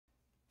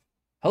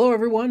Hello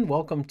everyone,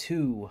 welcome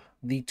to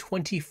the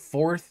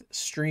 24th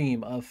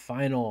stream of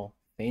Final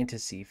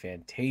Fantasy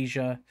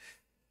Fantasia.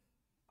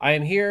 I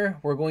am here,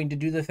 we're going to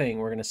do the thing,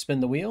 we're going to spin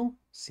the wheel,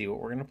 see what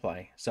we're going to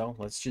play. So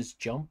let's just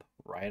jump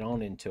right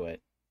on into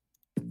it.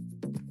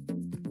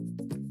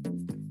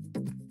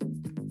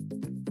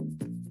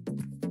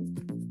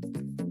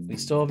 We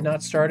still have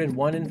not started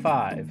 1 and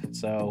 5,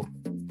 so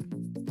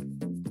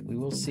we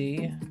will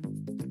see.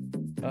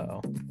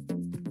 Uh-oh.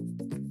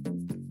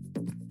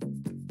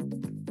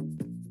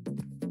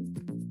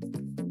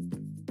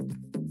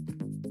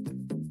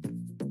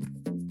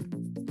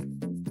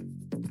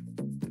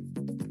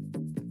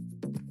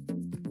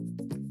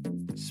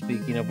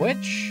 Speaking of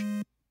which,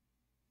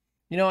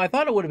 I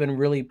thought it would have been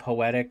really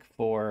poetic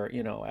for,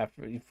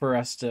 for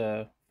us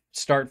to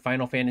start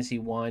Final Fantasy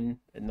 1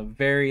 in the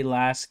very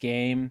last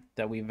game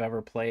that we've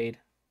ever played.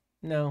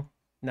 No,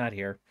 not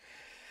here.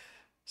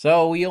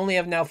 So we only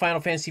have now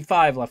Final Fantasy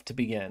 5 left to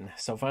begin.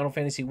 So Final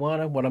Fantasy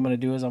 1, what I'm going to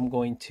do is I'm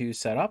going to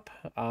set up.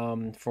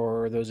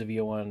 For those of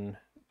you on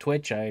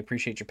Twitch, I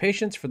appreciate your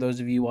patience. For those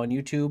of you on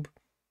YouTube,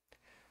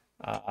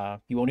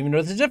 you won't even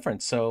notice the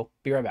difference. So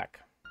be right back.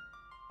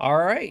 All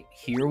right,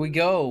 here we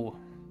go.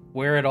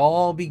 Where it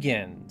all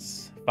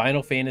begins.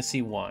 Final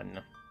Fantasy 1.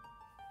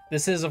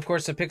 This is, of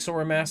course, a pixel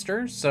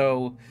remaster,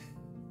 so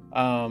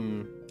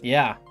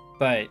yeah,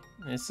 but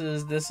this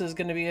is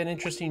going to be an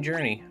interesting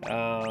journey.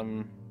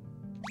 The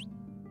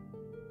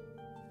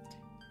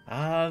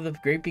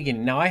great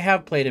beginning. Now, I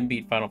have played and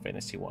beat Final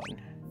Fantasy 1.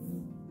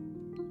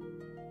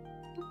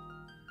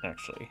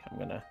 Actually, I'm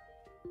gonna...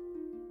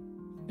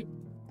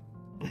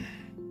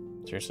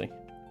 Seriously.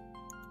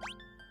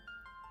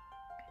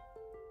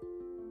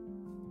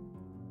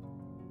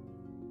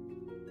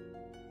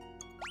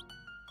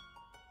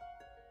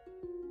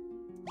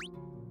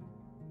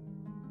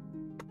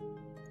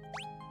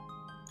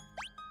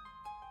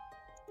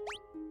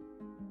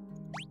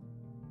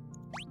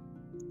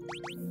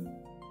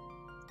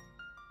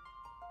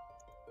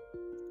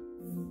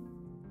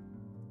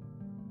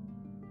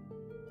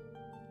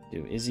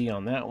 Do Izzy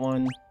on that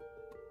one.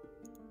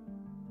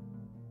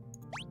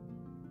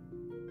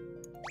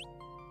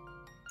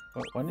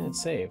 Oh, why didn't it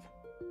save?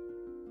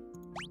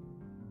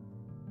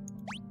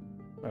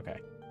 Okay.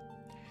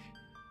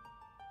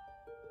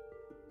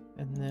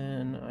 And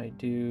then I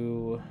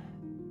do...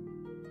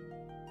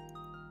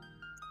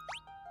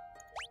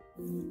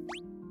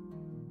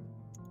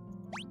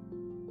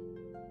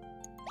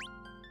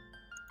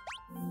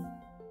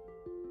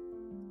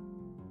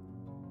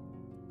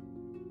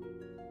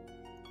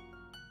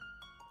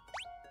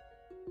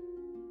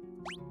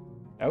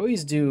 I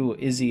always do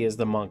Izzy as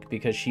the monk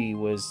because she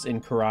was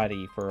in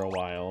karate for a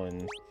while,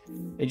 and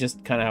it's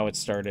just kind of how it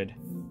started.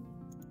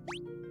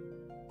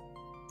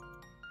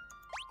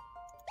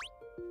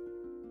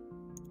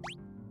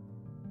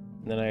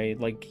 And then I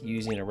like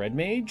using a red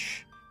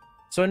mage.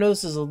 So I know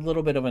this is a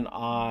little bit of an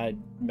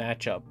odd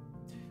matchup,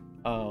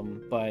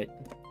 but...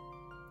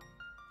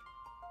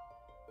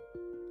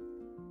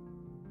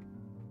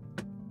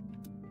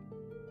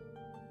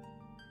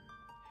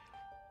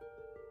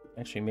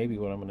 Actually, maybe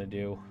what I'm going to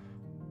do...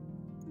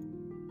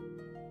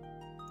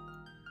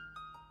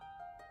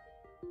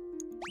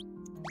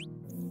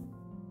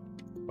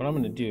 What I'm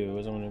going to do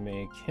is I'm going to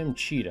make him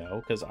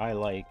Cheeto, because I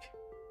like...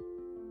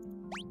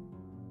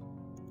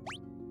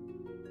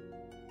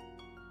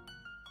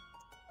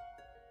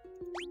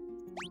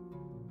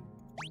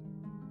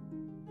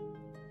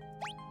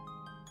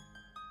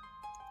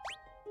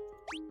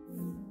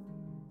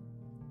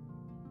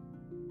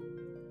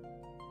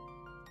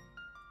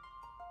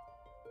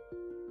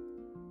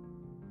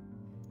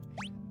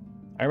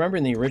 I remember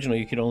in the original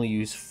you could only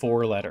use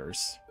 4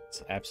 letters.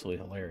 It's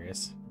absolutely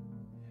hilarious.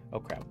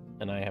 Oh crap.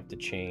 And I have to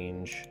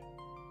change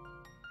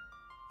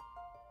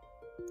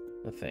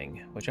the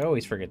thing, which I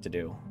always forget to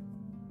do.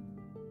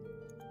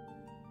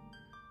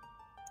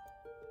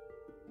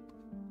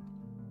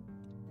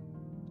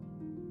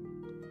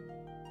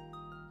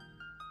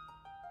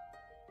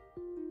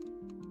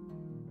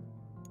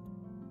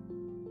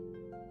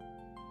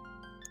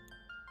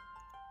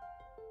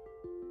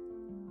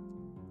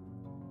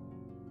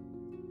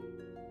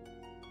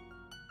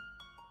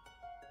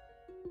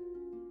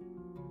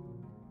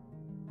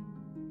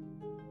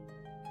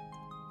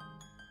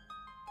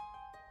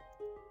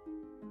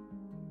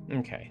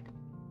 Okay.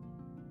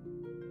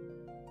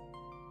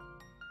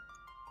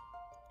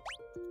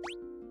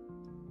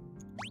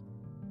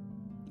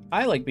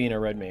 I like being a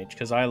red mage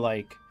because I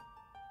like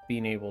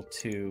being able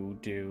to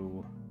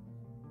do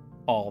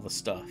all the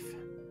stuff.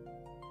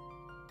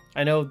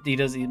 I know he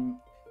doesn't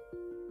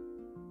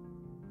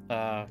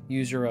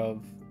user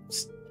of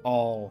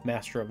all,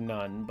 master of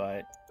none,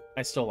 but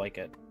I still like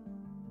it.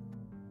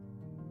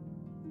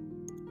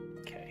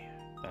 Okay,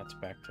 that's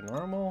back to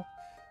normal.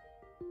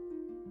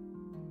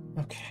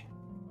 Okay,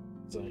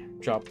 so I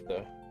drop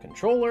the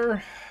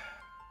controller.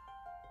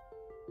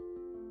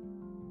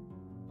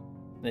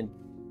 Then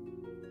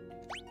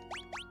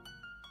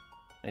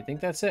I think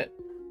that's it.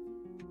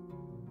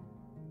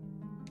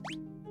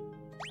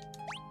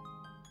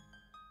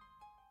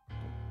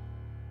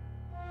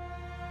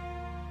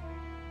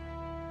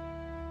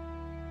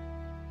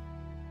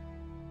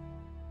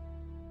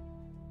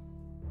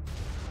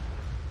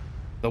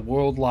 The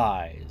world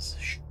lies,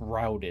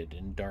 shrouded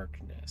in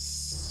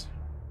darkness.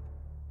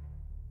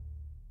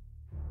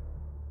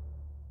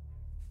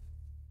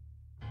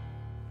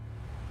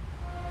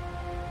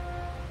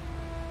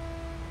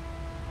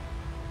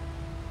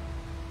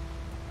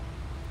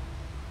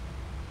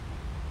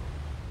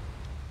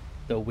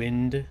 The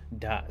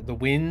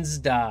winds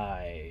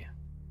die.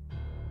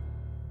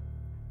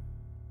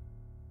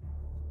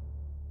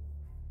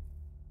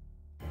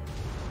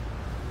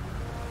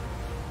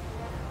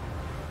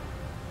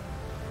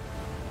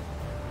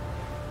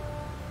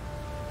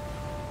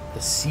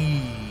 The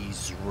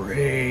seas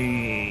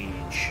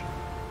rage.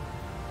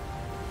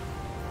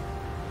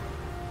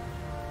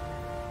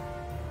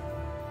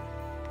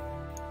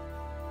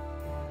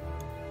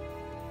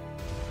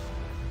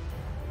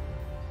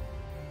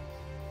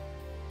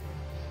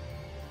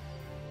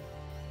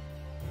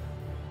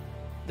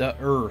 The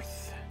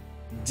earth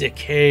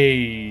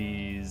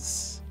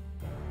decays.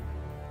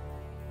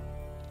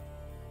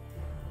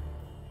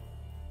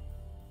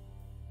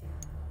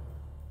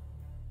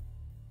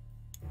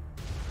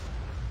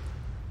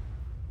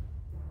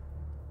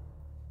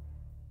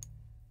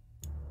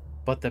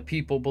 But the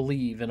people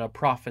believe in a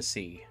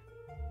prophecy.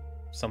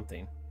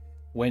 Something.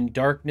 When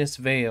darkness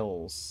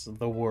veils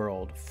the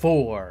world,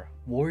 4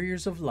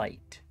 warriors of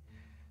light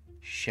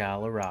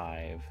shall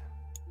arrive.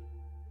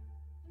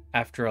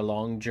 After a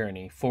long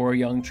journey, 4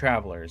 young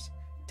travelers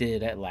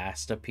did at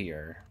last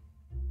appear.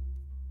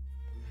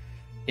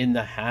 In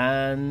the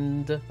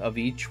hand of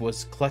each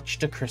was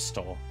clutched a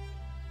crystal.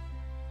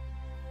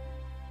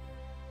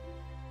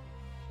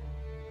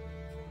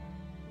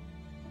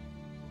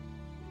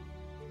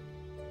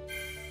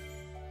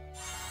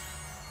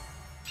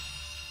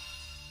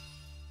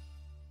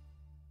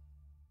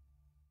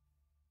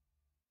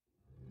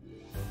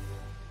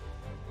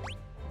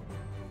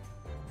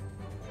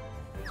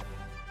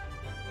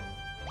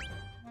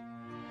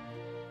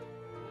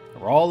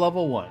 We're all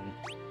level 1.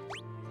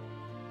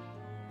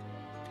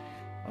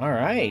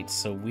 Alright,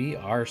 so we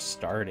are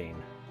starting.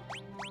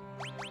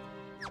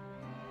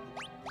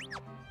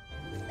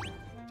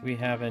 Do we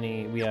have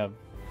any? We have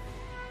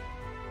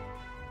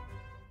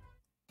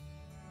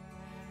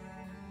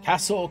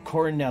Castle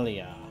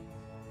Cornelia.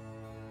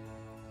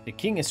 The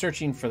king is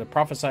searching for the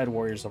prophesied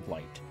warriors of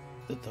light.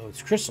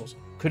 Those crystals.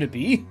 Could it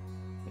be?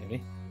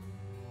 Maybe.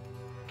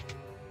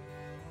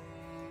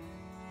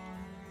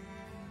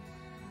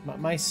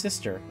 My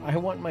sister. I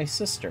want my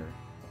sister.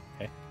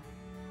 Okay.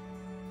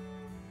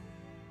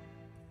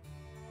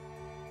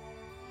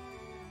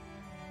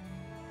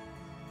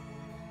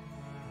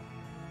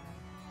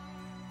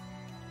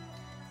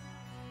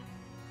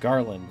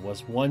 Garland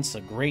was once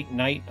a great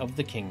knight of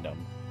the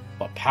kingdom,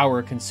 but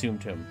power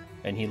consumed him,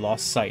 and he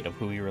lost sight of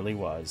who he really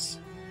was.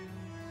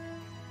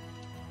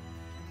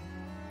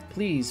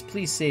 Please,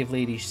 please save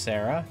Lady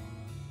Sarah.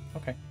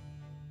 Okay.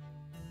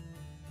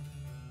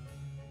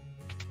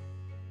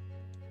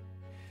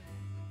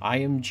 I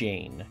am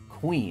Jane,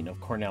 Queen of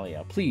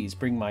Cornelia. Please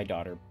bring my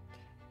daughter.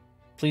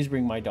 Please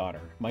bring my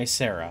daughter, my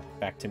Sarah,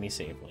 back to me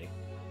safely.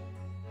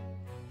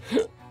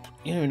 You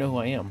don't even know who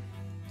I am.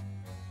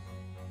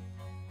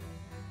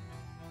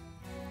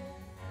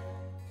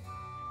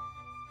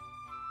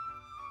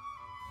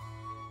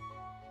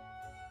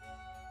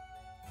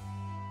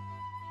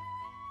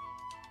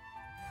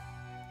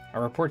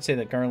 Our reports say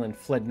that Garland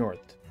fled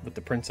north with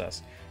the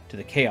princess to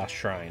the Chaos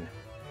Shrine.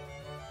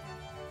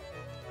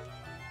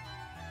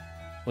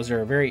 Was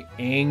there a very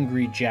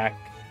angry Jack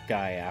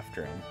guy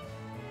after him?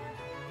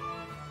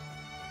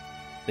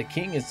 The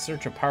king is in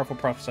search of powerful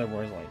prophesied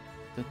warriors light.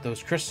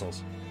 Those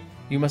crystals.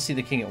 You must see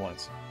the king at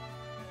once.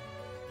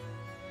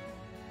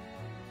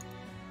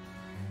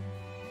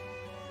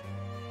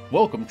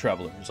 Welcome,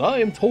 travelers. I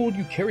am told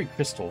you carry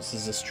crystals.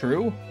 Is this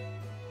true?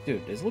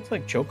 Dude, this looks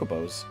like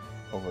chocobos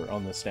over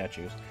on the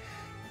statues.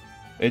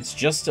 It's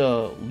just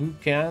a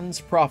Lucan's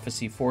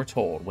prophecy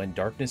foretold. When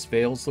darkness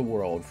veils the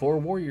world, 4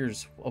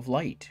 warriors of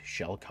light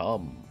shall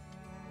come.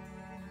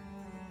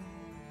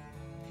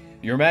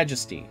 Your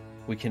Majesty,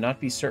 we cannot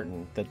be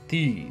certain that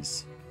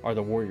these are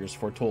the warriors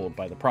foretold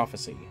by the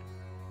prophecy.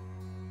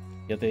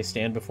 Yet they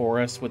stand before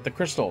us with the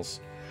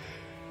crystals.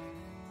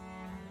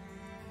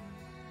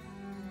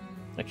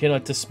 I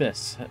cannot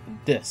dismiss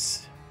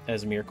this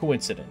as mere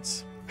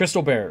coincidence.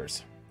 Crystal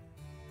bearers,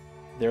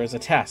 there is a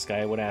task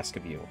I would ask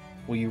of you.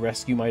 Will you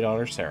rescue my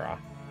daughter Sarah?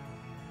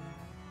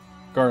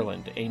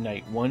 Garland, a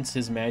knight once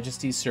His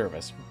Majesty's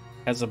service,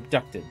 has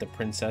abducted the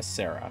Princess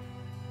Sarah.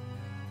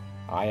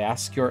 I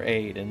ask your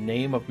aid in the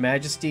name of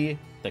Majesty,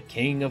 the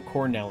King of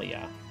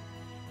Cornelia.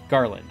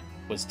 Garland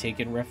has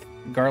taken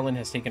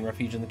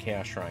refuge in the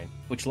Chaos Shrine,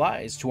 which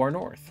lies to our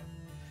north.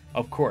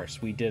 Of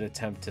course, we did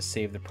attempt to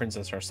save the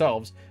princess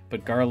ourselves,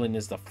 but Garland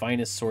is the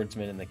finest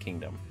swordsman in the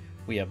kingdom.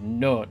 We have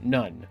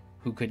none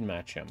who could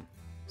match him.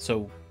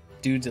 So,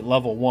 dudes at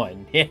level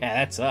 1, yeah,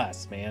 that's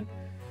us, man.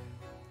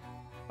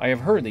 I have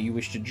heard that you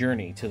wish to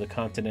journey to the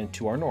continent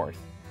to our north.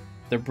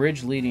 The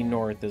bridge leading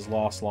north is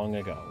lost long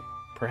ago,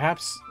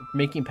 perhaps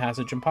making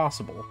passage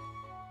impossible.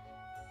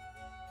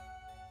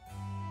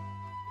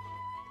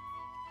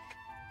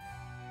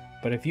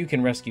 But if you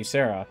can rescue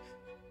Sarah,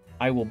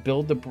 I will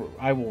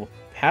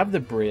have the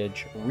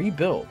bridge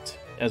rebuilt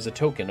as a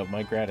token of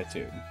my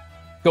gratitude.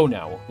 Go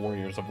now,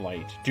 warriors of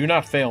light. Do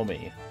not fail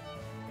me.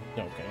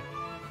 Okay.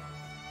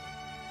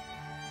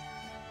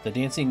 The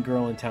dancing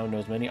girl in town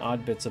knows many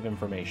odd bits of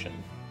information.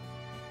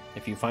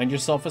 If you find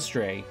yourself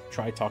astray,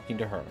 try talking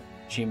to her.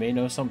 She may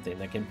know something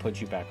that can put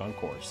you back on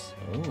course.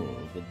 Oh,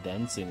 the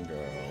dancing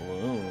girl.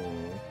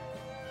 Ooh.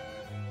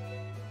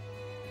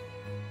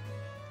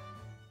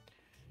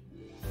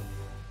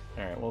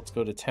 Alright, well, let's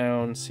go to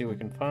town, see what we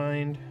can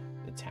find.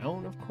 The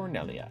town of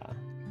Cornelia.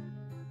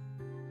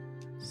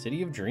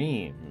 City of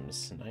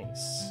Dreams.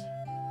 Nice.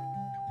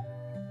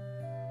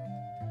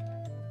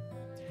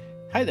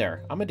 Hi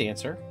there, I'm a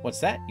dancer. What's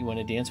that? You want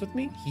to dance with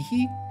me? Hee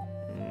hee.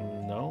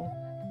 No.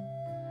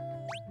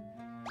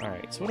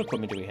 Alright, so what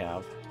equipment do we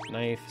have?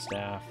 Knife,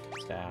 staff,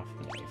 knife.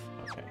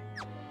 Okay.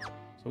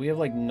 So we have,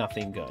 like,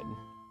 nothing good.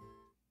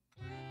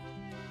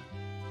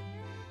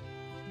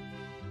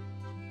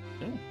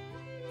 Oh,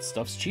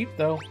 stuff's cheap,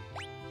 though.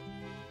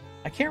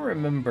 I can't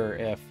remember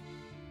if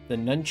the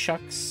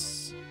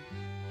nunchucks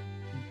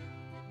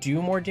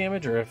do more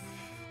damage or if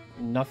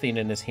nothing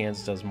in his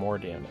hands does more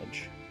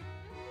damage.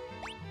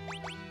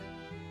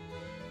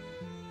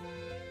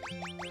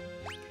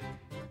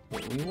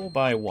 We will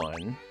buy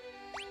one.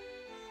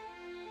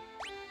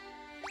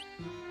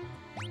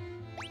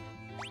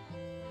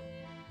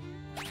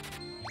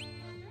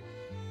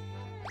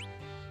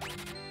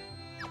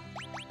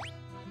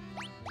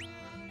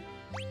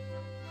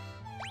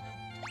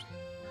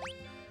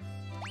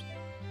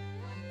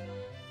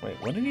 Wait,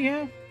 what did he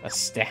have? A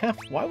staff?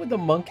 Why would the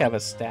monk have a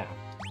staff?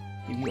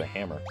 Give you a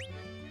hammer.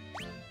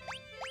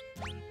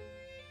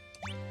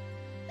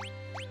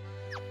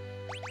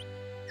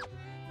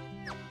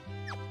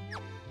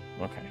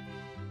 Okay.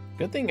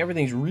 Good thing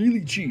everything's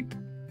really cheap.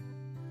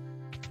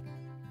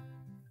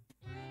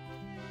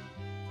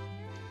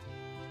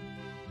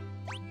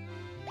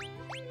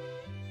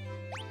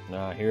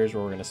 Here's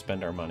where we're gonna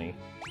spend our money.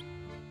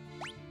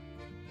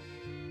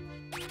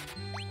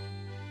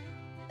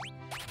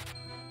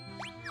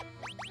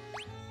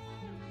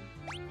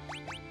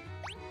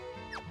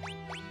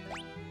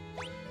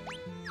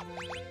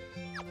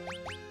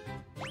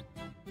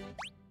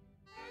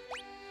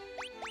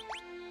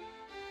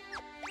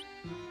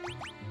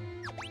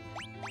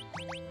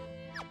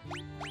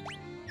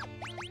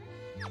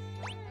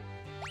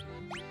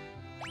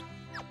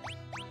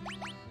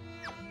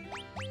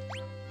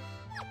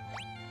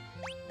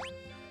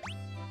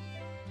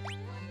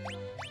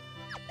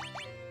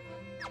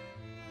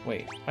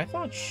 Wait, I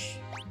thought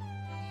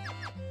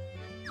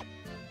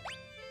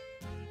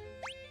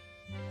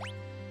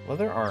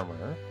leather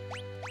armor.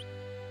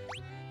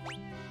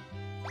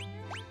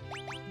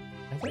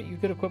 I thought you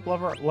could equip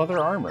leather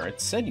armor.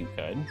 It said you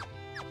could.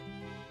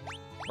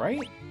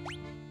 Right?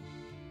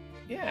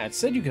 Yeah, it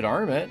said you could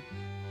arm it.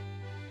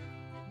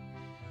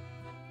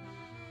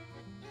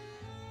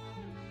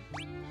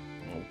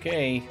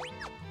 Okay.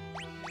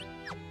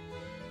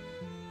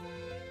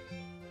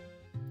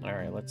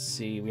 Alright, let's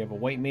see. We have a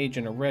white mage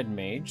and a red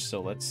mage,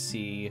 so let's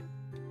see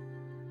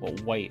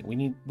what white.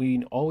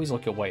 We always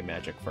look at white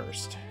magic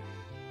first.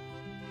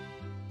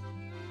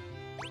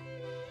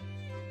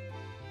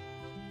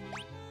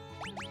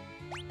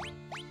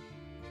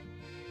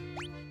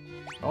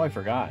 Oh, I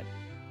forgot.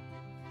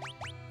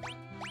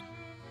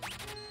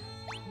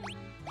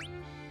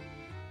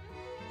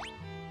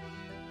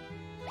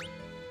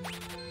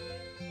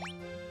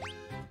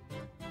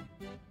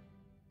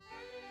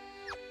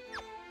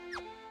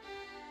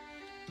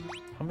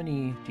 How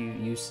many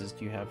uses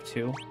do you have?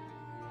 2?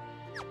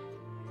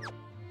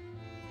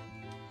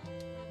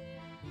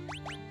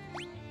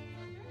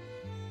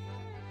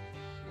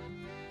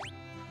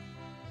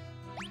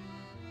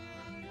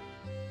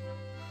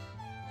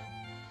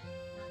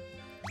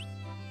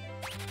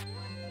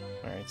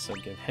 Alright, so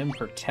give him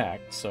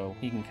protect, so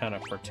he can kind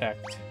of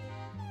protect.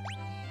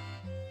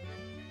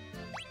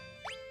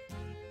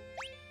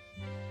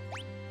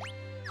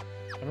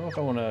 I don't know if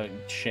I want to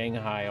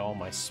Shanghai all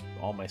my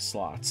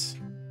slots.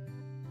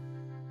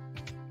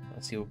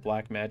 Let's see what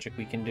black magic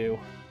we can do.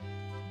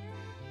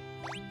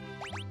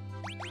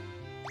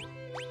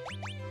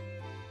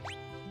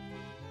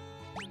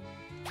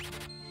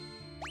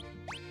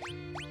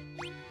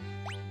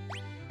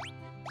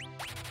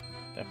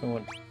 Definitely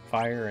want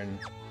fire and...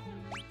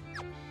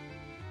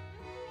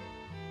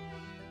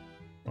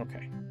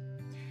 Okay.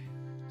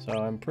 So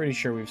I'm pretty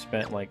sure we've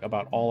spent, like,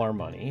 about all our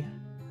money.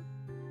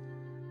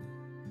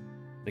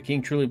 The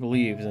king truly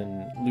believes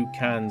in Liu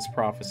Kang's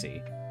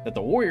prophecy that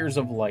the warriors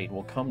of light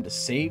will come to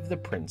save the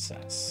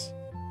princess.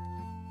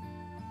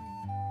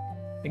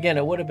 Again,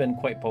 it would have been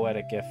quite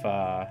poetic if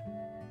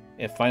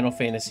Final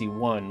Fantasy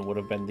I would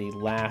have been the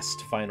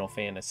last Final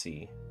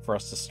Fantasy for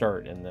us to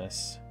start in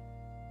this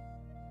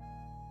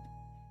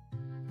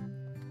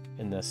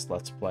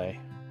Let's Play,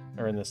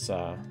 or in this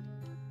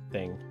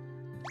thing.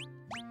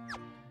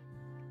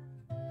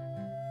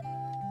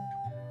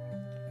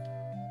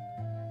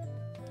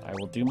 I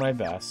will do my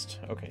best.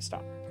 Okay,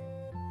 stop.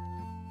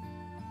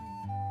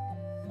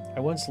 I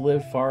once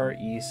lived far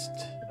east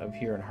of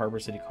here in Harbor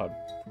City called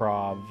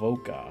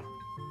Pravoka.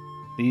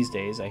 These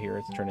days, I hear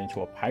it's turned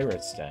into a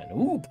pirate's den.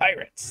 Ooh,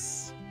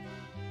 pirates!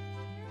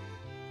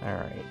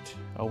 Alright.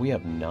 Oh, we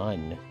have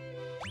none.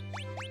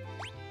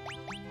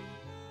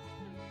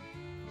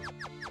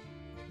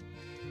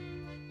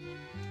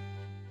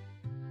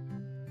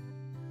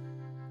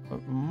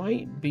 It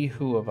might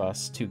behoove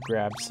us to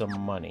grab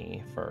some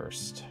money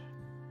first.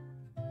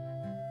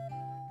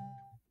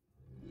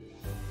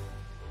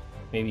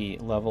 Maybe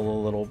level a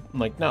little,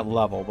 like, not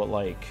level, but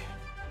like...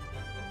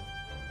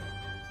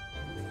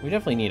 We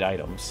definitely need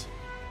items.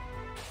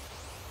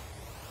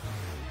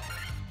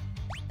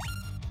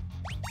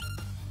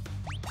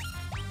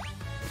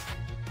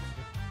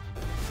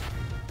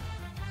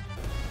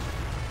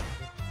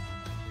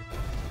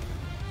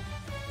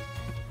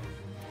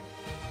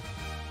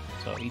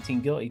 So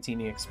 18 gil, 18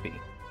 EXP.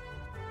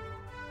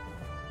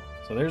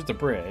 So there's the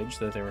bridge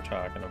that they were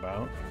talking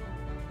about.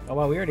 Oh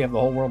wow, we already have the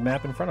whole world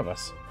map in front of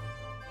us.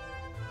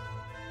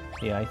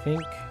 Yeah, I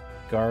think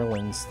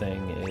Garland's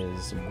thing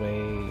is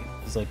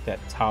like that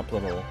top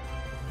little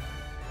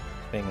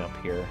thing up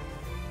here.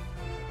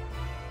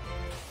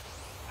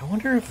 I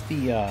wonder if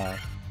the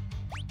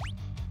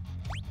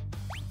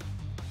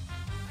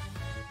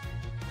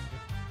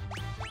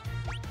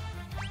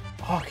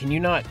oh, can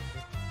you not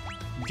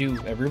do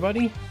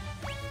everybody?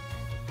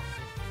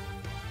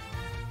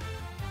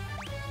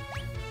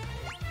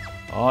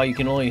 Oh, you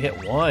can only hit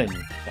one.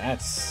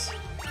 That's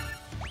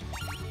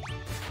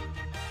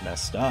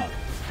messed up.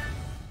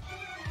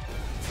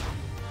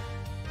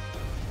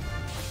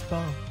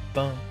 Bum,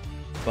 bum,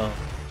 bum,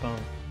 bum,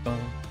 bum,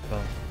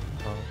 bum,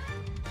 bum.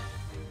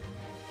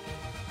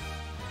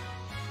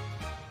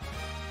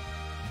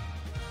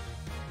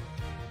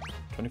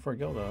 $24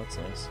 gil though, that's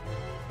nice.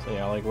 So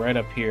yeah, like right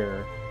up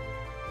here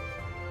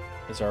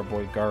is our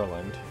boy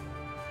Garland.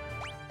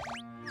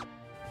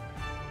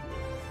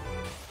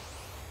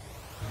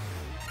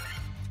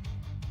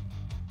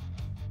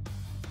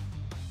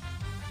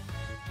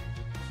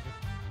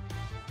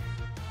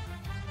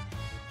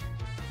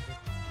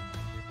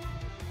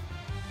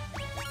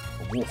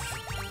 Wolf.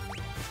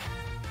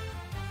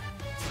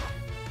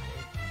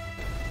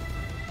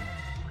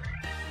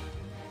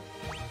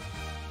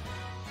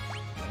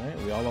 Alright,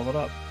 we all leveled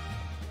up.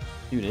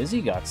 Dude,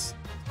 Izzy got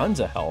tons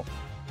of health.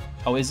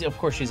 Oh, Izzy, of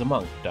course she's a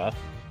monk, duh.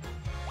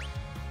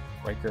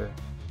 Riker.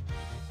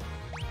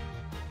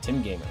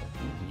 Tim Gamer.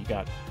 Ooh, you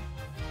got...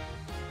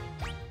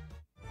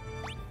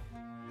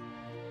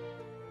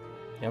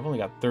 Yeah, I've only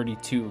got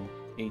 32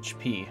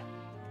 HP.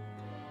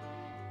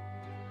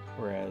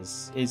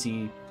 Whereas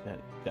Izzy...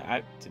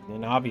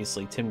 and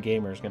obviously Tim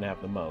Gamer is going to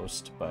have the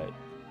most, but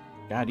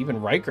God,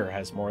 even Riker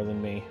has more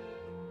than me.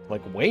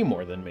 Like, way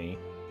more than me.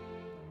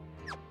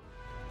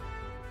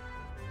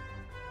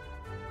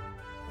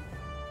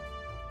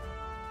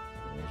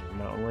 There's a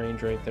mountain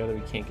range right there that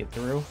we can't get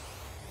through.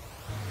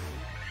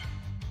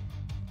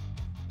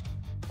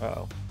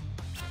 Uh-oh.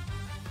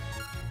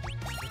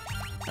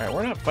 Alright,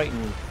 we're not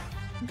fighting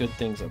good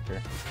things up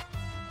here.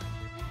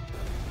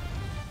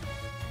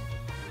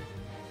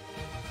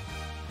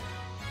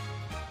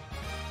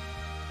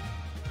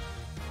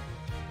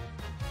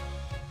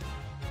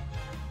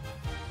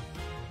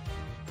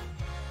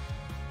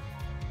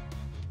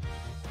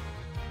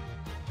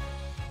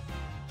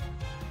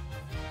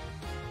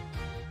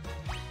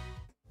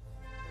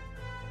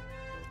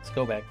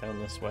 Go back down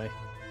this way.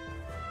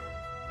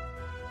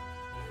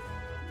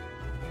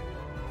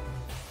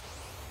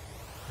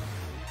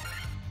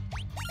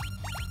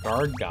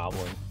 Guard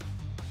Goblin.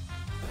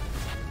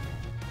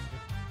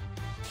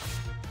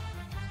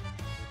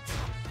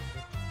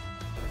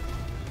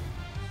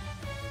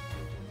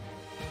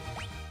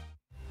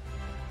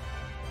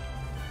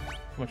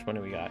 How much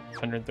money we got?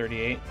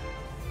 138.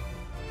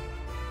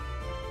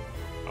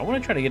 I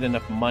want to try to get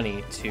enough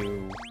money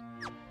to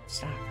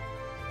stop.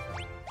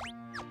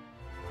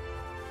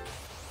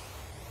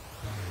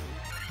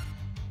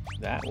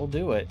 That will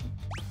do it.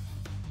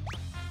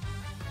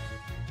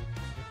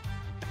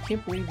 I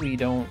can't believe we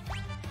don't...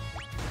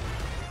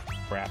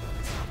 Crap.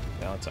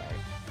 No, it's alright.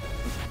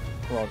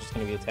 We're all just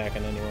gonna be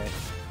attacking anyway.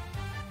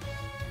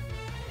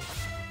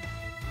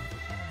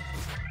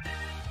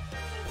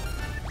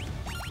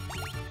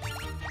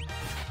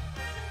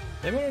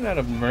 They might not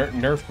have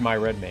nerfed my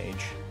red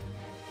mage.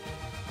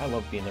 I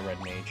love being the red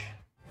mage.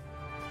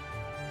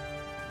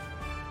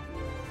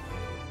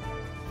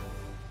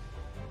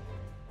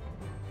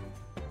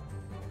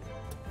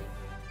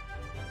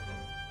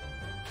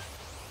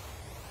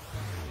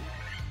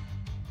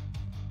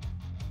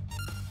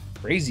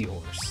 Crazy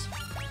Horse.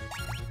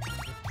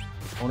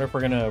 I wonder if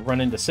we're gonna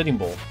run into Sitting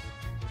Bull.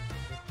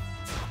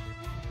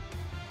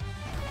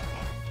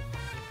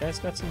 Guy's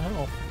got some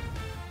health.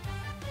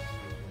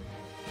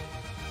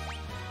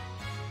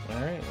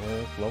 Alright,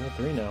 we're level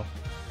 3 now.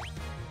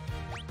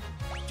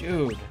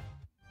 Dude,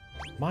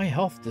 my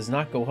health does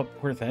not go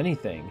up worth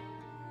anything.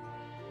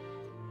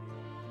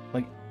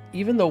 Like,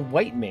 even the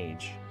white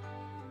mage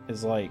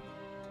is like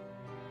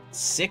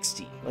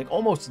 60, like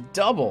almost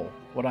double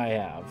what I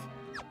have.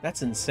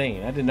 That's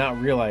insane. I did not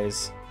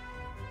realize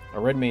a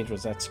red mage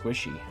was that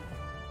squishy.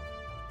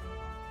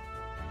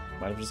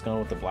 Might have just gone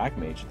with the black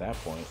mage at that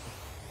point.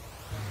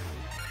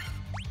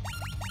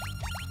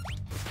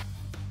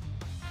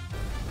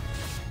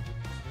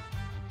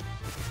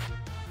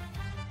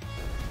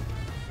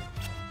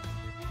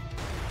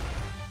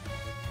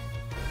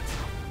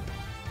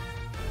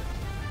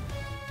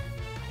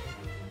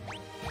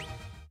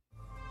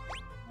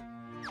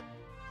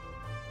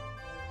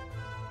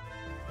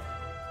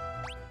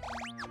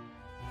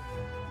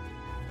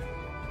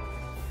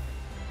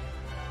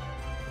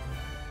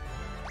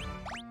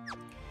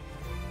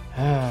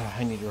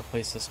 I need to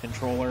replace this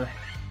controller.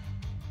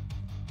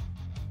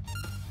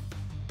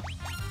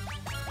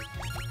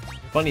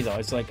 Funny though,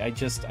 it's like I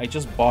just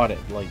bought it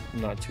like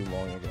not too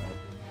long ago.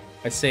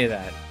 I say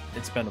that,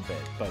 it's been a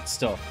bit, but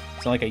still,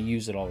 it's not like I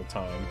use it all the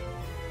time.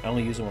 I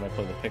only use it when I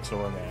play the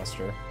Pixel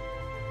Remaster.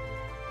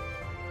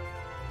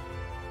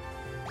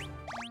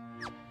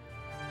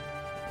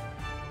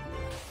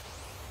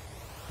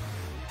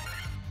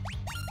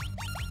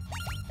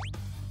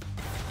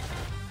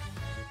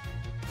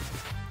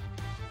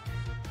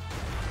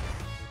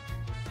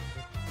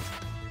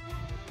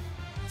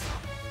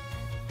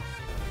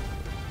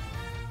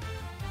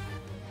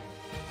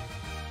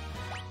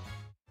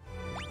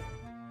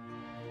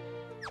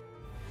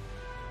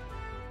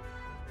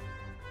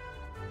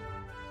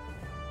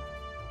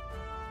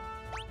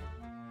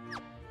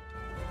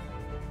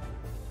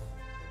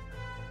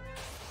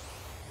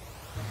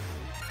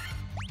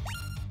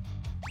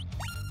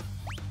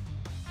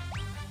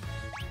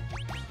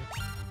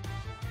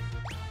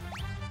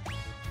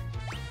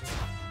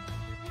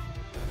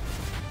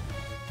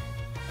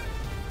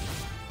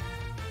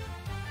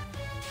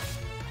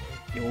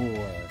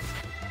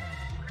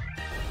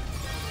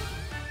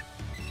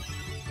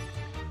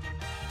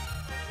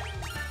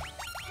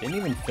 Didn't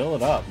even fill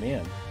it up,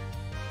 man.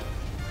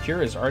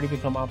 Cure has already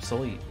become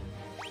obsolete.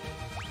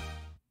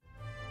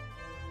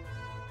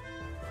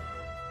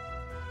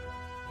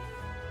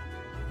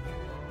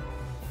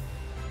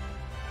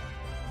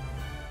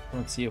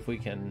 Let's see if we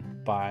can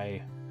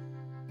buy...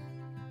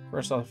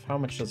 First off, how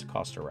much does it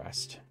cost to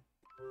rest?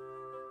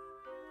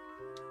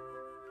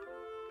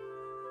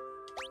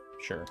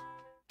 Sure.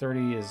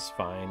 30 is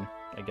fine,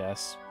 I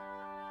guess.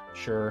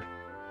 Sure.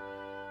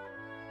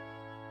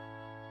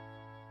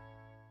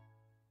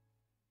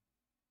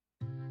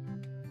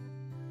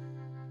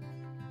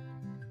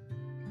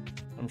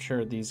 I'm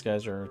sure these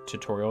guys are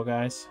tutorial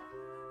guys.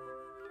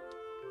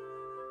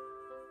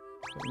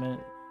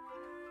 Equipment.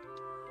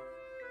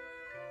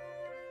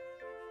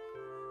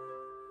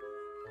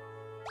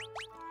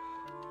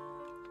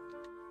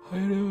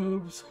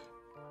 Items.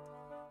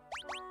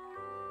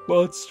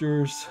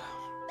 Monsters.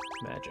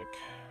 Magic.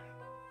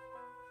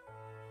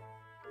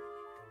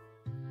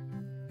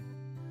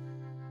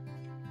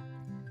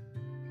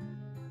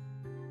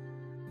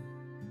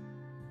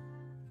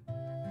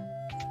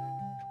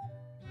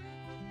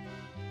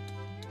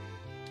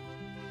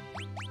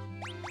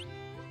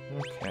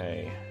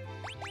 Okay.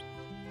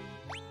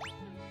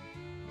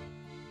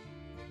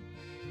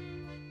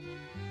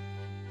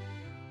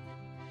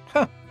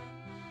 Huh.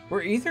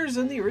 Were ethers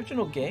in the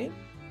original game?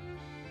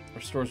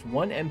 Restores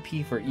 1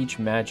 MP for each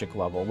magic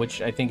level,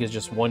 which I think is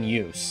just one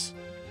use.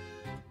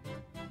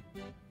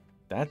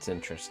 That's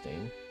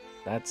interesting.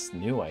 That's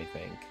new, I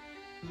think.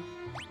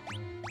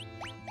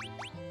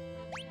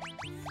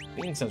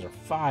 Phoenix Sensor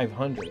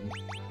 500.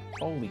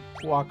 Holy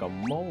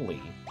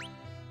guacamole.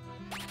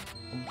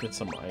 I'll get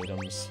some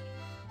items.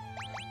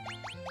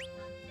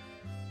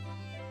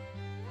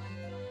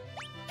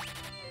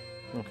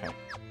 Okay.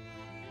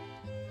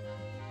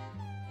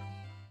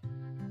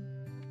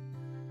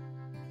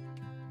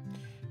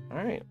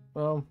 Alright,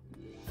 well...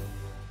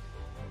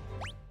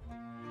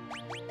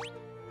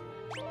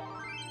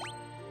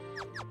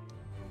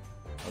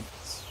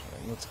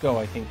 Let's go.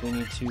 I think we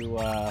need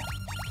to,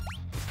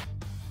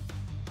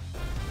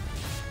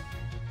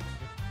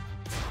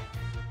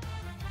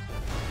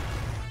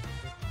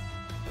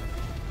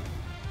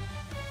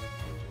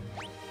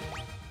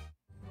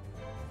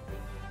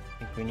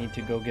 we need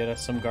to go get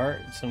us some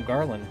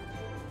garland.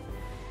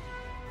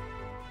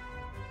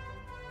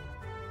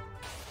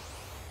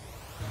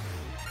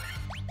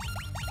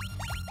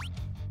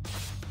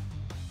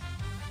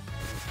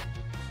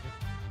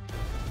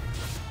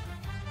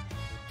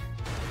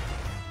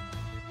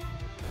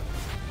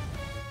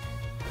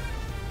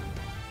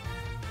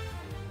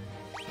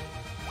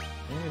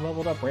 And we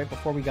leveled up right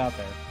before we got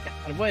there.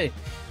 God, wait,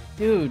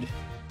 dude,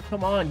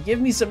 come on, give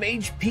me some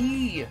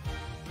HP.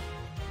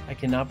 I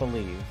cannot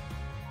believe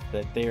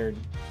that they're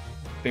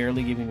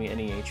barely giving me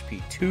any HP.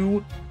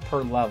 2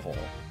 per level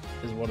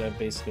is what I've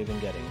basically been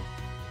getting.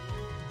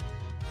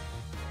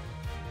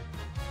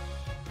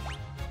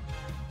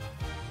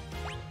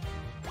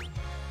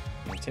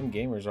 And Tim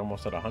Gamer's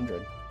almost at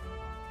 100.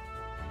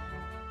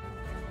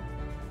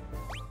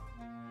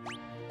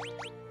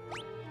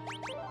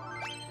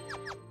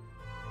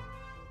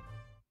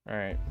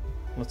 Alright,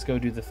 let's go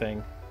do the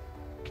thing.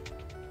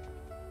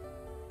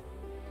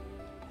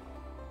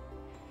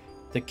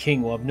 The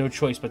king will have no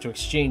choice but to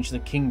exchange the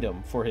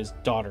kingdom for his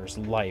daughter's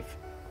life.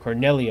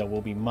 Cornelia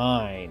will be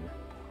mine.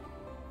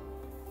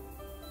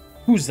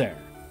 Who's there?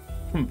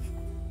 Humph.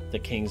 The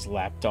king's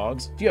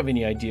lapdogs. Do you have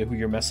any idea who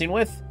you're messing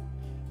with?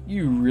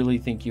 You really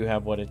think you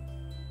have what it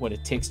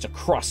takes to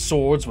cross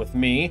swords with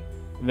me?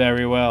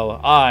 Very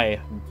well. I,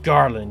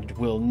 Garland,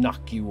 will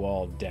knock you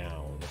all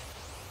down.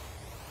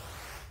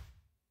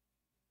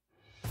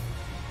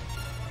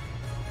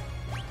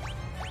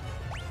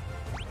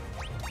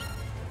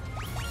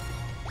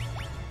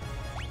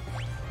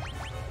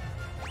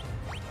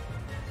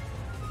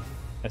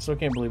 I still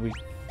can't believe we...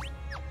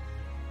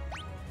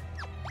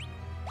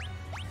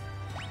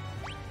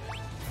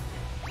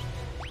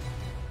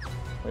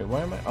 Wait,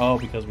 why am I... Oh,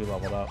 because we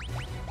leveled up.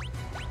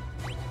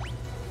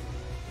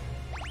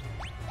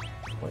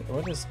 Wait,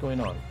 what is going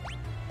on?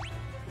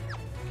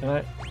 Can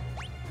I...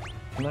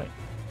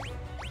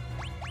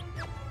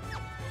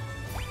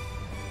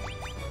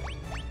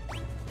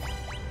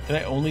 Can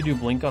I only do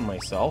blink on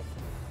myself?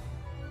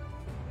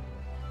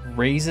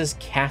 Raises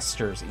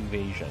caster's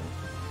evasion.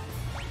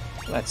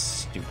 That's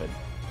stupid.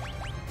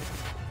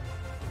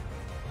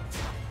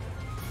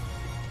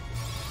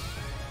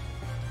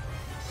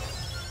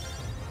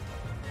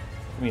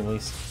 I mean, at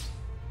least...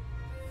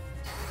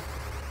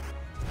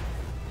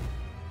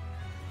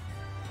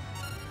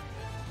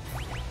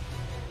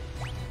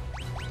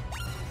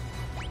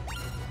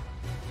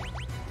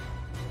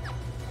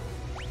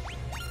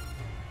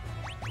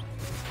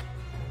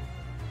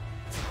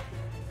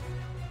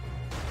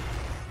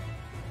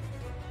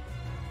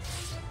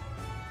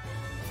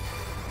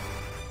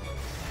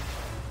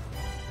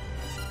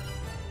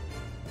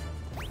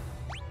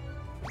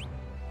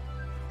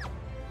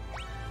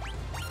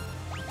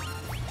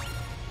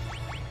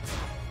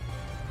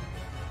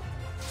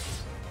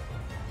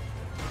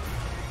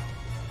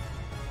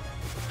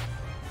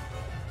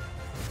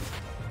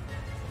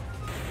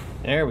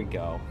 There we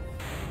go.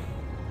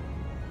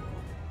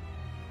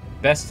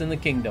 Best in the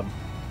kingdom.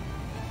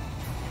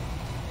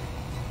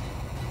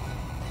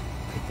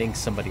 I think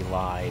somebody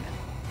lied.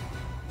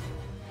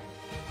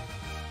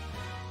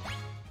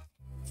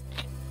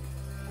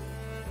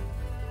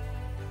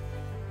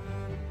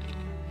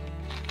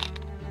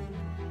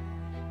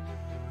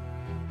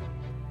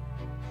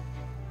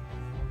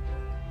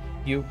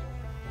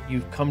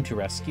 You've come to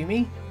rescue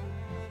me?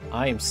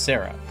 I am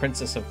Sarah,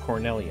 Princess of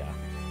Cornelia.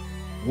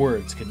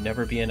 Words could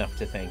never be enough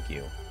to thank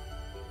you.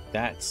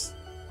 That's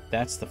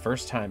the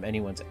first time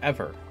anyone's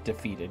ever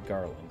defeated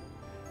Garland.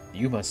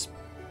 You must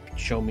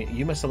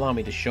allow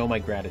me to show my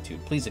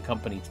gratitude. Please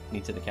accompany me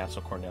to the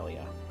Castle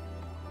Cornelia.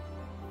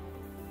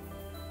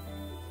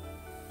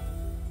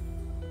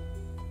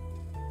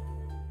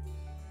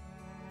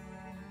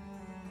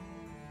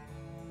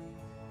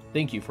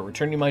 Thank you for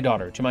returning my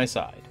daughter to my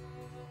side.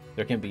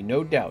 There can be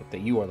no doubt that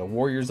you are the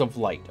warriors of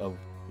light of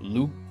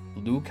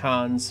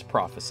Lucan's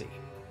prophecy.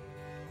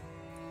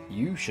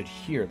 You should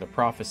hear the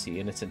prophecy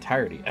in its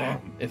entirety,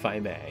 if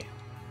I may.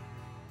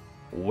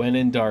 When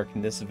in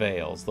darkness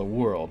veils the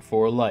world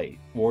for light,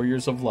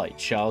 warriors of light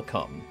shall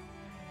come.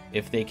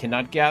 If they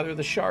cannot gather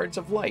the shards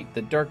of light,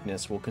 the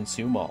darkness will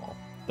consume all.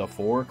 The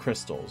four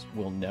crystals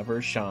will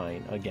never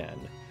shine again.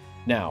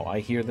 Now, I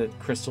hear that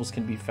crystals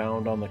can be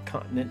found on the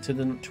continent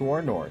to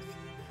our north.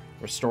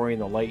 Restoring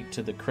the light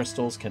to the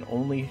crystals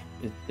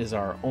is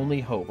our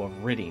only hope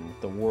of ridding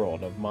the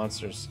world of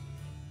monsters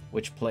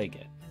which plague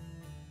it.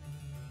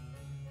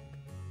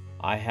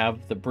 I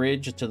have the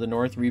bridge to the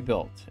north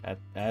rebuilt,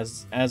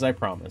 as I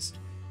promised.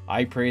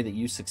 I pray that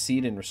you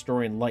succeed in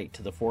restoring light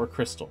to the four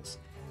crystals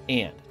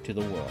and to the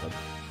world.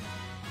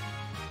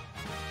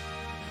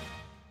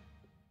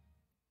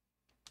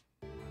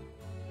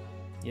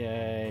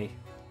 Yay.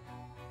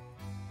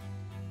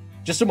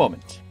 Just a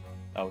moment.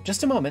 Oh,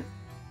 just a moment.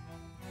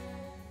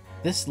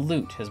 This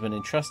loot has been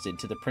entrusted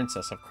to the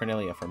Princess of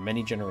Cornelia for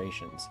many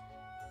generations.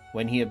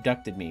 When he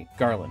abducted me,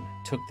 Garland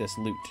took this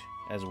loot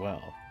as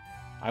well.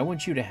 I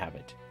want you to have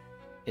it.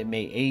 It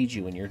may aid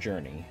you in your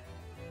journey.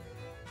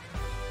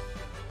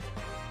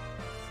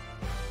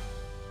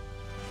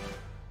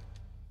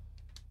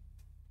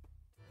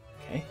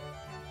 Okay.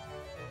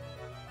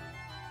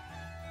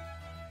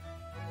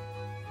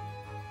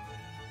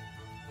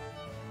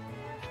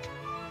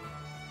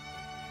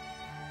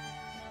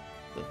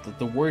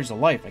 The words of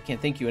life. I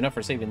can't thank you enough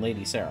for saving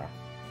Lady Sarah.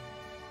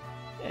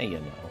 Yeah, you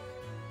know.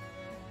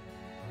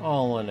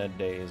 All in a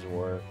day's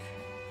work.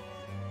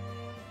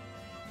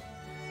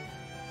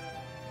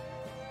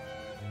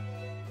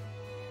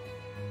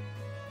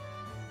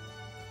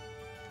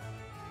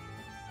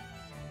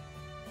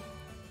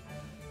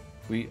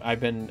 I've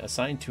been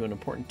assigned to an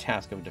important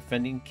task of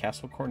defending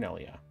Castle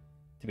Cornelia.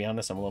 To be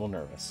honest, I'm a little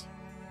nervous.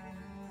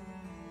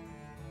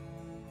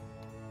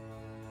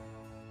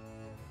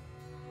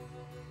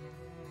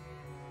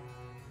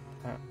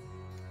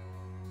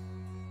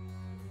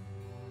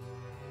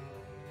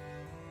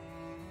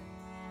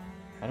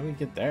 How do we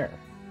get there?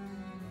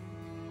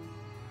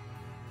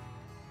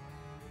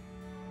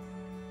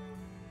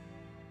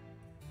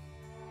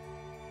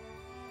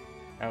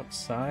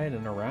 Outside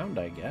and around,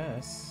 I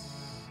guess.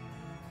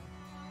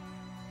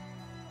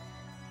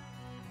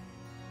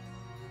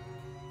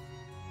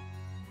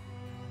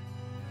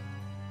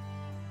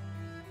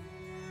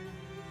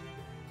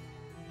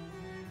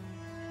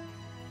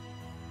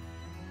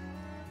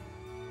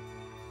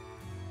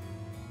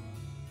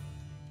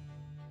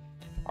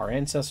 Our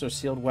ancestors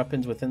sealed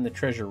weapons within the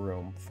treasure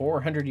room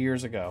 400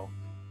 years ago.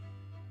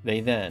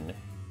 They then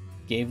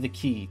gave the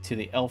key to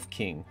the Elf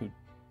King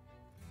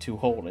to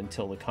hold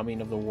until the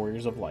coming of the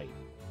Warriors of Light.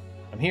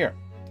 I'm here.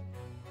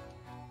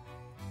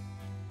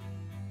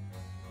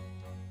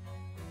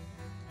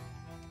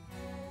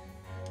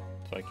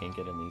 So I can't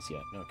get in these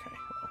yet. Okay.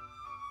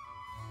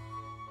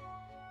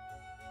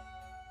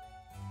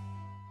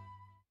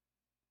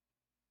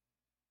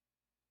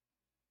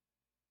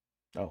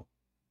 Well. Oh.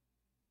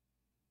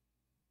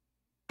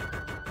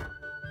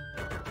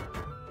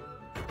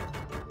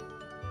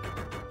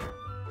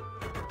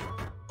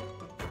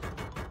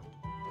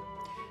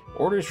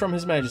 Orders from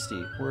His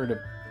Majesty. We're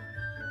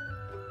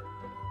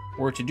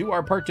to do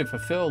our part to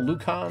fulfill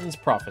Lucan's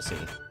prophecy.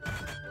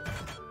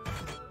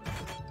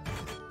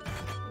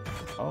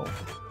 Oh.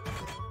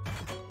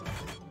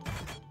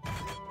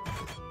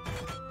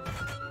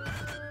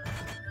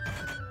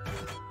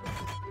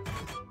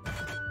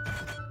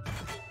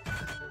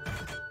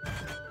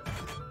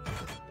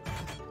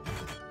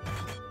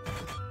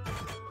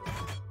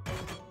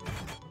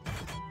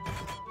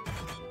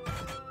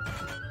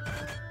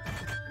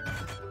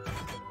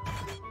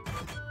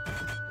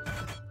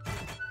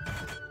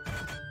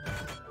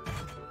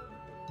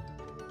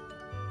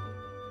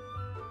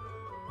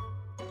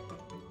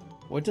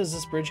 What does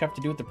this bridge have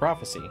to do with the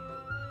prophecy?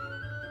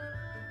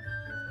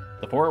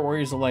 The four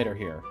warriors of light are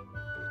here.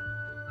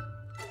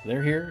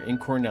 They're here in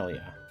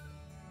Cornelia.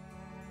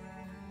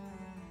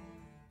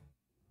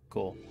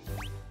 Cool.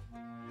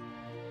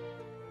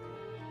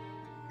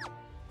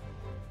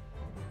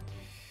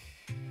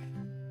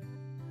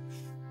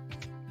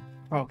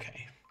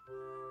 Okay.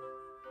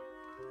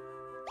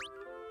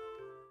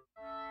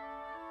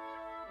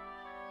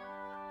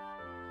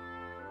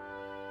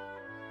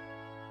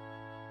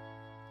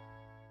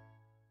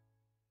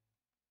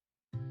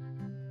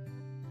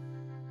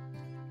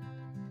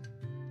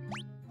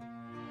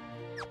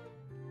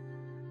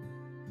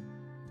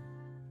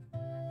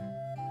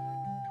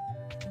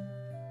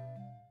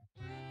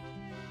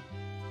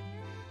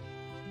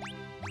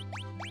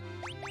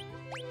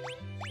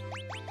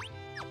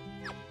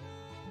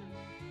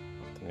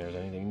 There's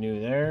anything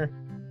new there.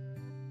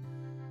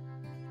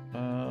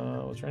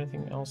 Was there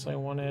anything else I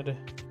wanted?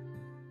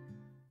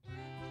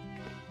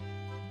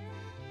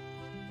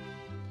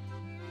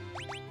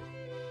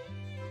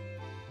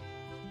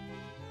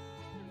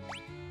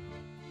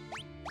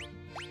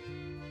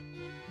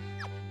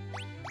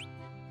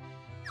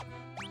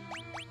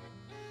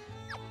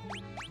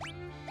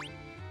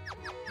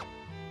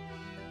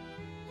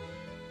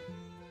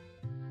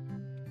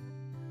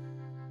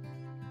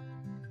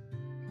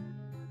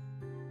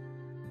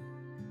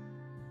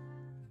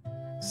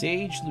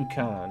 Sage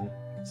Lucan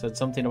said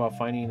something about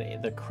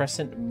finding the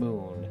crescent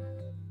moon.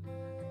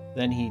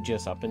 Then he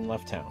just up and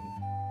left town.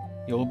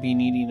 You'll be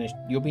needing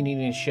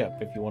a ship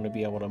if you want to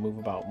be able to move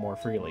about more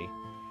freely.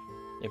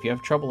 If you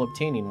have trouble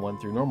obtaining one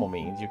through normal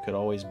means, you could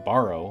always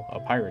borrow a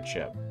pirate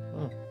ship.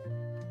 Huh.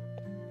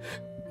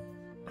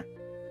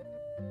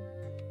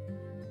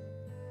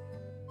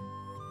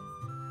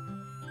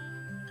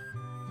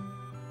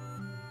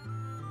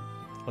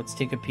 Let's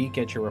take a peek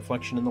at your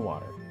reflection in the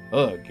water.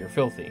 Ugh, you're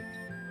filthy.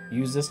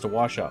 Use this to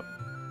wash up.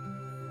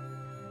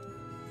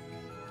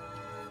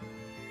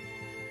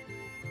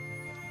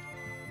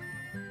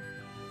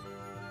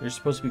 You're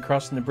supposed to be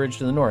crossing the bridge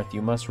to the north.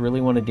 You must really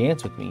want to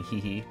dance with me,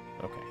 hee hee.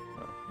 Okay.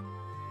 Oh.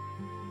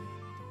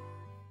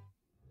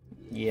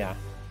 Yeah,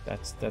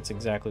 that's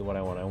exactly what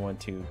I want. I want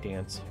to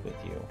dance with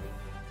you.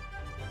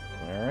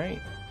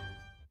 Alright.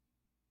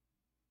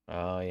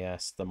 Oh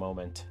yes, the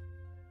moment.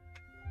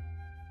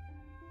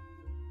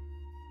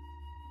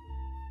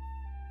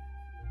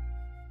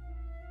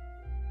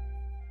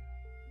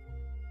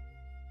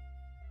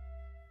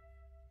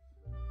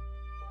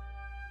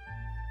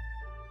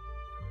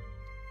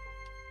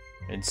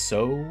 And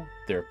so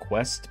their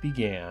quest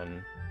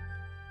began.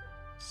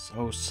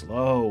 So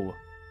slow.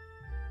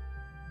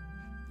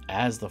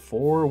 As the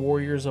four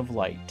warriors of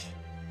light,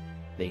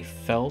 they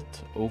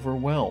felt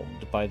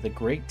overwhelmed by the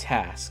great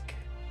task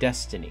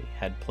destiny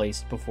had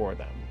placed before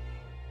them.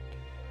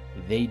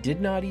 They did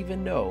not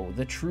even know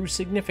the true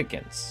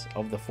significance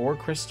of the four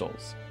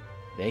crystals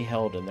they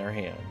held in their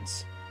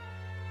hands.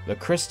 The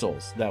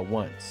crystals that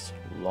once,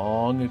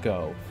 long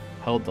ago,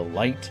 held the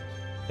light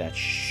that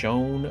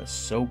shone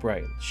so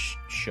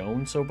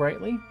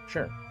brightly.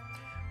 Sure.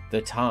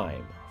 The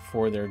time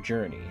for their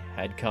journey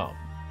had come.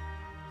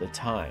 The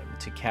time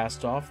to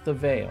cast off the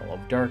veil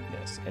of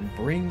darkness and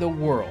bring the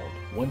world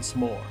once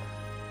more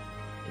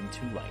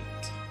into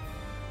light.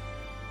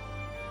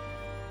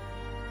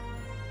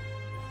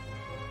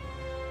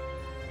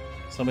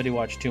 Somebody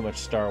watched too much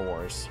Star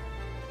Wars.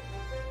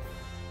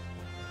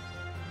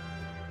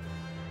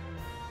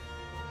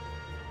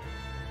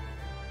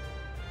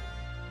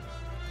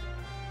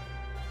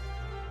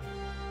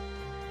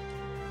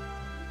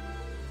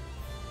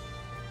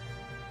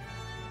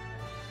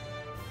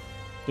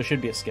 There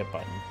should be a skip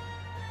button.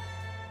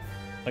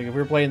 Like, if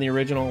we were playing the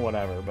original,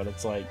 whatever, but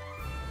it's like...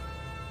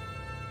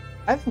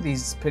 I think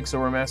these Pixel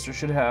remasters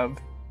should have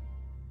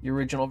The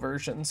original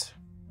versions.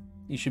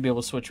 You should be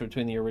able to switch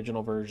between the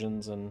original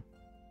versions and...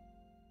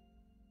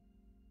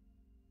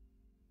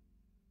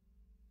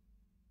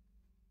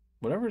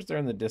 Whatever's there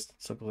in the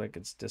distance looks like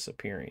it's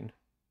disappearing.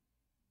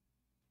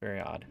 Very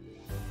odd.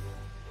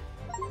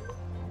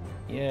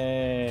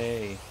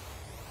 Yay!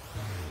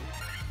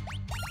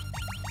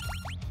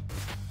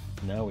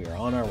 Now we are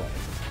on our way.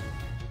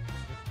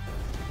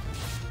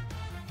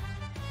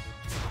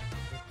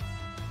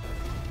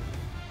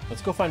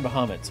 Let's go find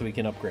Bahamut so we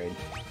can upgrade.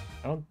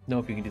 I don't know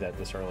if you can do that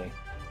this early.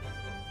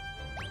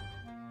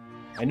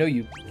 I know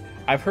you...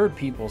 I've heard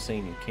people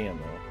saying you can,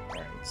 though.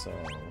 Alright, so...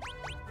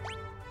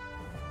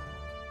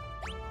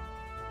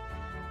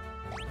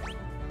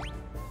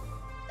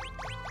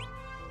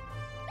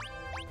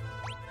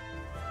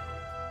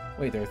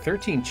 Wait, there are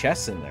 13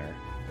 chests in there.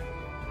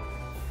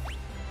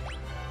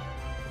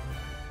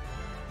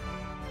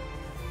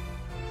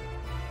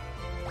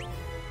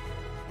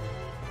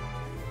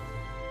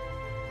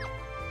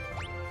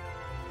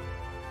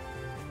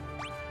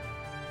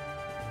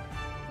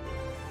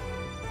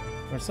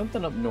 There's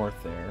something up north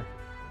there.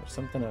 There's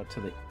something out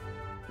to the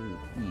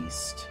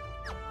east.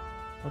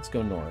 Let's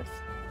go north.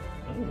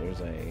 Oh,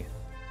 there's a...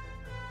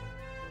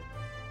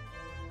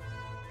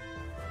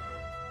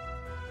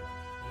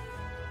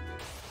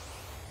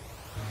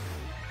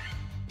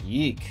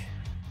 Yeek.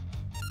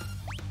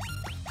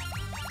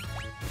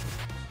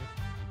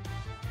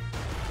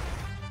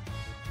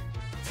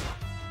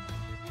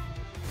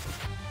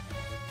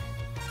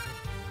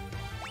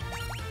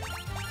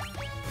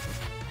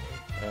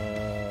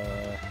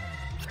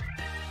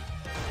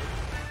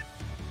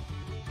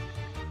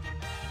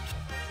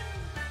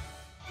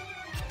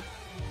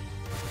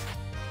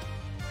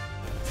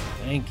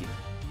 Thank you.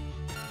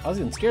 I was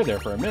getting scared there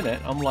for a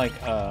minute. I'm like,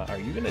 are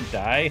you gonna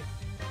die?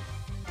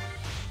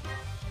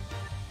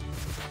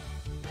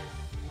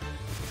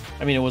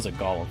 I mean, it was a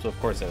golem, so of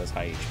course it has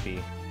high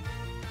HP.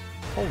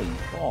 Holy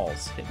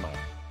balls, hit my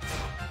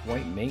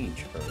white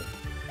mage for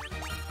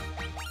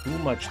too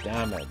much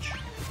damage.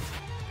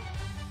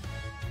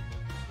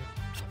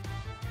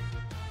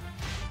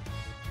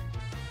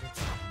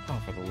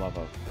 Oh, for the love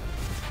of...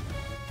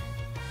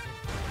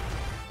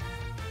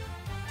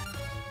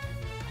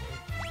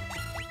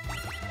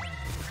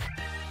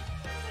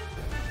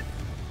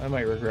 I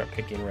might regret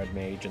picking red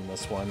mage in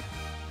this one.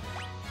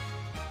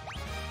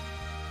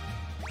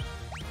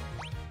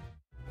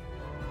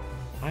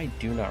 I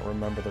do not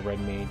remember the red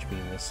mage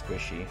being this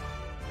squishy.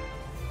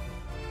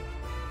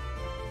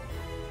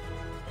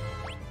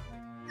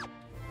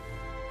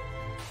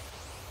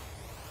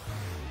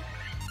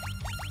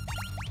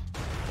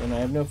 And I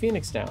have no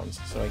Phoenix Downs,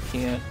 so I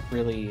can't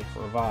really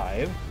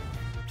revive.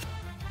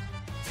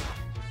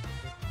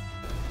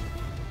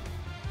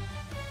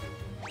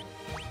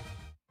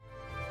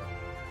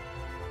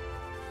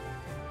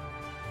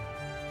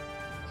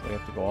 So I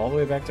have to go all the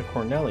way back to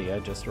Cornelia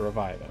just to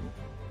revive him.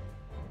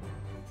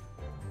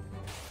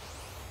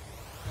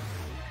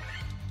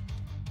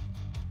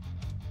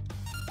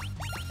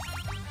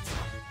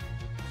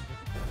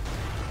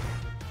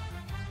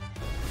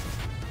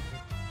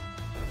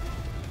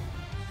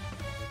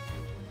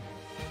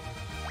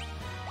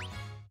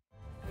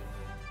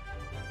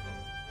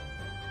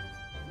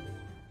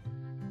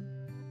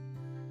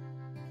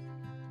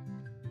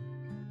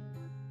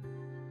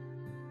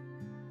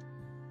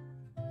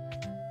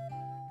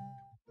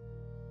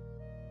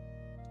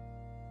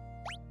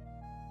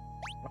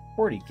 A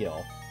 40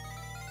 kill.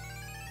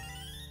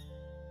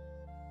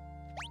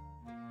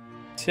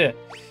 Tch.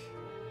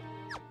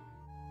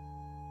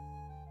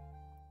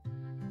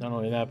 Not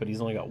only that, but he's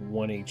only got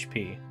 1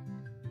 HP.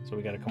 So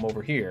we gotta come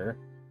over here.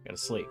 Gotta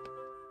sleep.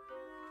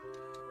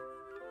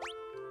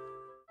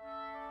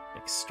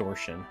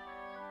 Extortion.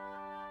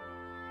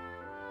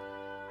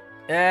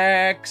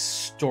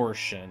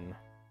 Extortion.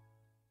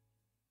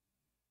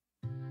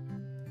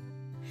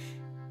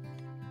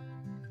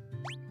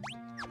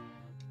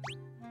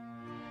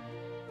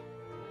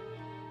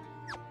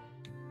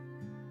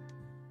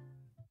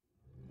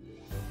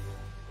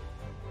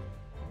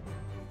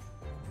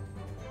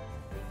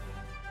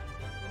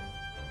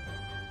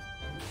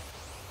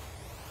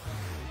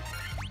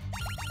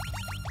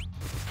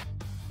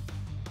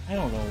 I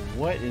don't know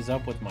what is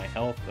up with my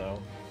health, though.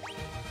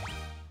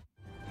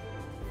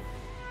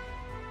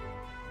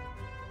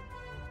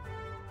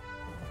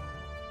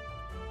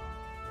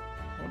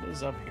 What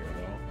is up here,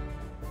 though?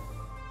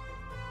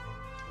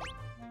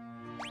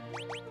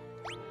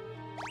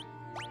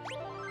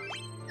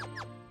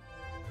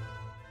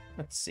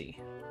 Let's see.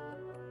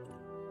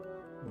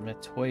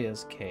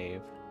 Matoya's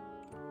Cave.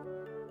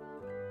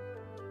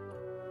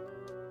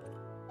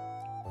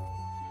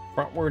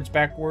 Frontwards,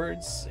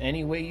 backwards,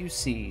 any way you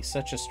see.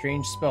 Such a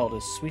strange spell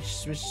to swish,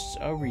 swish,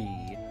 ari.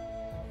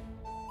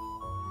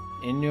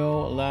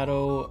 Inyo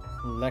lado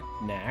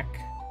leknak.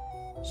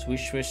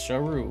 Swish, swish,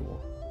 aru.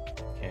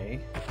 Okay.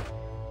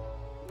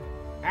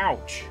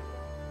 Ouch!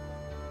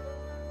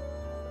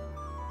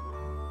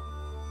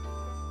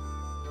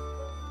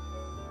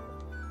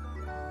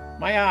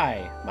 My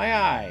eye! My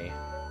eye!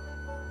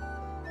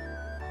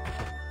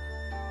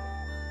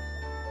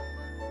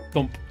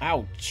 Thump.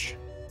 Ouch.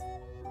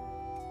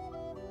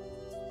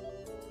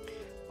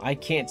 I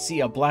can't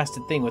see a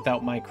blasted thing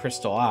without my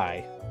crystal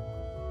eye.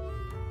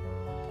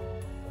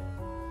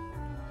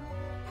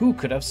 Who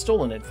could have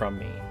stolen it from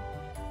me?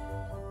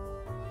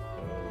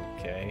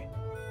 Okay.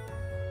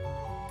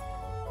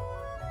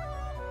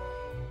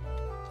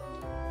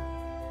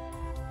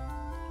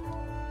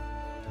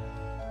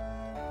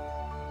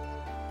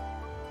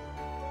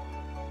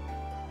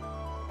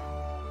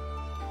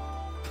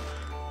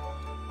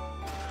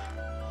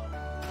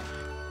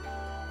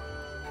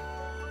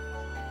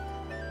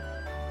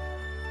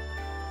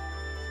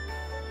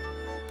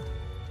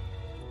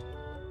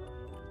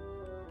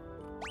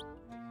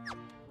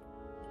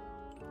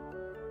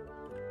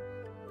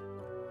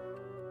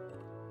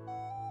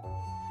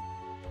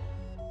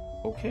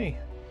 Okay.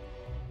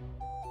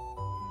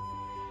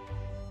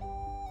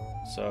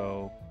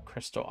 So,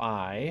 crystal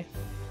eye,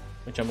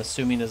 which I'm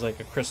assuming is like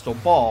a crystal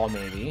ball,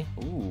 maybe.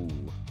 Ooh.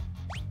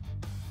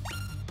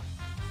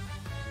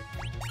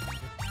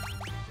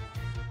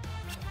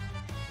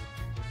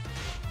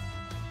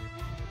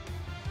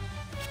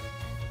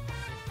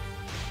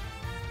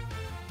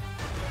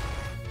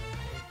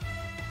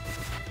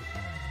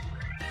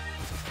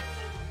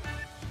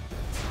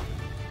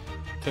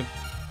 Took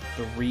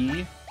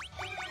 3.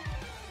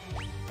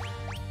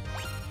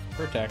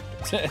 Protect.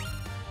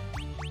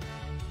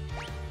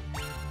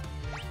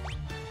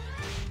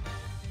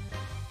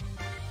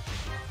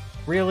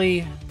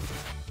 Really?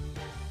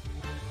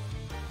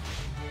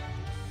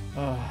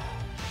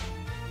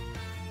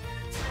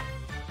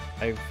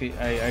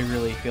 I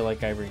really feel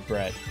like I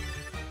regret.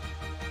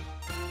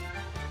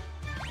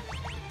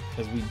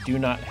 Because we do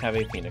not have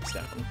a Phoenix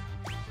down.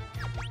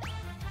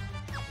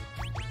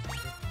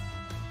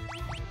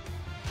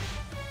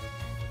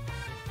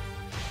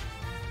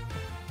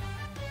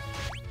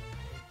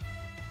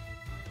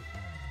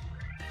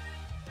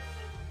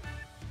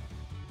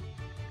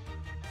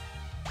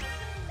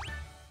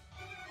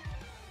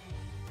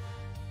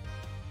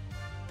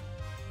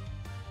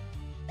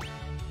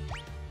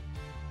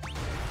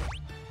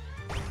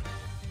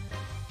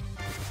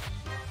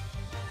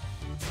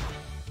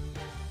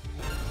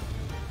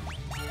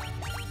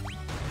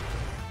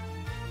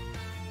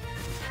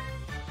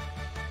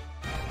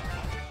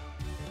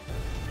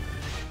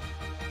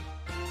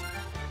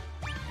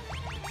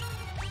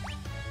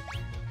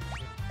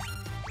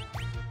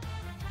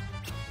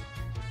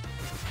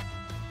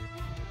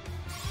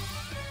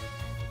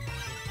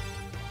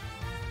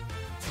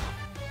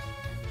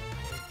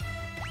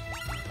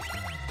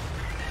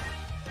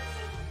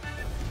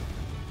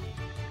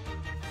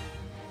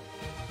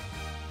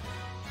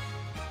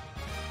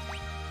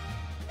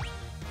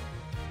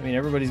 I mean,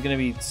 everybody's gonna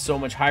be so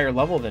much higher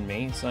level than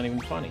me, it's not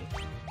even funny.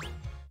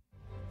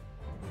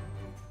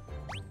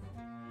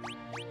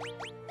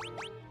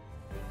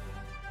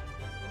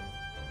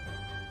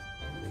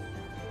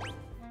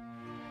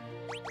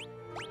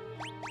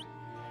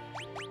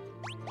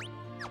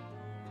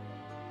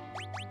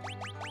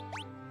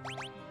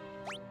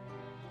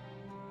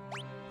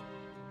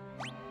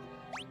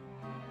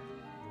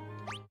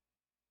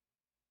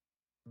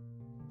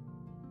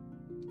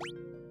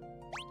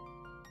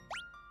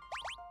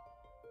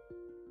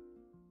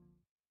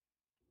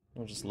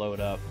 We'll just load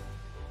up.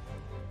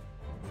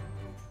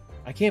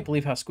 I can't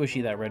believe how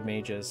squishy that red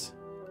mage is.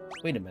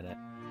 Wait a minute.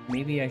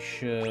 Maybe I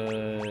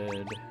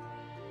should...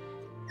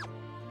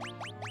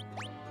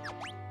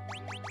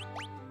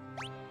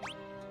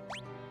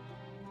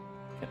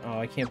 Oh,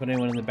 I can't put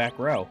anyone in the back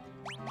row.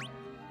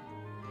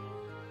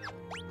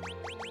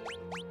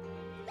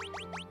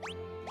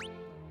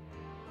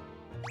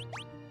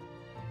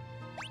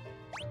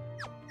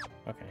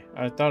 Okay,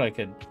 I thought I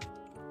could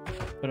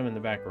put him in the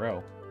back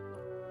row.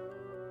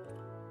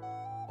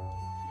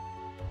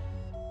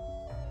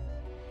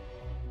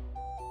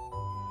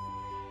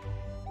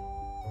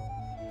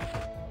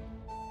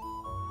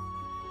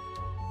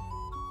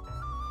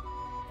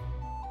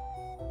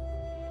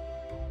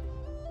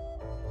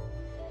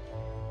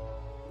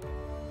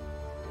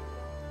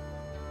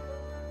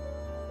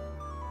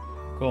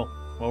 Cool.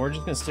 Well, we're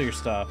just gonna steal your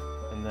stuff,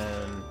 and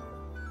then...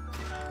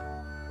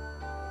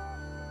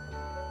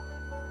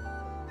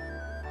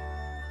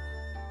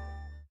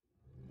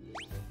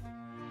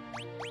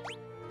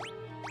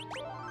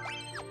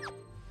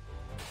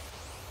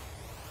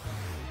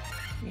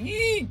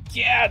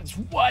 Egads,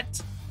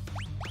 what?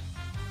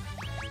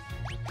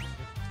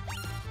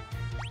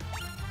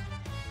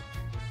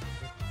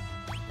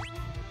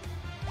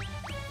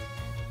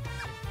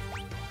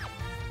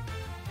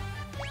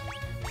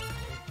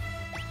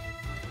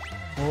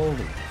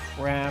 Holy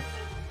crap.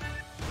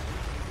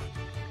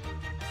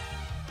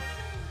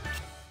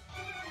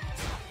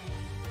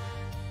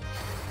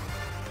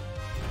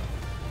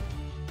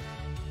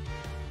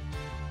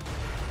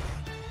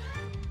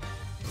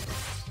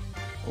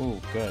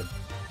 Oh, good.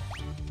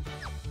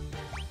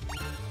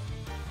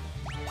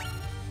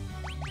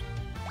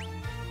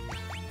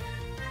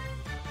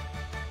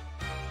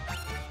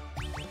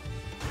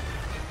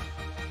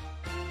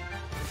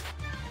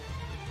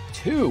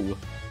 Two.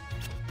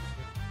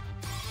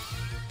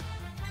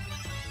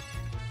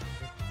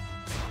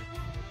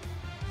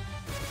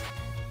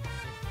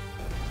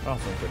 Oh,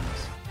 thank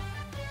goodness.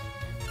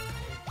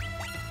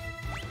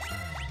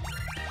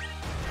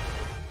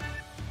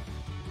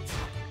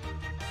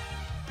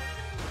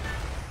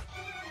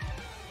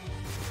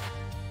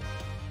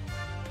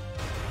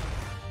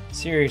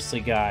 Seriously,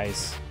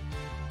 guys.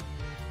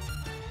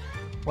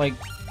 Like,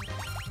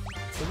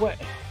 what?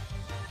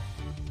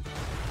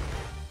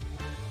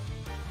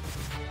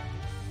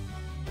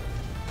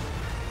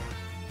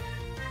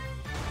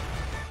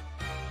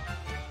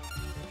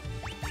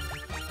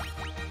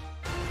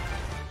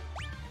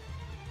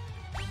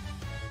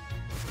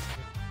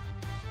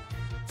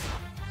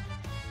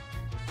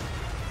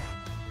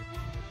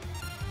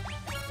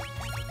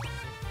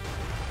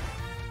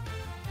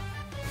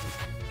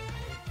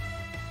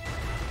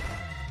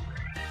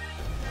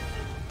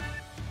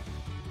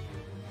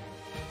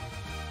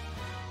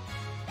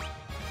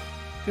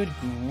 Good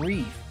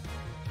grief.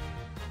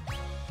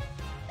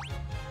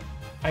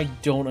 I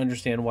don't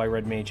understand why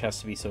Red Mage has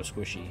to be so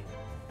squishy.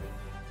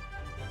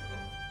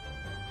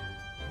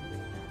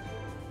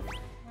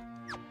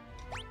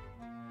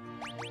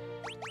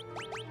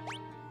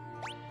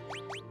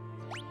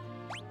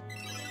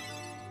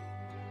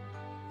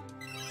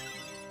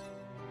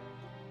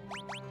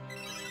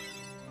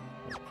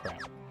 Oh, crap.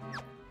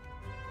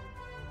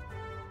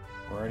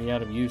 We're already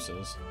out of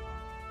uses.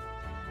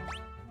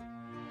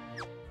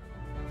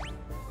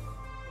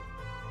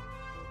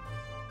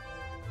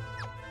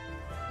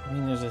 I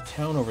mean, there's a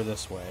town over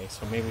this way,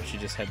 so maybe we should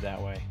just head that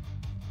way.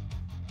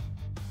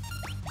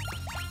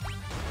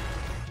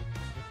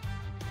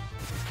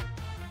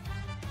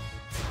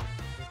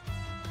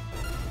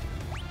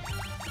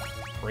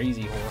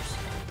 Crazy horse.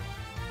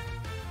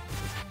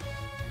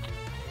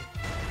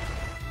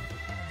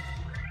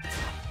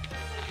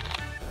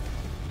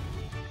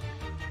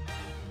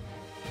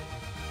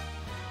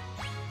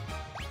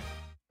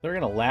 They're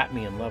gonna lap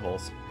me in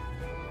levels.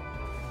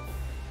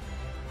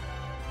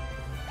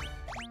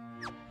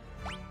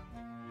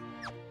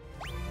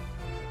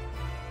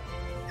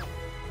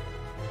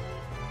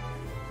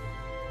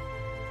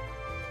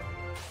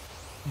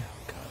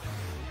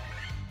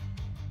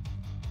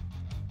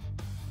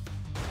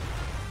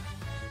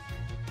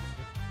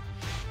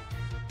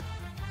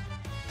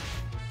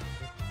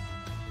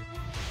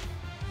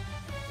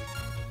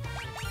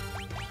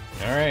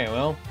 Alright,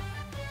 well.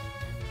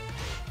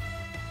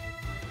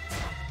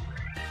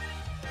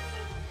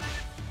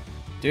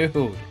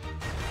 Dude.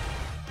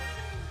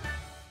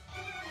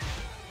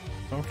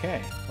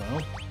 Okay,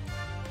 well.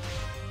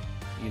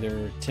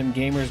 Either Tim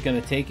Gamer's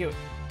gonna take it,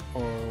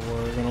 or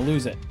we're gonna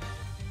lose it.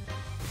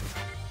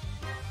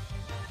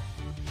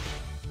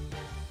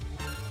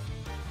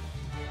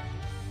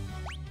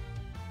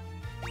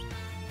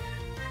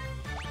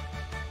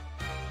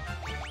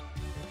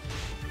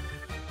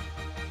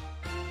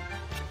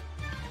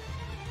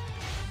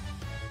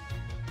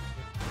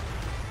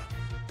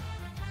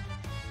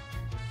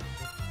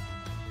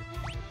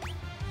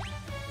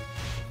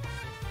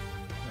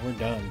 We're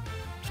done.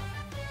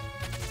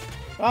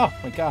 Oh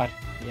my god,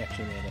 he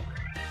actually made it.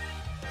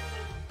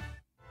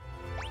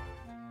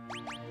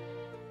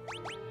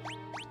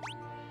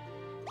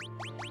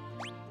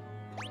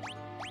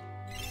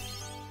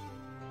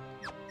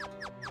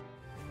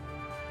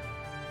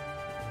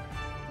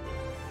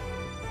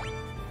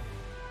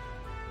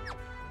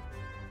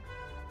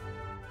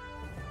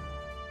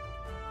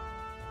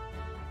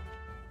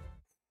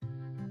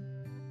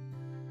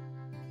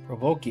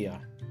 Provokia.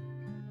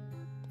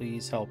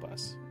 Please help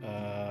us.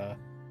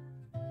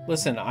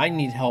 Listen, I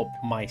need help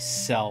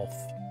myself.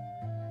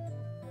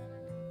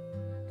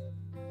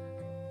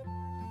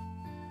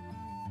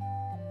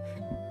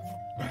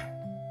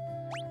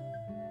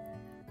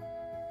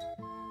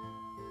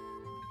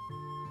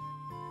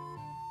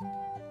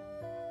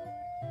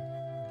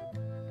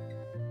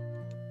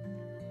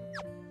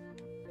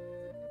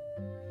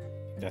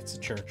 That's the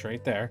church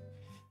right there.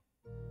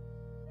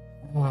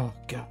 Oh,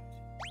 God.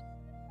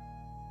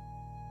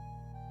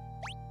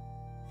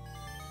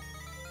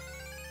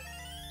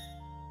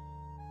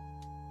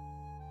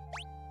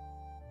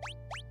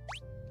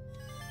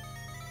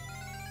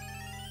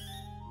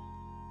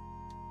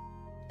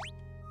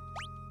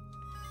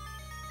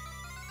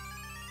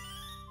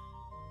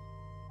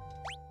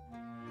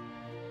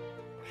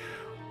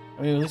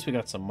 I mean, at least we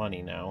got some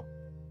money now.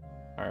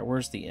 Alright,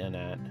 where's the inn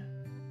at?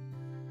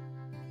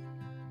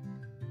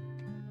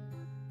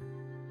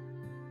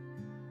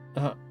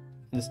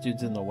 This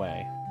dude's in the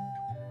way.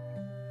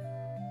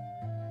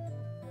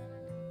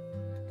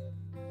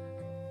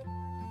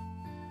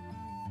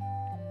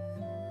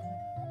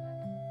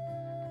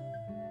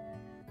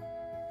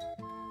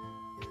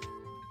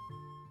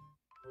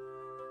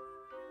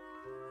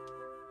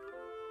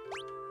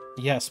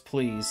 Yes,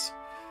 please.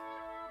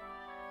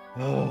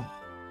 Oh.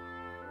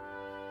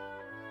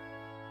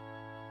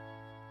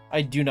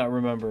 I do not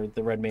remember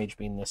the Red Mage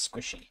being this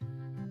squishy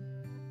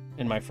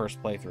in my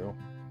first playthrough.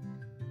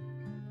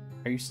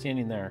 Are you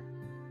standing there?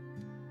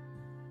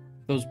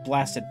 Those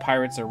blasted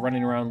pirates are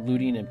running around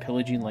looting and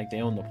pillaging like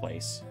they own the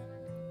place.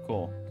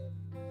 Cool.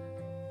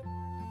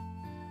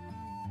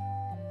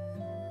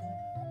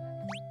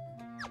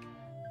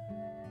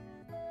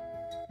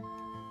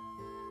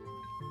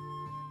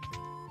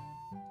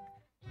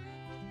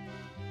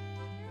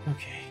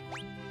 Okay.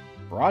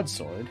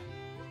 Broadsword.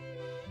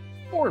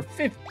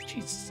 450.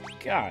 Jesus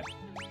God.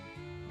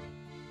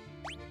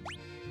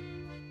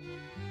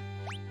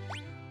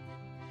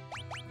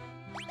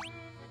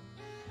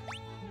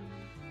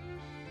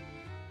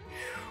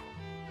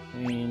 I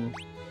mean,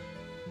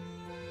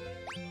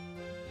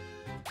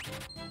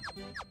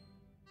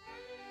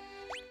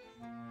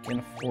 can't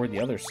afford the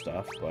other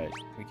stuff, but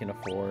we can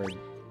afford.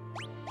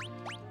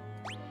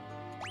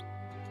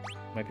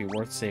 Might be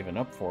worth saving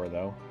up for,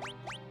 though.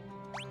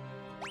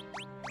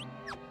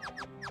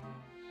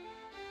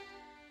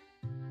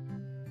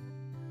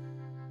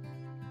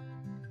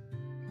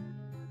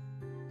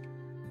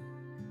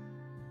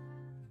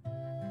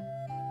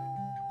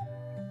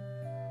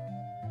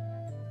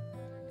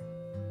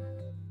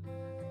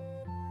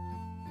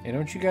 Hey,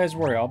 don't you guys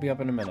worry. I'll be up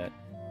in a minute.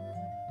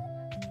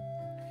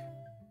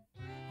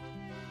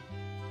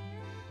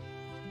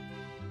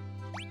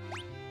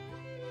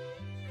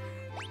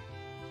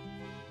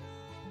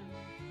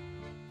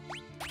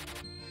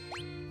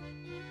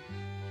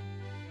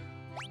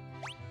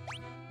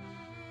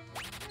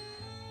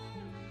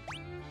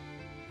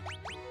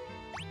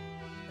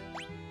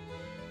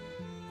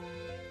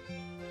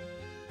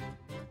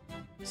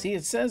 See,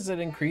 it says it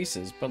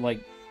increases, but,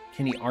 like,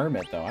 can he arm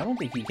it, though? I don't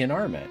think he can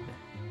arm it.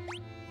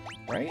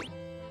 Right?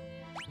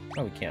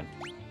 Oh, we can.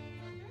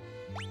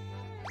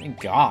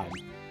 Thank God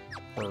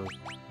for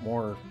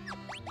more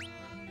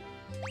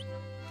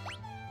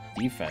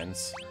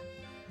defense.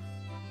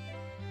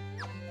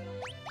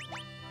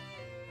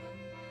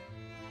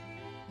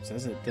 It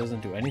says it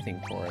doesn't do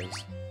anything for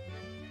us.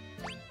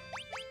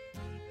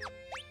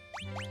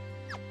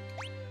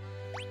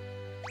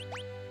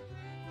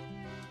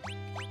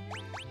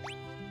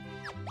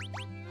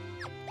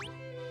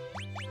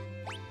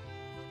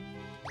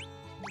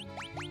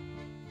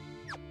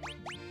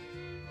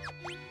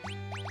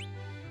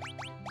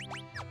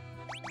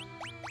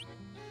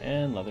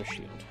 And leather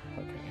shield.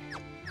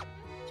 Okay.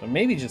 So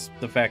maybe just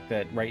the fact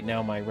that right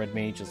now my red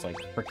mage is like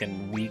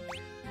freaking weak.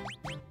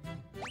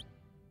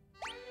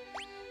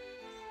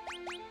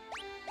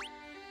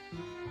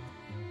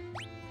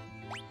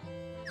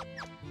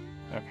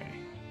 Okay.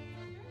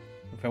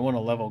 If I want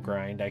to level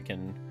grind, I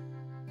can...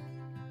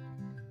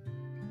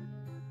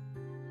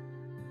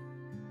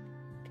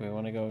 Do we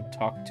want to go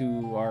talk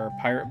to our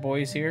pirate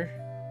boys here?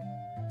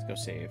 Let's go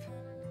save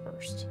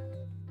first.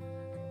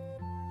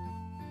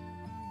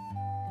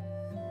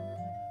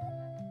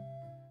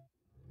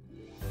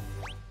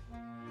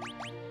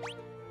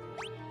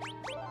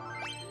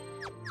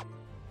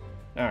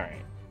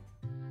 Alright.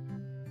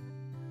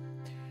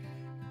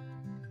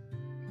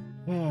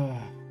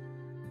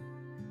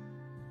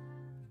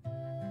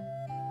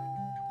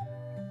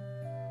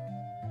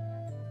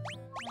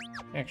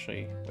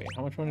 Actually, wait,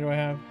 how much money do I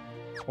have?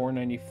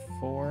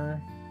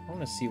 494. I want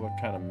to see what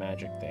kind of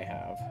magic they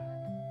have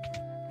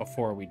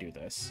before we do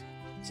this.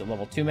 Is it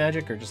level 2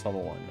 magic or just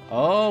level 1?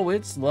 Oh,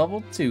 it's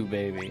level 2,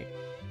 baby.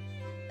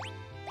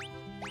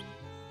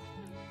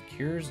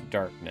 Cures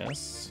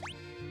darkness.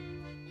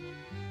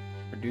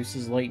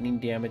 Reduces lightning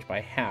damage by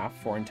half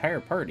for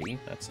entire party.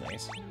 That's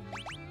nice.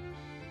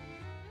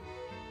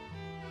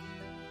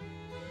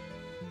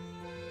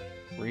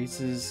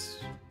 Raises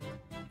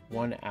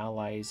one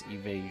ally's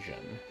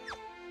evasion.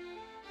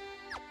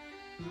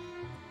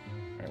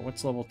 Alright,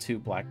 what's level 2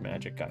 black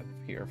magic got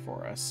here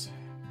for us?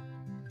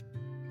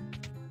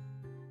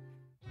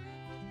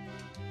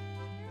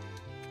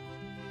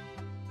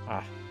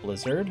 Ah,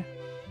 Blizzard.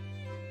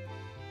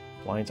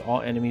 Blinds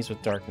all enemies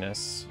with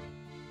darkness.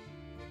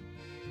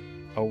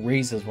 Oh,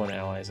 raises one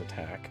ally's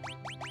attack.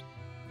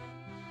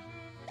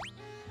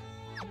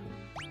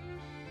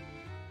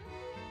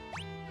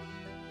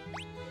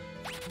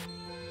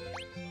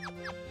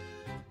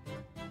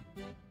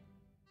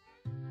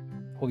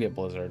 We'll get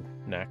Blizzard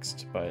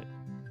next, but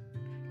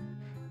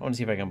I want to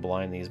see if I can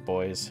blind these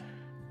boys.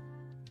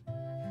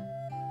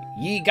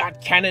 Ye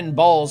got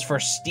cannonballs for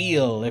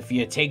steel if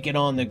you take it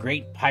on the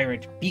great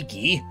pirate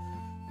Beaky.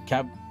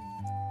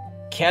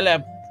 Kill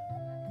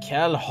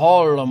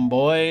 'em,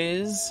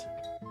 boys.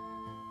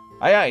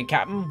 Aye, aye,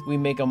 Captain. We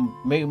make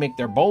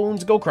their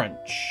bones go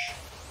crunch.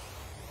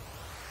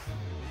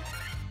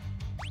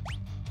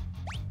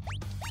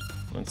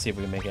 Let's see if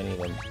we can make any of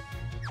them.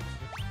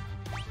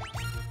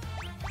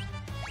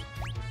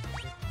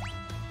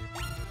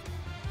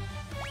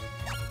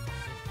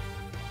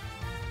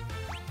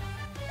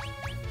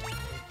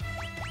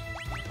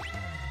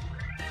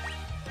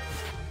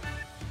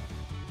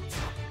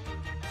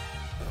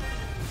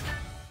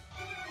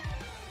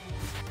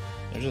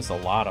 There's just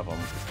a lot of them.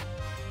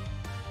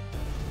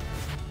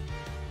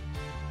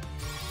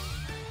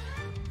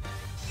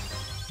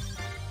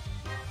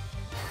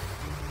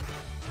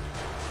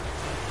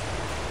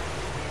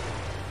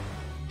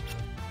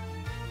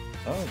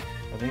 Oh,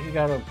 I think you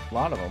got a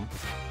lot of them.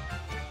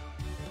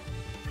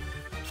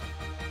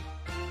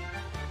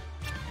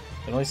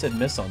 It only said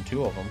miss on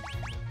 2 of them.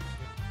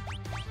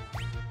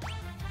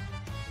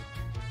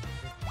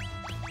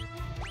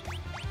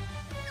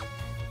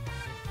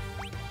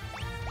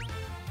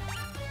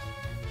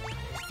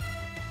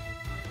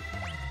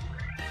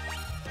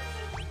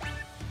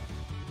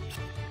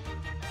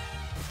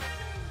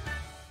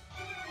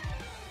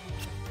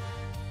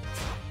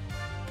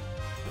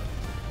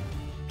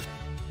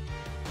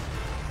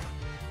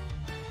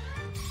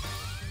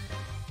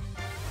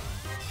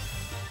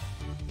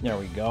 There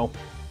we go.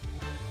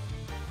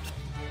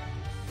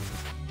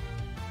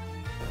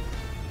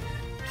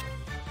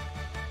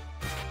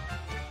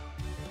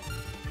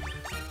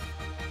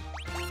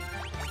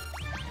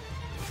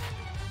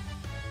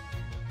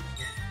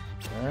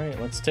 Alright,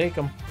 let's take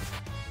them.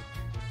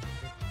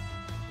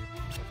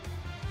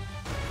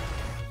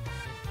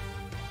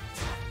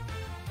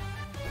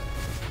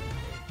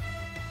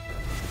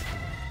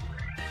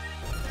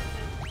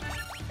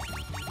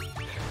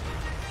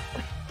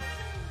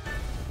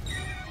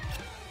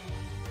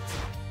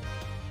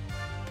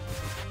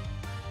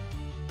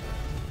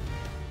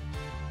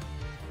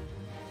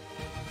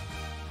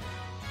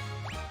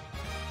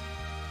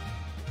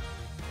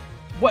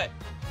 What?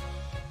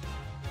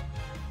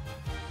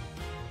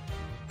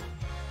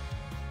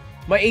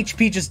 My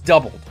HP just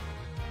doubled.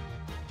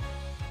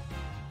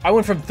 I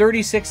went from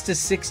 36 to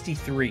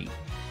 63.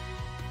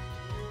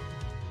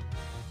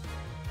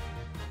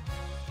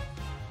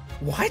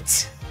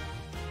 What?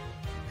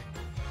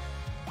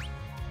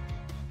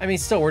 I mean,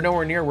 still, we're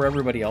nowhere near where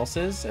everybody else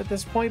is at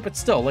this point, but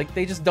still, like,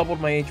 they just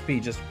doubled my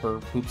HP just for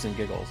poops and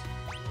giggles.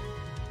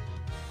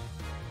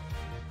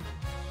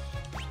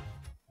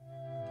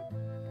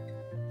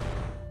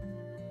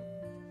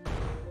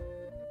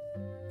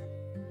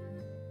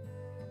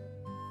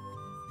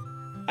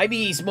 I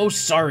be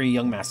most sorry,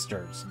 young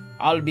masters.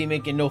 I'll be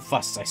making no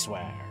fuss, I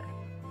swear.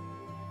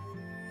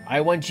 I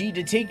want ye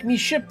to take me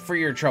ship for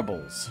your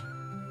troubles.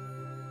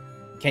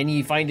 Can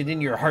ye find it in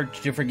your heart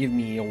to forgive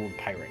me, old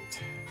pirate?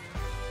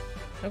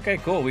 Okay,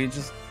 cool. We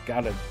just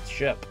got a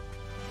ship.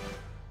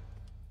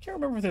 Can't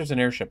remember if there's an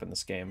airship in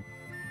this game.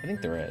 I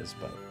think there is,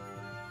 but...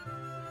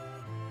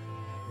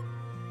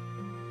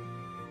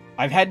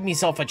 I've had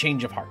myself a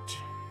change of heart.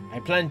 I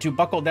plan to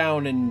buckle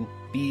down and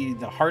be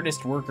the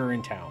hardest worker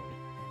in town.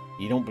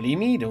 You don't believe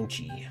me, don't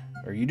ye?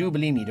 Or you do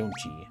believe me, don't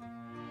ye?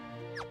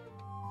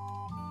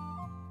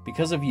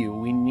 Because of you,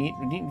 we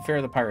needn't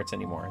fear the pirates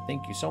anymore.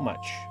 Thank you so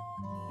much.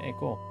 Hey,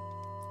 cool.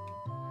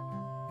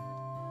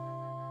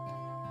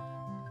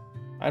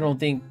 I don't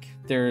think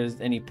there's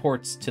any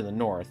ports to the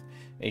north.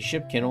 A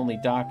ship can only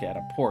dock at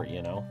a port,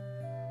 you know.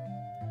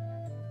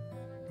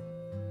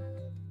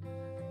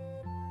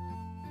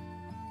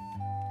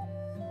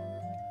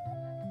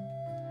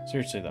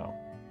 Seriously, though.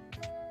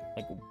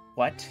 Like,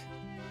 what?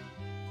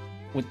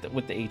 With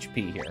the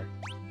HP here.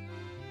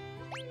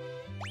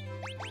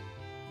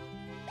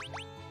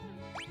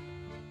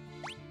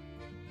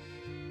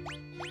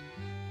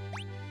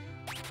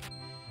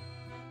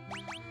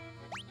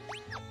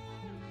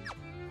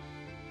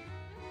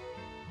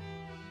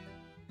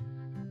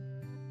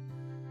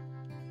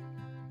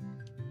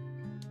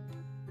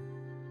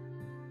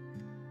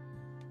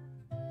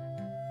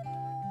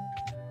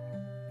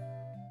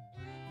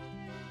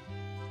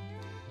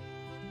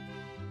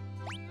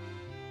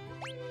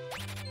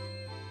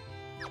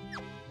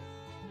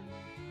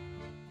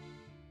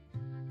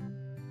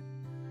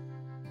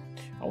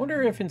 I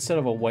wonder if instead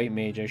of a white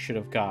mage, I should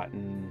have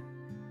gotten...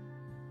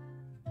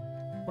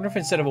 I wonder if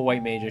instead of a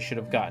white mage, I should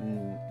have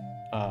gotten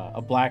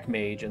a black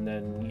mage and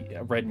then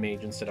a red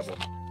mage instead of a...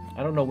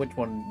 I don't know which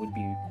one would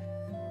be...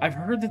 I've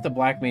heard that the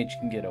black mage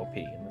can get OP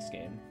in this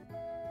game.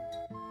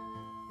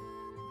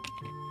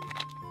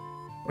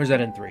 Or is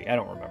that in 3? I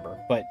don't remember.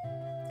 But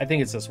I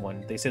think it's this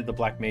one. They said the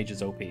black mage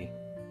is OP.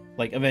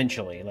 Like,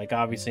 eventually. Like,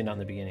 obviously not in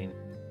the beginning.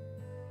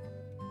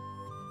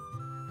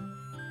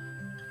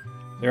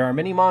 There are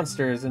many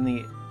monsters in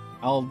the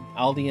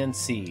Aldean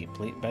Sea.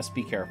 Please, best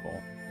be careful.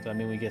 Does that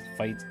mean we get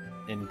fights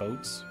in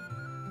boats?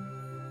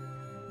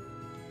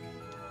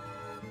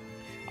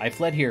 I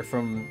fled here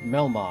from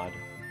Melmod,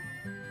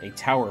 a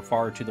tower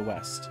far to the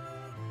west.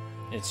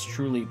 It's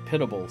truly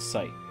pitiable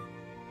sight.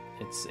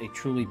 It's a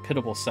truly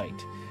pitiable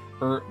sight.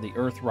 The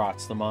earth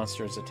rots, the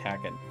monsters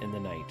attack it in the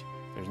night.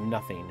 There's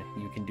nothing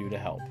you can do to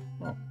help.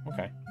 Oh,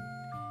 okay.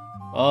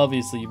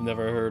 Obviously, you've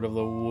never heard of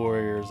the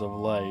Warriors of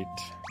Light.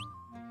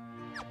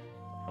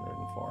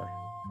 104.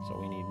 So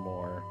we need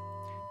more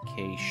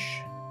cache.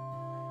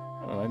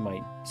 I don't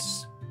know,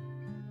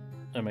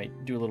 I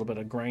might do a little bit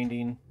of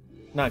grinding.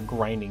 Not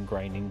grinding,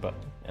 but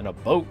in a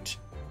boat.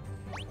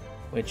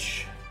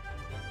 Which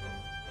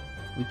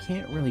we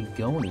can't really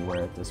go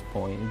anywhere at this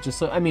point. It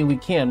just, I mean, we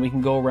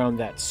can go around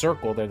that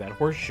circle there, that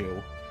horseshoe.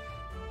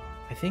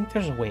 I think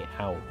there's a way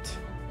out.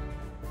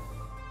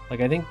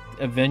 Like, I think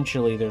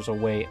eventually there's a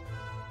way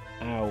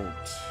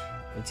out.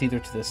 It's either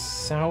to the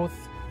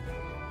south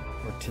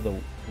or to the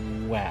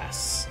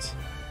west.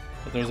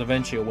 But there's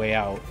eventually a way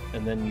out,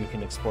 and then you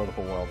can explore the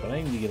whole world. But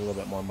I need to get a little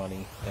bit more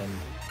money, and...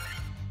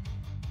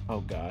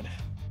 Oh, God.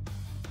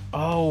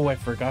 Oh, I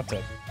forgot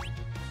to...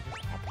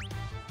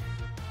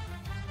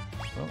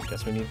 Well, I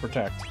guess we need to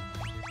protect.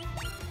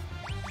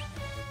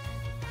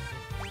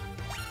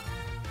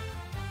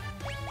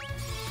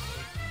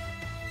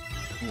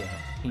 Yeah,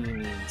 he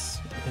needs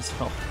his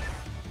help.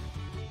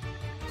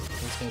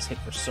 These guys hit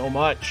for so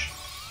much.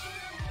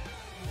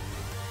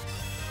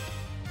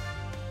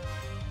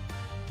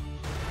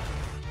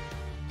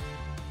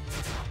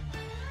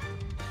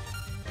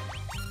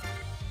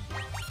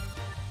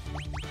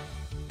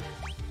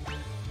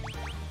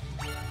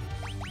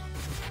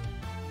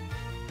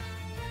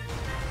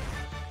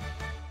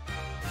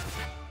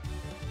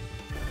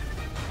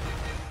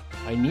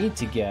 I need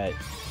to get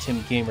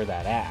Tim Gamer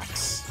that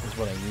axe, is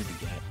what I need to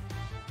get.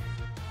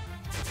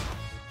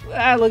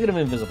 Ah, look at him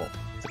invisible.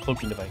 It's a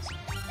cloaking device.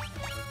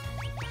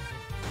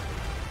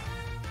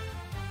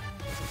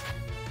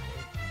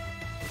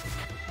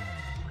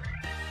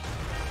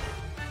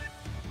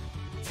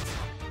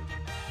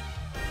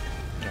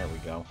 There we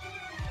go.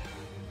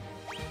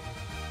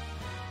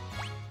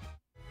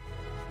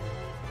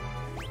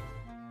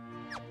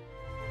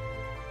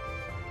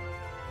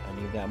 I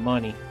need that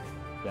money.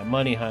 That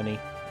money, honey.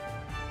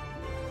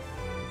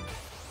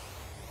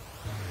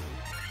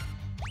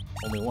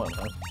 Only one,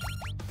 huh?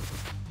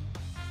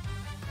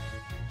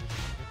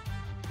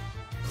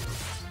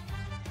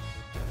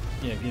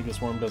 Yeah, Giga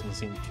Swarm doesn't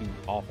seem too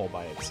awful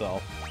by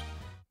itself.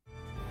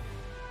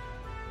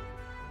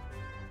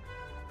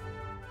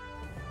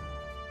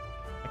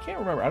 I can't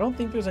remember. I don't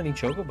think there's any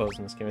chocobos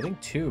in this game. I think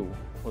 2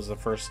 was the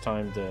first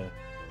time to...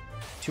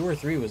 2 or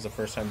 3 was the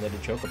first time they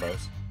did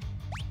chocobos.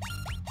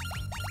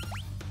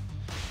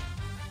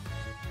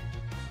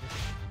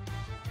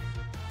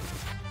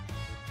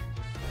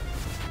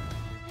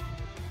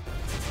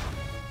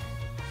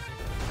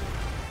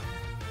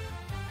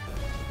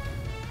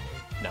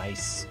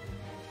 Nice.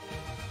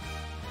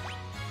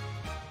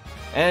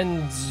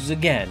 And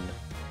again,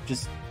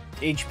 just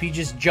HP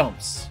just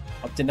jumps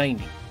up to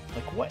 90.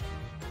 Like, what?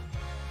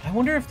 I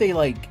wonder if they,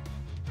 like,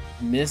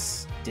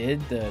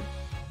 misdid the...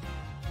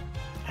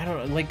 I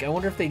don't know, like, I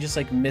wonder if they just,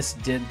 like,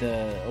 misdid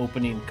the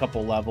opening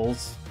couple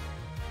levels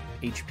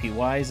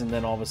HP-wise, and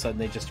then all of a sudden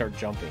they just start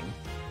jumping.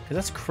 Because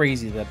that's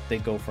crazy that they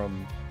go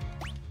from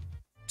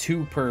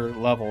 2 per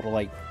level to,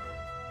 like,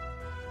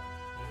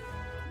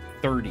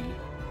 30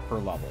 per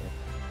level.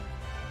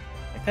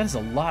 Like, that is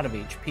a lot of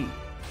HP.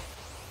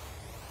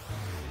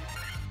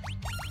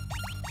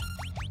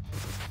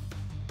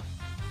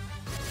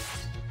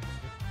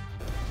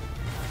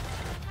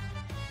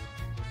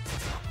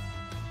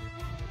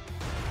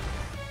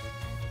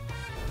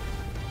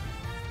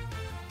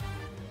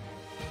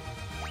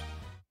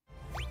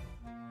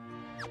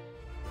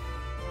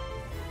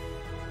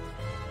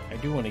 I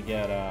do want to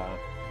get, I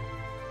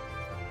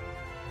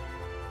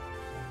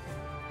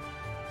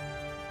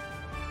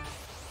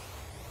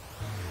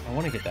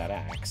want to get that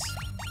axe.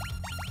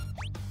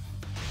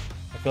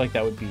 I feel like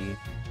that would be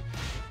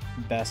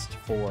best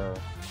for...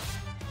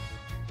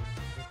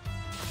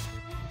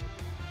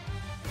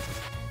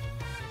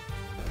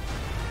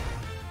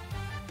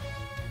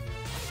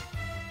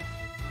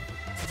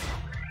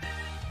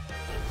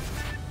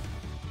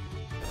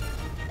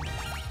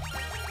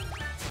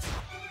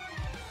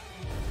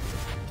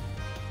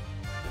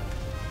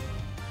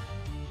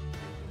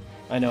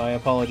 I know, I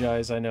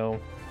apologize, I know.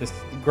 This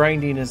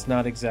grinding is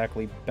not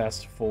exactly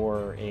best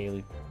for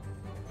a,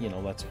 you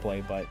know, let's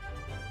play, but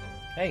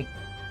hey.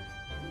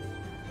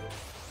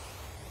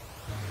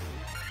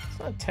 It's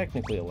not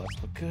technically a let's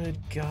play. Good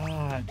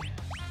God.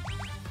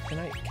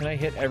 Can I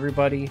hit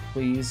everybody,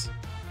 please?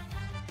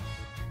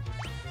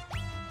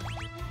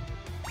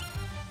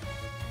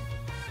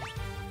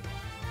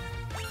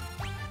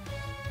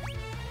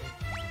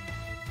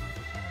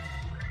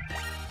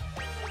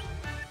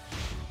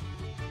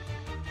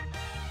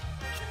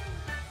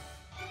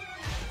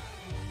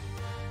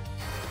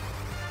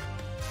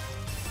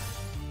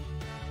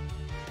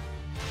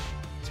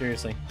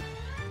 Seriously.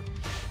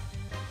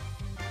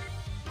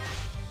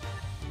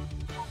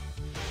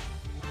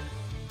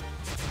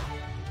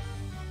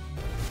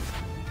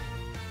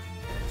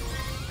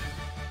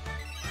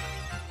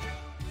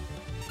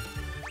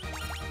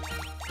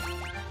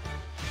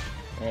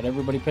 Alright,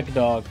 everybody pick a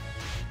dog.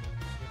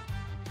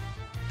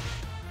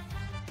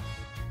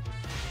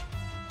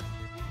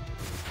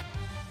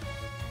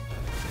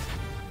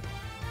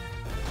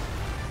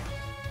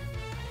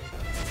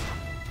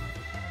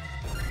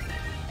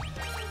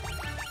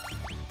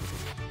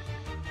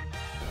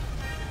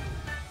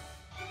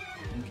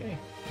 Okay.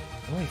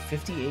 Only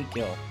 58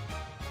 gil.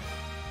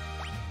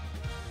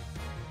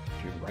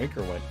 Dude,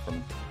 Riker went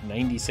from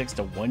 96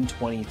 to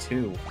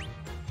 122.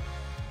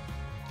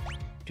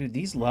 Dude,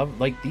 these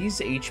these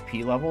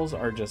HP levels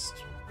are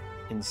just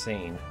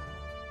insane.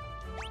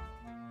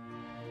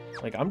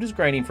 Like, I'm just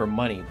grinding for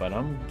money, but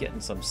I'm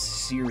getting some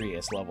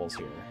serious levels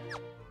here.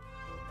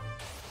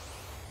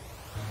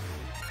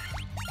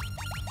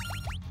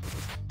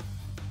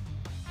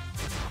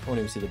 I won't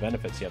even see the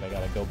benefits yet. I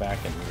gotta go back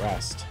and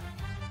rest.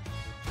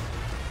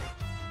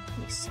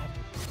 27.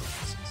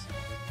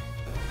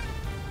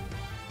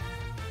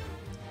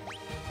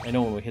 I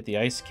know when we hit the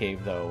ice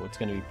cave, though, it's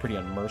gonna be pretty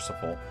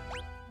unmerciful.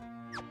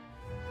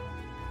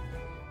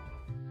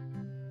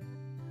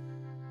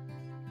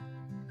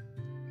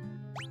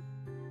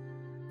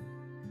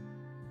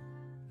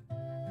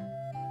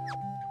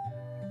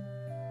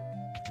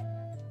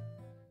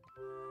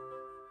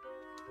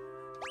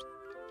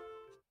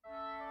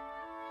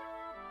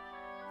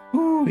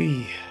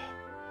 Ooh-wee.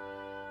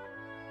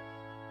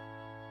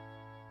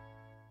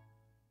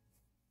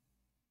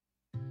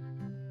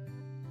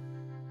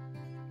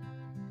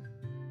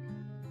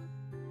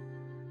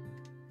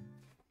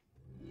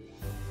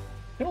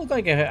 It look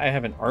like I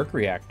have an arc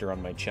reactor on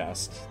my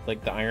chest,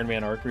 like the Iron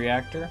Man arc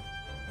reactor.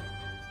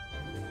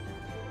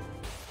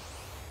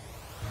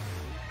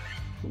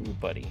 Ooh,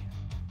 buddy.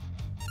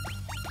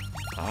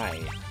 Hi.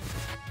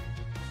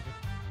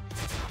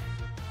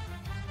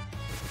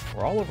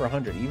 We're all over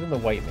 100, even the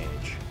white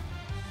mage.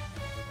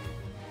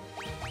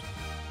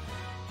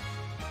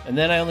 And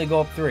then I only go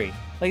up 3.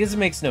 Like, this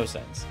makes no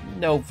sense.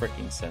 No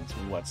freaking sense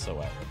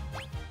whatsoever.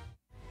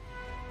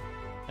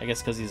 I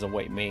guess because he's a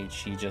white mage,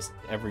 he just,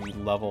 every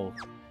level...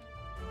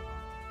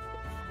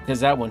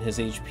 Because that one, his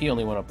HP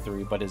only went up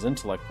 3, but his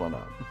intellect went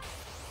up.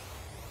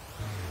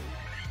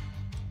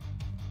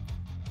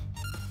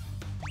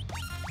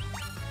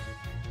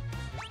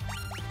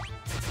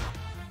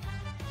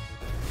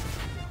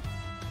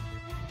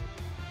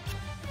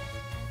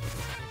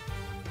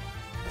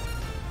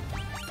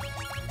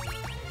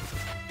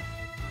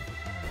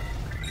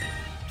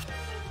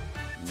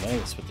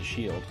 Nice with the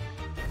shield.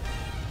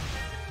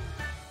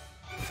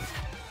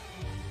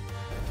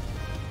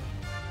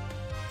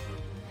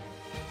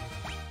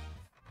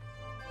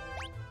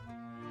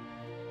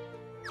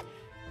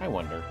 I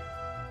wonder.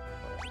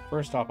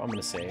 First off, I'm going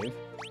to save.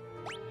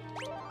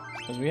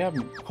 Because we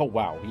haven't... Oh,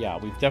 wow. Yeah,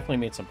 we've definitely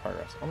made some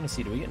progress. I'm going to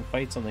see, do we get in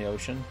fights on the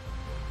ocean?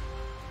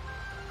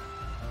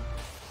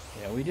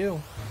 Yeah, we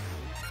do.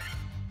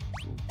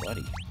 Ooh,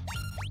 buddy.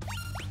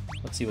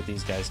 Let's see what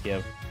these guys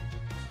give.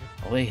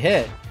 Oh, they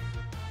hit.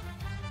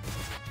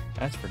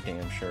 That's for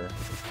damn sure.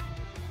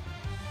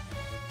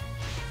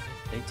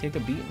 They take a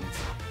beating.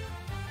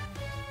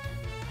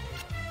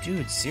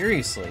 Dude,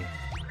 seriously.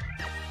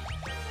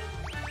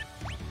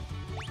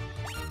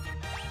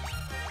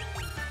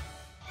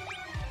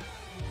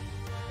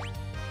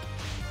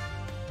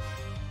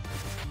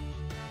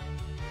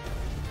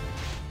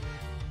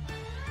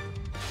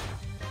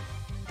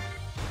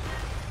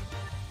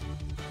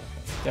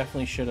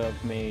 Definitely should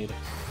have made...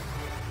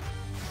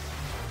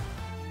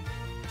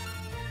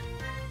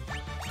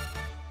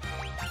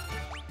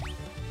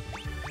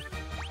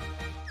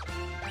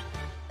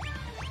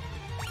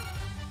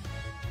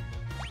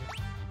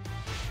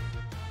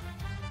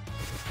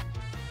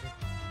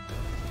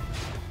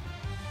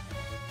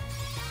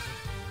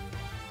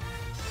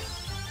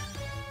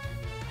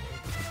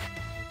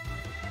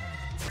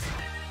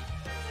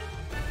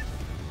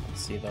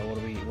 Let's see though,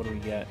 what do we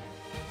get?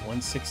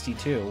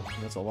 162.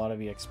 That's a lot of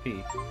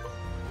EXP.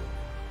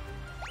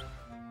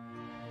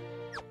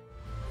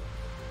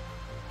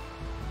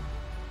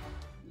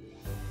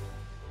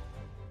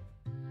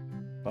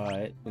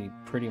 But we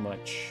pretty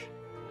much...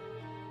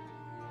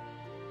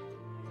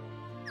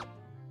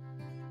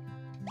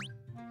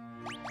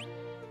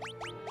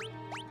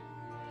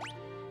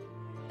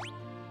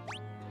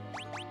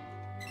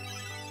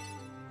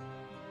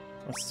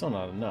 That's still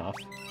not enough.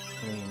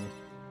 I mean...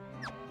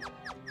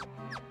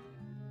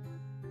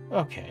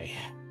 Okay.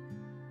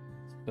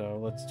 So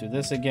let's do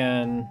this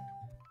again.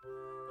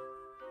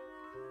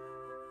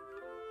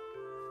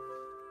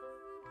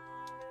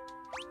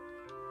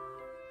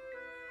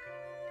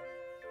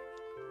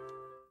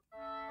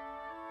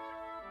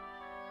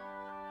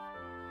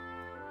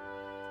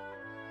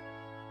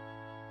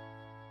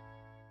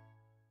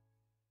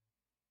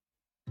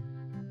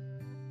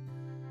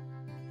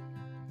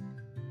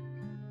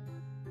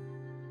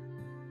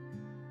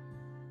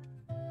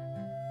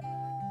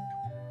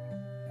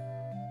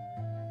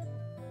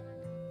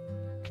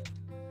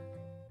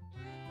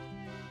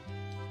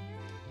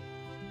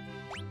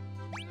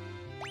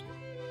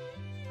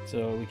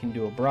 So we can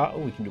do a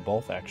we can do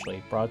both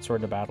actually.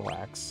 Broadsword to battle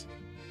axe.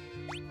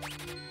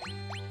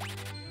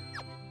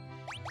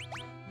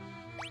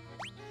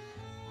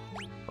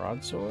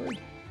 Broadsword.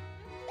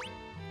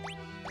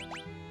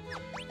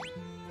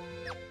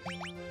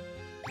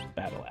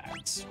 Battle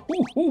axe.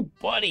 Hoo,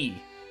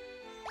 buddy.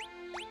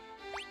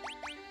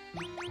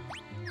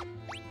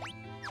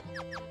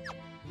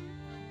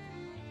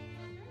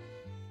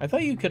 I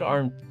thought you could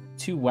arm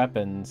 2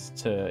 weapons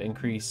to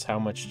increase how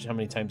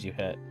many times you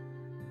hit.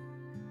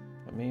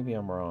 Maybe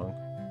I'm wrong.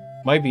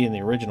 Might be in the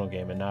original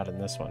game and not in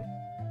this one.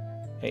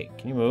 Hey,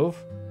 can you move?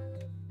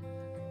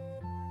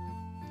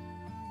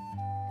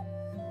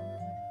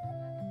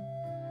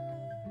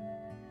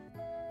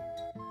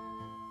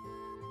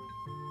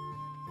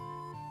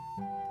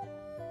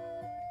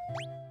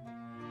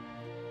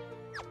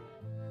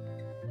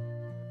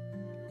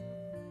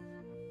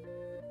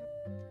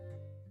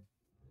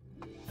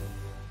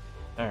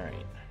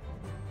 Alright.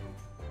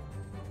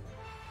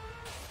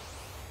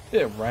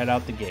 Yeah, right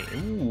out the gate.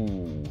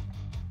 Ooh.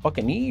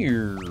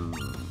 Buccaneers.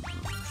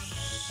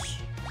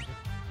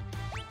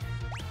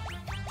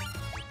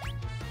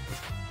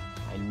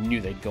 I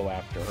knew they'd go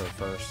after her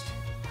first.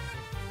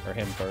 Or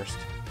him first.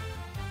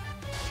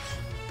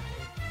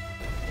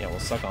 Yeah, we'll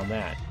suck on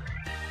that.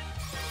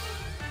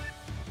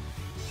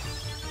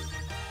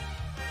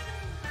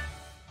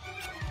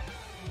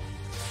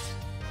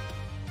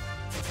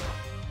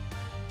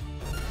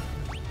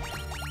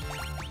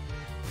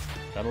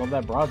 Gotta love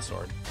that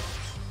broadsword.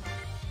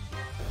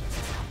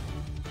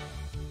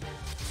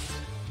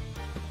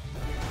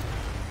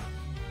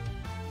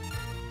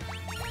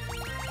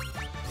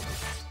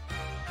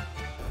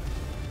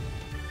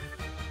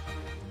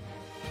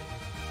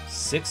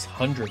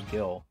 600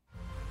 gil.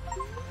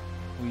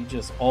 We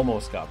just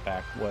almost got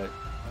back what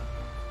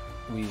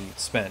we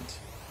spent.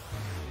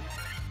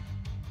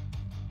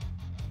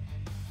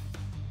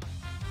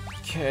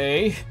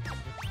 Okay.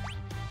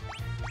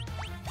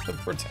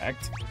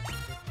 Protect.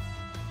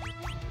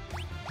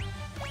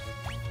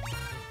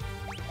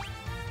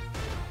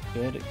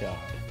 Good God.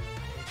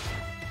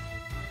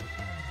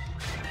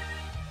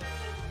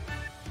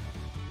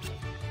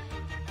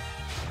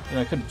 And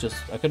I could have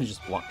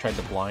just tried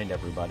to blind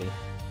everybody.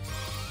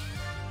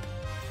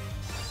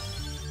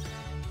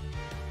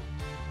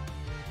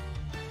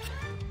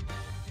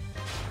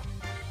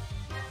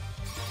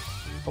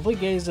 Hopefully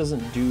Gaze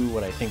doesn't do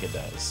what I think it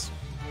does.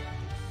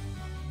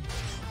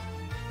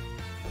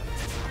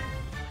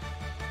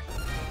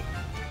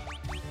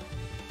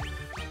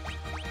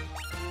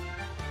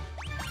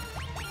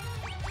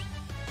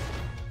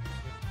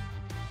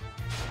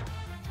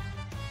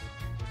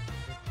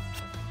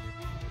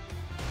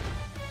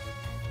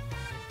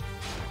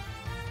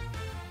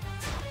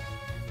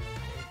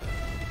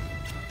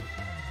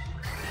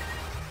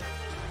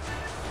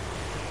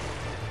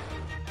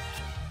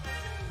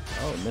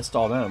 Oh, it missed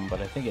all them, but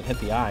I think it hit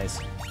the eyes.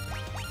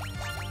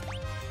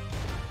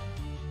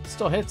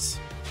 Still hits.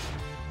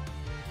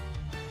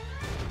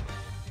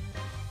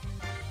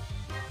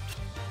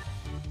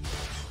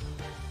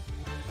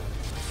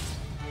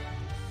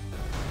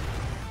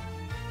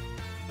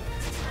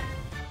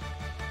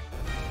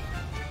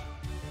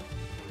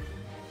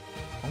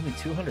 Only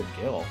 200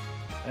 gil.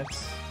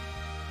 That's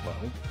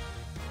low.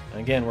 And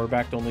again, we're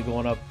back to only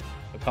going up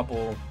a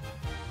couple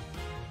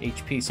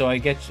HP, so I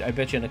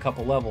bet you in a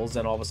couple levels,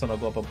 then all of a sudden I'll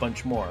go up a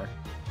bunch more.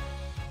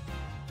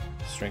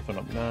 Strength went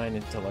up 9,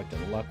 intellect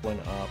and luck went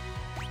up.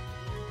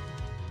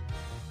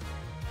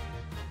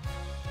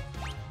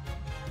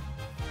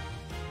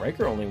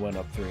 Riker only went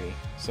up 3,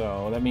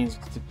 so that means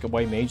the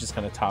White Mage is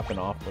kind of topping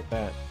off with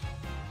that.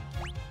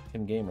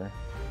 Tim Gamer.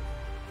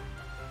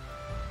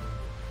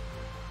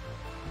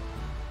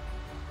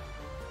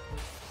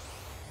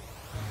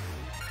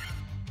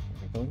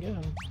 Here we go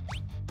again.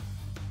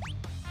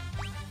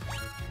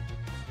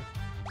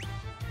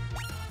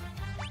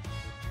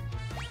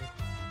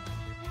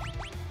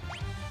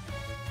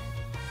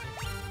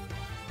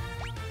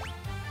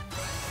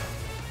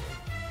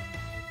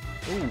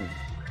 Ooh,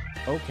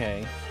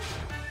 okay.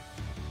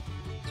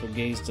 So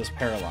Gaze does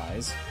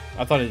paralyze.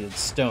 I thought it did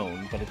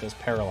stone, but it does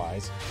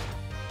paralyze.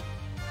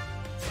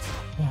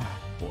 Ah,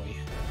 boy.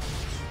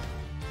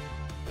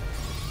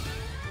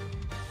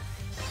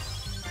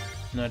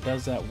 Now,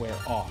 does that wear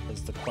off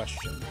is the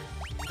question.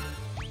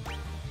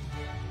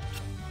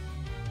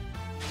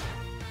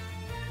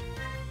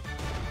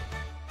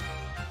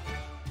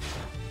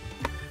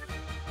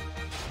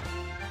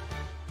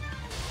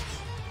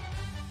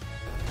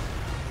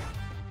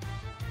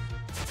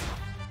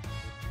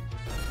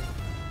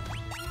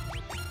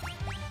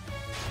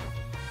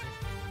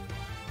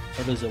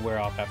 Or does it wear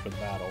off after the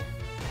battle?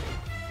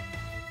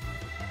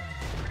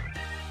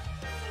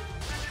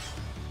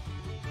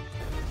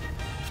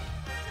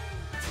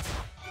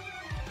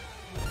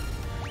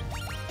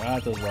 Ah,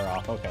 it does wear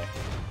off, okay.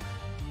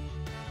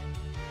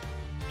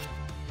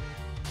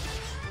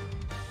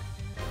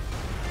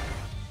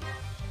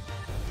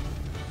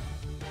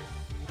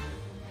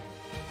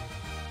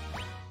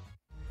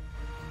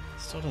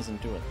 Still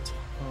doesn't do a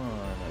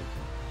ton of...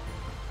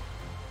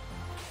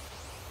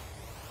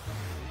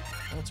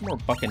 What's more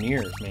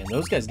Buccaneers, man?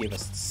 Those guys gave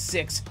us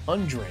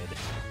 600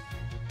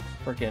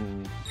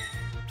 freaking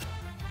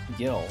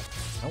gil.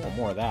 I want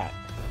more of that.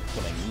 That's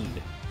what I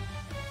need.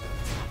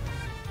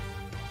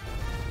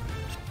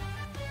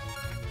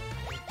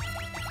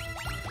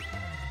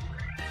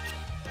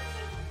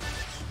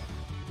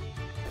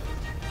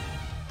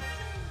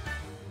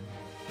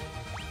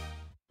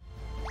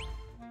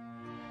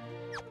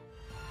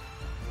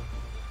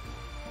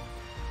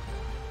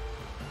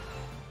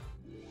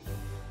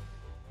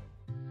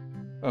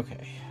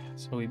 Okay,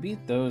 so we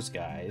beat those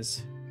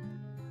guys.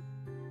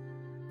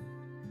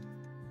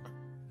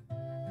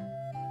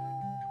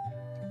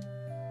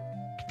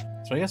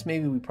 So I guess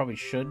maybe we probably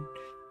should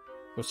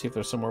go see if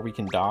there's somewhere we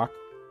can dock.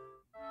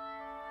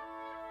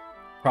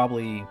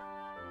 Probably,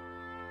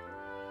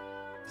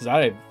 because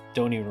I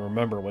don't even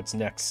remember what's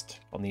next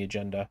on the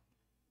agenda.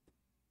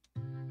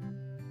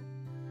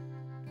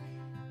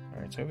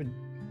 Alright, so I would...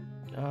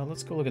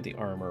 let's go look at the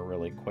armor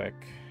really quick.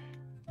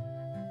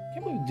 I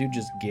can't believe the dude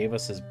just gave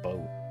us his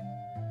boat.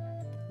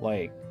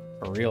 Like,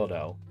 for real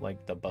though,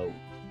 like the boat.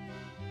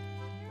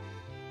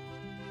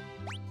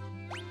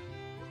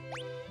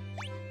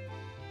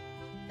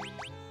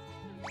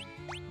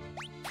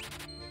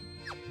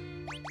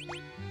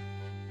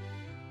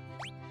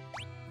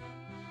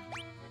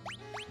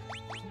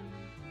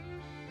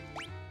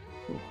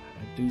 Ooh,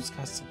 that dude's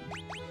got some...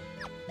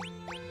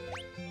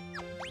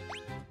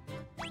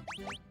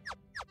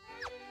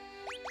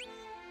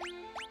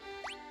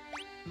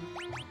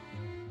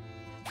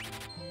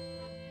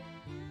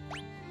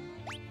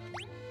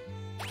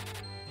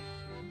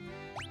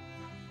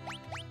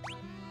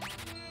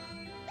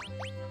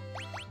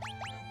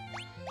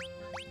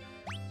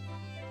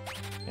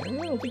 I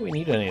really don't think we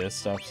need any of this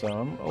stuff, so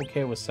I'm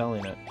okay with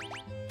selling it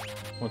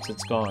once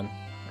it's gone,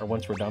 or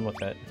once we're done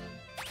with it.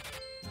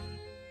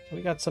 So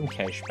we got some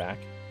cash back.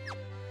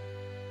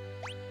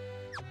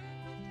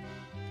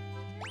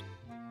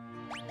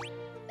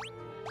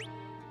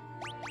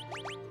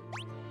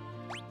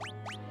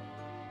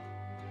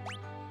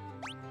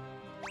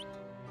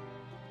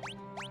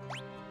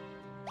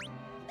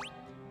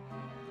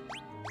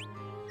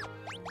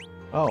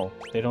 Oh,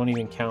 they don't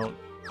even count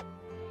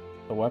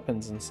the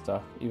weapons and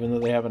stuff, even though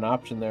they have an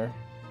option there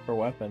for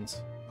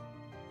weapons.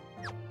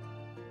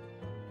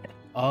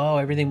 Oh,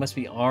 everything must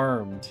be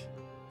armed.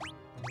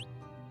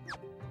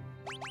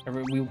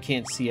 We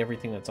can't see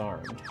everything that's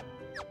armed.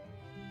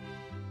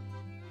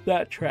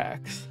 That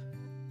tracks.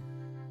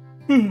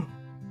 Let's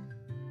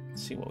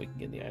see what we can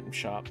get in the item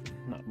shop.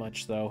 Not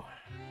much, though.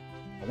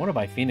 I want to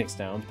buy Phoenix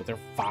Downs, but they're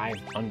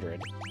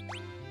 500.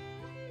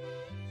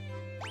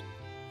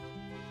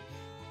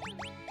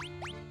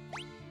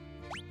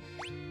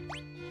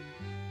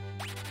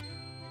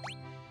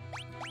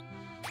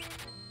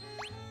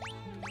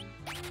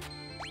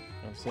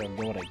 So I'm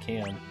doing what I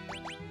can.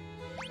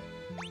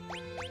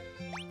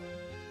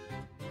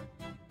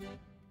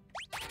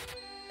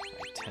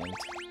 My tent.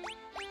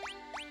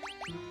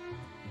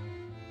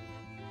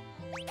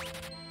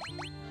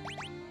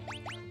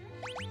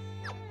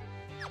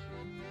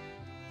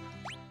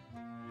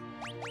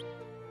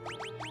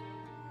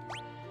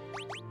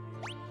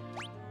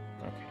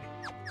 Okay.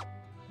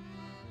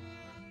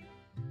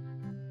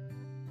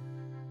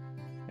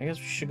 I guess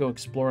we should go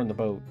explore in the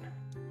boat.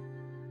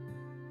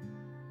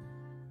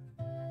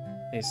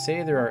 They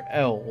say there are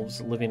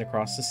elves living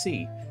across the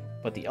sea,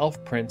 but the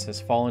elf prince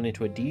has fallen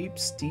into a deep,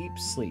 steep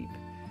sleep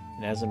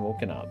and hasn't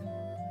woken up.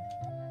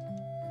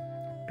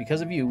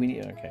 Because of you, we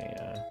need... Okay,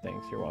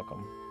 thanks, you're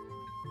welcome.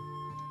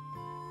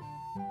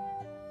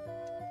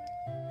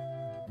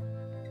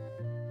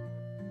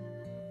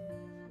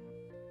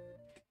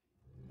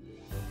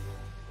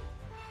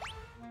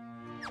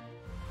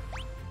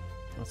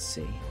 Let's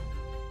see.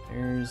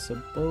 There's a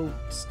boat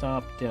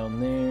stop down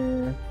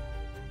there.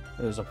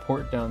 There's a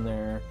port down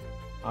there.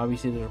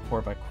 Obviously, there's a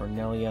port by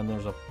Cornelia, and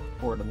there's a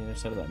port on the other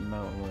side of that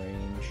mountain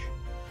range.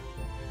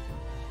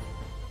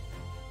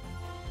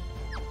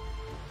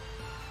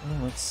 Well,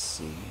 let's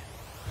see.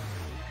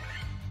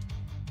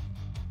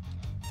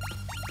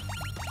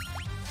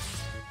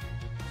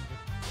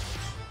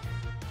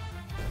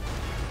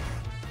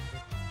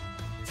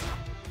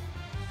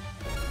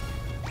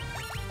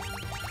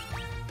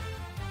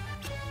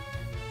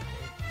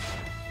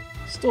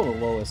 Still the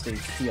lowest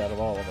HP out of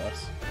all of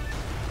us.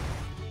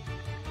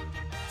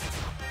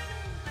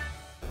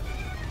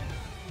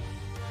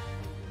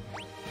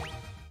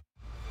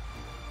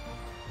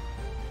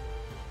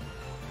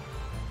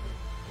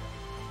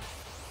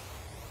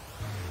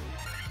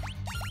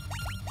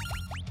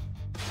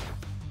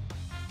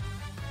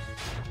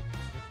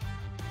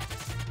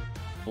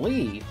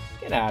 Flee!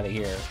 Get out of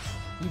here.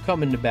 You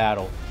come into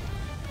battle.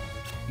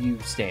 You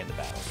stay in the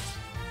battle.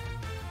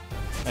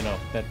 I know,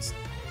 that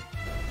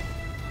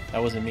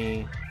wasn't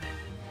me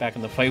back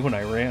in the fight when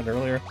I ran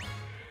earlier.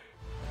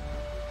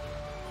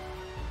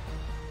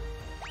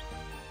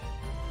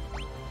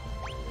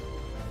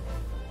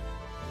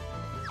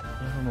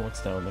 I don't know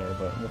what's down there,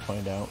 but we'll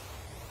find out.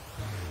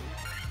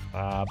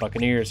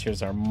 Buccaneers,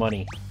 here's our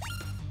money.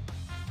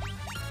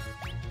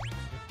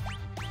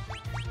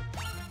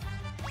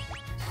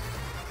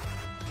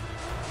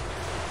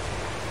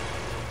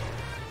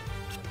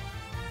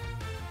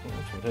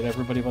 Hit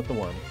everybody but the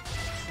one.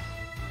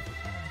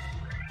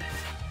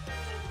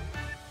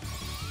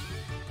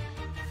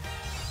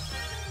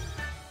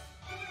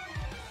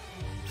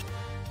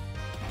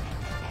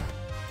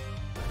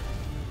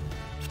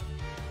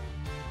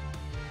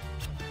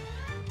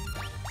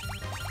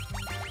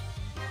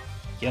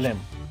 Kill him.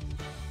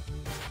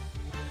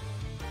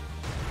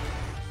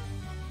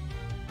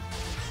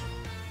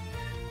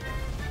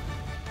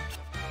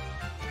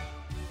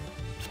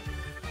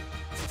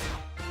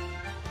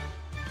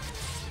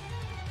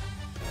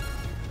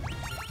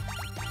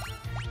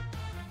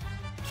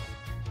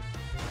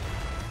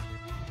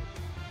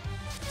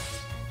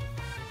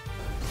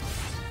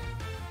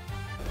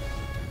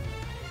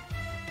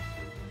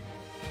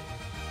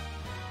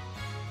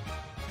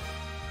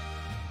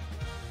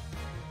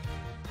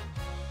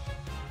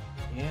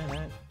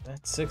 Yeah,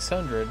 that's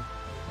 600.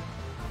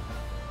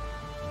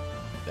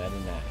 Very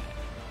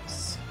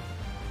nice.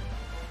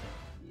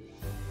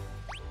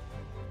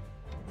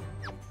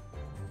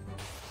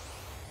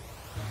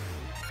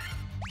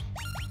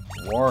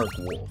 Warg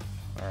Wolf.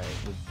 Alright,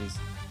 these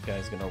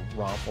guys gonna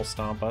romple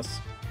stomp us?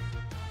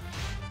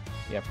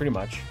 Yeah, pretty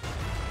much.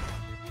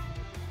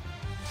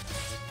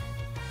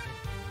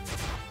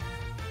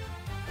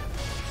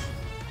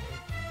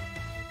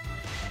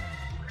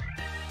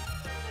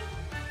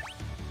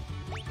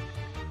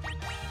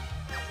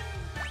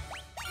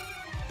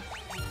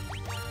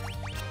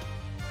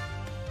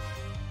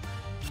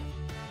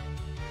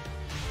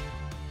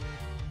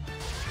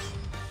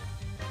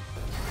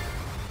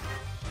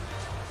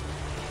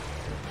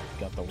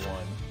 Got the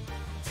one.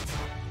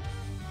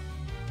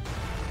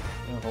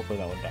 Oh, hopefully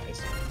that one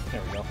dies.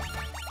 There we go.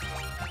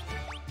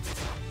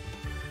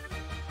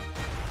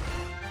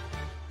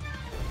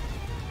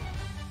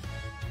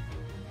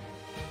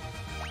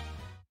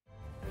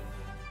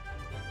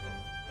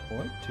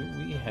 What do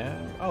we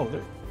have? Oh,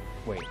 there.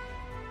 Wait.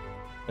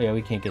 Oh, yeah,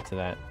 we can't get to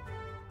that.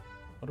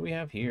 What do we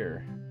have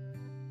here?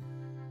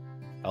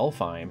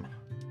 Elfheim.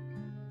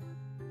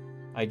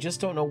 I just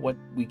don't know what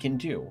we can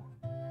do.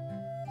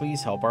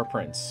 Please help our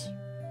prince.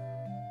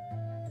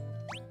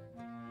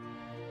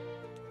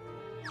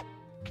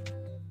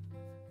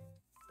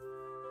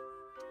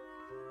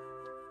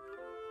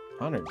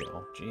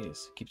 Honorgill.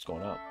 Jeez, keeps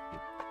going up.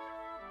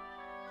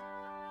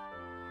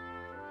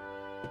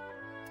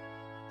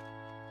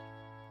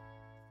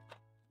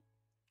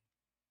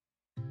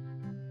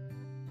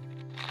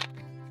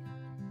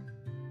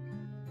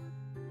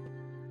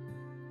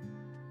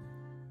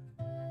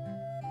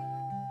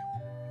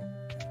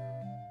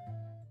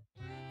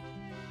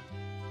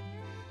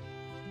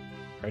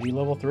 Ready,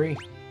 level 3.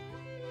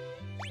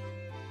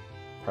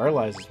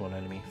 Paralyzes one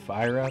enemy.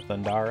 Fyra,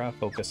 Thundara,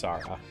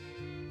 Focusara.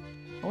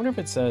 I wonder if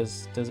it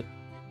says, does it?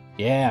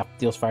 Yeah,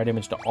 deals fire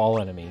damage to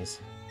all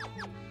enemies.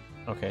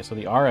 Okay, so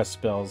the Ara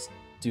spells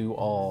do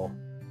all.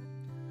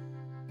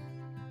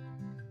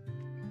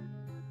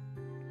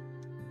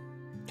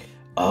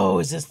 Oh,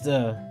 is this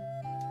the...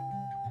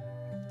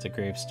 It's a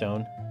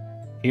gravestone.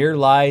 Here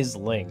lies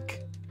Link.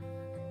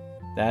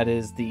 That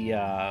is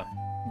the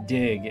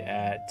dig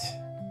at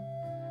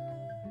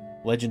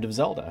Legend of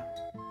Zelda.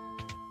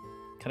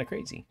 Kind of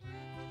crazy.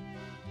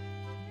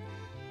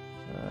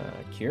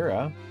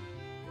 Kira.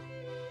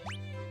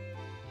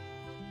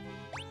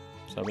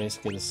 So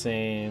basically the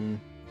same.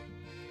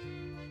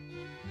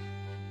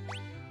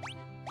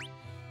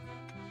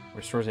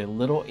 Restores a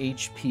little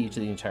HP to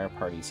the entire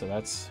party, so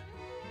that's...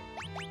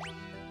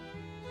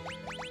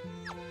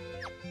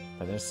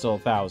 But there's still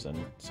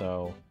 1,000,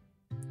 so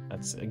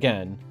that's,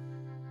 again,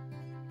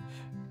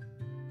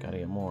 gotta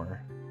get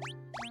more.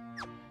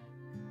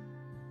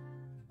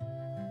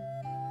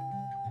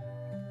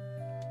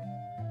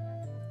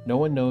 No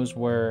one knows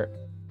where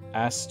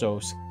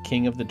Astos,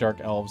 King of the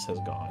Dark Elves, has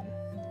gone.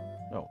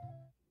 Oh.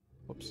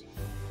 Whoops.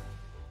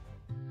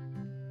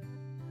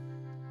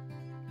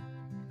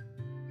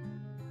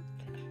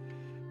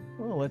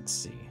 Well, let's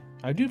see.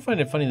 I do find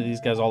it funny that these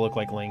guys all look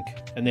like Link,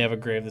 and they have a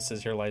grave that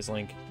says, "Here lies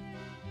Link."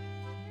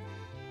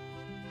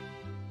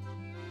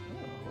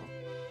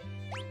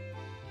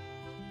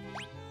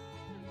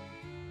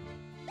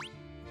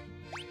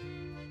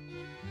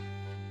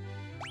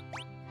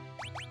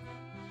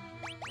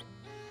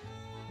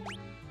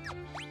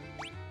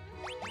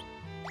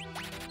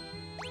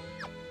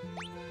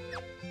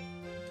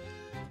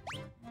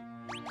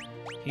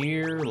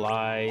 Here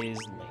lies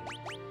Link.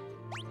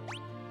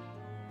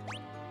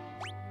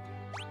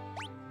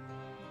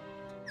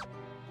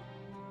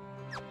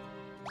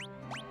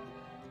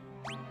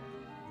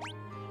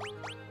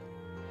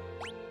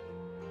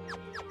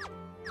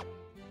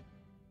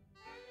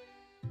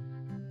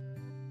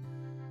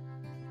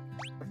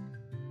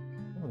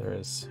 Oh, there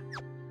is.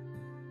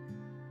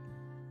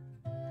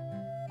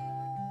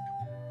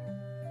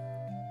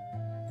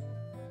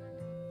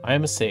 I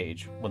am a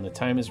sage. When the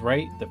time is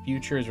right, the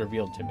future is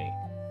revealed to me.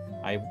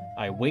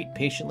 I wait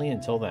patiently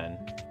until then.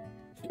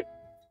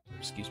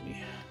 Excuse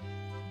me.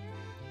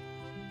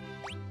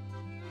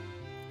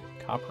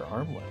 Copper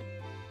armlet.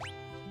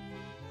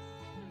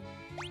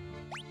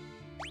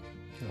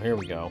 Oh, here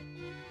we go.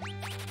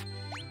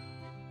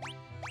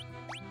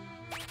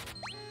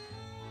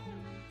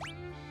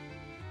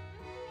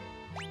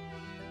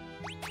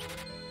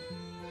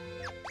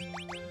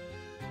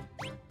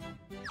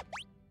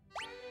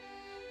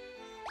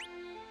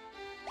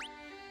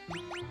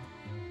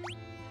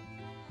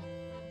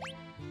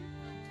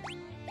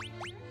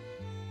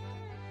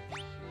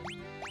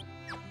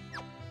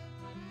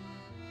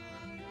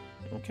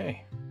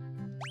 Okay.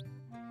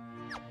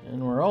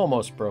 And we're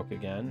almost broke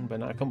again, but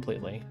not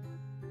completely.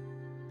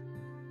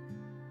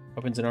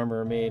 Weapons and armor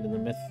are made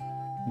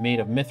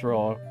of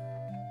mithril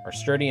are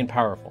sturdy and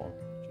powerful.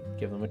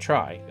 Give them a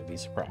try, you'll be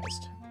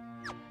surprised.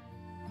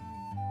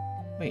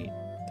 Wait,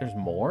 there's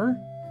more?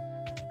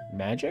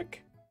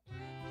 Magic?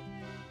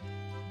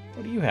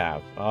 What do you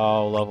have?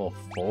 Oh, level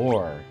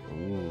 4.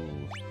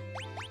 Ooh.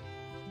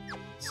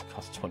 This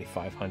costs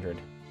 2,500.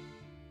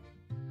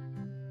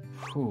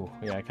 Whew,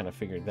 yeah, I kind of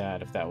figured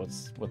that, if that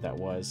was what that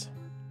was.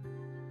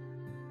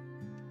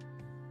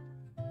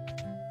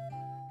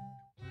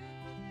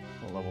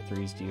 What level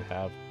 3s do you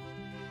have?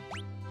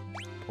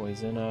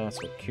 Poison,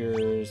 so it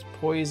cures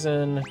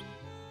poison.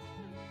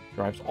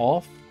 Drives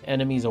all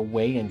enemies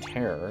away in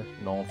terror.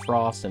 Null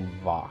Frost and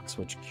Vox,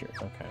 which cure.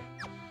 Okay.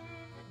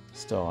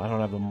 Still, I don't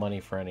have the money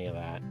for any of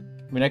that.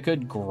 I mean, I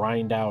could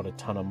grind out a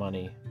ton of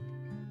money.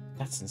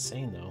 That's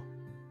insane, though.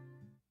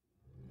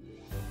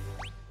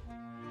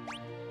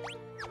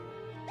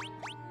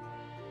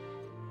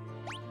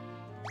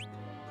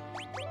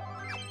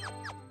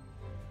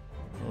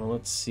 Well,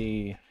 let's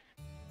see.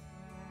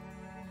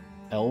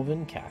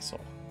 Elven Castle.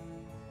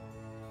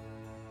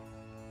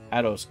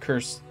 Ados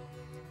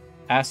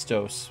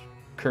Astos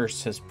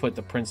curse has put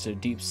the prince to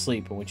deep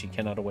sleep in which he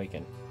cannot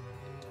awaken.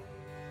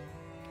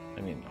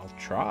 I mean, I'll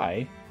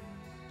try.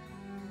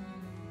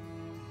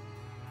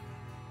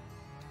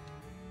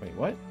 Wait,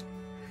 what?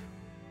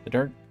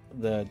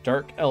 The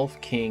dark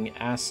elf king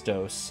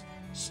Astos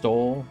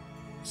stole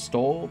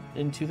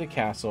into the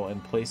castle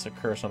and placed a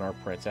curse on our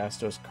prince.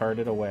 Astos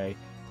carted away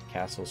the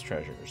castle's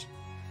treasures.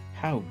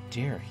 How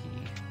dare he?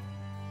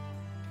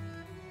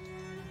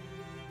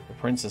 The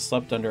prince has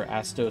slept under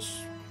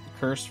Astos'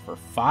 curse for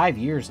 5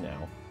 years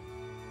now.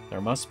 There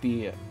must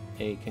be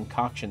a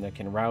concoction that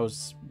can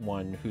rouse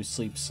one who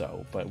sleeps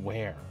so, but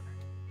where?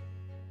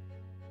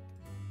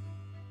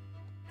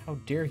 How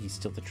dare he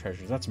steal the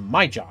treasures? That's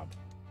my job!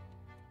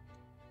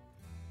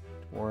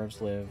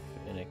 Dwarves live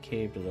in a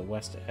cave to the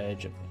west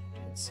edge of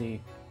the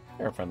sea.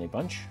 They're a friendly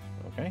bunch.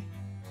 Okay.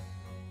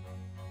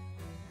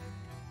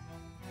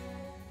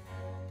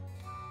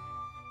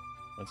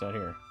 What's out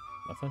here?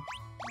 Nothing?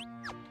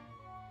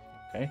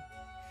 Okay.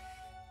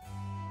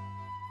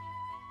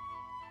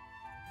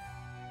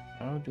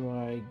 How do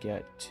I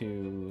get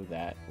to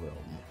that room?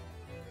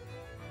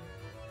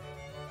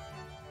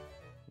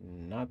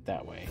 Not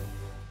that way.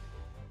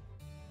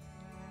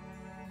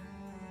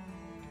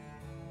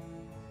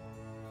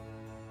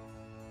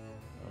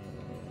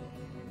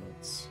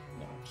 Let's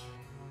not.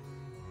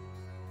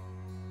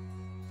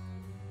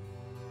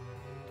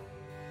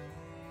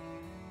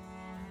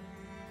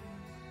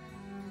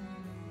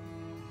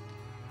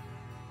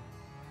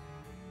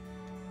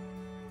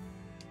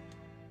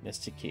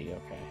 Mystic key,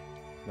 okay.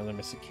 Another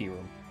mystic key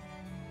room.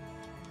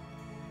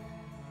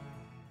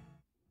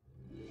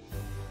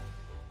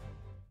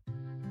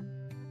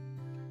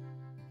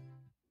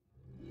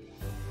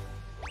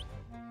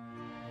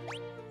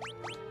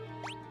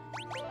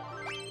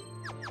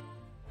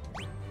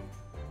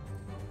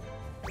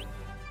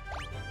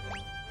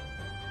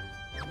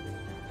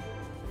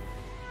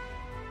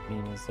 I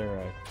mean, is there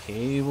a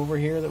cave over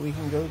here that we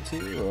can go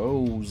to?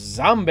 Oh,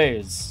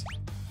 zombies!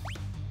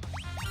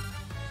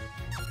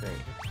 Great.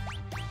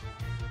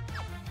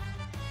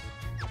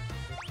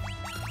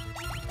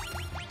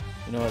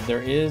 You know what,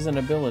 there is an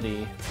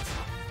ability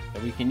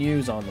that we can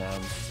use on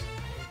them.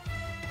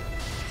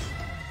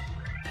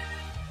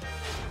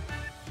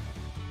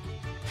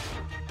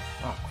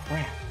 Oh,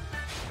 crap.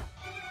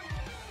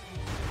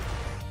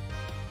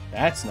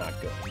 That's not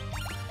good.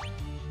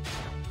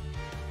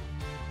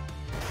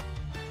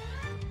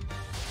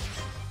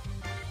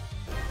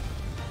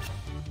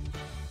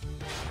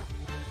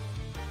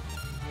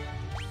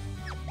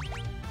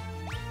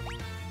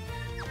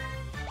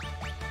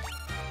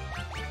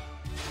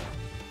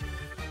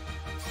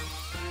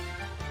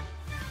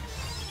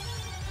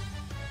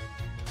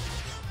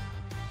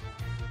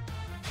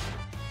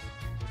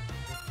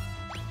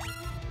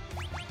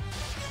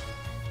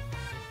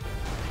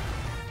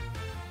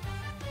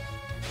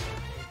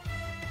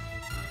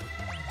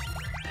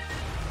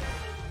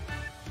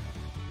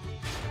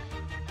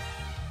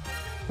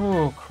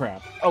 Oh,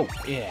 crap. Oh,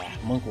 yeah.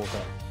 Monk woke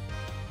up.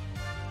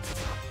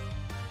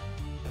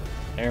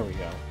 There we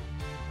go.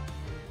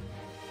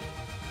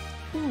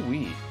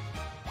 Ooh-wee.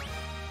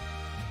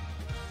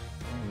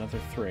 Another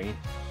 3.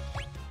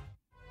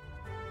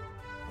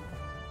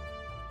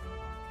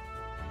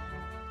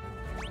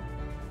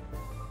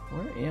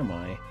 Where am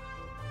I?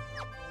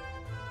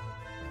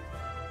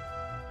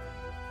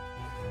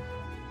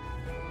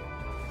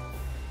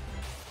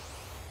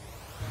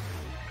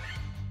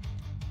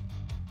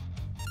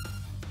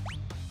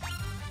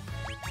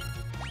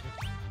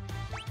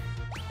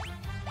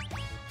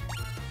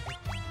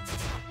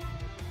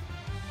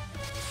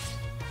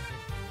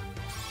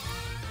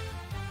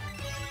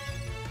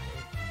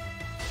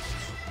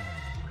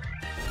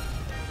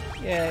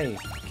 Yay!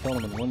 Killed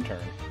him in one turn.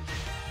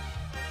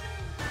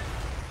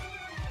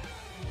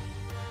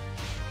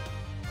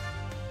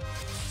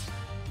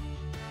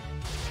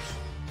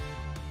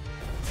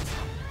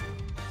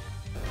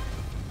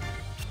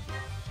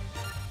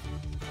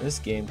 This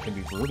game can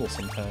be brutal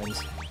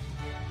sometimes.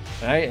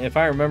 If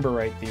I remember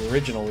right, the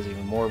original was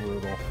even more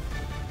brutal.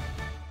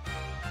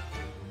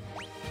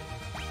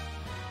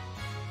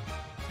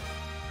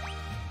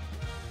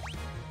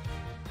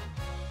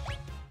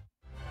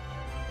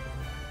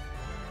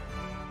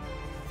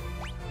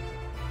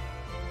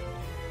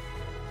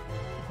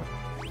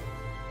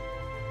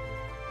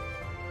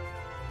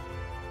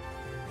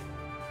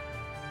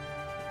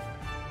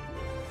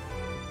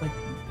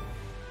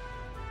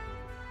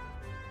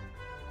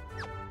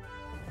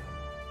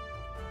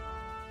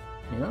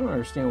 I don't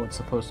understand what's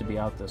supposed to be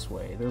out this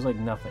way. There's like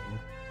nothing.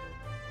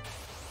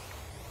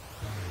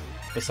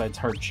 Besides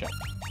hardship.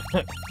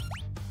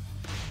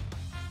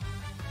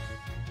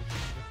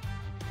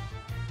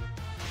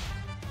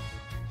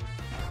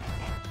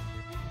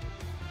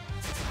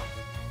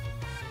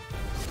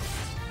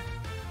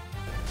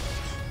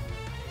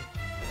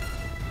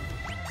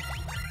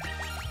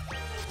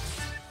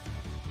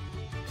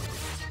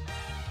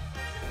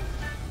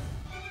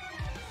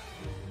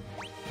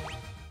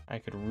 I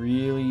could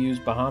really use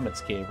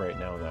Bahamut's cave right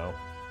now, though.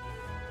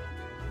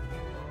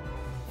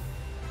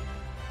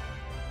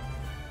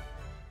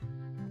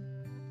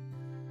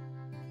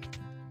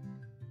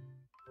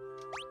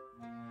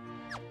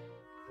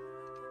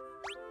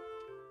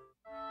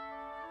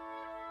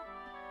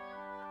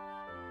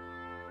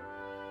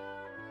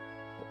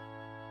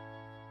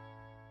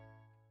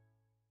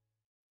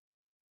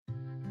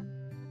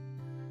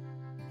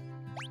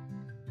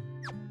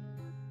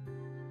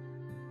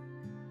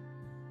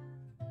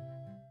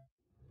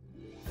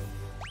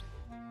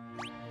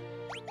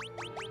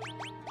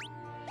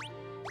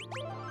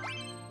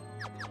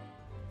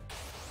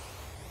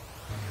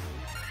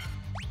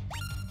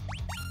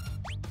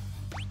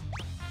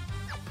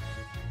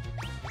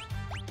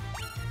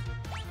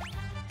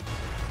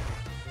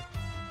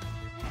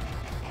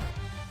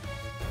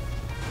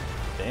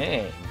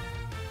 Dang.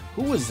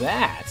 Who was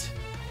that?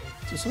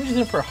 So somebody's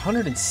in for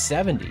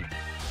 170.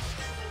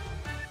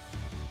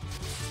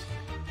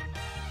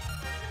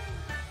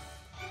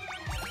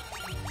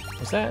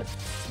 Was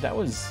that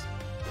was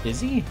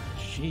Izzy?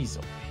 Jeez,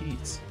 oh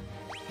Pete.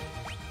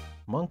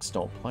 Monks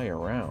don't play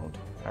around.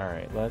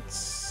 Alright,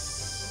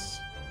 let's...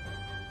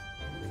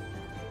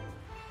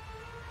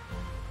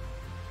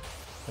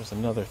 There's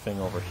another thing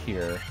over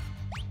here.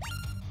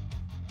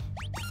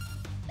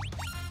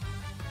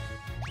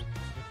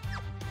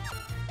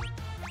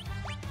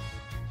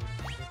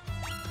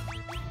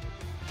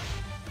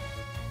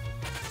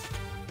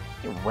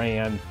 It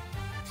ran.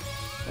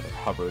 But it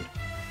hovered.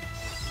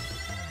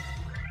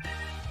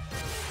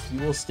 You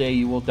will stay,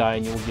 you will die,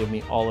 and you will give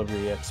me all of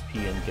your XP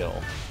and gil.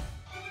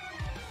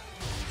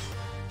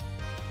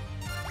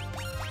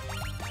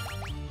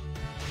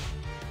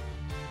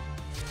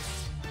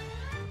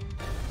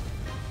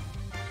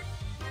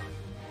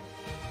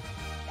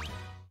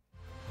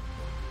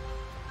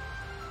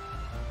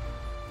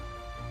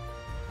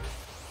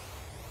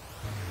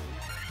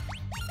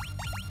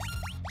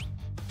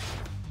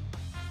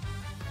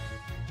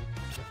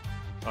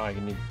 Oh, I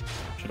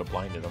should have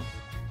blinded him.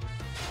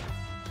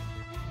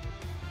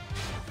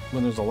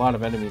 When there's a lot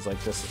of enemies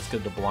like this, it's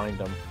good to blind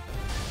them.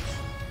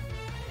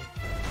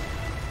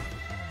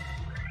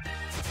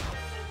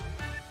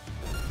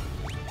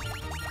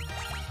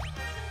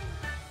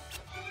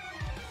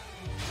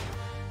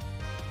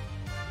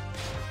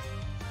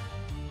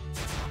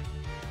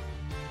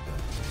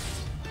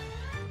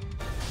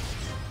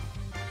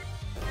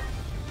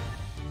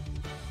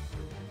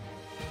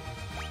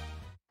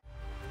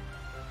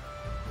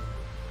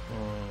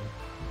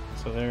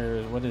 So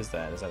there's... what is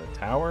that? Is that a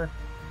tower?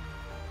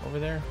 Over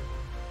there?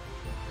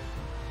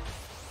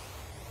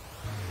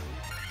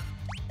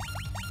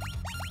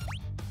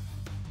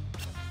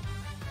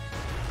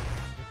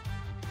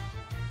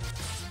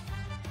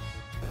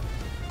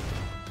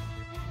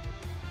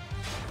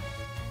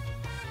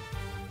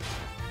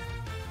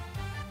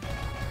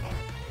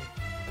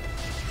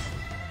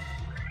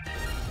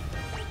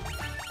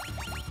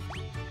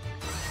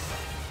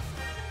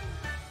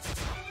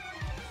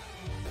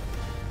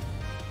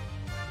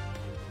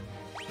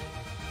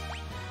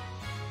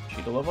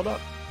 Cheetah leveled up.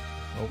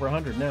 Over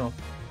 100 now.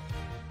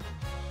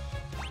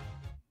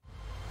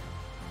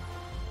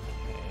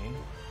 Okay.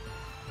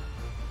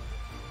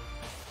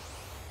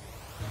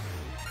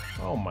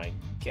 Oh my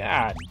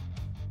god.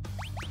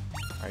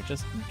 Alright,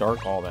 just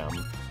dark all them.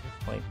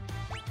 Like...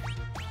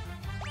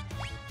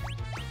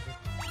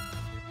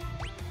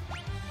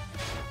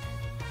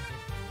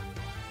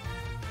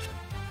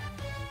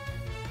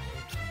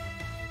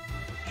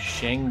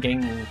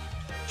 Shangang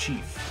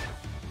Chief.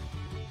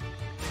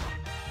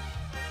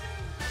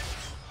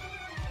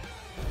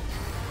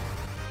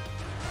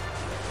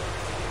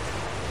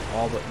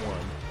 All but one.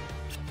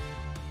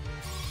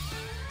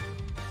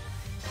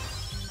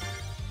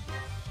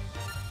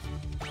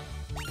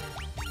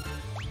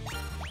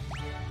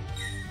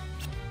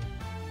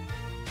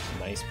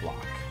 Nice block.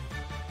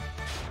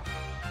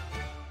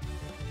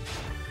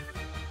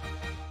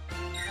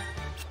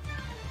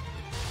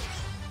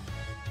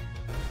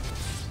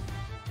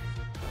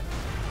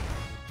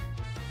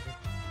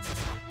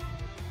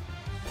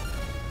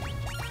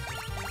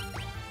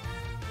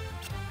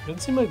 Doesn't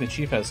seem like the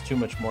Chief has too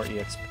much more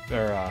EXP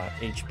or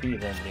HP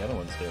than the other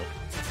ones do.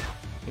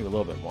 Maybe a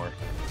little bit more.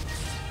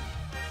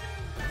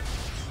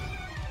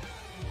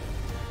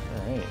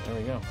 Alright, there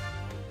we go.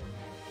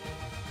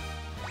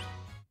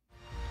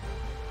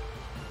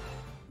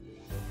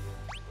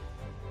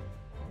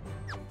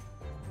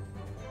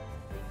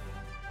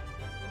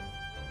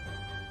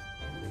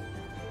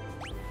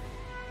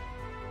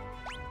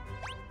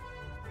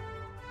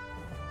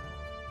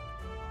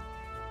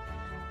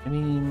 I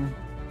mean...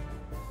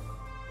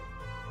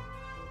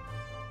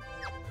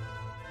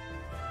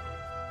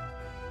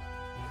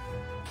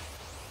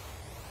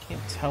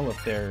 can't tell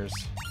if there's...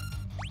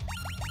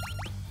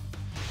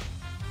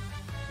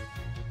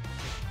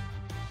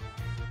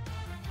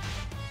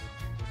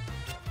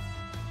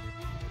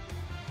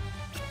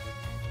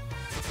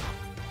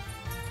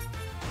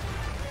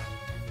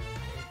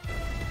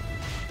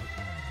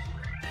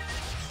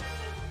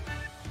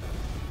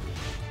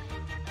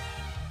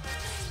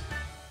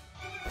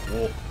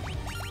 Whoa.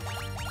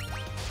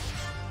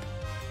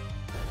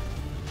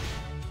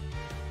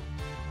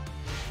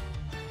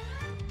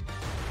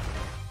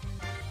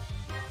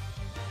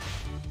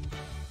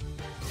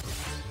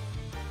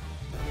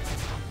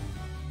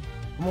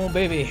 Come on,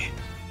 baby.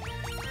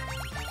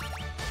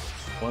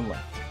 One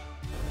left.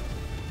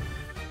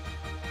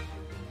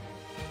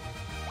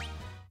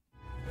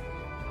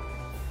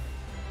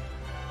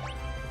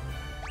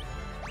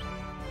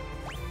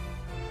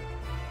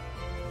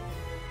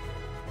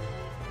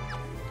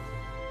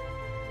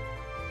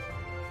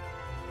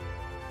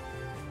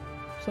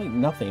 There's like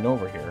nothing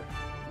over here.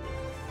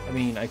 I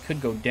mean, I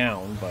could go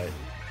down, but...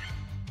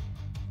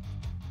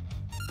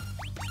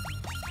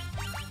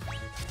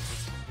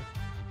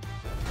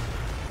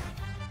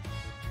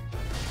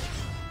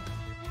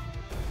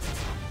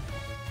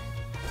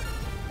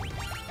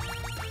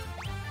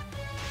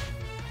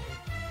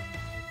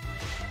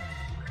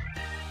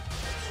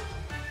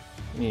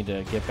 We need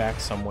to get back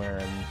somewhere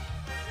and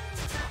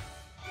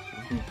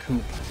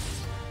recoup.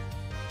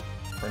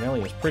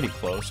 Cornelia is pretty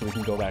close, so we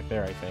can go back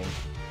there, I think.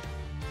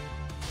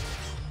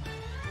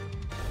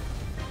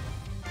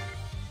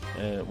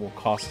 And it will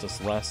cost us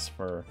less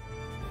for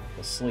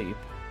the sleep.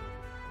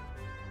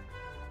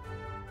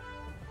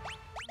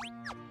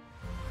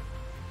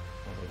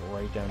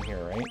 Right down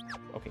here, right?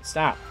 Okay,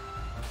 stop.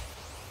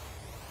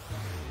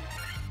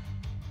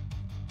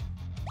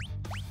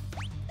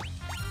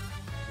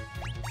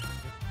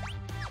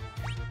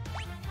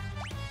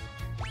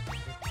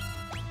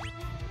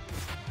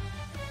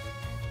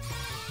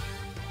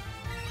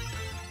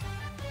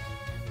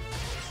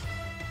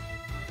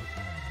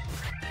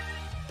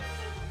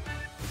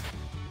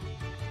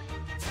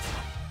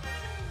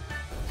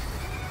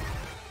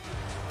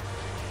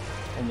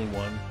 Only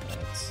one.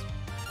 That's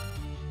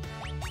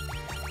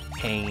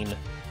pain.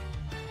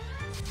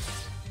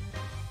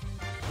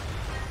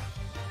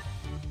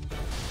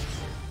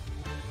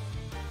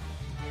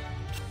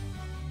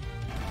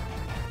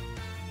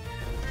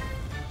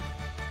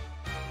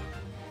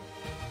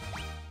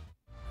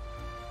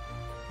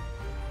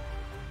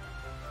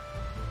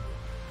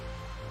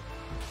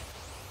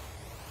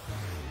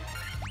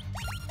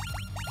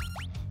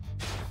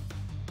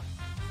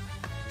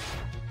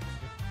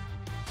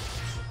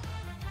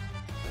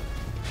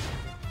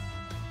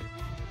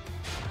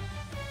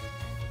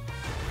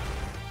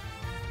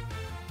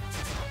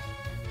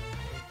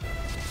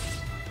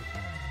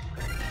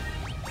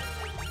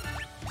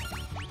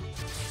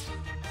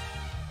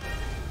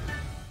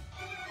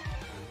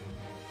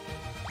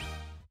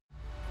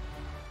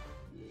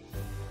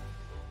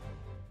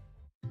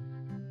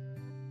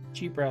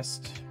 Cheap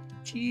rest.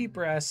 Cheap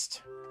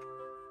rest.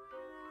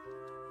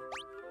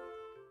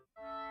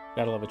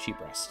 Gotta love a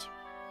cheap rest.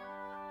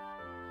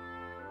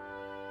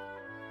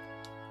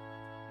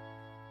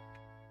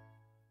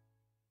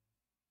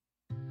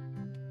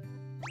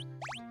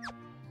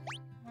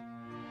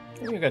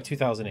 We got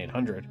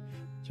 2,800.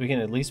 So we can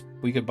at least,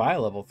 we could buy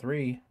a level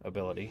 3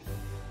 ability.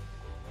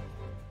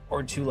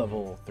 Or 2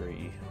 level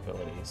 3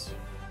 abilities.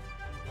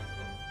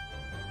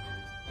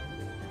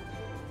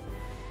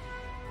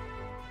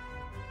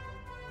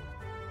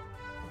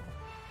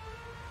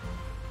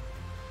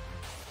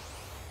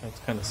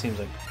 That kind of seems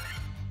like...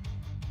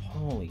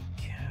 Holy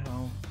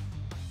cow.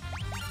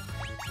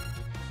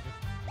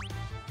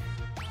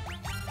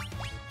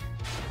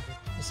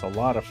 That's a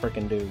lot of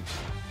frickin' dudes.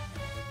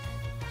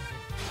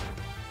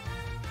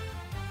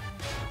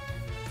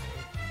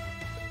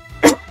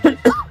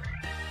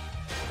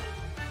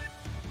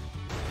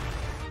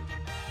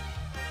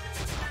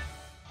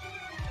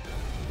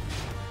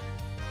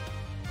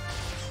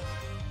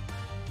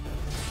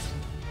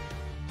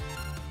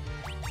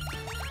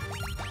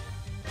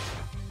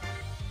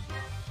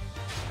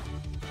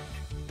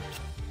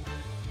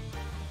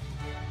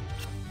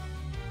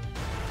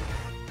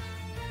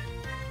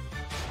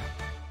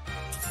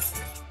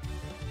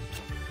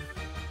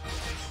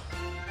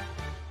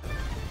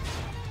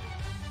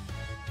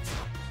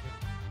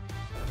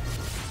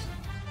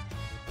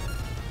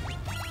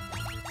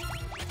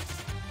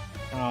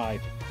 I'm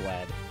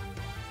glad.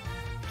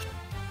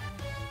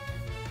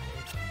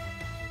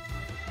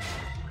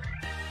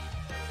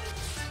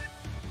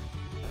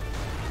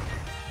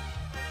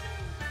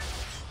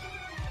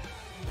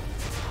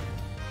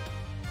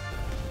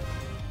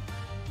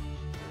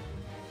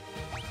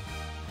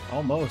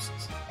 Almost.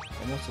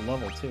 Almost a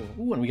level 2.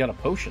 Ooh, and we got a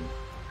potion.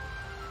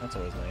 That's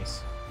always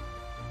nice.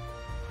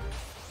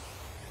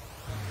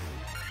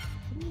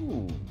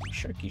 Ooh,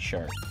 sharky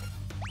shark.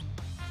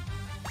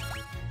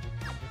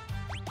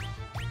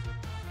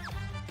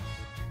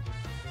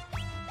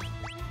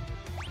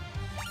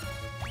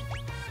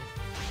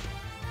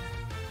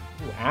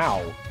 Ooh,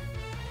 ow.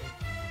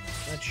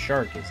 That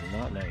shark is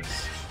not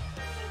nice.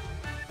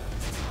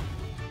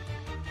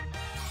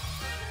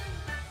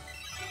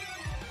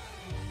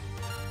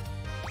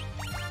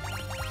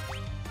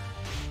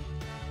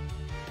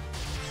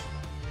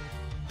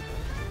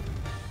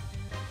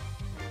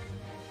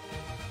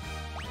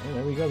 And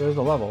there we go, there's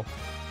the level.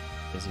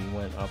 Because he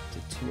went up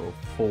to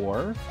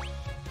 204.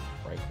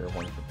 Riker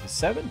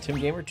 157. Tim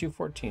Gamer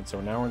 214.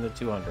 So now we're in the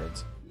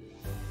 200s.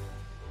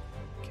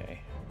 Okay.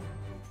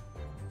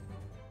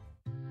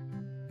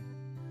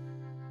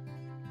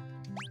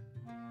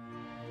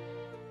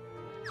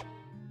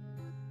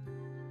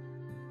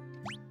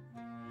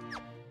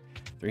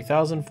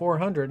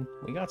 $3,400.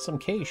 We got some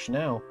cash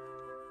now.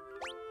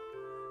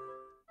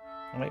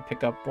 I might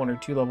pick up 1 or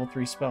 2 level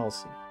 3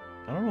 spells.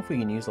 I don't know if we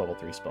can use level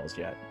 3 spells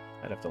yet.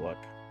 I'd have to look.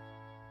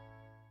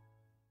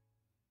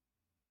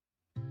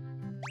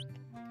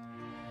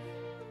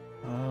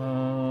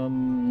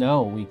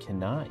 No, we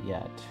cannot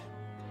yet.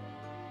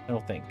 I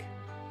don't think.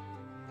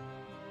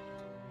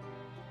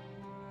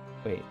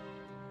 Wait.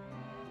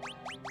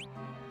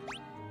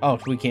 Oh,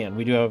 we can.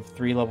 We do have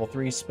 3 level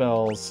 3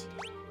 spells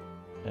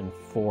and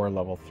 4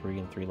 level 3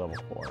 and 3 level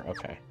 4.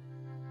 Okay.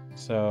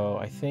 So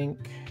I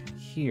think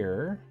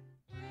here...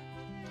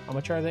 How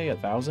much are they?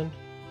 1,000?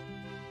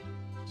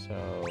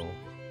 So...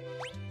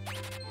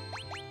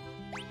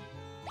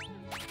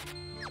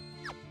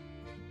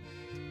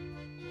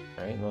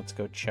 Alright, let's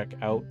go check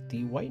out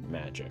the white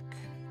magic.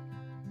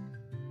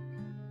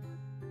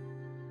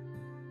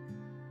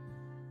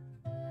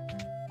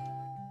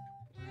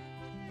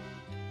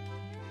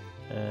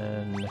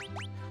 And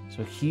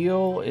so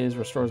heal is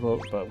restores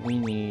low, but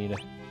we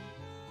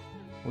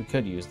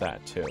could use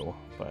that too,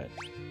 but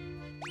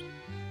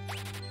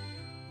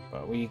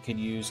we could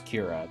use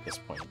Kira at this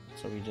point.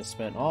 So we just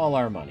spent all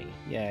our money.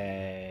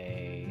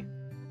 Yay.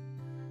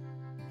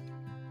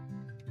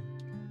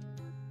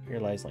 Here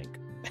lies Link.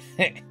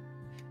 I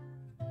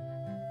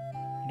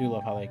do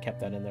love how they kept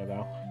that in there,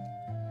 though.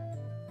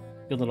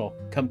 Good little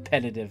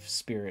competitive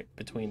spirit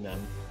between them.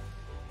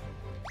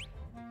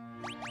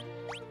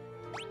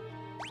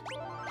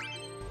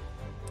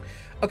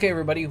 Okay,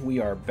 everybody, we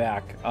are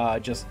back.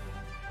 Just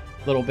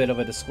a little bit of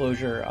a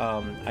disclosure.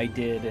 I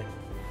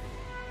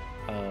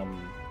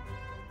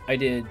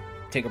did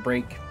take a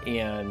break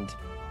and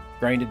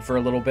grinded for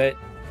a little bit.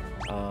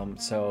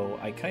 So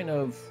I kind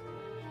of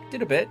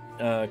did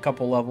a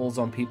couple levels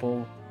on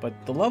people, but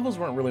the levels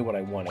weren't really what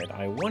I wanted.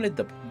 I wanted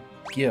the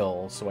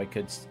gil so I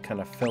could kind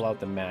of fill out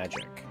the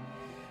magic.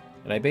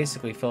 And I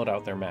basically filled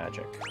out their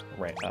magic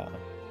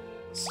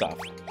stuff.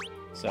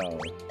 So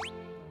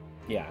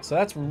yeah, so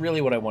that's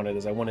really what I wanted,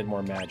 is I wanted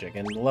more magic,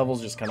 and the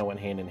levels just kind of went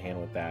hand in hand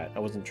with that. I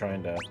wasn't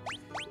trying to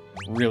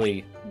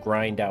really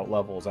grind out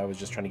levels. I was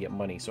just trying to get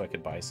money so I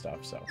could buy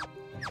stuff. So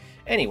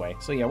anyway,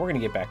 so yeah, we're gonna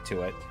get back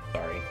to it.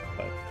 Sorry,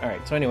 but all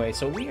right. So anyway,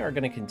 so we are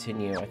gonna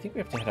continue. I think we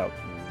have to head out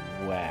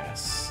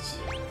west.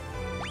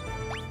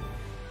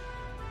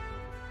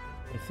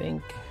 I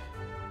think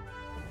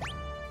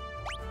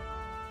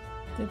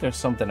there's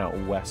something out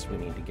west we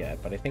need to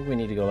get, but I think we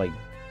need to go like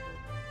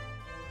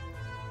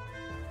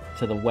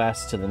to the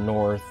west, to the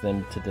north,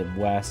 then to the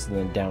west, and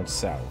then down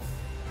south.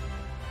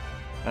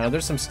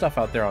 There's some stuff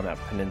out there on that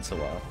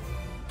peninsula.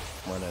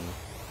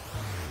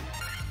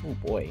 Oh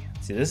boy.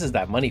 See, this is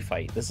that money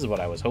fight. This is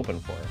what I was hoping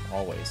for,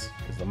 always,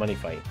 is the money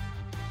fight.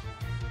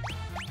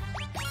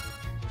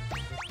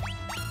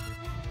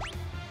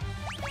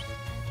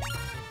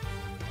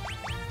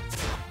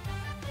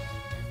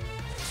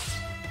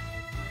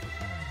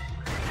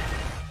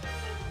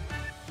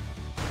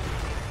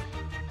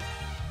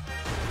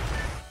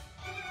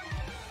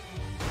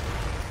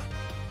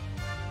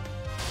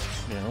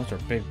 Those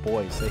are big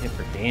boys. They hit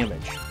for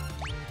damage.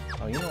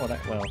 Oh, you know what?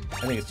 Well,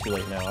 I think it's too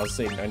late now. I was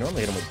saying I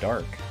normally hit them with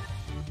dark.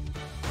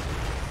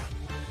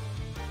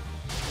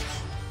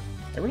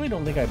 I really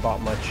don't think I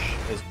bought much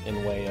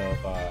in way of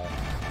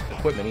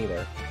equipment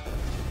either.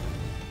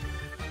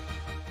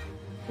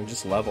 They're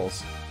just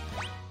levels.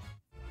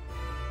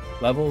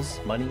 Levels,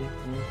 money,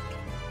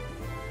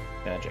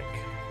 magic.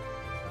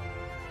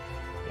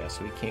 Yeah,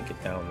 so we can't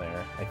get down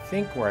there. I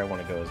think where I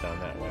want to go is down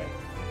that way.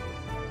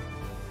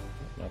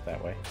 Not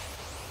that way.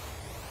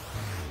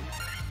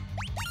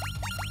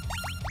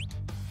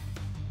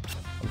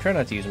 I'm trying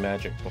not to use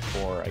magic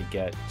before I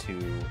get to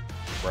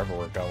wherever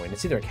we're going.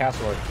 It's either a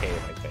castle or a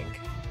cave, I think.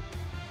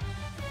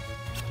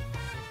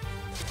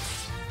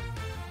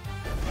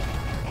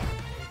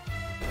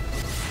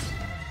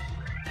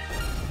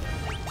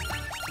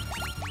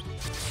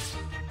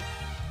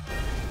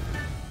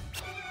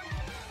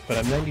 But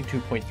I'm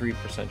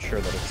 92.3% sure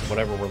that it's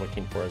whatever we're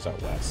looking for is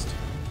out west.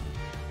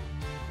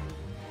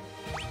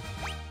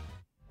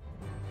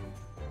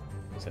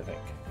 I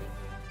think.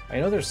 I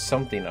know there's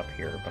something up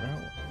here, but I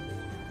don't...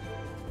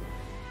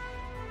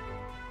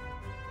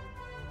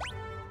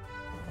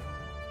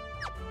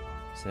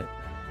 Is it...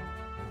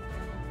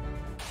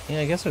 Yeah,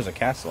 I guess there's a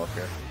castle up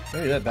here.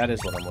 Maybe that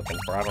is what I'm looking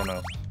for. I don't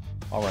know.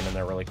 I'll run in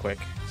there really quick,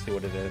 see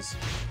what it is.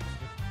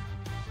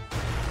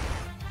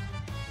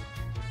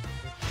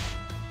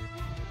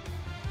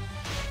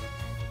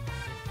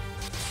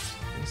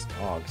 These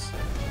dogs.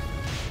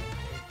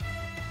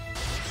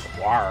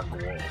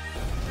 Wargwolf.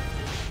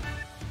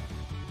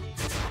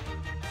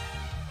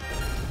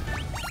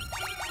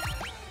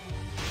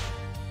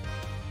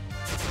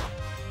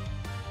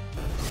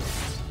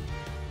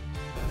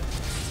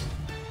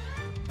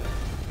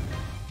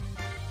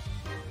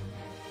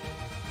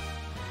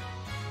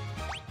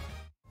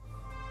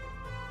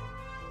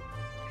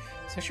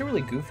 It's actually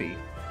really goofy.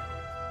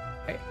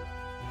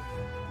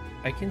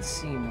 I can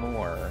see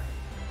more.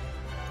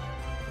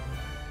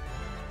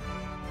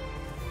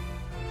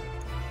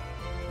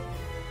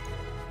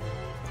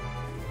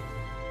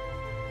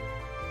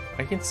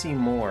 I can see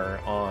more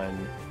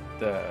on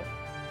the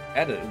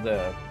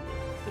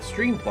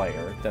stream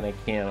player than I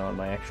can on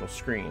my actual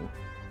screen.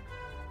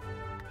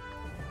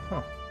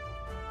 Huh.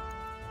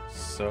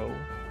 So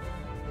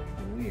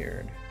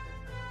weird.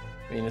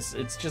 I mean,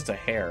 it's just a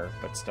hair,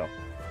 but still.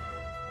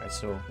 Alright,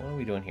 so what are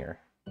we doing here?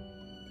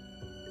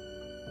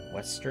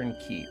 Western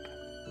Keep.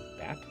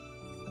 That?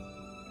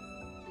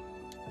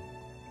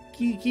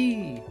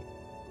 Kiki!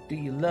 Do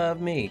you love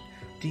me?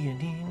 Do you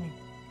need me?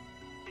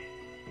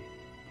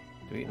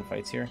 Do we get in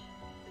fights here?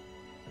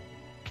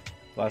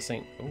 Last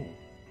thing. Ooh.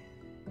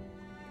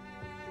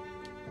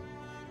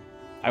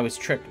 I was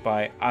tricked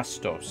by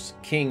Astos,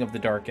 king of the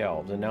Dark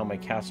Elves, and now my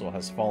castle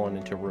has fallen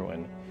into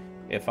ruin.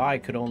 If I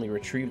could only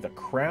retrieve the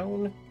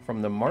crown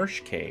from the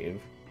Marsh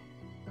Cave,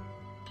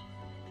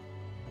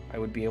 I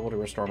would be able to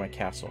restore my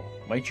castle.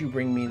 Might you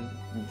bring me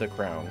the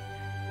crown?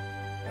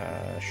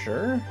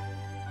 Sure?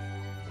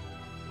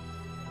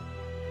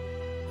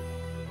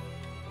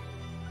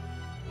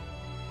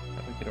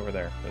 How do we get over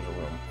there? There's a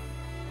room.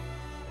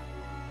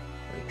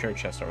 There's a treasure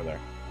chest over there.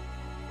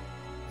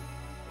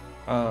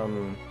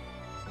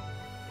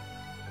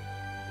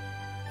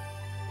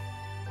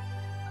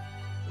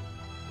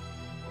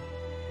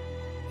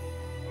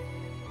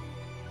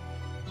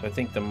 So I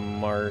think the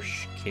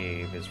Marsh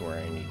Cave is where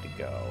I need to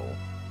go.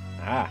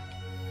 Ah!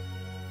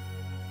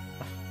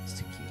 It's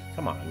the key.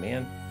 Come on,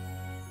 man.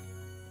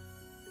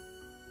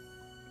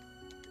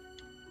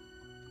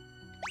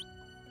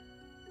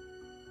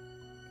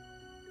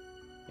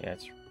 Yeah,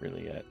 that's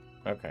really it.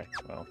 Okay,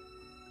 well.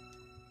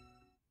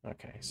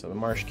 Okay, so the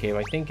Marsh Cave,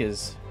 I think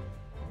is...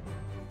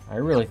 I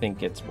really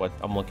think it's what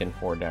I'm looking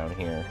for down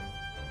here.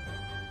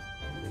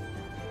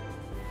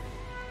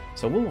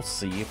 So we'll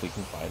see if we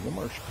can find the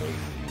Marsh Cave.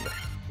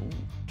 Ooh,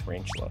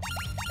 tarantula.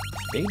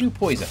 They do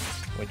poison,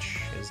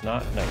 which is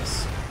not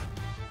nice.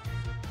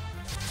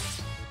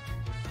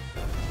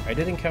 I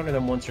did encounter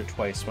them once or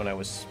twice when I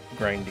was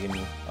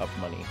grinding up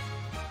money.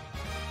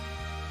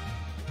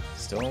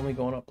 Still only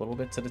going up little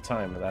bits at a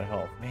time with that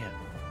health. Man.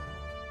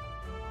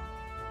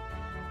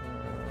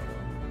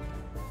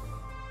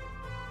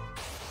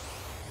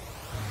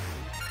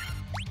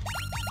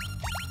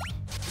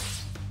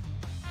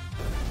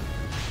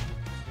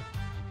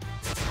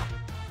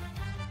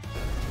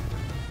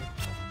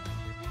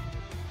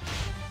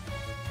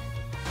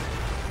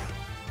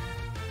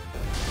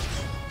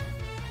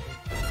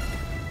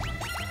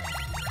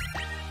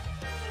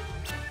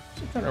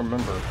 I'm trying to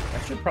remember. I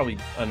should probably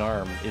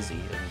unarm Izzy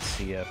and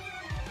see if...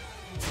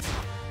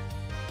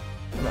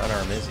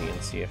 unarm Izzy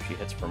and see if she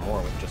hits for more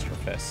with just her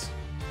fists.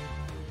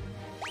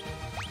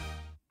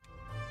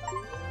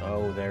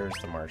 Oh, there's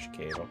the Marsh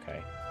Cave,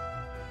 okay.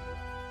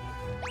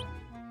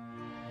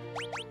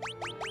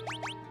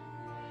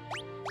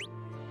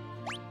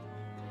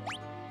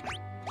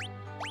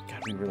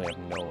 God, we really have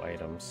no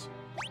items.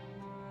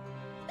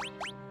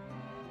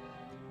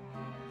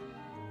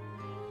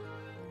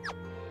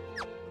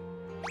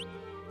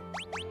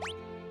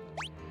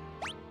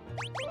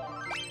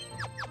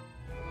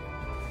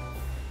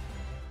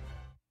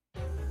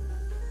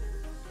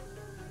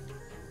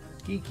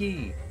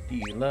 Kiki, do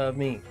you love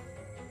me?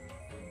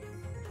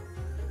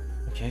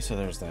 Okay, so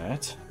there's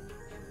that.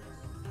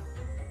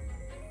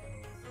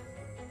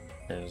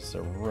 There's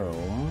a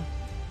room.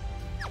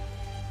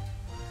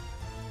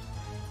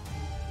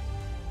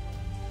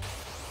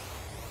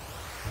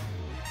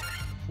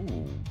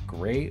 Ooh,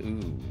 gray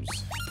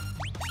ooze.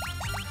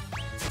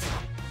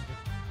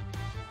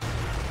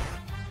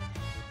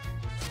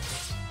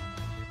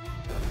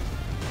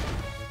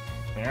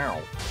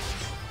 Ow.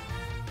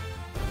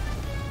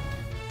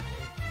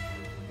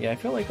 Yeah, I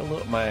feel like a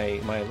little my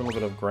little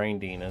bit of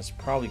grinding is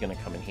probably going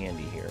to come in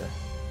handy here.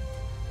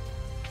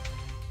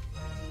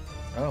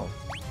 Oh,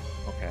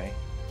 okay.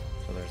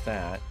 So there's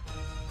that.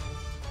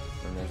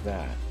 And there's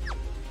that.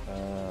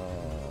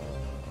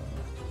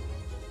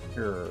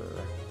 Sure.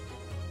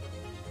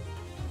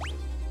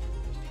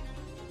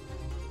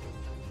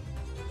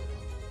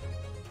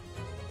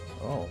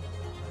 Oh.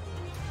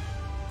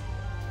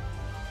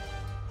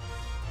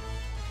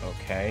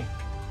 Okay.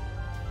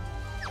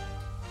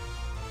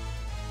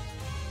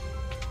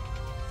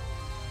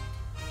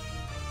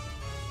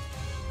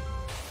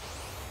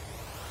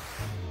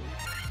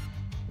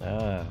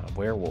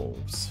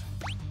 Werewolves.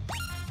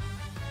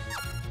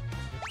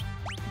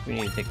 We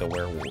need to take the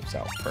werewolves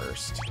out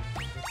first.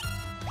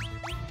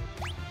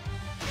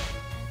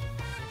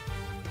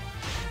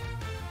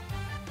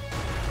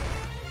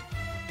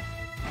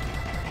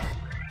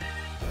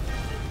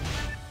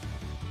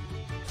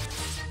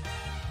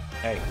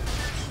 Hey,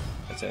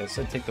 I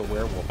said take the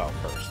werewolf out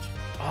first.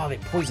 Oh, they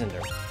poisoned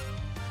her.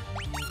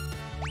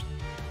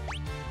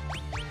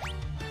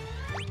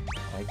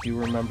 I do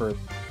remember...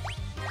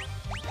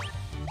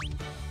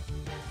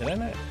 Did I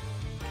not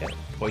get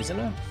poison?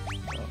 Oh,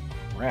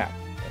 crap.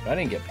 If I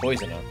didn't get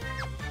poison, I'm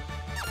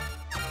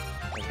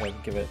gonna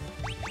give it...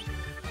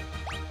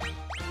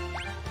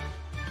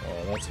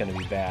 Oh, that's gonna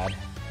be bad.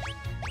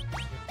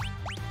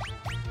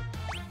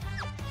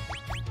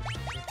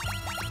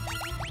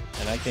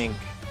 And I think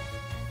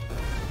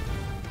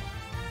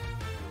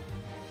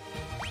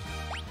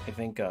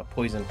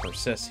poison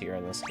persists here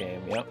in this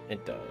game. Yep,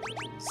 it does.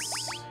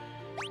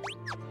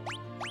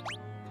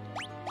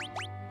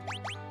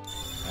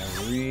 I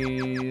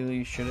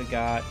really should have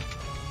got...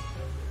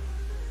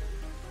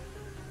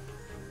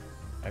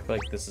 I feel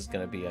like this is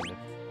going to be a...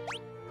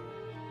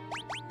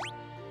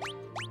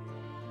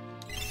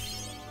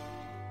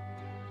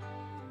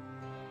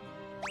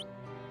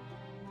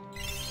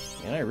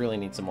 And I really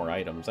need some more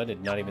items. I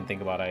did not even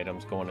think about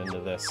items going into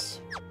this.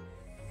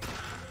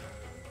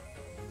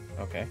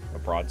 Okay, a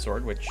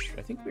broadsword, which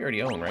I think we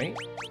already own, right?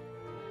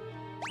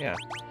 Yeah.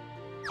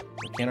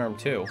 We can arm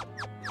too.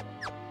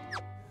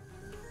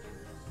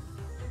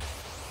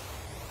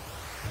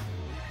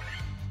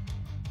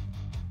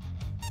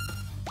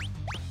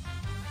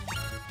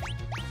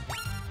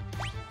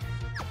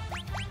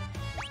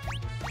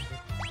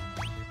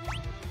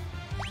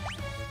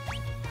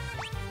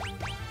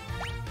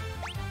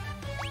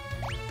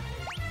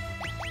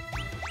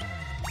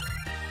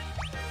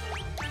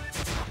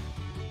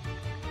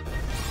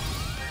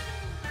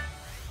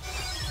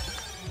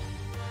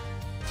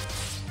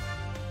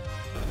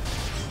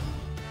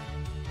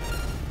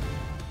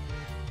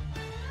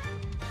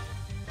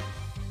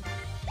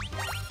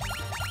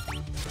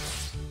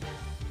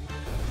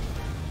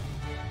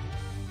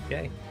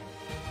 Okay.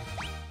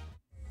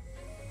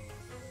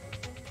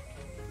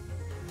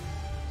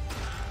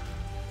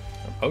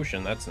 A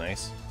potion, that's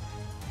nice.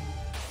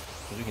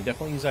 Because we can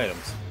definitely use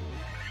items.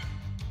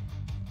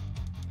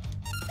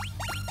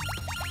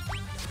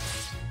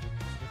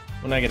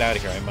 When I get out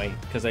of here, I might,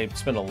 because I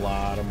spend a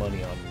lot of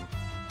money on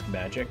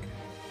magic.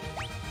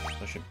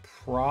 I should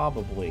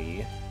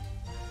probably...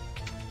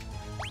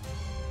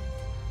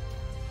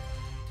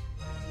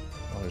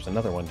 Oh, there's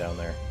another one down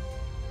there.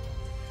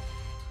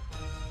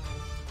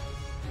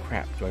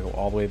 Crap, do I go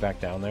all the way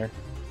back down there?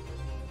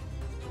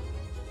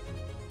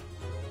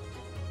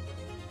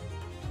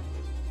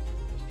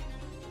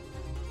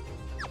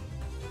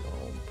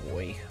 Oh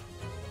boy.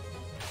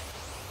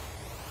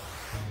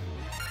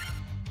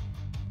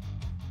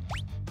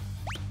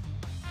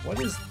 What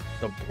is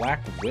the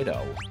Black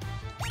Widow?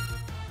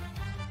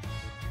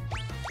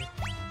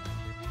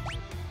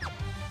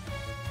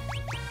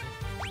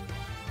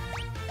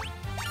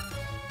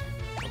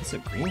 What is a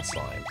green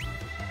slime?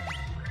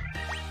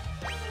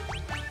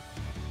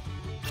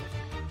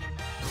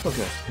 Oh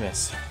good,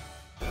 miss.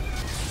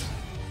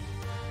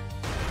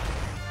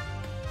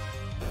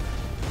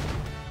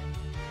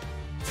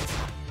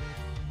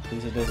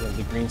 Please it doesn't,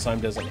 the green slime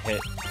doesn't hit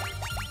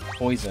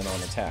poison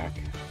on attack,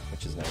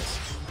 which is nice.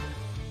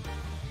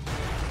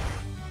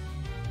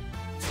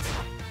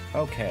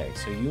 Okay,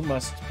 so you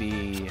must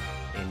be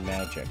a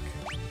magic.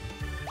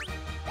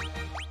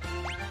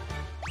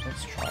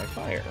 Let's try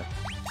fire.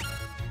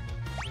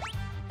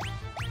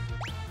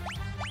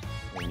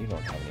 I mean, you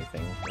don't have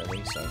anything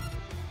really, so...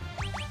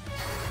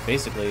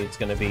 Basically, it's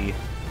gonna be...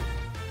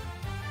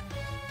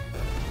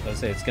 Let's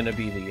say it's gonna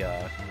be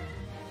the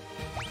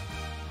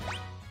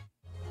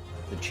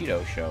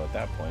Cheeto show at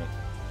that point.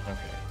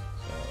 Okay,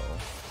 so...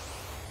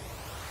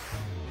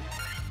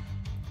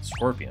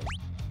 Scorpion.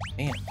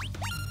 Man.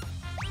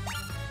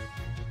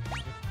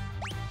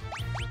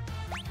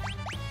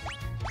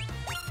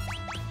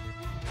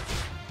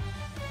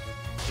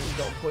 Please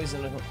don't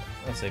poison...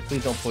 Let's say,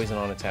 please don't poison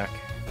on attack.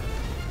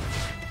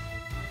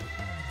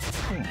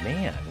 Oh,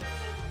 man.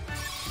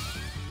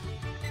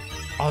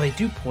 Oh, they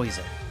do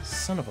poison.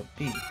 Son of a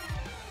bee.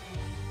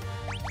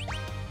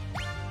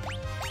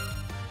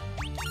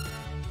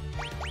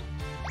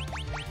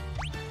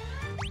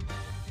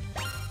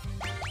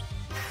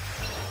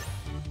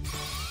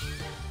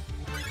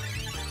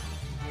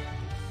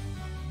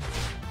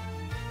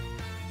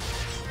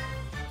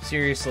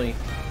 Seriously.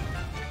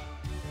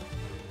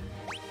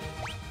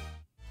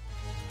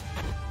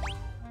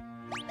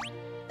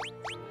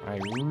 I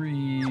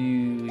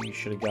really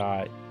should have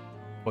got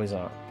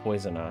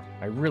Poisona.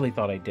 I really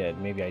thought I did.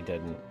 Maybe I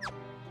didn't.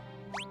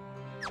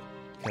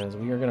 Because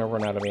we are going to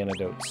run out of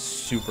antidotes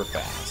super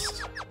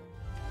fast.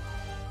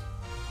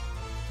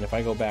 And if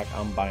I go back,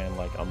 I'm buying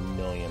like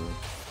 1,000,000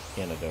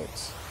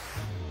 antidotes.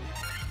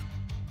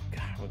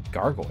 God, with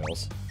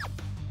gargoyles.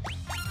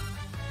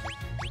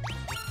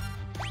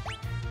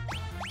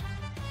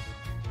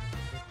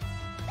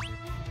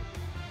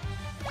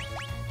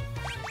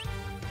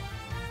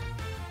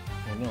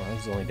 Oh no, I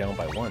was only down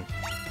by 1.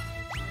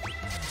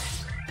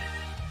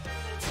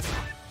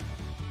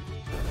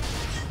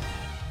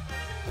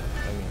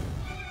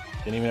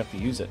 Didn't even have to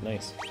use it.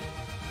 Nice.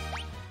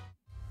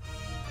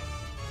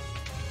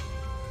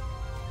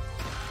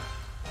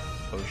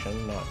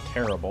 Potion, not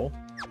terrible.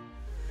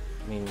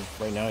 I mean,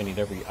 right now I need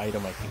every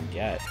item I can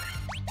get.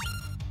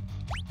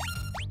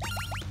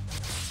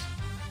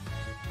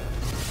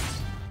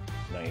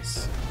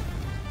 Nice.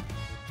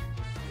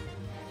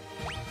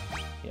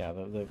 Yeah,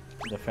 the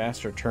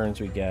faster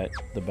turns we get,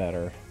 the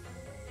better.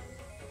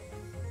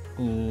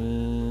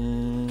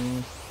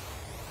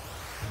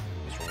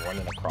 Just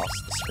running across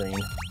the screen.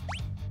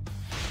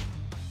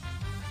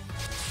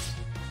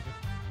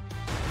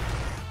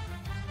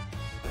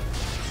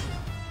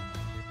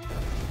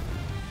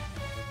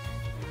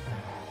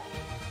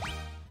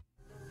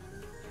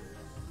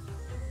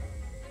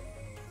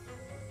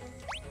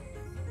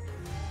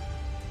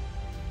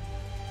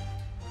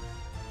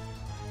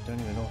 Don't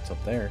even know what's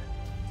up there.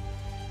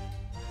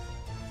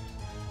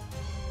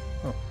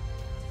 Huh.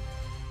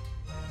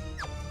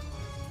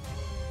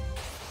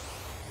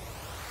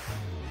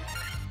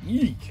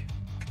 Yeek!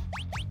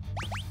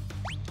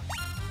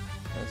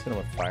 Let's hit him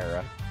with fire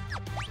up.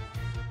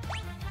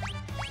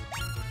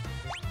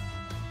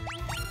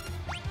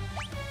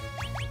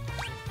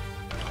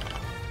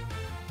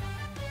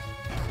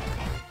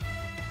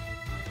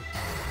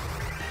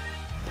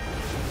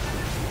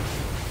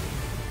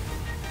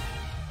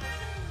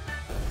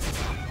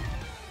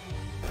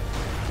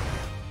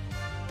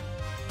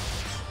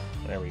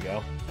 There we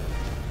go.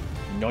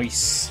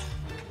 Nice.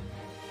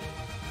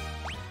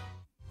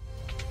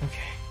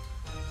 Okay.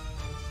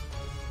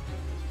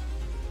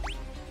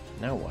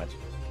 Now what?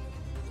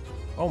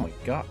 Oh my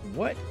god,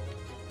 what?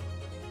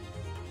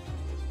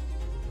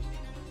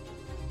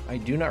 I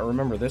do not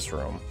remember this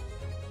room.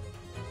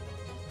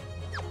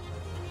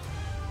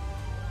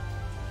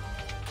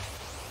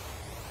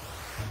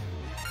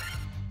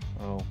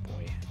 Oh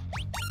boy.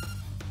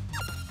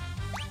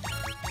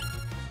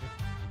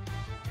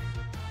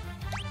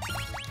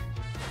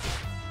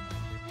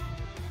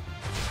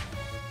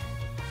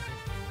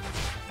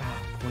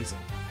 poison.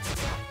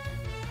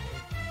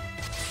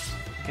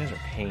 You guys are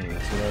pains, you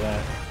know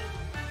that?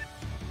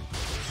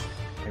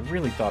 I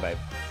really thought I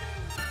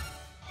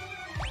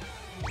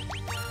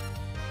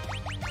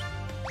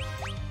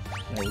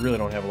really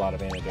don't have a lot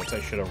of antidotes. I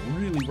should have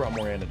really brought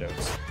more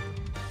antidotes.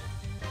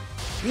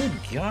 Good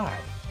God.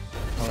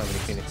 I don't have any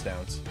Phoenix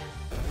Downs.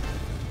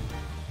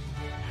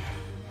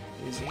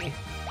 Easy.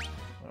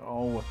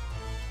 Oh.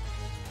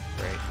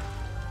 Great.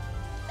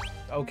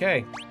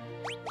 Okay.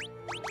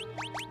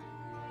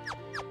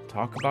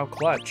 Talk about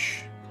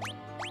clutch.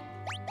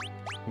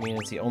 I mean,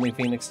 it's the only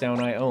Phoenix Down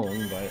I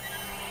own, but...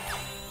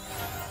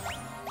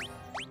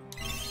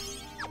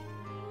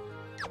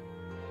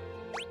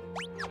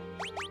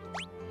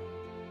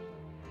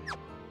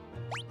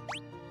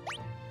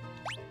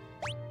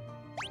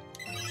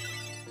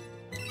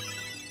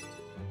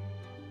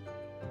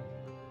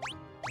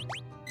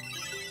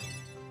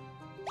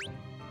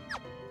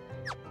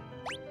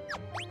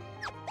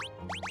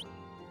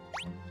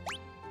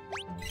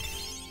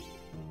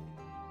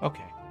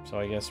 Okay, so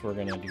I guess we're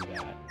gonna do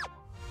that.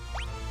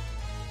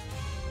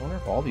 I wonder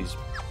if all these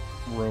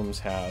rooms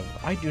have...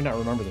 I do not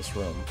remember this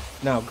room.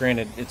 Now,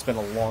 granted, it's been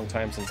a long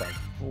time since I...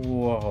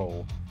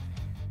 Whoa.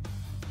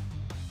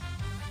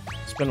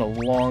 It's been a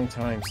long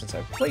time since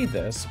I've played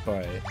this,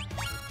 but...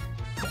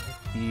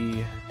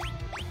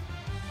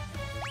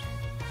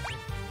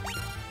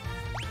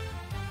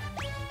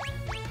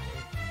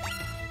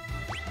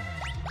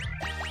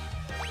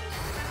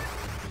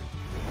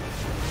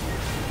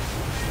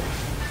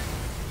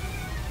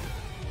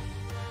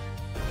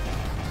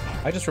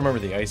 I just remember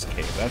the ice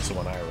cave. That's the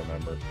one I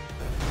remember.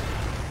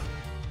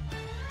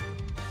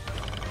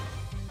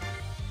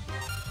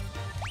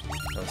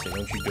 Don't say,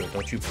 don't you do it.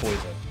 Don't you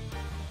poison.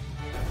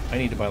 I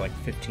need to buy like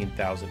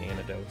 15,000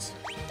 antidotes.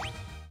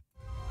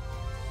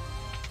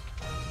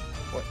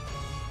 What?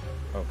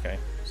 Okay.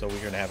 So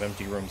we're gonna have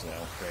empty rooms now.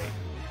 Great.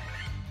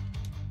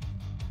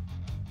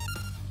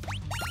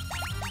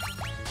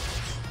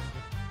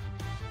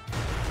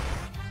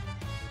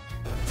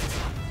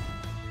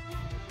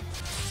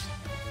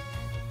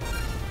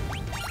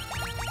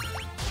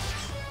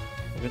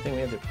 Good thing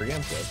we have the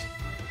preemptive.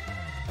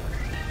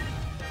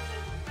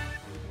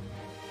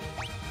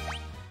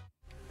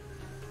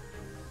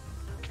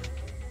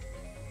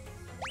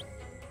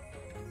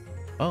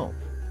 Oh.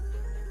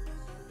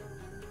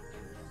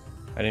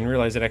 I didn't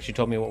realize it actually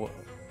told me what...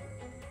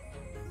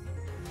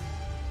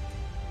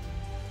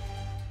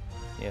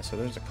 Yeah, so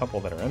there's a couple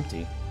that are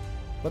empty.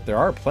 But there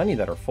are plenty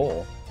that are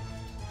full.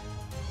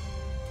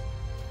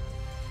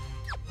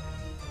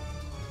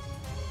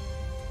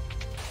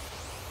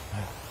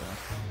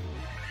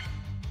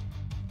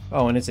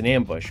 Oh, and it's an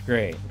ambush.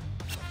 Great.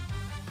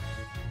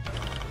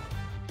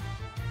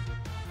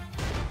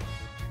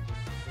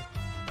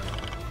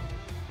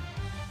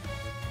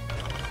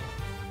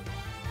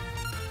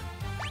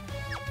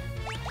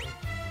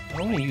 I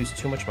don't want to use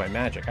too much of my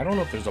magic. I don't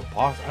know if there's a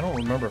boss. I don't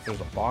remember if there's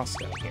a boss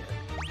down here.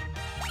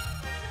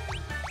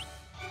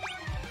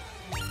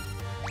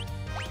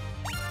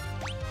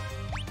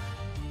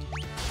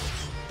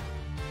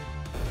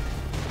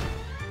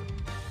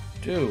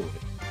 Dude.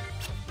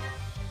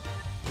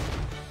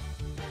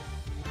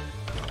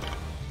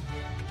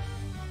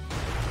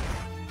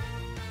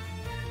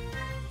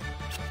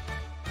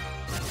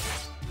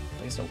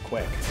 So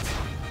quick.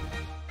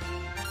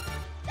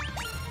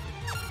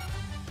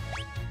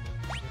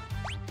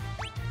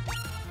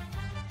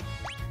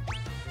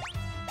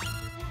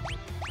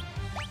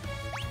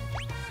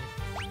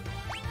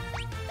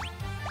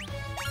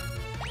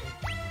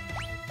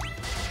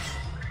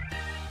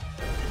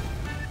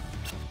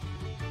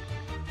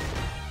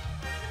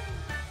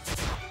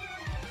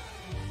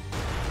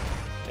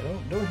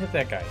 Don't hit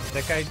that guy.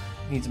 That guy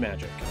needs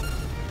magic.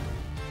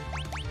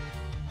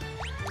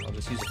 I'll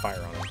just use a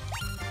fire on him.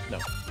 No,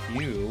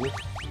 you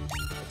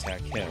attack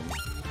him.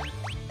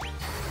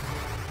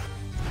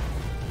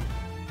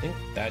 I think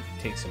that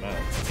takes him out.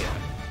 Yeah.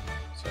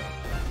 So.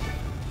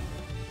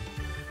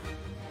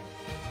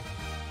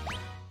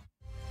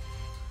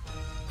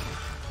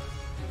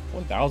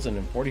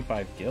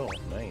 $1,045 gil.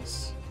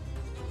 Nice.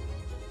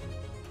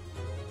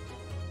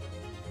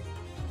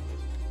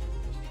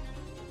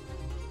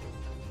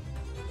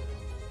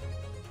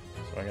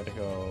 So I gotta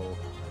go...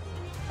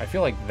 I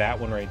feel like that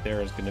one right there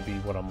is gonna be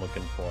what I'm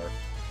looking for.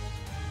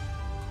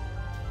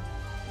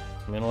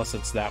 I mean, unless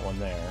it's that one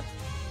there.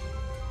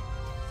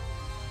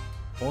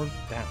 Or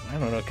that, I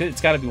don't know. It's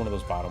got to be one of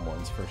those bottom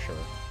ones for sure.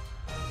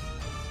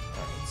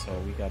 Alright, so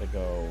we got to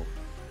go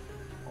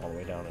all the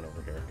way down and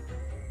over here.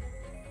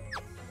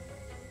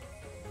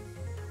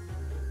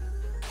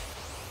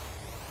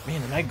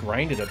 Man, and I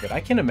grinded a bit.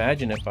 I can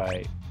imagine if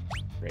I...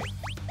 Great.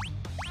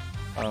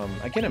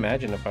 I can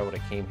imagine if I would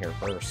have came here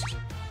first.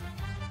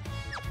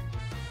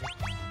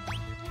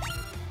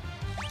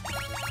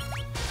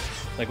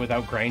 Like,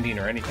 without grinding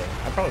or anything.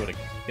 I probably would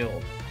have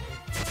killed.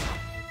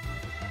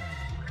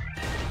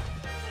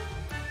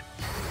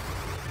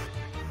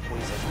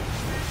 Poison.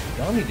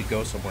 Y'all need to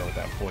go somewhere with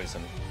that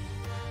poison.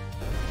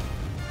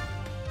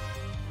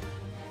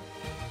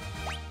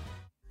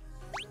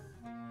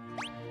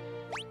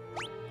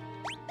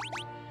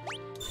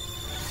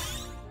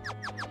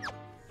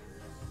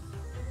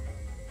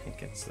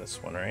 it's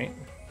this one, right?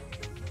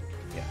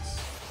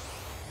 Yes.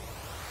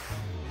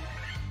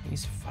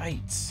 These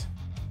fights.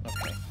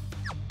 Okay.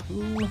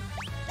 Who?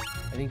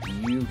 I think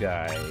you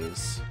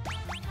guys...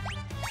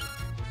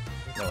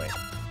 No, wait.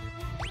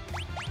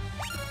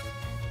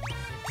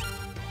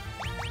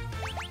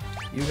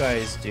 You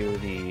guys do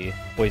the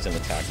poison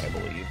attack, I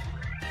believe.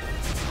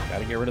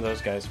 Gotta get rid of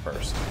those guys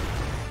first.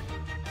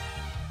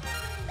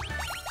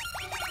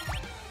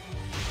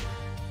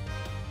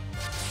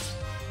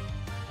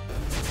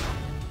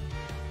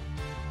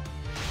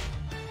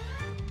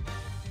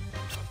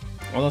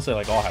 Unless they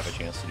like all have a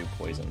chance to do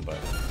poison, but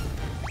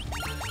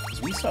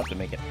because we still have to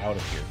make it out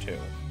of here too.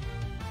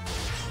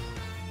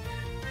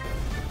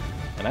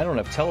 And I don't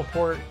have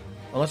teleport,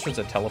 unless there's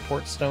a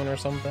teleport stone or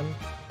something.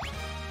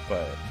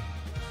 But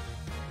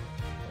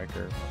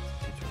record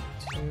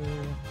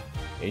 222.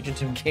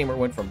 Agent and Gamer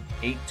went from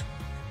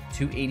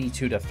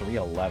 282 to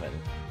 311.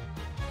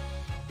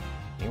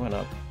 He went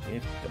up. He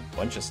had a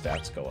bunch of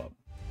stats go up.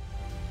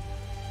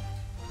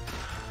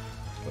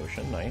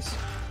 Potion, nice.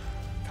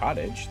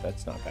 Cottage,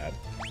 that's not bad.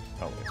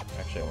 Oh, wait.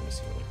 Actually, I want to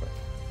see really quick.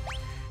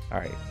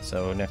 Alright,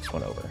 so next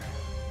one over.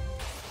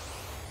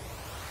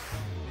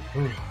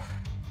 Whew.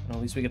 Well,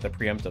 at least we get the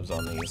preemptives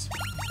on these.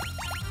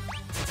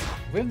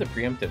 If we have the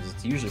preemptives,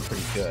 it's usually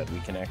pretty good.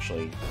 We can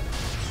actually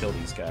kill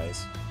these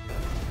guys.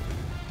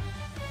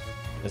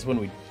 This is when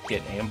we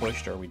get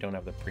ambushed or we don't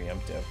have the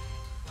preemptive.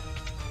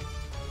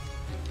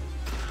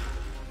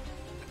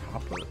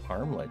 Copper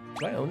armlet.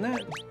 Do I own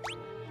that?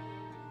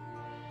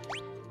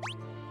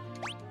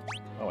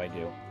 Oh, I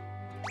do.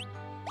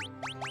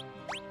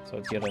 So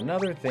it's yet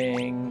another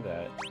thing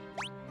that...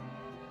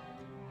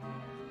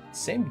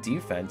 Same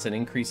defense and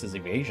increases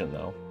evasion,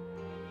 though.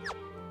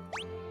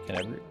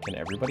 Can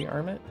everybody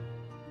arm it?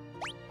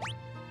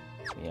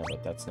 Yeah,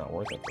 but that's not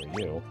worth it for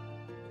you.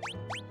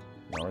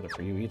 Not worth it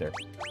for you either.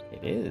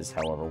 It is,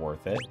 however,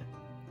 worth it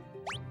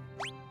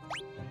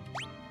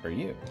for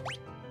you.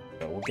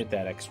 So we'll get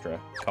that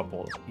extra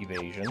couple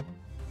evasion.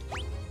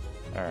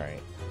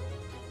 Alright.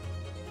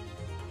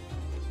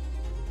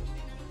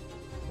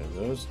 There's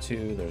those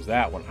two. There's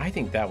that one. I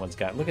think that one's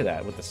got... Look at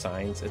that with the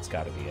signs. It's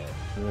got to be it.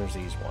 And there's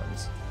these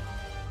ones.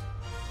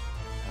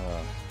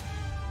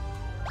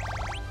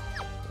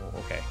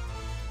 Okay.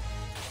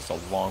 Just a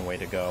long way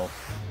to go.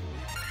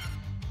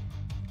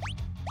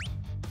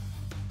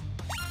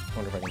 I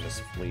wonder if I can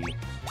just flee.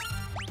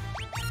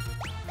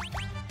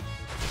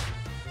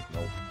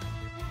 Nope.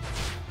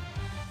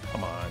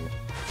 Come on.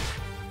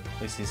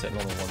 At least he's hitting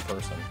only one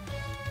person.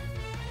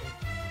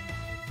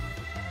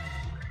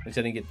 At least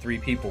I didn't get 3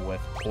 people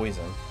with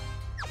poison.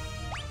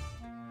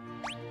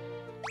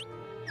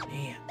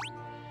 Man.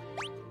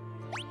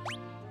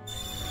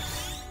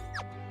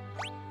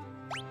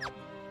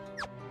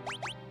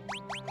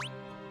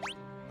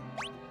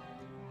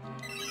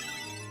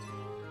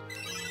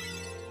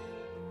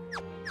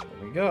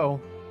 There we go.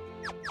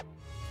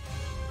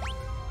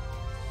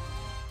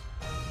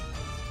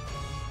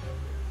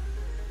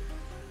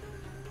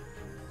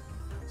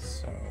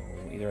 So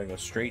either I go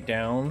straight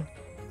down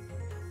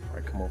or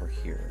I come over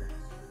here.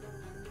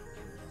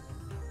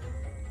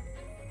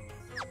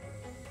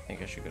 I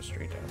think I should go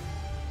straight down.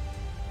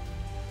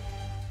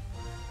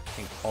 I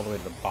think all the way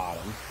to the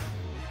bottom.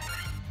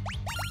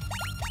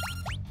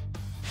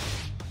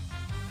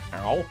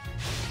 Ow.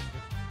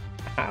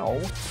 Ow.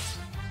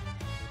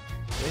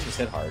 They just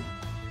hit hard.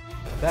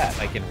 That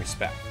I can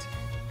respect.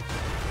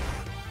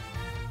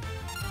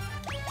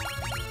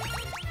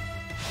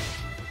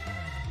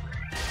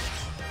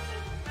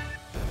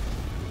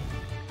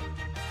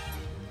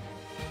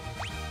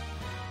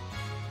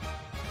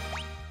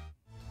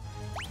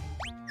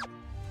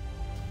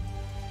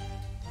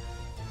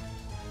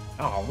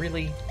 Oh,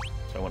 really?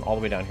 So I went all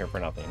the way down here for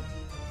nothing.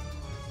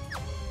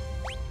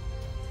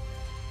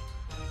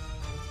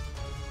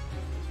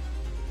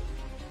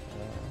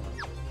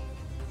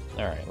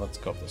 Alright, let's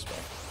go up this way.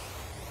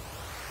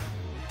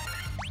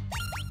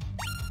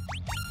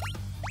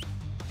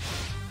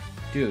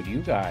 Dude,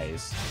 you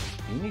guys,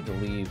 you need to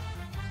leave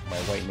my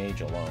white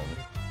mage alone.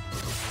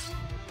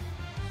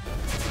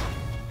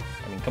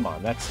 I mean, come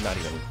on, that's not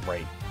even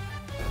right.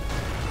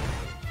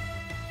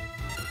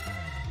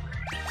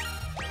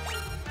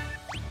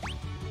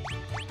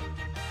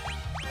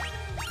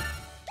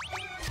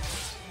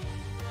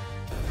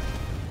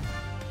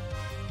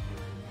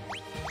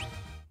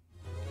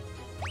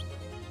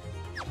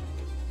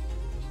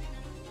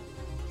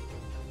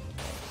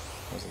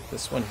 Was it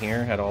this one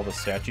here? Had all the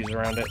statues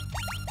around it?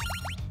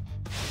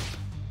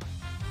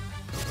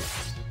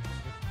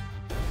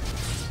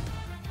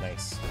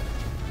 Nice.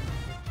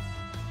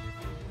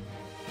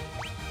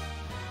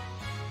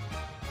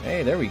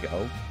 Hey, there we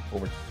go.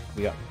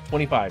 We got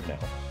 25 now.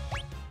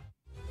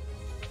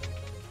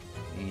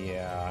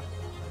 Yeah.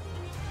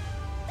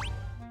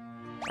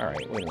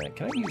 Alright, wait a minute.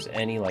 Can I use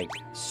any, like,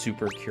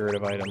 super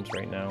curative items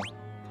right now?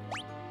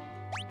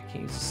 I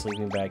can't use a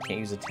sleeping bag, can't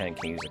use a tent,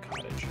 can't use a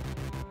cottage.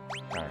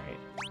 Alright.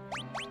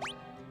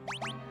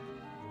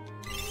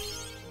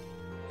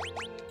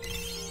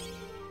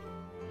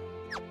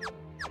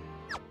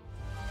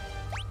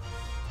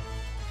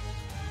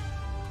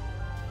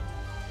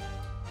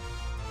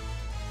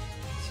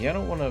 See, I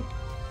don't want to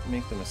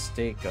make the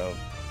mistake of...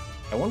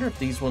 I wonder if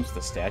these ones,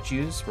 the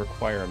statues,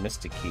 require a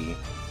Mystic Key.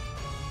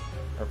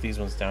 Or if these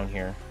ones down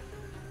here.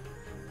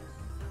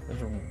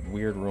 There's a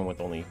weird room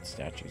with only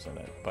statues in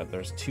it. But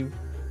there's 2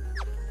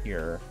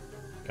 here.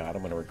 God,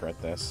 I'm going to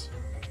regret this.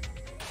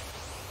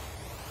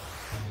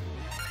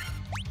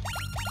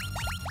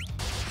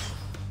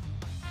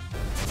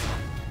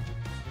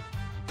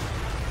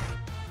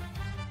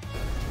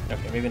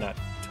 Okay, maybe not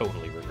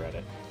totally regret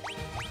it.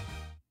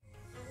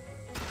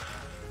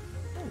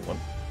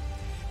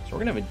 So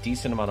we're gonna have a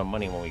decent amount of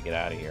money when we get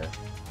out of here.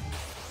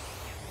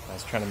 I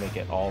was trying to make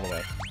it all the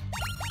way.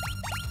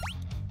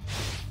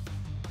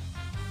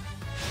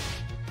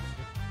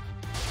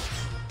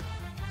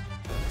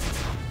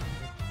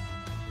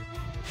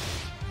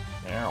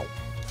 Ow.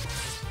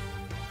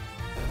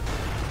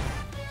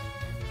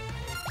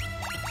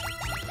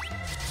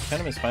 Kind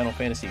of miss Final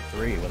Fantasy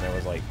III when there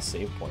was like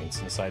save points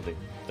inside the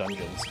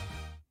dungeons.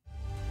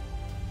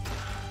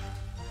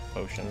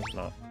 Potion,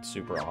 not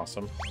super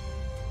awesome.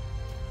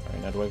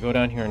 Alright, now do I go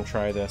down here and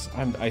try this?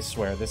 I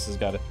swear, this has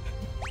got to...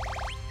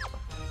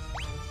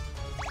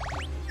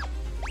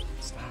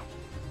 Stop.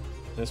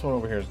 This one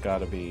over here has got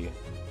to be...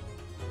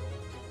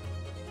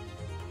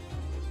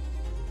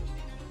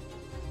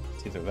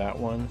 It's either that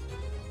one,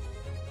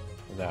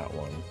 or that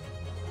one.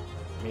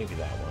 Maybe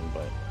that one,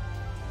 but...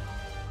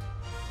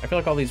 I feel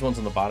like all these ones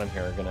on the bottom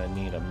here are gonna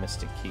need a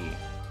Mystic Key.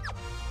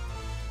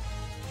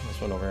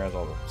 This one over here has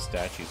all the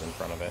statues in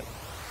front of it.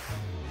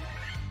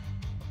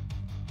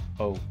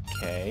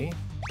 Okay.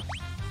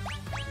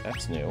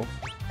 That's new.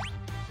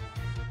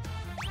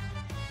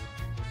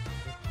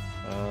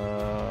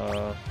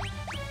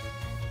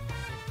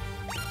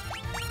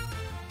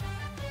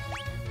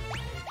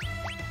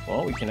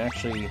 Well, we can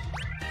actually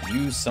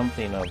use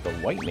something of the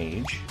White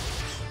Mage.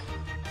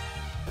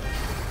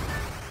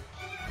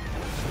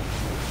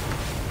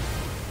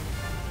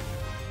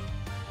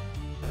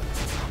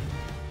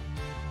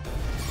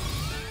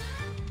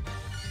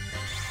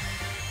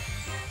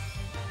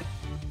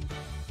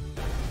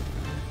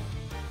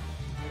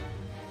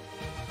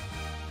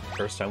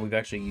 First time we've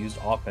actually used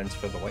offense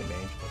for the White Mage.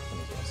 What one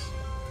is this?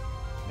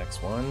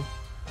 Next one.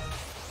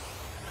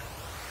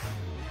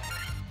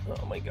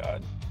 Oh my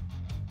god.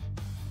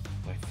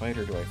 Do I fight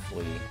or do I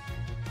flee?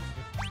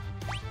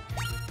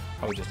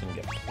 Probably just gonna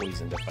get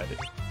poisoned if I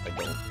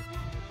don't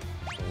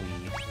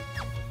flee.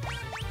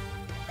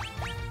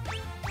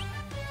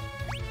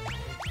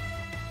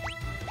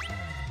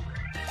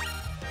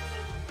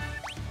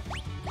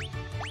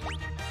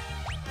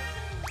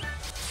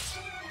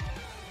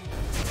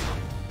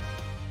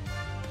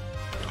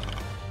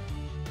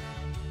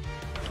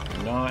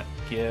 Not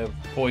give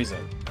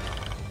poison.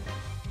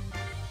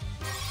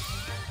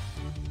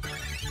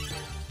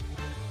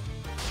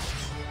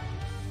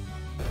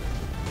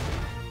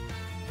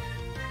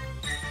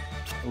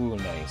 Ooh,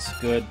 nice.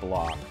 Good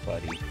block,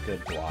 buddy.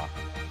 Good block.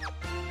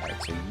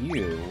 Alright, so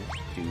you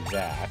do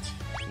that.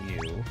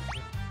 You.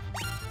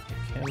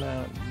 Take him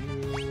out.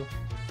 You.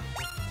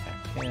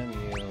 Attack him.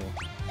 You.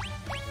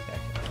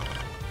 Attack him.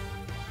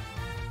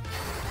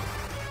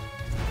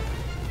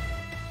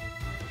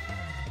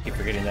 I keep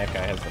forgetting that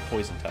guy has the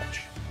poison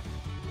touch.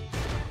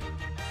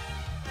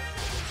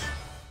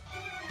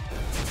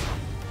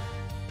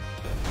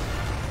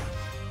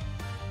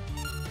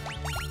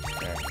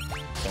 Alright,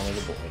 it's only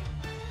the boy.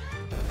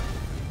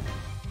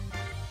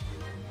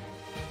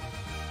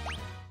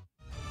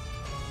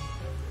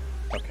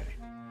 Okay.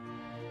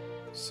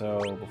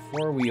 So,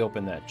 before we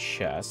open that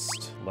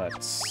chest,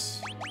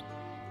 let's...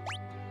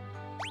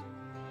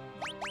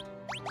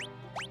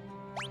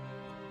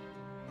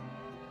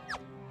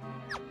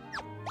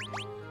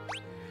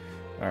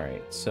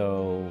 Alright,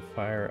 so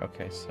fire,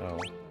 okay, so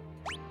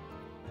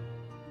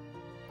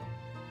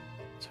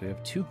we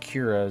have 2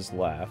 Kiras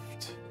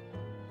left.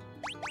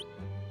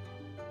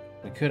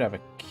 We could have a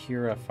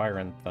Kira, Fire,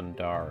 and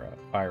Thundara.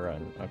 Fire,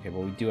 and, okay, but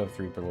we do have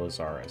 3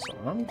 Belozara, so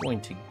I'm going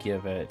to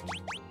give it...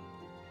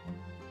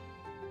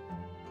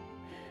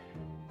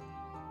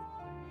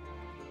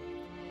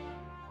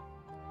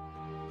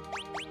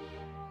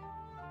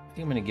 I think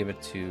I'm going to give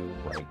it to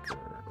Riker.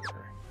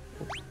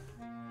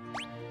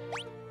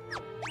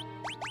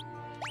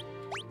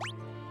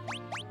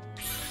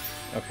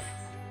 Okay.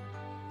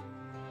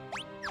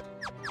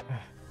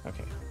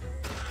 Okay.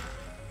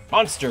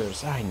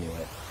 Monsters! I knew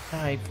it.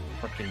 I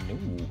freaking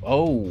knew.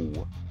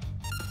 Oh!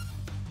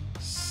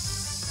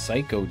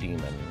 Psycho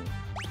Demon.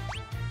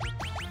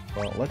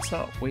 Well, let's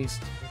not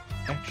waste...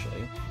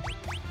 Actually...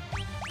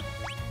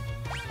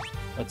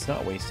 Let's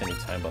not waste any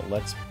time, but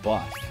let's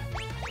buff.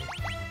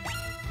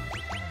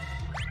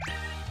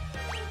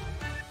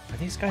 Are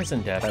these guys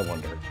undead, I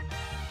wonder?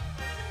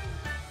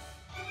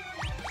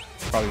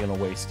 Probably gonna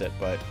waste it,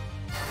 but...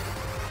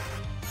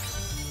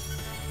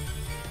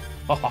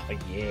 Oh,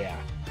 yeah.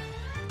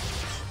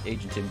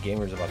 Agent Tim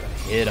Gamer's about to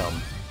hit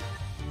them.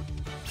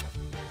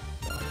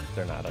 No,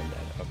 they're not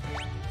undead.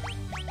 Okay.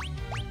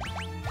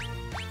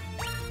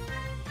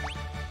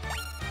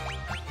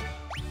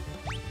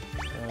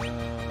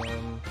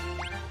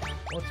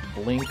 Let's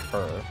blink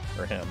her,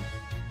 or him.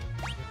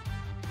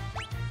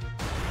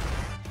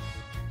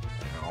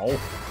 Ow.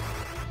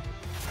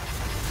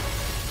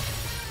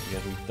 You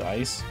guys weak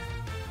dice?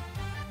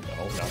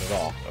 No, not at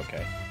all.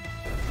 Okay.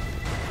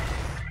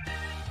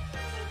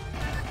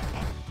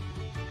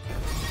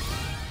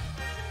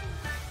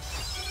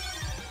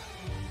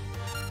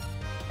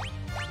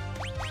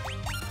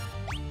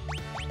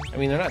 I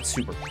mean, they're not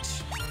super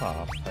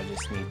tough. I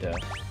just need to...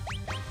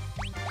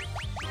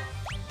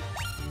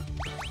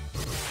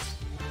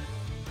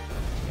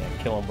 Yeah,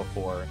 kill them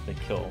before they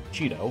kill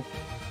Cheeto.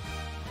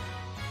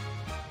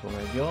 One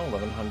reveal,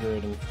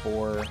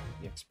 1104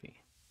 EXP.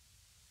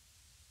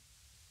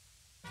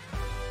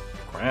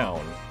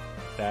 Crown.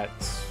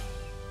 That's...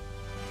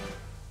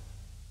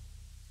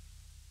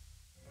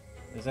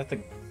 Is that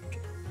the...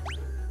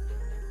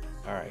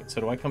 Alright,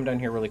 so do I come down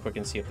here really quick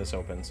and see if this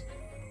opens?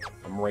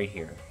 I'm right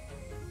here.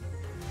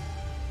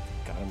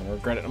 God, I'm gonna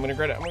regret it. I'm gonna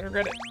regret it. I'm gonna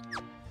regret it.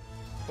 I'm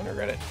gonna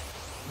regret it.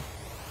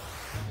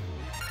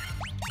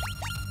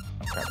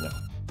 Oh, crap, no.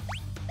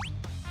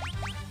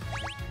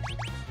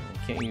 I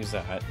can't use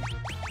that. I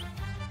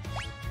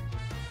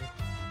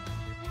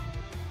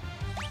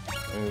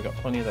mean, we've got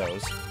plenty of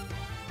those.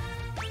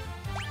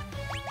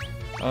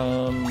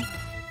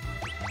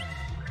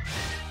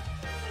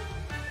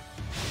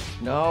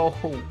 No!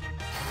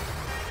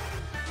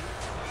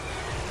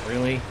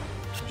 Really?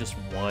 Just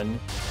one?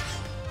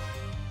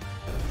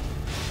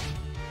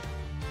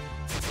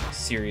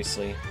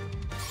 Seriously?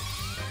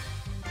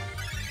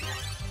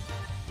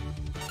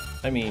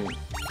 I mean...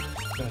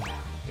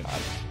 Oh,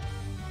 God.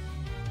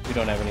 We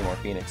don't have any more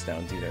Phoenix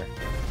Downs either.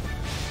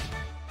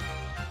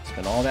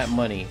 Spend all that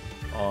money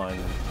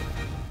on...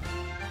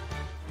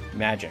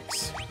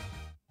 magics.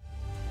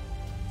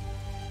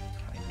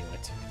 I knew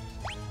it.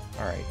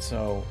 Alright,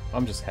 so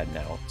I'm just heading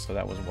out. So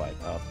that was what?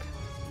 Up?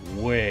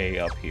 Way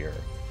up here.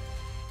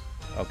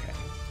 Okay.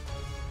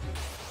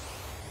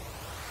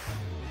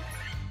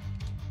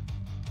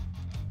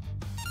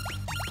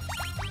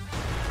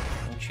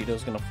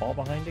 Cheeto's gonna fall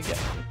behind again.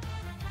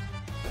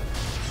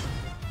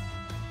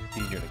 It's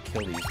easier to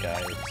kill these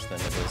guys than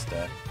it is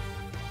to...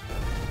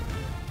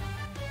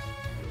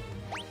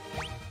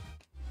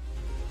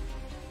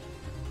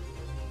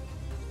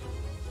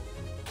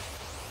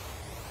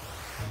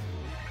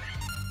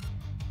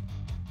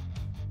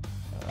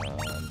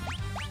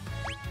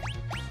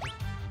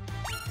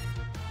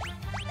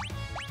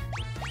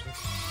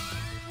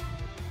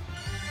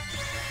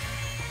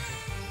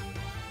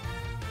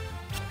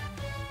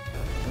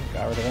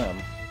 Got rid of them.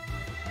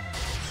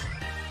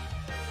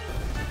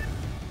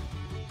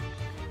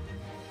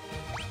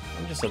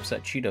 I'm just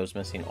upset Cheeto's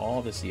missing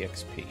all this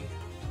EXP.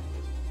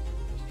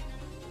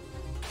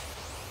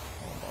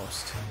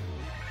 Almost.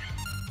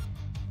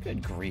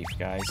 Good grief,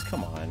 guys.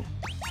 Come on.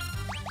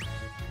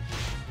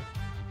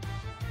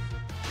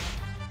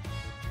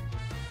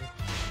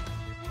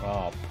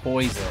 Oh,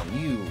 poison.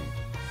 You.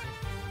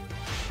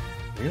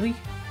 Really?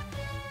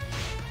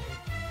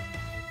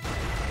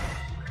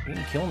 You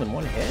can kill him in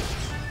one hit?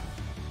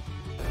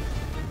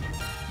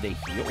 They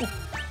heal?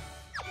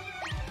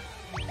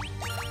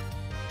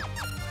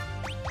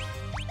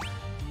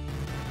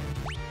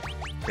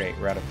 Great,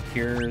 we're out of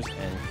cures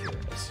and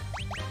cures.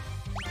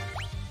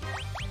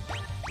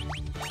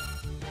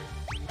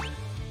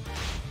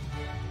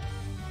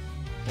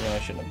 No, I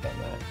shouldn't have done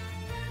that.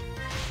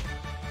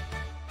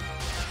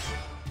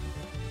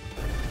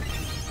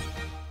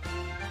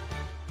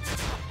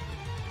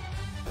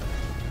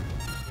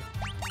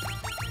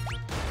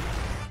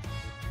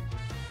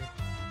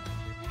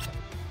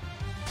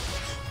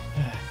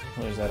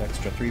 There's that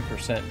extra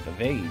 3%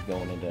 evade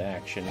going into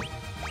action.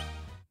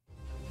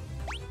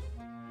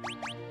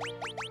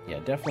 Yeah,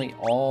 definitely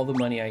all the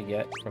money I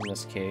get from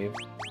this cave,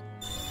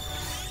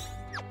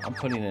 I'm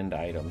putting into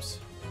items.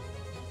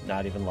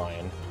 Not even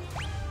lying.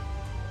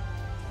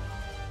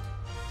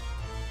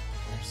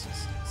 Where's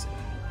this exit?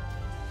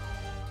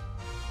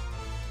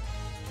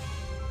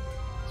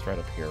 It's right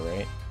up here,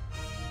 right?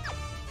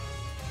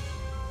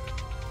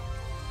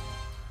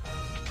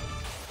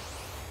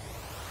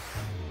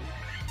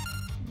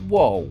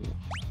 Whoa!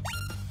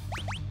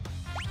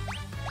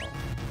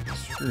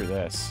 Screw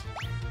this.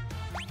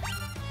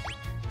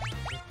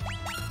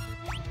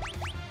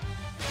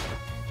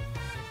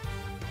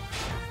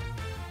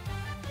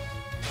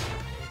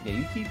 Yeah,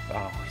 you keep...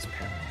 Oh, he's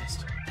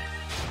paralyzed.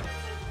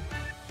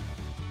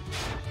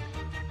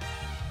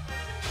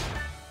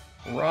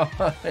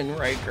 Run,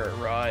 Riker,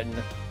 run!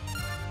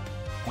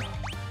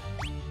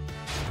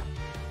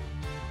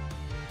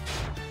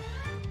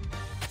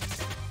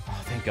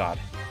 Oh, thank God.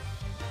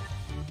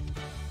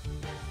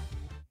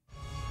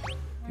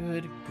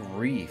 Good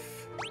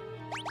grief.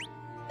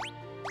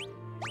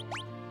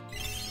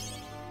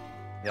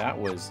 That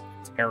was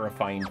a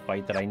terrifying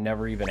fight that I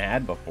never even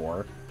had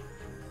before.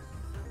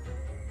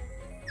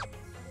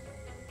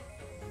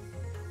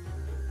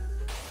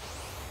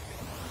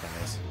 Come on,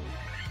 guys.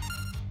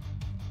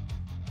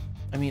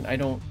 I mean, I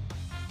don't...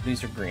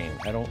 These are green.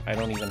 I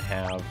don't even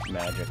have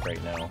magic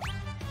right now.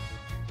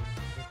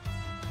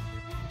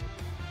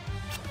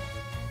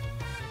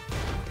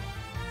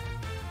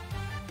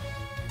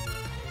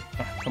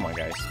 Come on,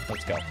 guys.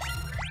 Let's go.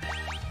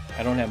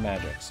 I don't have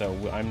magic, so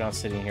I'm not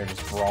sitting here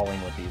just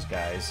brawling with these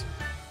guys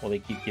while they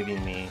keep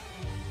giving me...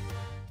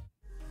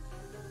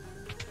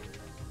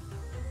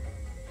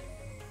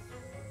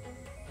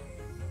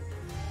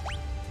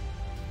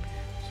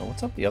 So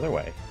what's up the other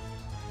way?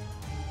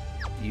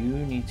 You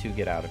need to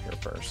get out of here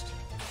first.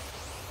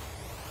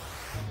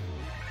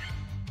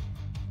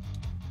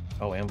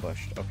 Oh,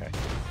 ambushed. Okay.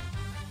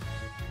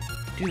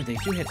 Dude, they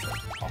do hit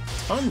for a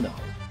ton, though.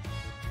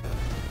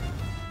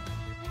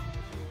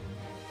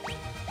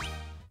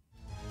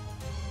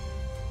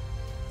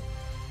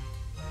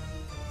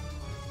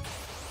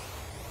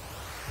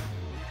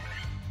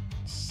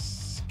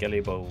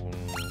 Skelly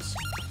bones.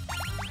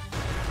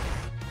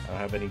 I don't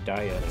have any Dia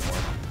anymore.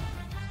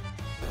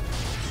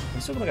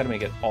 I'm still gotta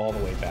make it all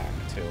the way back,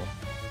 too.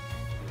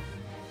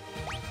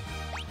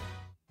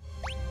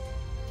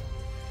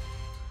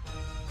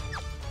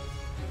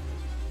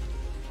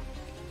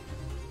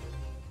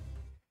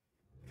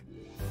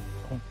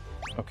 Oh,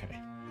 okay.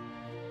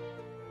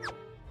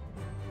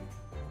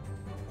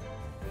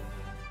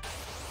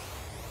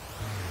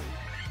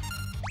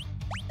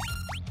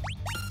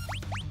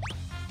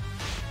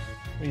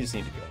 We just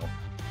need to go.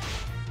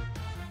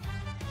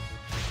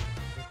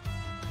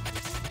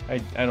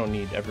 I don't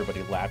need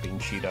everybody lapping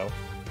Cheeto.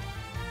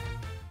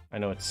 I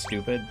know it's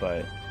stupid,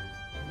 but...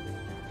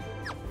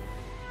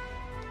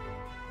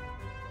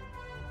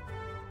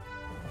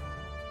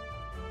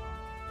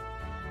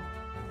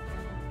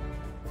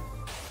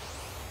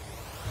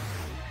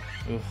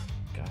 Ugh,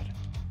 God.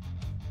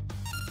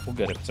 Well,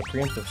 good. If it's a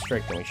preemptive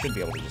strike, then we should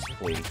be able to just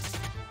flee.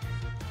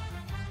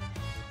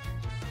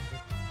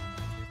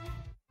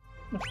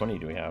 How much money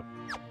do we have?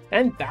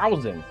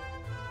 10,000!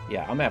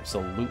 Yeah, I'm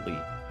absolutely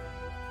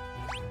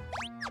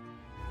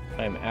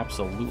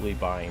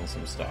buying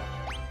some stuff.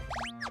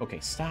 Okay,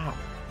 stop.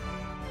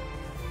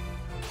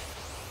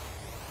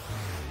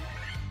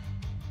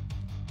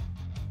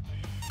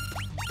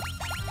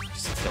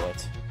 Just kill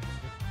it.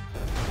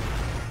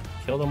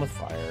 Kill them with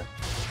fire.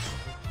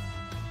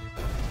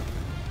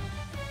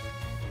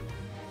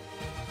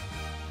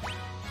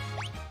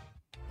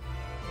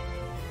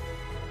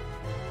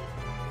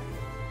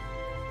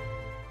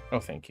 Oh,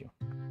 thank you.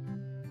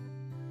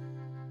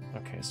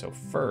 Okay, so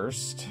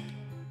first...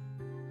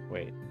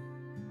 Wait.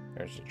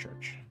 There's the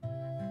church.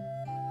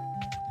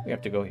 We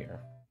have to go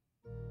here.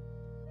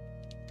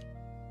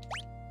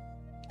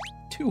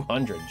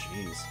 200,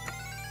 jeez.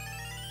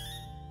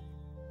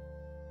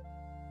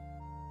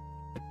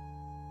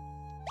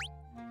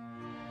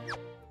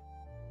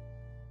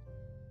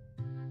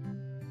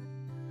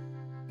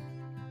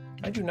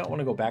 I do not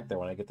want to go back there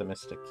when I get the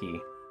Mystic Key.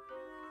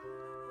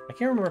 I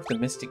can't remember if the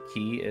Mystic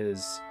Key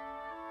is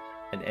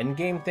an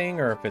endgame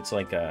thing or if it's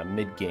like a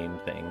mid-game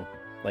thing.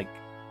 Like...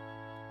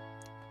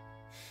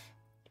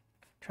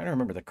 Trying to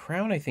remember, the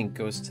crown I think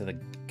goes to the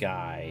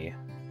guy.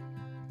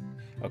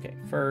 Okay,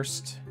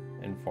 first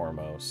and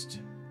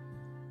foremost,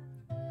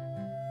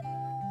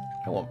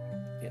 I won't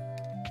get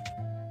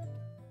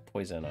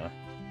Poisona.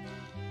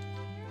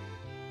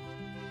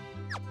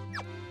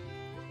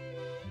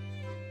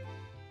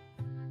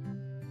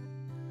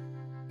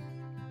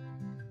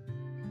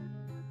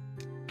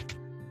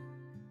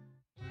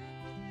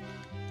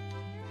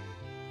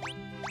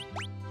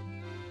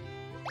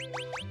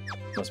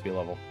 Must be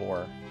level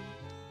 4.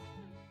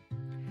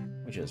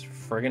 Which is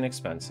friggin'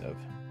 expensive.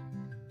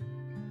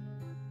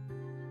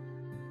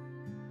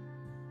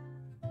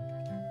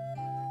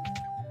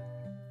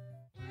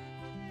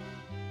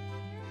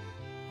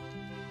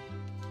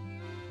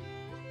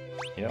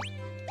 Yep.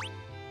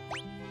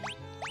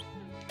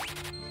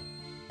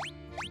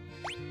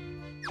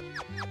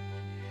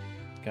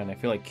 God, I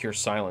feel like Cure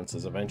Silence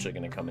is eventually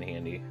going to come in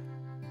handy.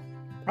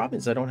 Problem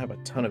is I don't have a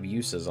ton of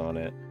uses on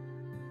it.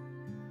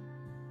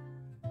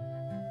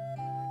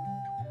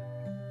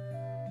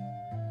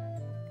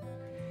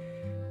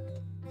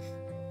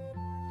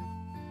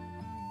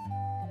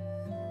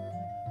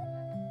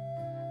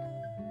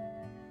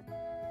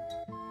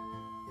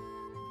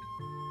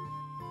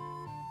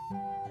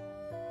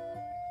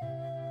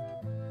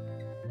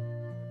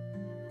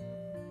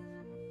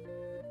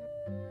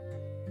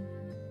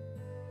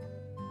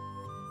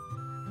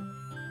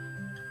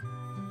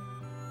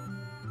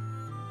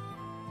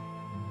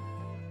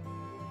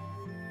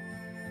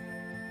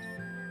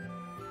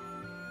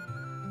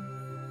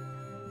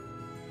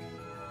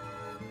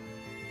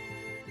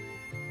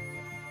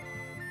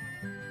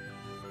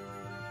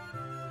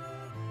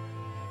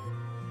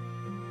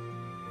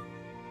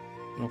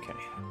 Okay.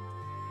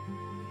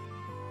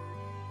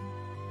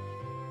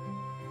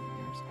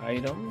 There's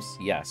items.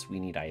 Yes, we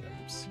need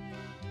items.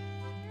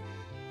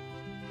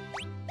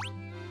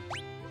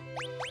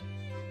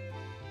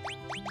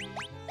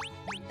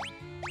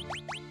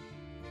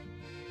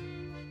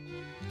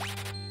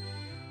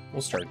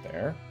 We'll start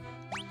there.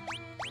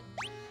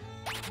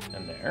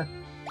 And there.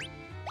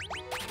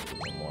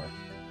 One more.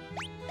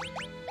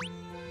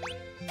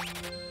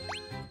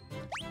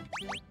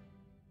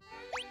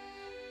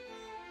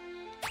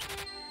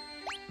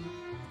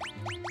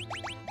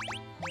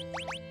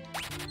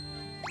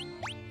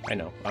 I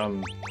know.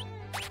 I'm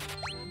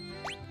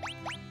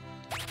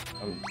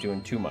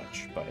doing too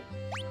much, but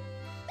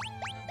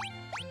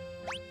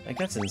like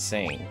that's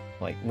insane.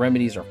 Like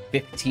remedies are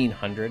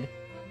 1,500.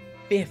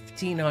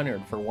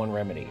 1,500 for one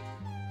remedy.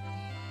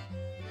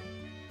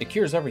 It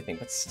cures everything,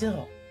 but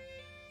still.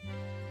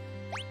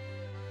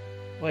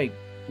 Like,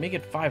 make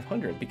it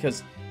 500,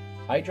 because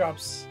eye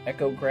drops,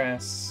 echo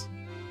grass,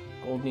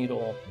 gold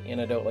needle,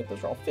 antidote, like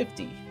those are all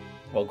 50.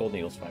 Well, gold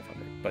needle's 500,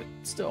 but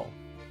still.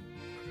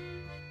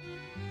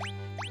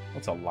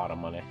 That's a lot of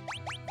money.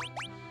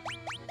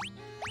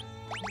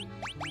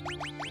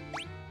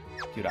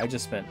 Dude, I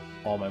just spent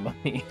all my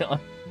money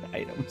on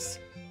items.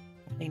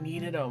 I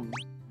needed them.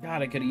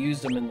 God, I could have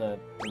used them in that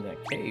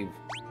cave.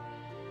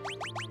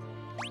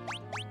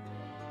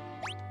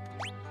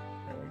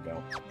 There we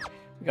go.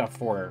 We got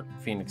 4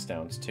 Phoenix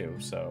Downs too,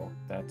 so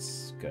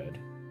that's good.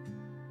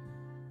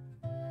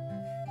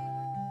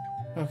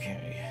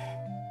 Okay.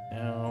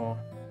 Now...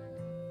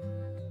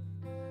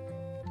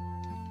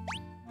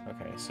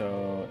 Okay,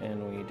 so,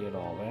 and we did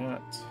all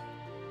that.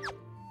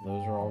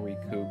 Those are all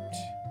recouped.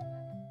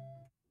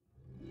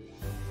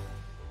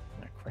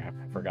 Ah, crap,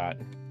 I forgot.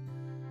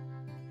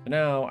 But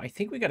now, I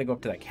think we gotta go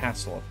up to that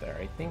castle up there.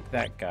 I think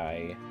that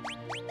guy...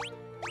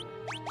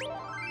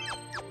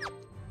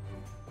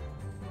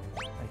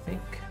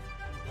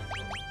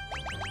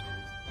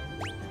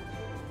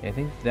 I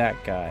think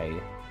that guy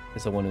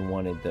is the one who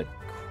wanted the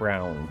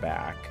crown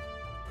back.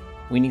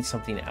 We need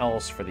something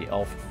else for the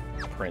elf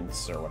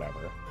prince or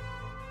whatever.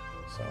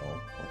 So,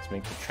 let's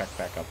make the trek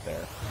back up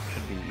there.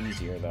 Should be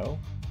easier, though.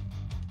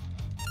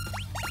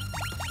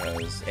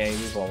 Because A,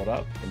 we've leveled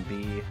up, and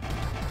B...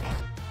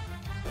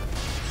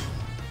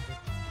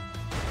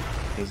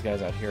 these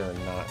guys out here are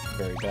not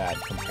very bad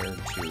compared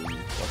to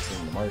what's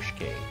in the Marsh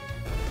Cave.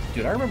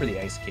 Dude, I remember the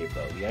Ice Cave,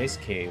 though. The Ice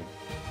Cave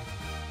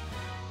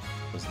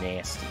was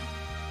nasty.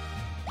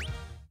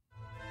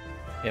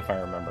 If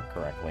I remember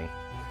correctly.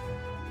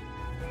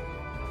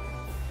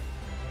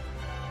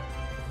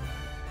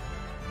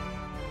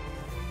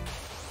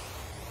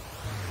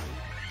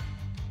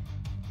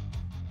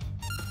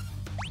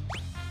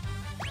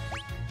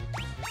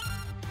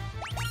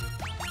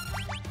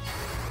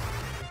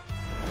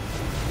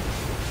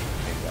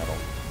 Maybe that'll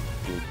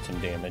do some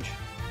damage.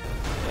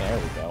 There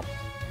we go.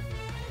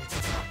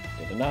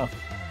 Good enough.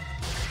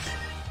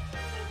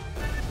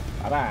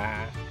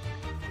 Bye-bye.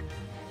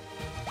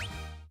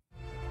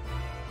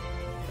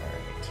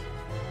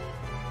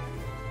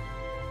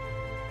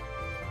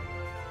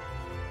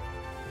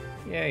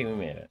 Yay, we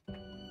made it.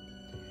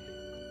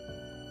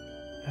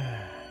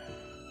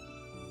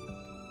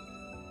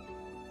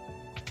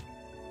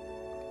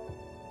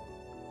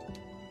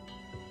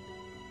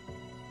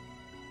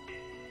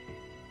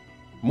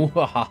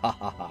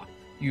 Muhahaha!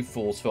 You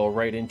fools fell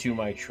right into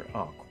my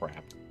oh,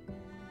 crap.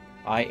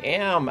 I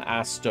am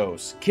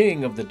Astos,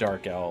 king of the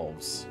Dark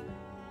Elves.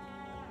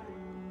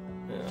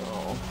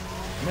 Oh.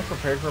 Am I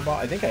prepared for a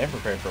boss? I think I am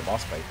prepared for a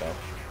boss fight, though.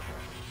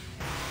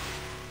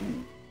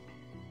 Ooh.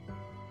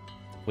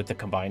 With the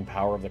combined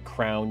power of the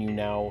crown you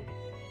now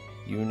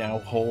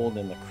hold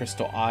and the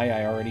crystal eye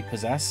I already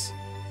possess,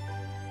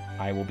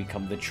 I will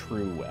become the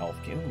true elf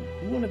king.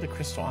 Ooh, who wanted the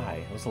crystal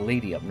eye? It was a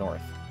lady up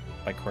north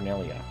by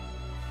Cornelia.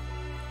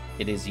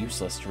 It is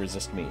useless to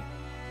resist me.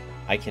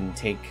 I can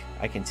take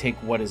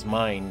what is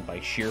mine by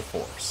sheer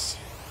force.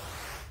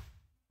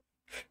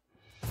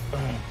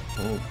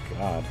 Oh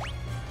God.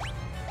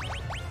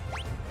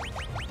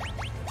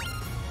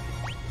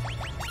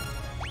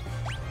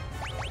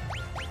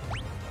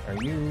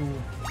 Are you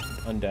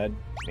undead?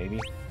 Maybe?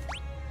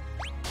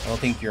 I don't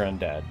think you're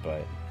undead,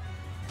 but...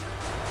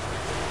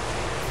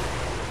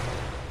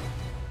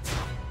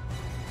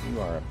 you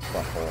are a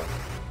butthole.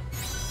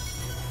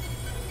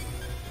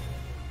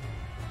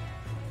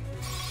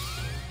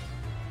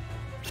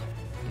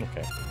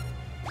 Okay.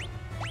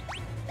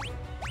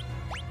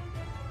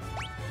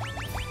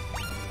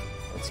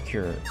 Let's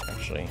cure,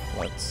 actually.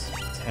 Let's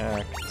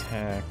attack.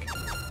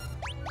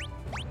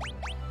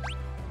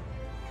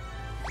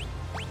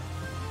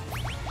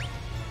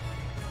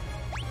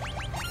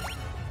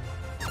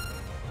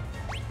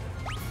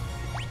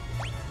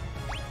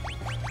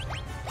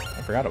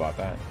 I forgot about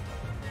that.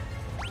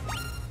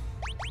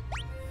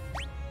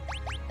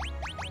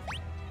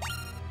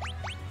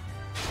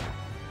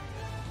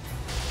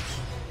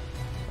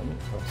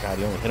 Oh God,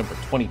 he only hit him for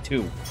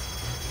 22. Ooh,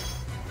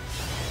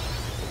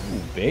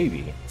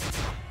 baby.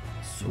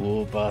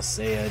 Super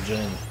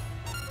Saiyan.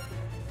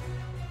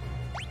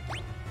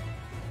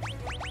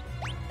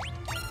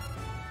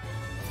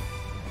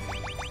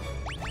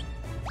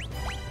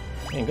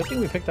 Man, good thing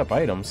we picked up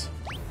items.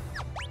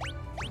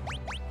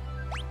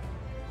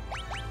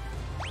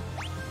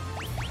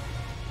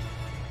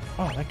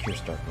 Oh, that cures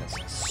darkness.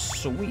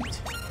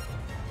 Sweet.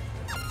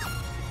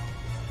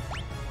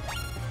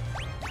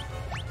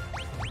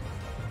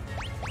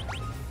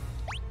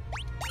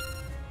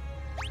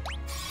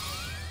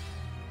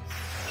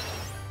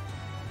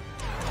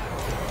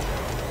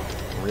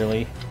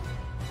 Really?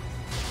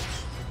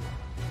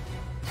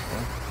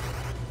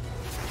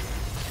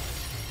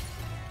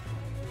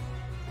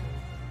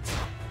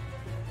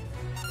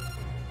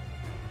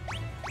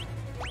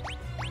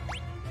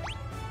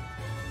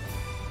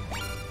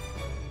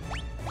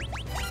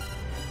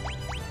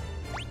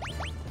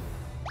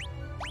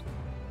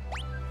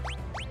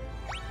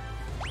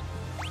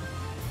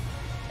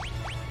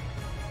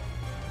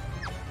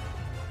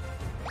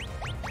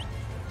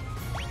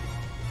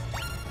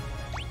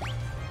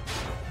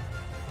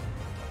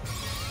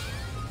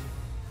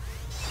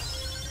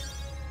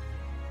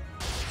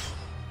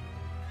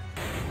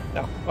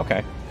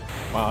 Okay.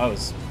 Wow, that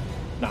was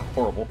not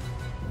horrible.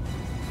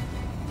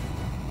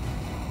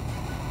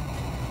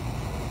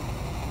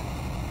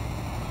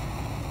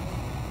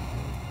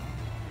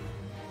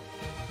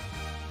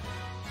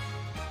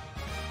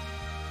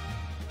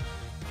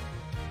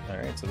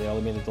 Alright, so they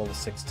only made it till the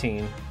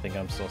 16. I think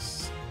I'm still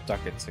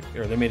stuck at 6,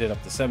 or they made it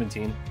up to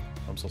 17.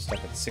 I'm still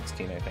stuck at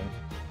 16, I think.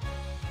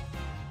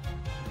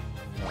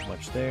 Not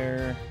much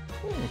there.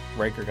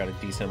 Riker got a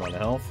decent amount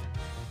of health.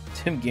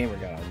 Tim Gamer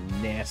got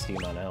a nasty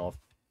amount of health.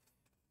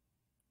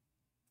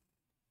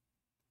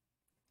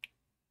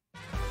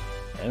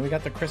 And we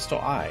got the Crystal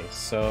Eye,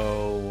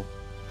 so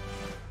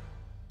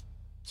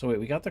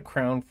wait, we got the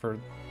crown for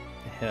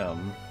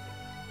him.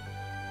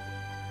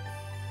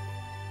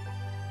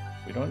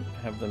 We don't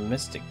have the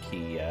Mystic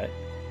Key yet.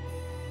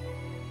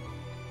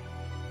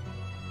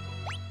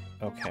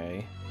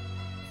 Okay.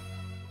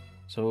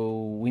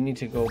 So we need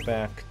to go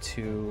back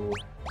to...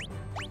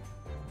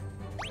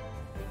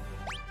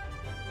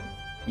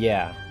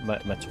 Yeah,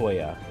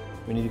 Matoya.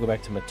 We need to go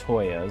back to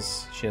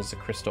Matoya's. She has the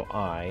Crystal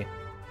Eye.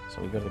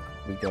 So we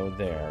go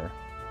there.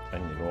 I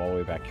need to go all the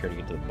way back here to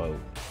get to the boat.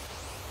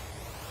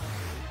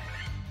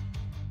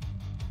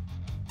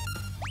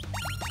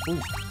 Ooh,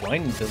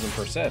 blindness doesn't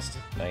persist.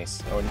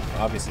 Nice. Oh, and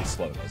obviously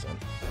slow doesn't.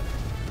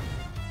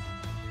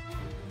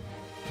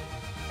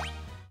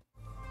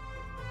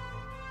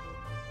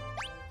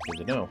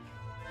 Good to know.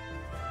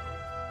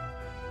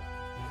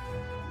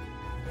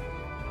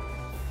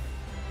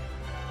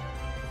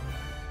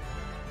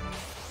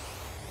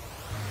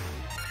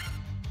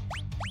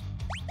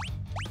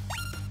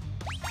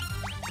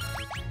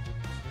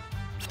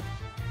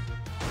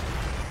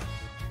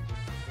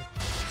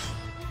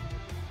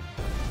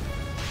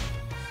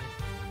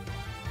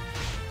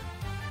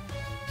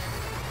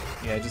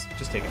 Yeah, just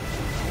take it.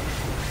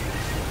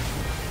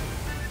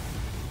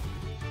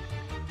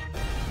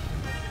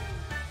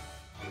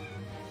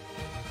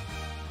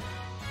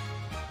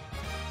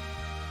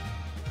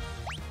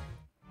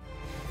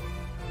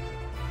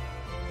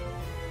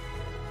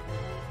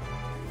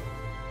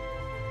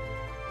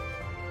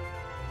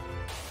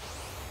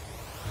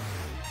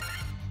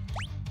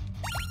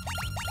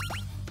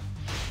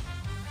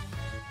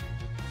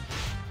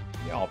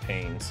 Y'all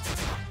pains.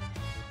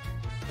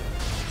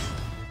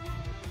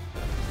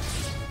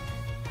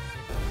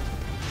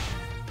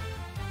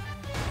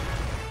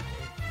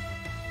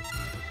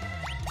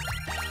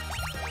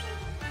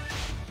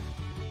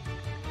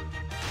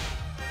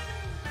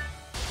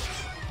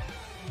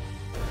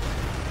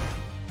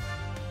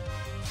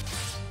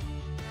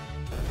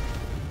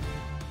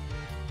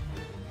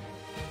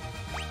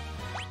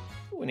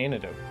 Ooh, an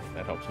antidote.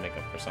 That helps make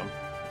up for some.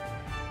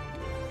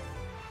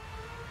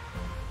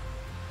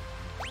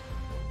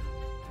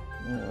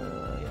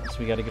 Yeah, so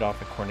we gotta get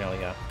off of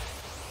Cornelia.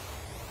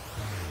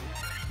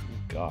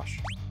 Gosh.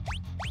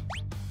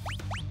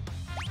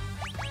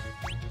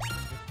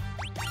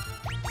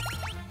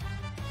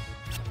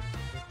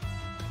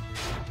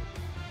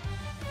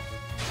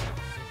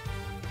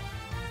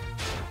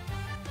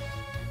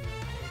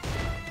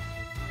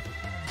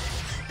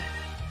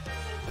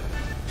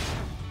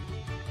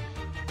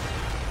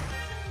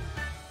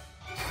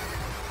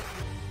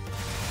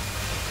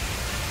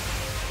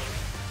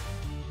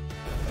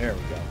 There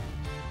we go.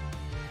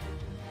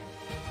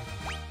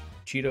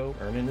 Cheeto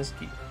earning his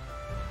keep.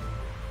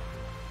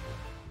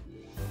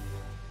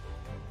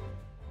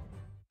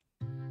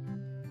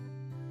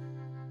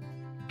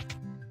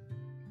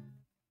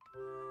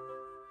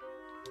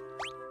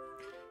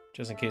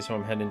 Just in case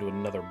I'm heading into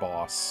another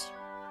boss.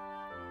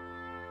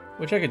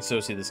 Which I could so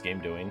see this game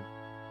doing.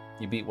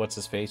 You beat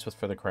What's-His-Face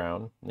for the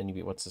crown, and then you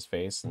beat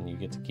What's-His-Face, and you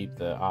get to keep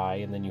the eye,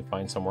 and then you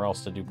find somewhere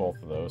else to do both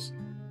of those.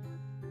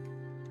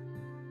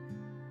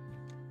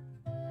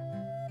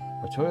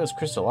 Matoya's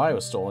Crystal Eye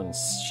was stolen.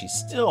 She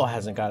still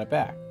hasn't got it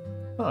back.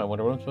 Oh, I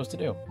wonder what I'm supposed to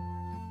do.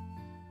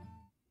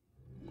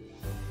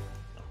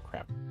 Oh,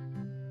 crap.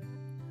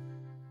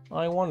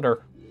 I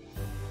wonder.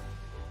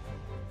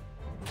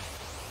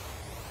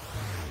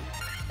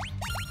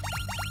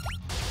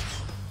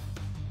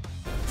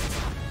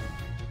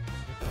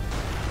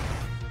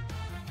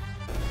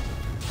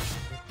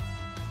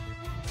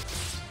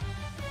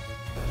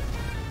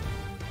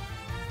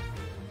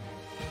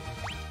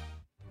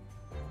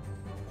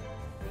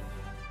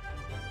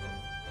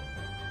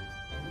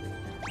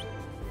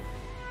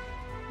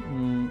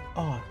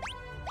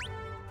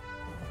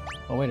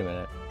 Oh, wait a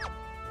minute.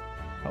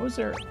 How is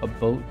there a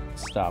boat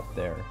stop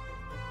there?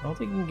 I don't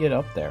think you can get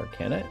up there,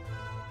 can it?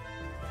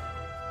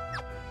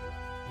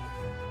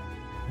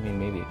 I mean,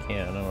 maybe it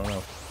can. I don't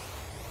know.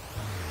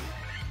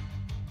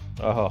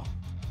 Oh.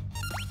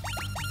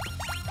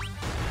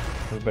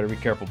 We better be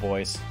careful,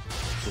 boys.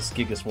 This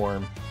Gigas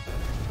worm.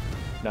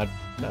 Not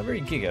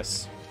very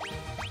Gigas,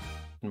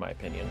 in my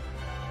opinion.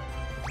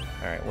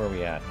 Alright, where are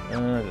we at?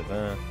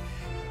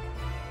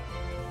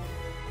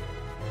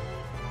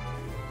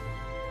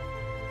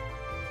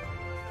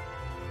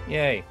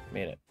 Yay,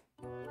 made it.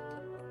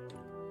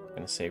 I'm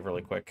gonna save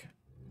really quick.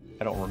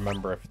 I don't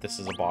remember if this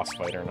is a boss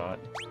fight or not.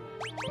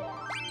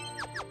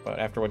 But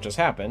after what just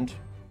happened,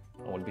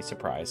 I wouldn't be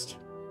surprised.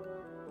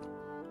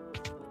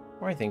 The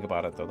more I think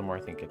about it, though, the more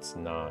I think it's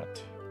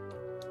not.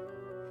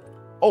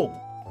 Oh,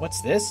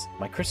 what's this?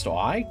 My crystal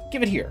eye?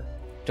 Give it here.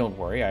 Don't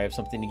worry, I have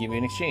something to give you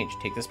in exchange.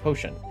 Take this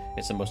potion.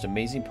 It's the most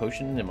amazing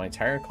potion in my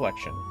entire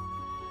collection.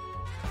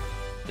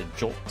 The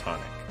Jolt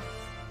Tonic.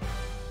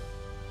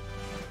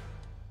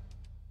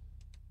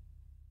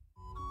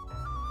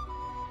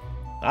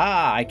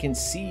 Ah, I can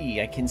see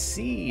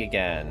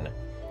again.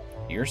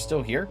 You're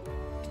still here?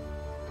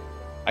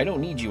 I don't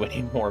need you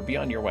anymore. Be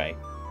on your way.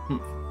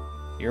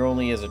 You're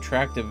only as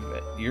attractive.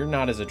 You're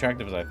not as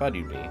attractive as I thought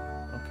you'd be.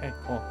 Okay,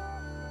 cool.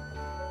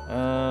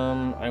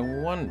 I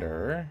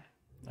wonder.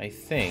 I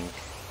think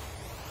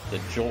the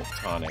Jolt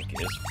Tonic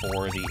is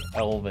for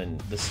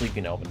the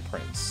sleeping elven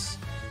prince.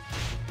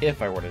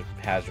 If I were to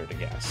hazard a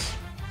guess.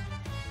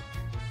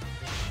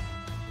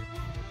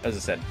 As I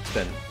said, it's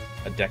been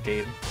a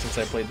decade since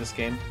I played this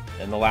game,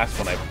 and the last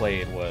one I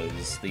played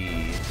was the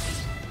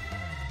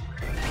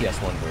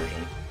PS1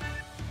 version.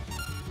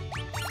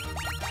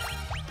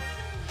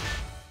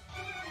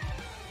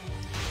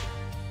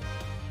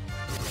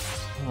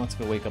 Well, let's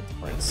go wake up the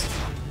prince.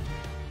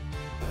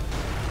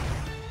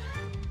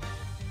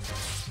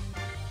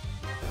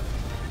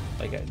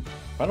 Like,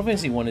 Final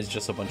Fantasy 1 is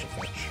just a bunch of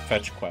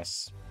fetch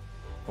quests,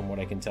 from what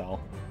I can tell,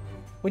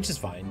 which is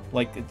fine.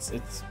 Like, it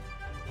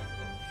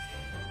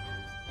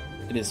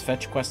is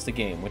fetch quest the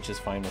game, which is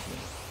fine with me.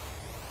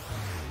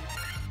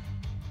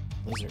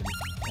 Lizard,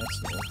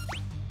 that's new.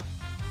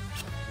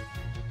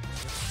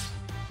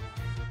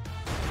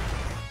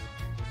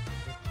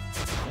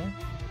 Okay.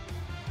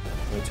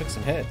 We took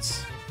some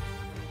hits.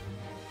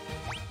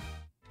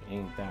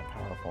 Ain't that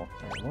powerful.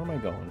 Alright, where am I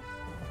going?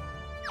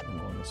 I'm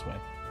going this way.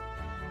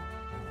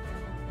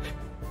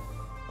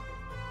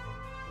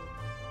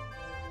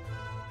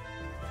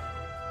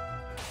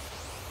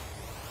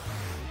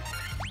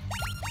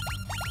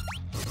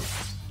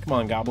 Come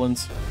on,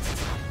 goblins.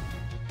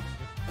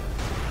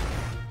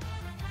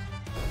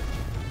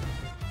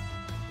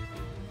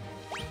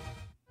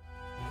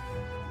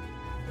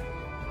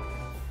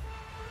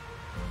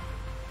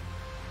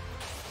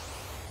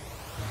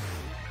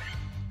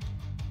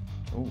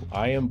 Oh,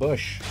 I am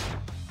Bush.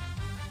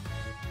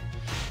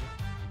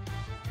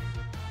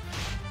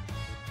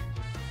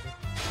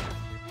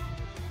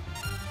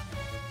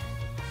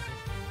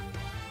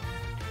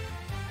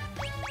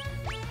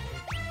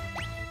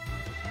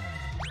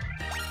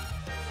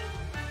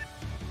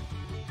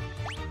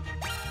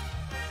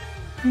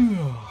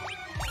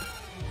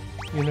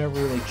 You never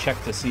really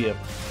check to see if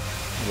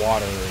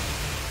water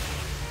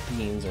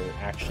beings are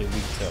actually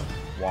weak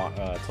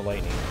to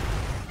lightning.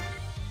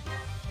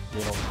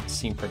 They don't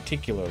seem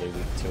particularly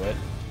weak to it.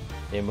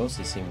 They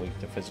mostly seem weak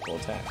to physical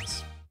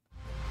attacks.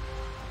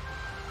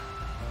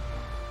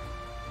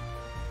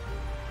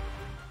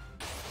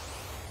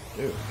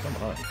 Dude, come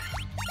on.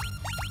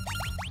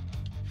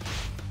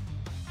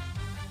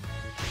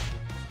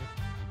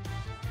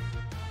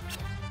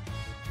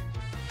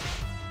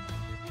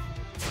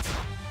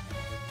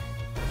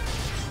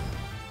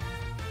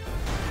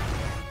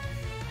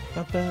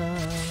 Bum,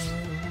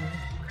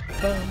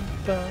 bum,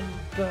 bum,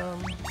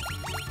 bum.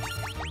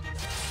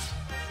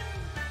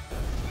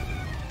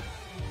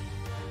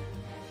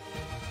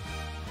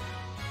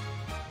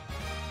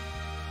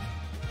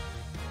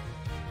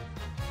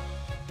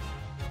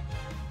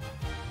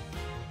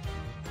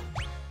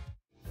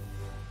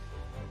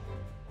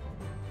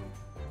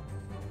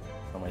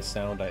 Oh, my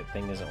sound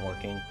thing isn't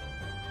working.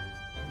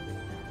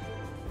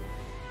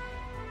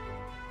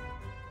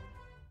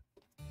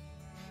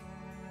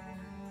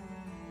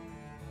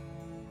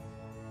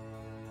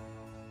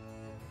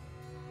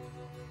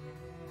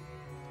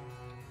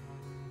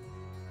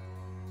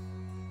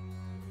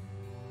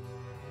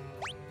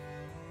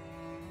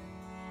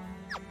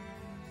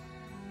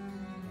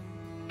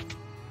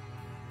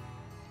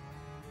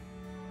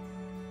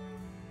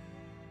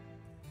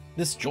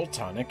 This Jolt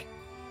Tonic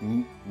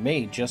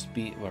may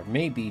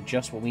be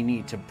just what we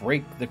need to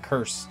break the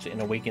curse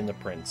and awaken the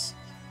prince.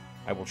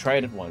 I will try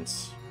it at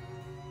once.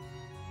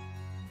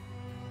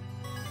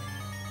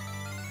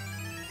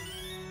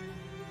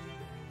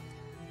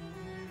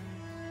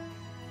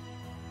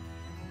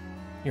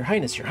 Your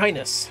Highness, Your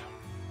Highness!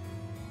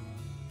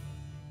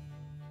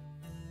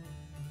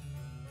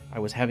 I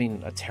was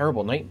having a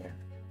terrible nightmare.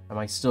 Am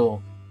I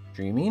still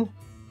dreaming?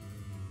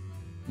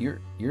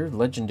 You're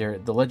legendary,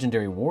 the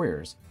legendary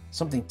warriors.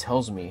 Something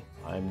tells me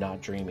I'm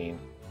not dreaming.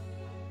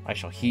 I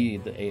shall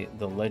heed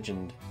the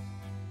legend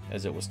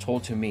as it was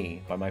told to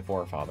me by my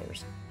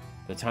forefathers.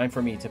 The time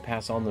for me to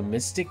pass on the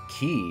mystic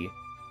key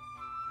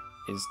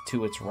is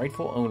to its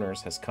rightful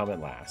owners has come at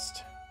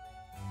last.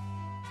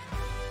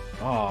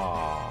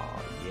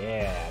 Oh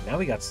yeah! Now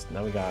we got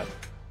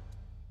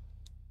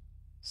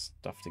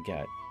stuff to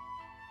get.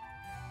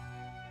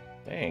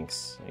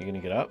 Thanks. Are you gonna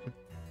get up?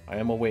 I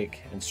am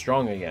awake and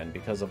strong again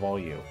because of all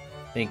you.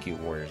 Thank you,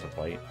 Warriors of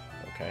Light.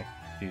 Okay,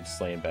 you just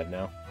lay in bed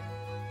now.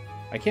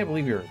 I can't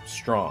believe you're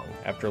strong.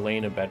 After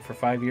laying in bed for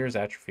 5 years,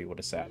 atrophy would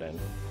have sat in.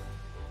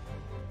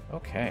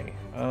 Okay,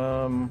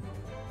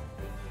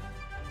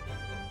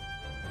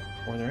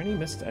 Were there any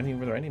mystic? I mean,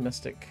 were there any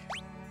mystic?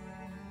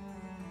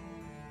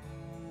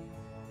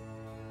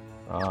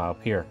 Ah,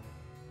 up here.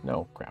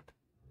 No, crap.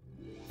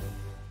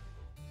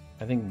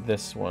 I think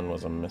this one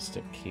was a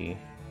mystic key.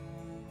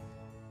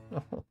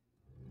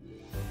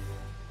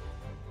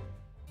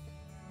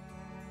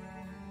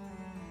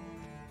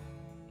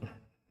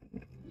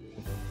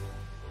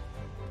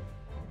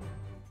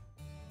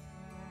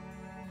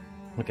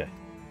 Okay,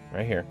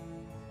 right here.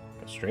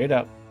 Go straight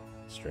up.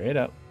 Straight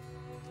up.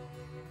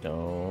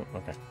 Don't...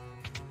 Okay.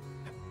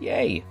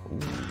 Yay! Ooh.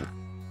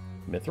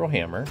 Mithril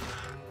hammer.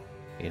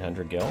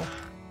 800 gil.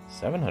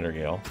 700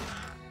 gil.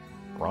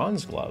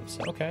 Bronze gloves.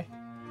 Okay.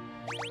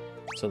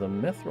 So the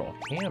mithril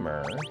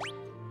hammer...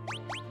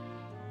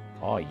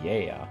 Oh,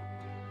 yeah.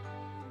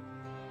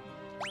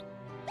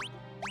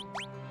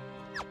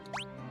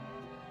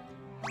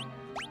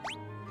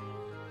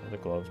 The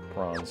gloves,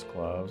 bronze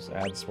gloves.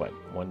 Adds what?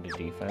 1 to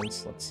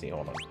defense? Let's see,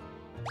 hold on.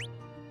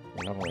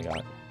 I've only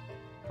got...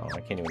 Oh, I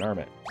can't even arm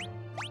it.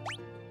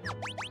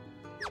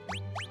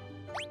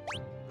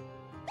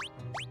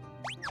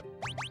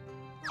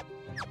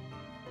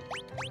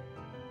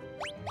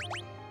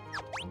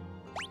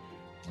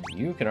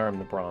 You can arm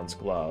the bronze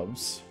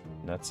gloves.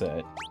 That's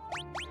it.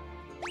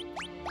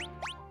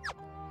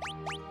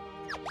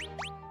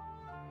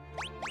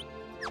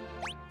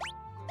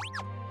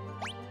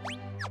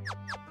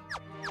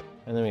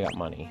 And then we got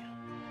money,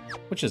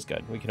 which is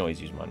good. We can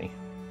always use money,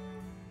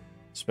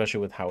 especially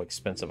with how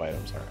expensive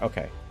items are.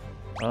 Okay.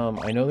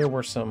 I know there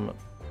was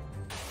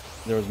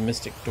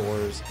mystic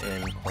doors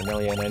in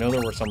Cornelia, and I know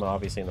there were some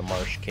obviously in the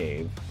Marsh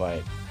Cave,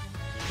 but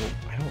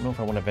I don't know if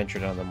I want to venture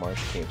down the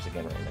Marsh Caves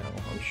again right now.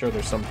 I'm sure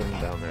there's something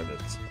down there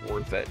that's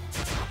worth it.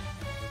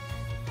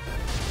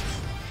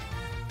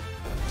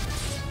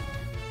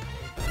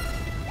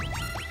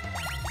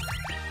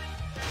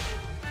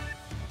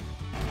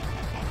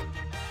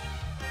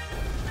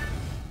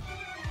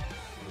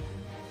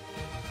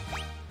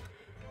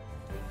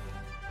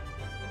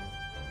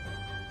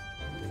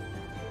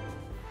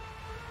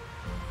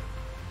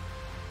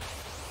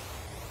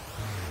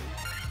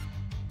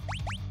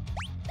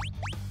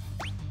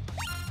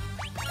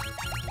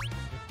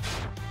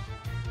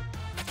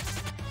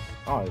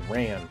 Oh, it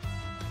ran.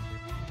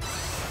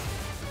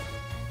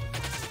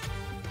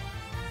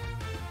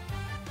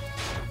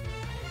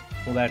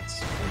 Well,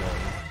 that's annoying.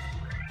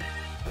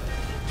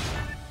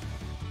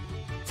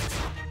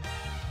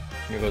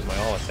 Here goes my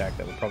all attack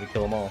that would probably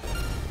kill them all.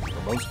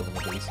 Or most of them,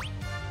 at least.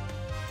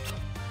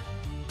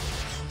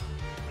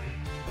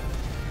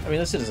 I mean,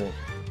 this isn't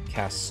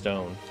cast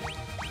stone.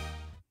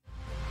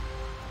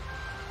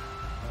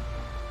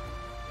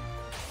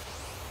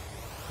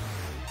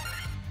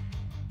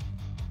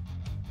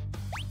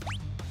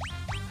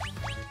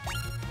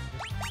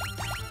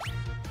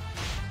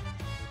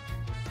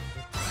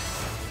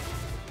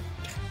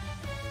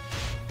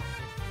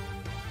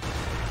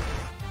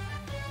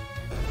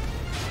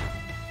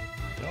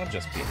 I'll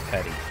just be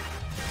petty.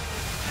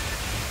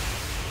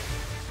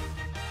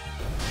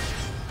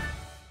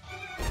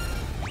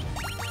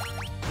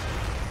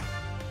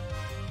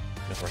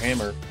 Mr.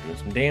 Hammer doing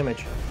some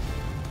damage.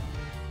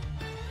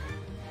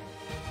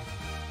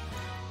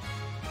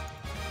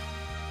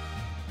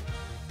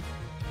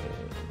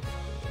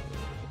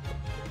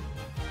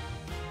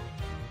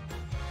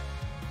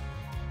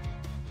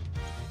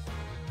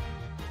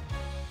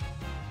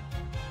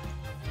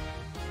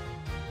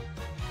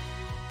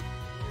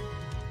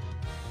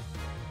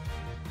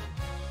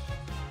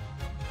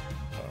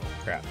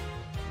 Crap.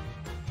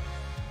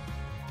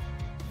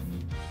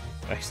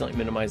 I accidentally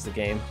minimized the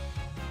game.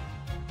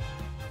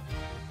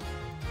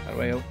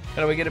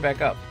 How do I get it back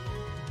up?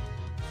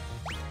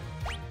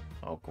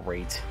 Oh,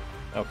 great.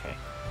 Okay.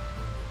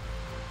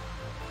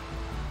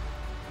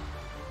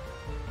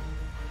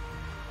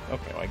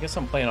 Okay, well, I guess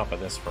I'm playing off of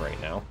this for right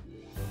now.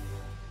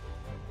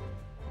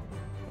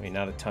 I mean,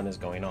 not a ton is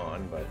going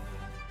on, but...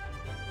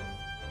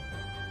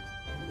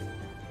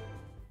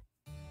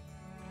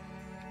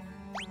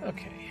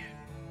 Okay.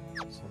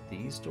 So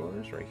these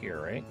doors right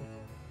here, right?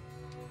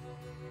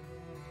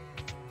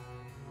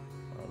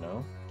 Oh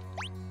no.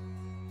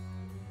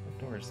 What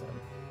doors then?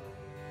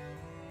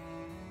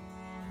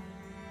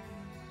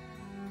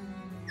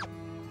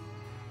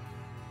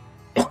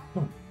 I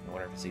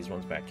wonder if it's these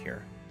ones back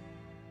here.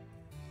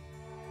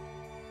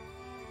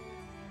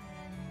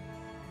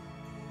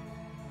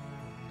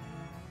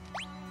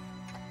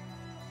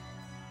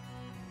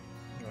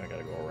 Oh, I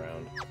gotta go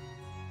around.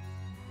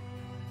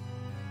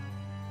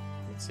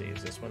 Let's see,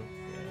 is this one?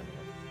 Yeah, no.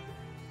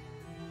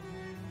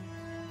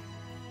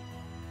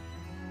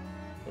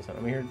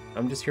 Listen,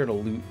 I'm just here to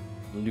loot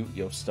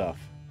your stuff.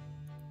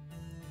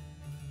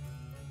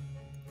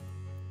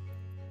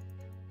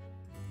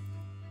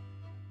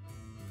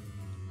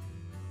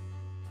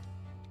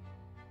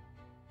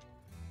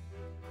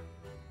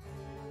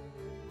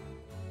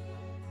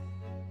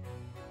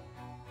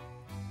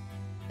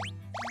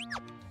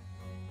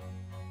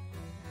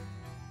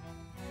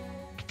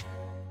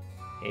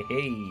 Hey,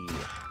 hey.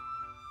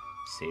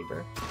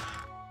 Saber.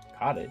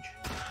 Cottage.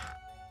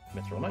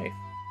 Mithril knife.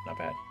 Not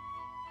bad.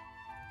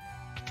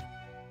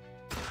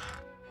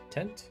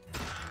 tent.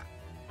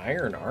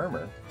 Iron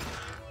armor.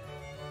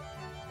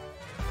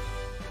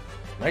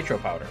 Nitro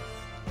powder.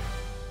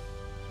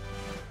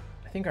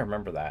 I think I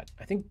remember that.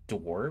 I think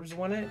dwarves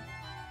won it?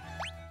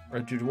 Or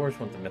do dwarves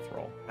want the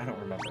mithril? I don't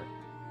remember.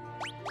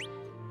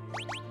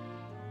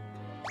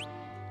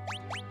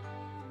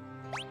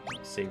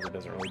 Saber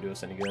doesn't really do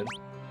us any good.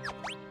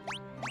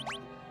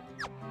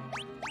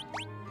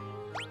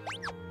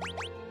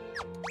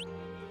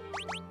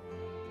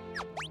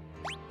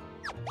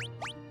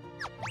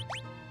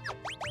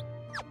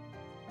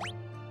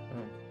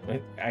 Oh,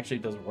 it actually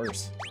does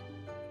worse.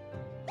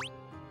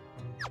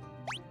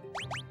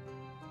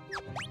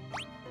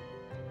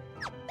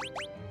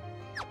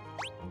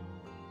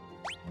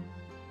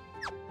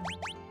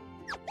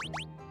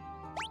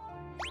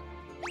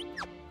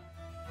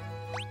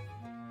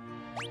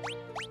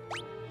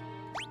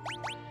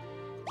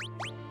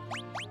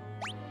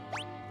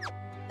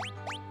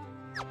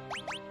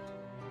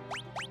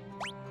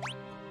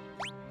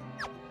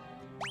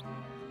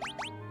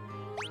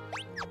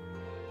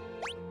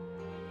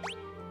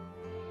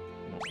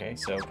 Okay,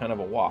 so kind of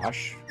a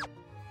wash,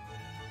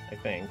 I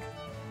think.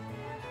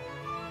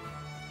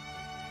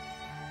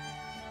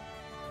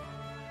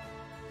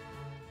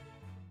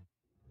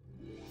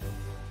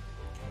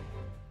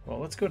 Well,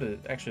 let's go to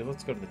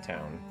the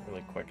town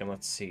really quick and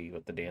let's see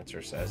what the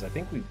dancer says. I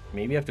think we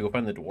maybe have to go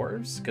find the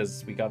dwarves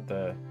because we got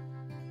the...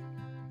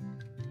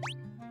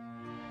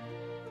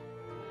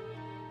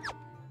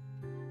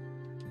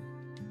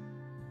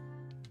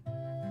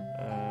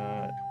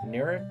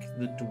 Narek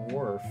the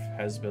dwarf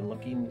has been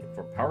looking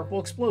for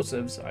powerful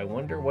explosives. I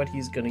wonder what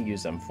he's going to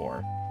use them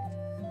for.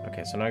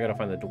 Okay, so now I got to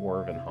find the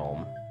dwarven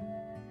home.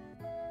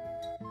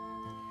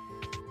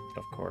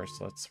 Of course,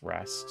 let's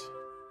rest.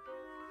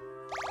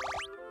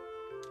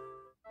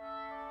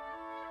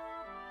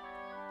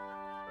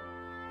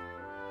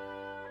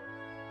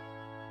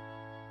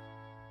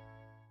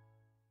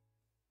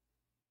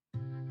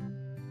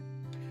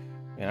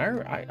 And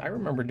I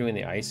remember doing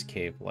the ice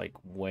cave like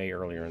way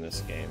earlier in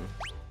this game.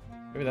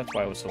 Maybe that's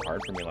why it was so hard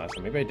for me last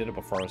time. Maybe I did it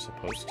before I was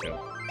supposed to.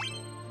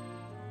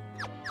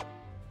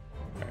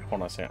 Alright,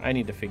 hold on a second. I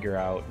need to figure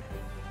out...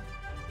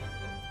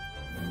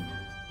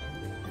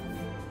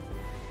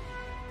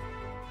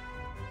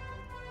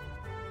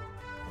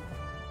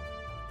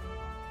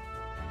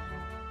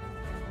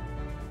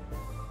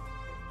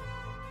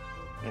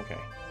 Okay,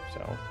 so...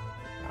 Ow.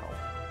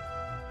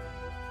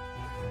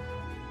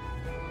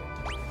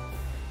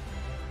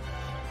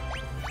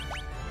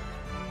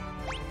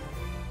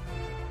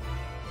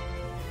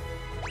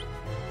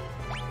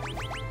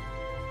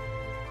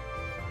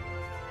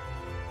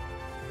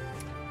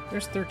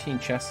 There's 13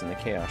 chests in the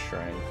Chaos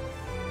Shrine.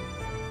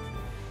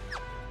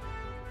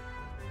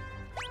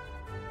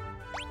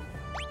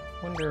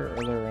 Wonder,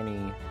 are there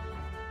any...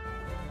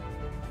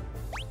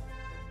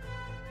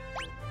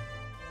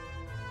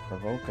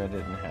 Provoke, I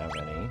didn't have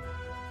any.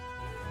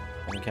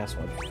 Only cast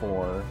one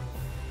 4.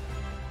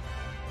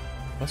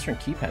 Western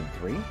Keep had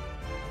 3?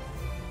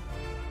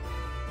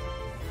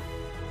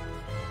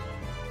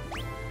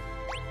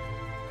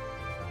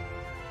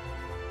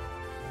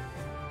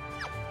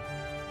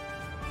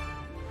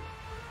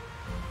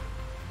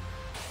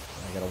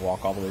 I gotta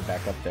walk all the way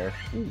back up there.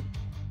 Ooh,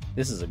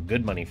 this is a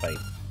good money fight.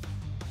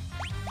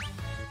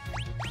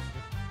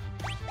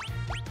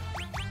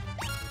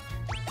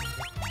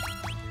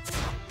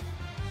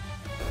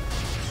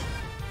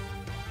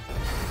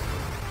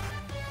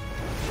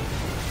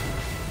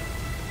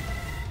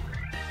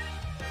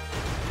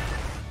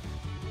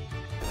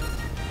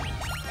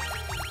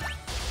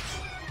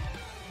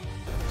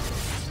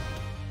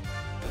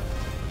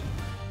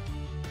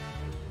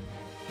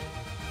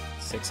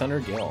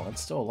 $600 gil,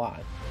 that's still a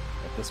lot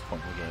at this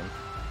point in the game.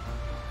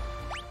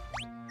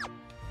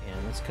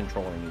 And this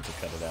controller needs to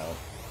cut it out.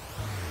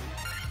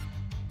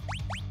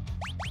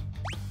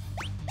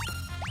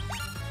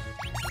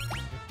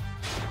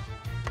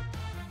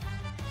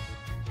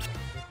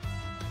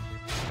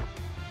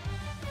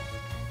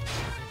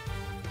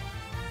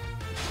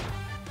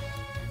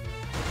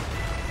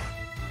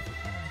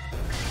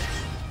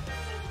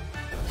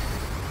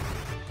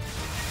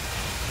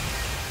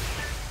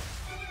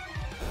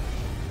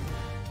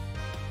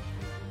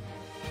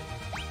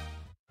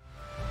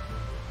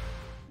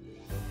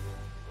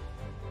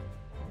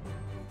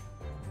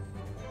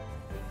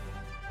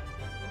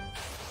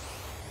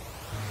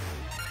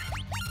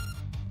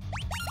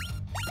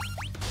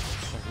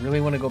 I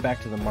really want to go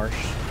back to the marsh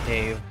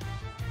cave.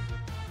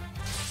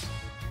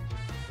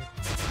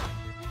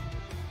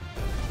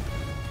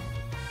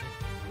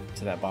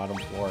 To that bottom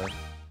floor.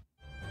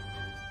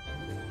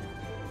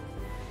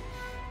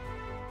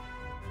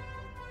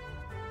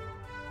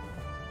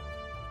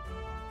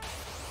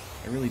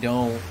 I really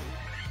don't.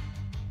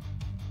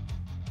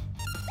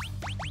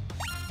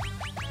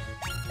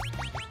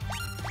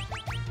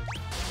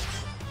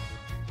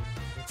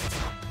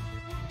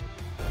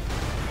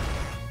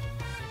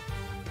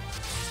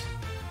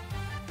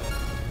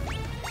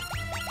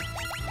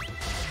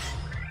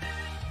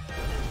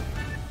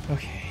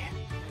 Okay.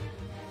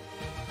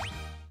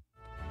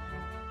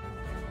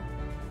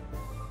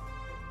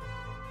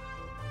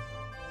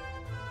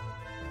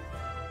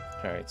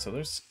 Alright, so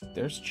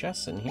there's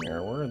chests in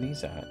here. Where are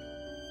these at?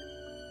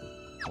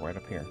 Oh, right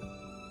up here.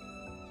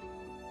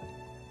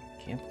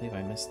 Can't believe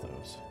I missed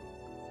those.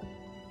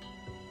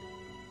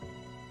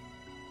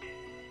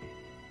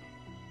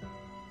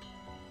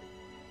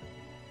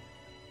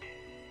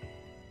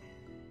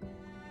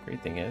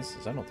 Great thing is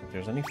I don't think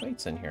there's any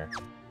fights in here.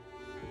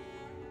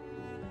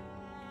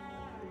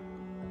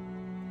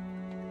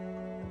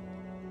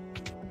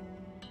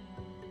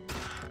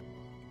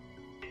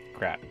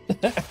 Crap.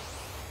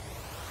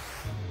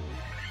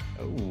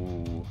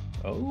 Oh.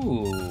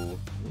 Oh.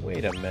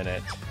 Wait a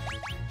minute.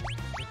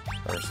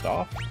 First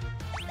off.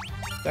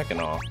 Second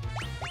off.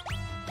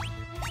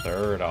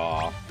 Third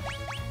off.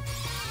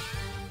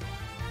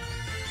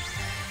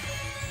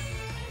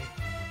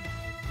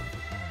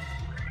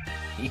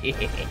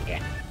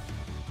 Yeah.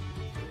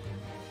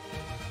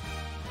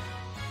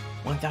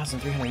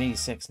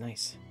 1,386.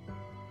 Nice.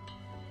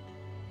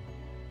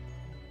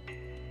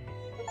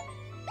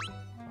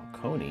 Oh,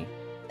 Coney.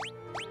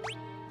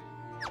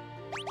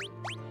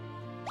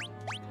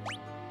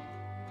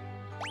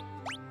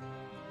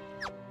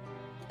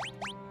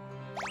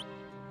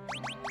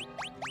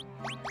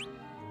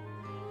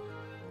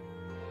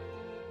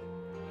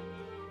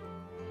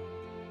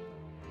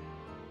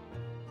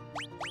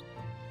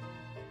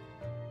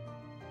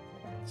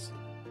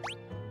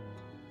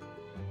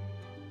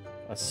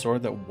 A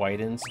sword that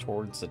widens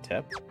towards the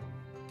tip?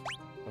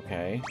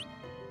 Okay.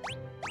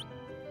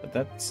 But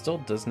that still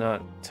does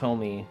not tell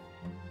me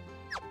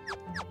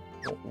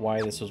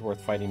why this was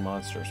worth fighting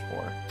monsters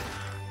for.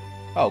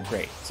 Oh,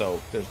 great.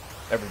 So there's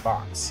every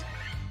box.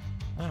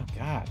 Oh,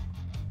 God.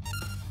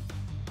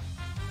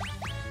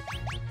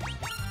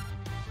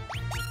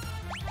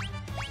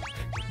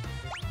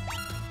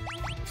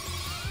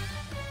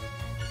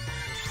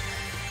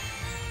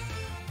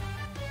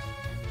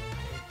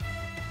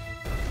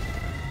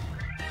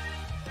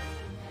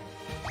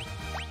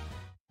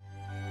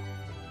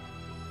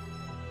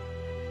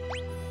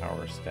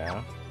 Power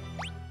staff.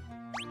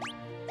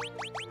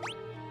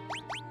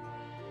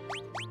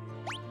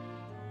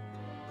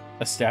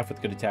 A staff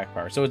with good attack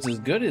power. So it's as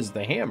good as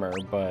the hammer,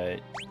 but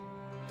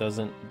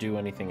doesn't do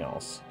anything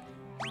else.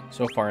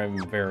 So far,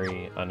 I'm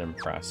very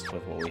unimpressed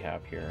with what we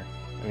have here.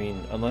 I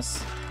mean,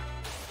 unless... I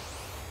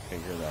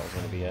figured that was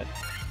going to be it.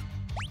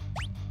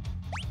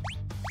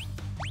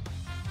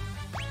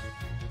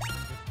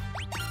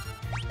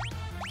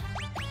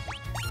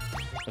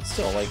 But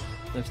still, like,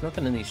 there's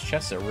nothing in these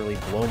chests that really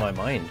blow my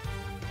mind.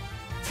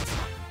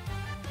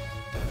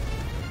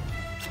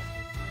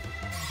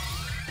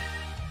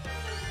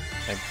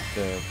 Like,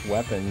 the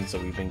weapons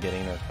that we've been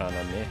getting are kind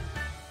of meh.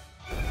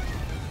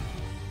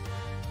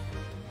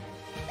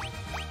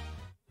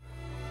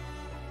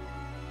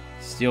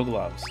 Steel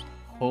gloves.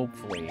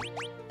 Hopefully.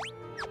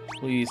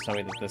 Please tell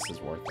me that this is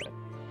worth it.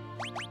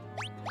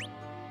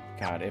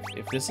 God,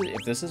 if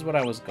this is what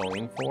I was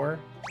going for...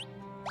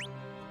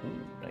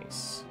 Ooh,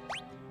 nice.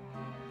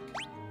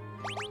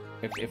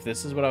 If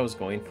this is what I was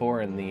going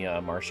for in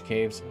the marsh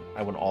caves,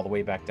 I went all the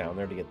way back down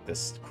there to get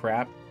this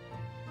crap.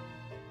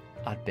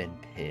 I'd been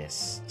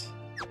pissed.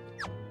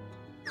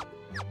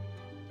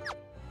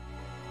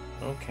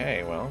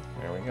 Okay, well,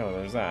 there we go.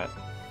 There's that.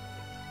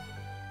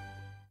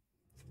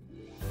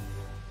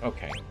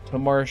 Okay, to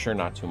marsh or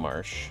not to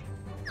marsh?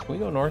 Can we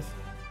go north?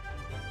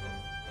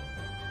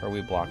 Or are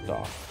we blocked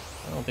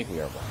off? I don't think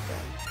we are blocked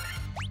off.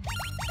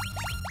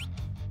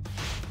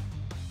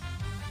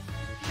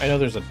 I know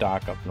there's a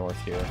dock up north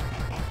here.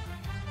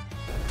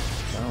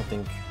 I don't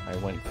think I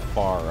went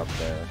far up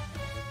there.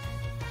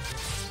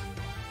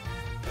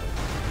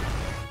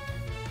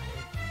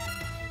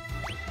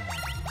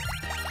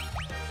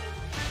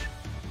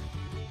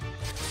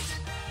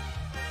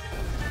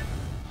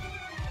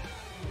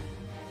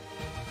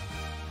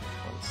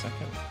 One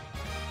second.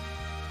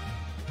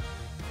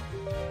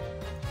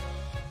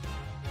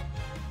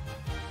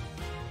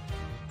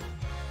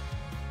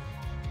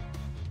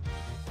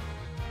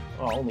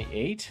 Oh, only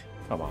 8?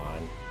 Come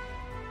on.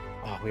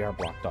 Oh, we are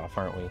blocked off,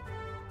 aren't we?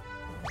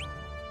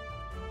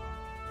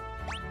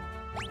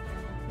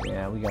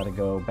 Yeah, we gotta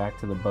go back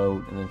to the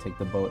boat and then take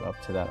the boat up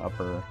to that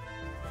upper...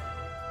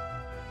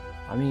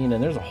 I mean,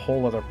 and there's a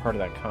whole other part of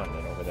that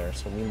continent over there,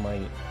 so we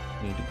might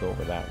need to go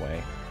over that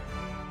way.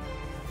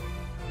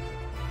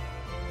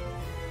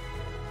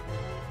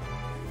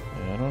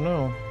 I don't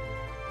know.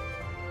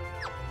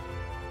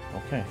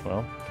 Okay,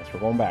 well, guess we're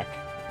going back.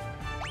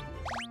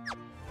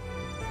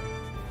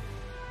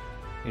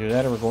 Either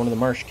that or we're going to the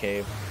marsh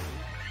cave.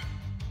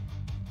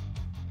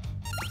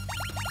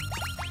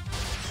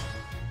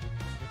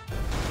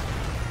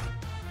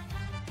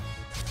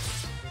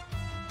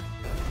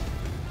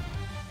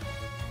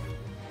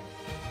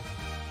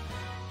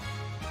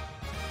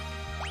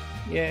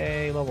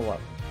 Yay, level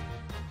up.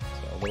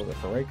 So a little bit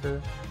for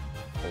Riker,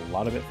 a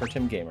lot of it for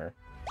Tim Gamer.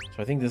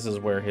 So I think this is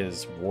where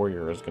his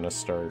warrior is going to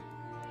start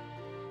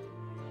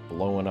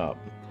blowing up.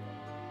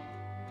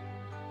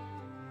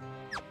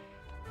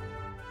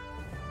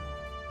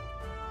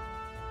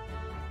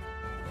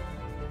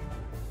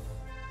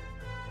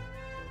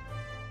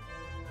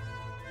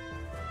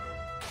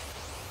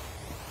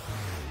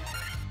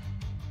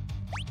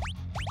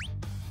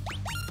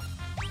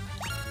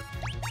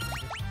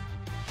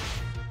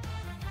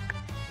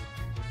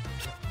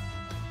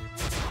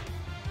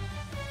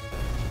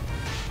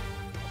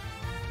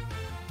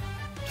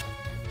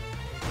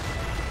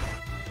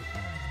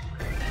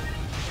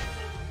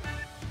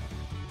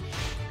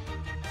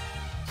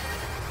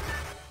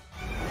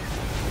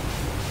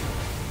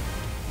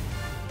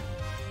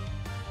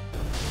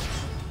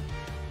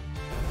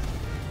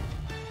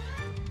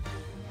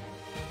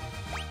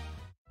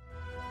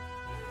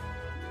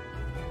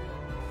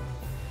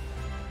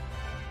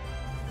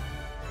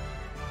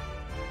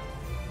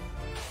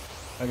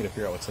 I gotta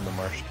figure out what's in the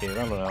marsh cave. I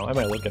don't know. I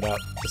might look it up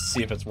to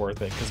see if it's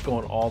worth it, because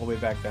going all the way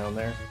back down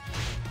there.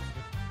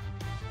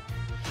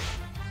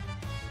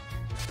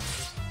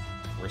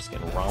 Risk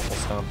getting romple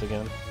stomped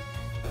again.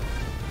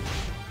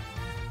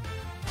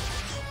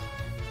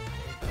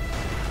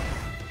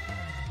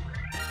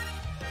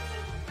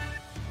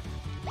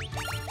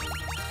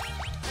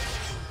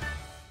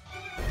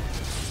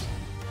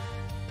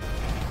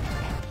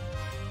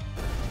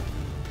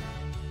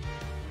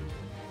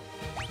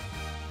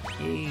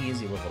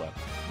 Easy level up.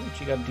 Ooh,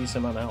 she got a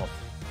decent amount of health.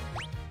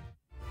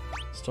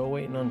 Still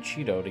waiting on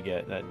Cheeto to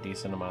get that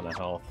decent amount of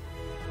health.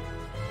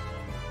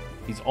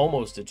 He's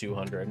almost at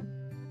 200.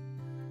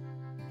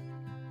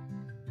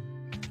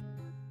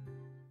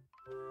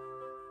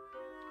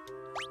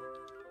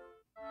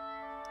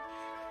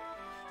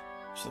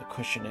 So the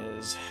question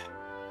is,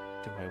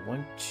 do I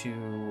want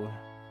to...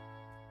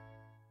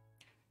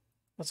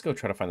 Let's go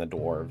try to find the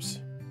dwarves.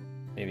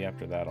 Maybe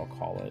after that I'll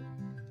call it.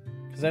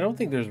 Because I don't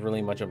think there's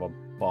really much of a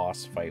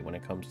boss fight when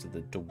it comes to the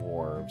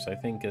dwarves. I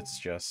think it's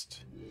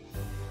just...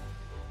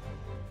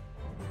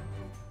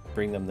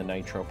 bring them the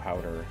nitro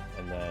powder,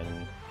 and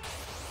then...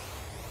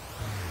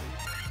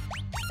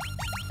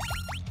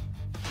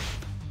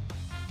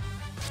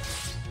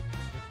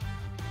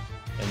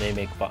 and they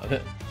make bomb.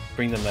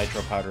 Bring them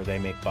nitro powder, they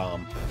make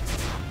bomb.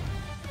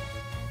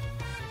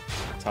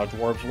 That's how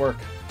dwarves work.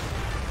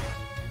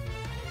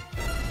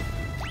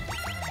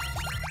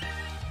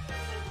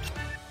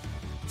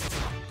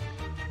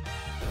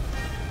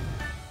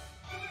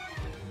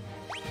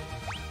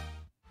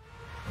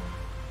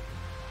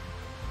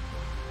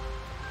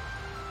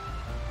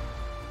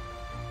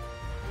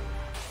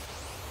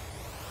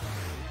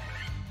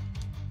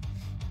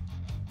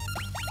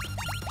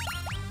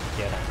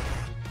 Get him.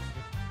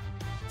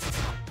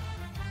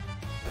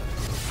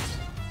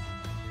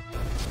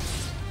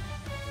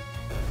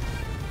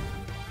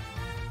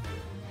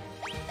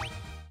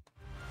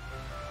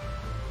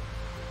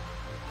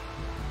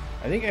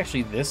 I think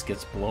actually this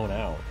gets blown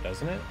out,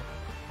 doesn't it?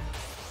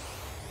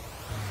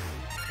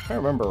 If I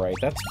remember right,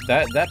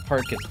 that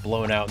part gets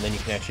blown out, and then you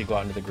can actually go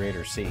out into the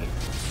greater sea.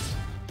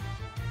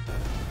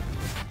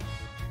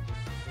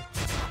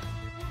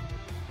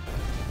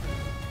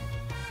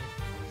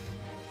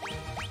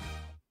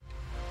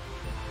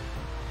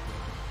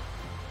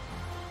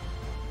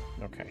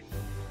 Okay.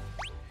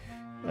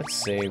 Let's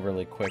save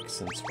really quick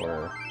since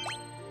we're...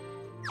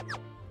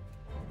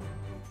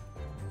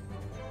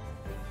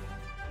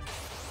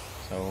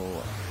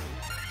 So,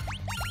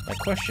 my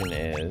question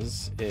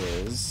is...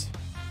 Is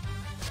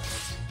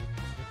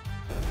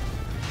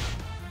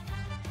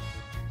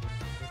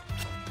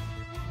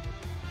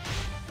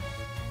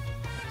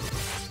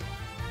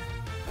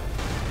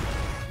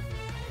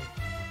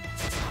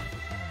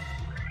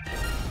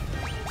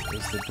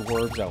the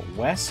dwarves out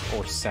west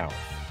or south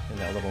in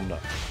that little nook?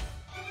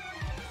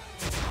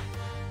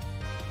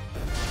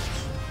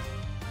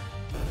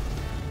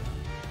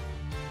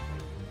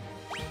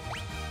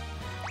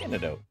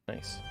 Antidote.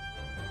 Nice.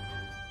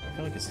 I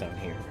feel like it's down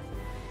here.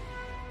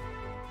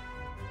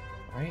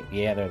 Right?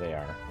 Yeah, there they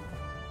are.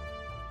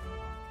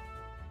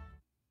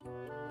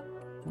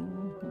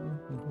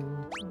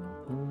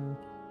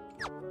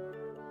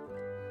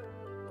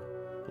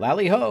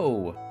 Lally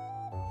ho!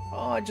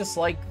 Oh, just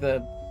like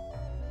the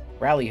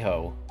rally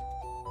ho.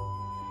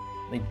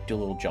 They do a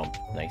little jump.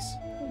 Nice.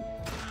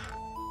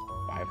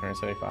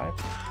 575?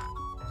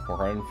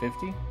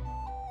 450?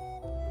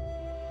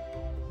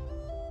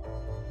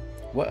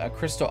 What a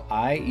crystal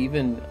eye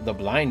even the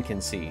blind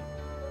can see.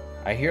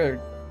 I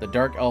hear the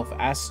dark elf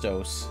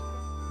Astos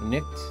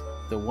nicked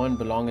the one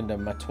belonging to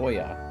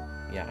Matoya.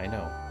 Yeah, I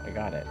know. I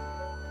got it.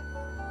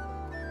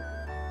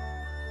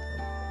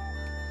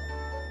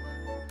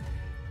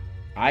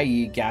 I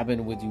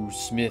gabbing with you,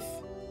 Smith.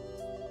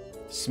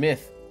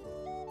 Smith.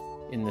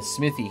 In the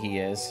smithy he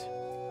is.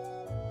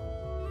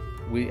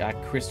 We at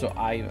crystal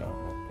eye.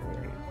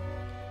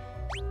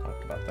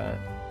 Talked about that.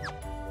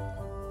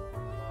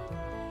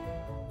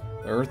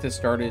 The earth has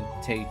started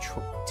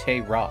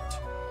to rot.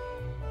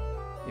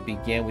 It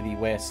began with the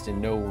west, and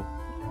know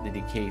the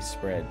decay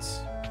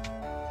spreads.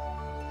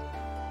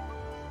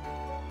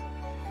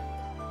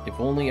 If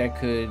only I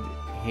could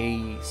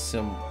hay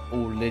some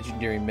old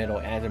legendary metal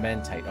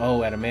adamantite.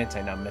 Oh,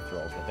 adamantite, not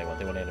mithril is what they want.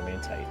 They want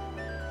adamantite.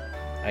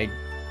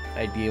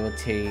 I'd be able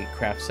to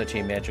craft such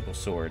a magical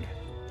sword.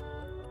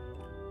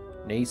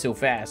 Nay, so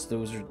fast.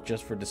 Those are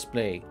just for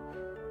display.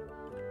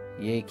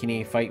 Yea, can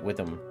ye fight with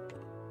them?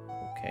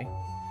 Okay.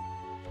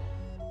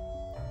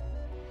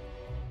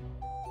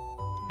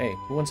 Hey,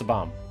 who wants a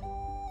bomb?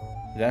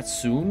 That's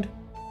Soond?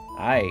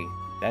 Aye,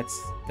 that's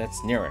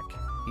Nerik.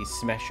 He's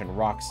smashing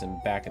rocks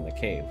and back in the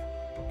cave.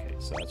 Okay,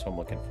 so that's what I'm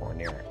looking for,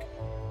 Nerik.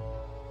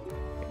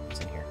 Okay, what's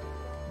in here?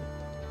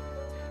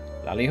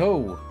 Lally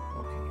ho!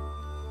 Okay.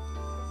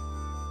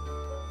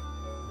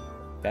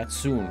 That's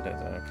Soond.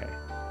 Okay.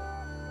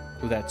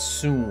 Oh, that's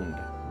Soond.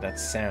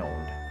 That's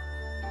sound.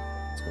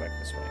 Let's go back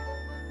this way.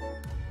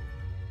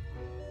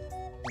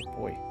 Oh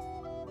boy.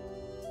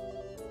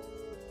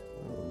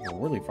 We're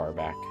really far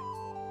back.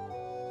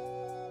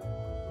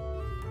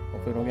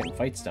 Hopefully we don't get in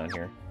fights down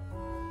here.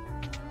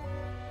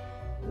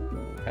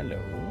 Ooh, hello.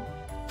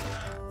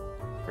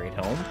 Great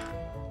helm.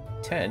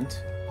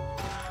 Tent.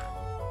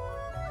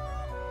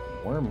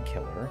 Worm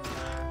killer.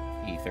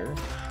 Ether.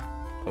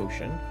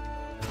 Potion.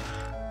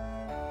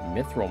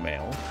 Mithril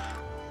mail.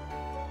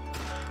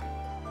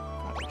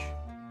 Cottage.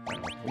 Wow,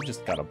 we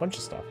just got a bunch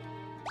of stuff.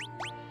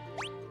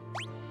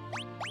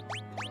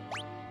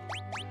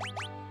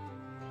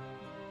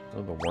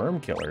 Oh, the worm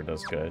killer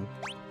does good.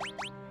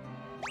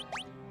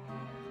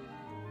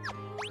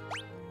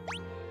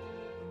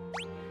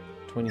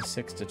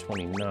 $26 to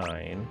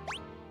 $29.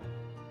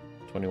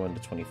 $21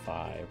 to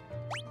 $25.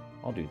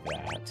 I'll do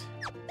that.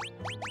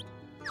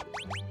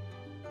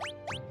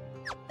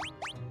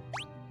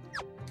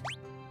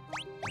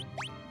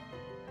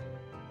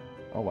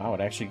 Oh wow,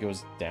 it actually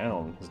goes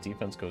down. His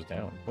defense goes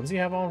down. What does he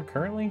have on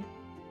currently?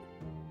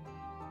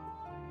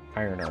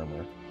 Iron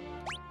armor.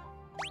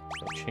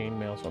 So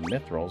chainmail, so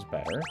mithril's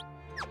better.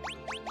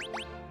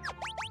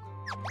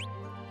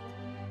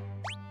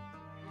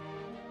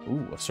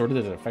 Ooh, a sword that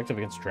is effective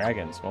against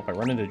dragons. Well, if I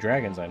run into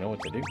dragons, I know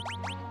what to do.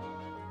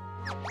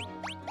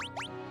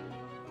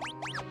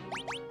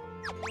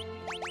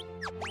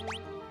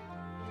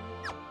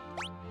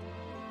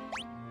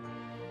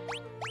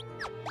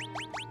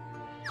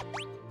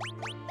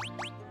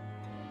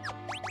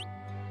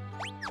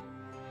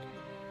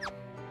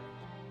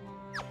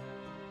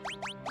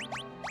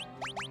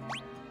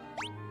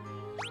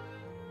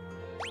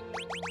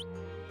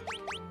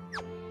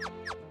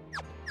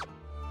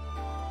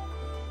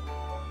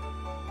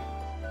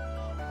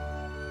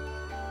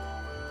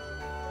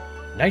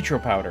 Nitro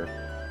powder.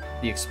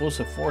 The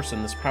explosive force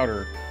in this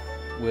powder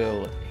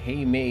will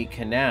Heimei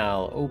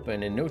Canal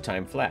open in no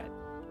time flat.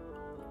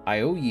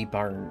 I owe ye,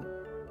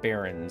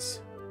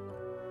 barons.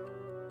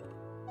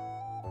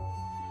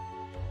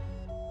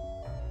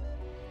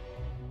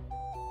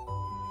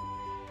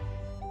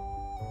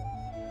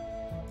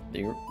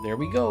 There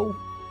we go.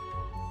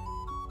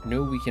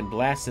 No, we can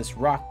blast this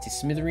rock to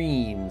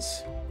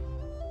smithereens.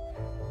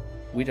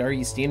 What are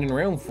you standing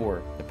around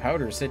for? The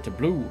powder is set to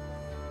blow.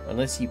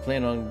 Unless you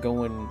plan on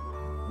going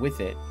with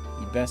it,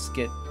 you best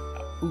get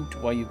out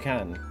while you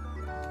can.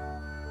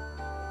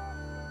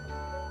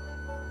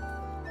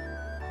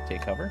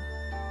 Take cover.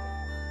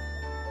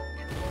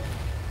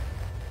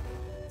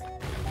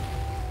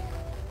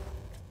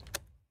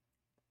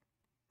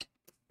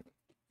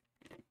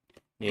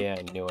 Yeah,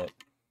 I knew it.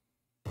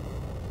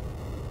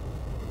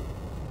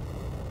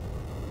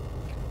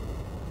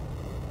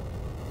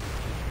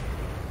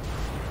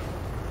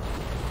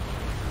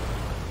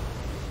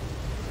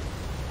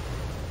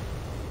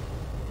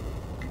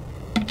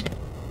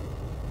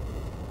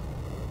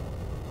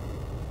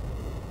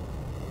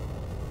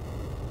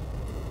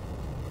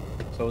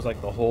 So it was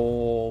like the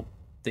whole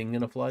thing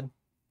in a flood.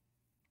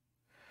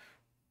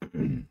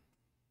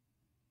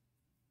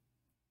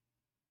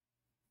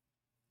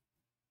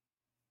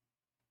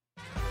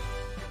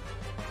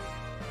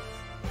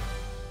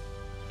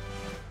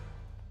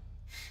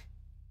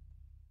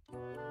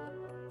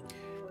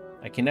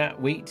 I cannot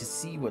wait to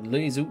see what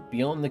lays out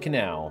beyond the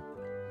canal.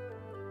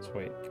 So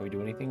wait, can we do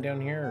anything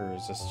down here, or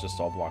is this just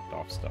all blocked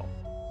off still?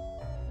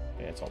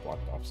 Yeah, it's all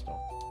blocked off still.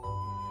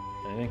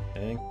 Anything?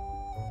 Anything?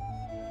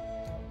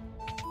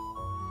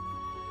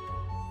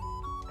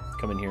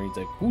 Come in here, he's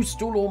like, who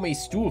stole all my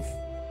stuff?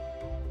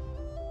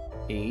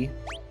 I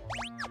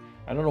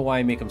don't know why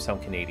I make him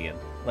sound Canadian.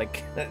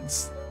 Like,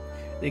 that's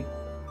like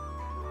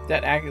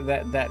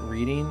that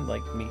reading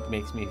like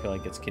makes me feel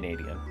like it's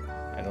Canadian.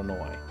 I don't know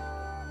why.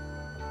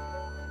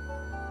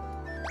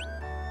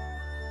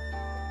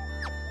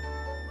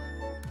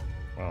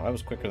 Wow, that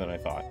was quicker than I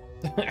thought.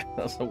 That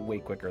was way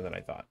quicker than I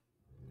thought.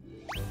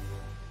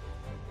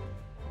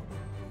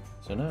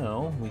 So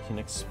now we can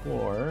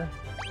explore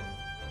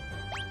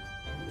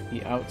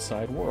the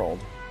outside world.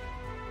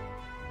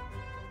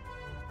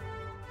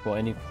 Well,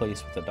 any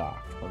place with a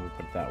dock, let me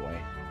put it that way.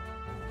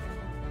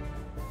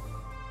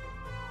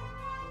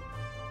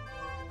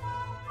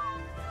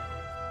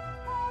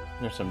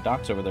 There's some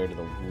docks over there to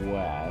the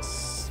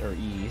west, or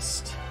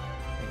east.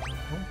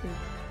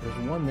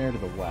 There's one there to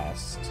the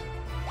west.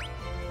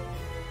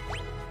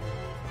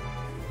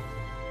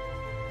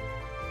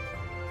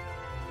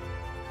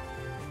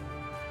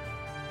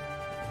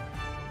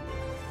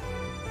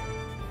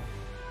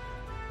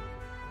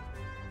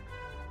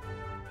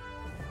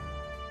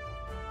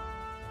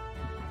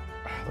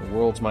 The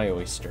world's my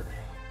oyster.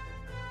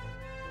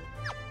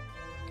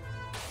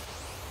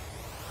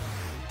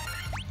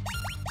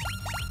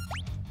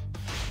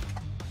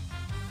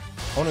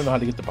 I want to know how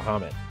to get to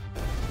Bahamut.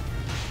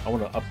 I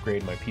want to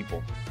upgrade my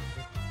people.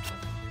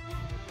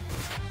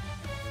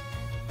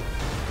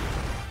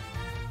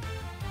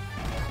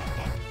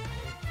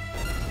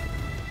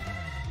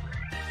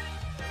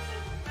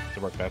 Did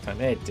it work that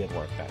time? It did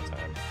work that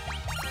time.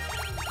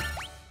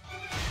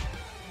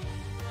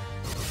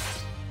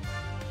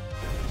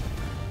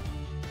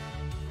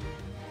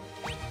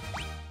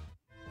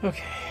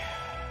 Okay.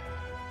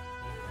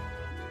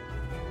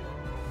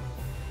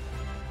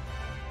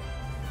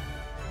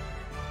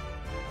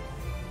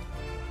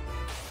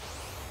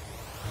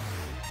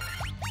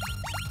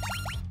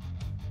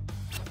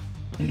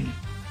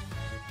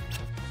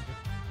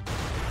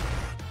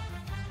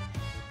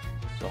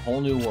 There's a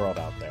whole new world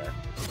out there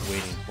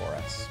waiting for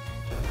us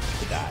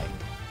to die.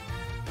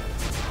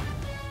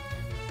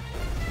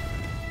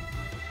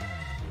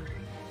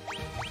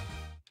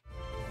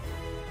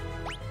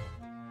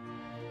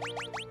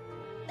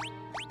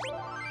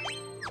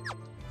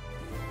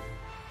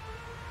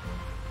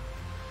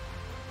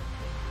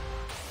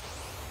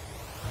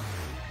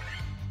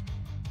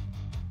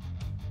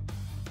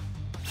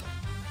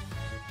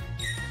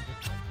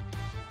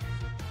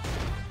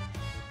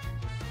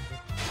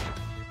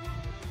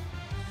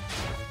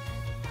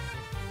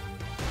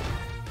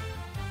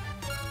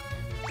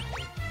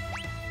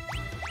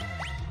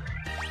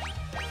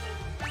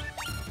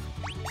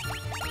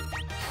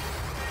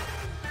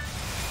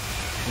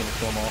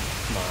 Kill them all.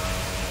 Come on,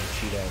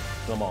 Cheeto.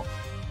 Kill them all.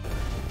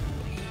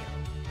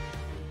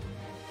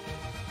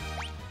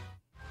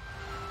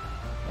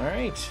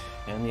 Alright,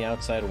 and the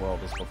outside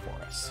world is before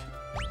us.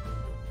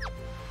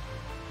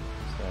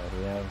 So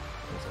we have...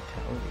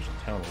 There's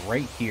a town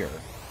right here.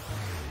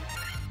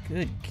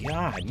 Good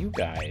God, you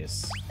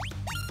guys.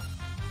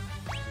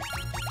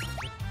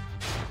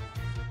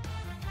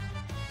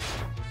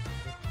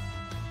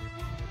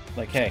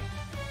 Like, hey.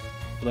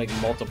 Like,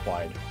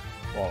 multiplied.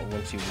 Well,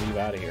 once you leave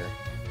out of here.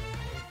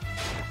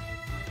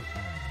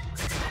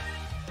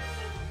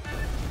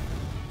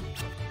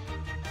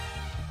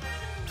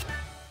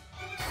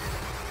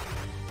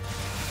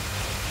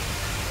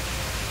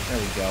 There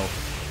we go.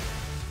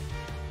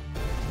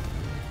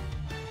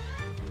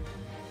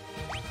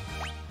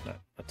 Not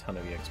a ton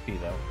of EXP,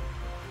 though.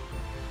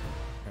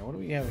 Alright, what do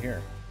we have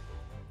here?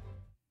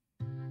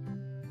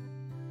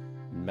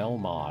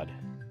 Melmod.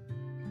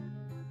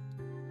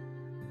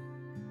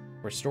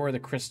 Restore the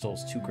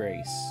crystals to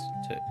grace.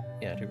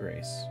 To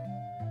grace.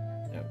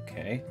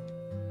 Okay.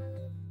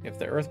 If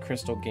the earth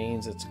crystal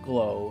gains its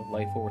glow,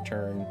 life will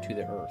return to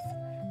the earth.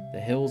 The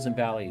hills and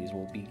valleys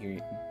will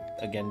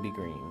again be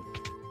green.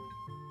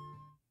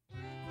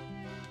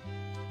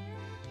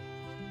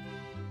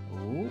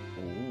 Ooh.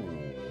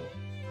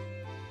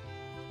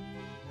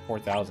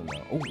 4,000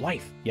 though. Oh,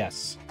 life!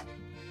 Yes.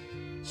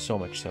 So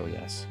much so,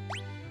 yes.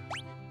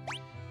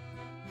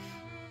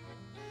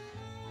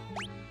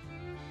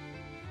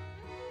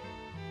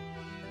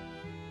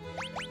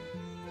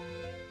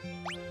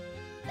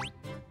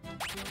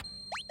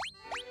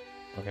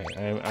 Okay,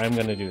 I'm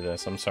gonna do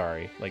this. I'm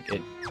sorry. Like,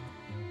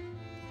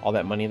 all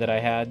that money that I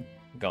had,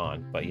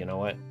 gone. But you know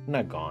what?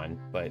 Not gone,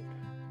 but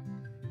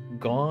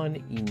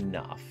gone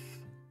enough.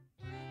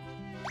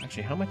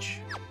 Actually, how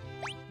much?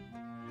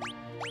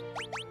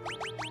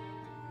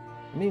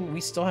 I mean,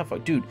 we still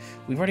have... Dude,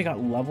 we've already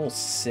got level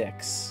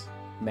 6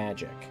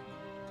 magic.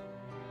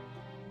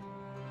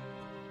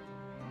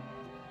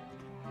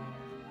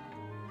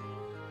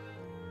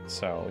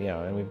 So,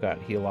 yeah, and we've got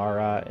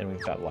Hilara, and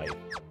we've got Light.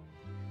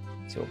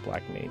 Let's see what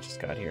Black Mage has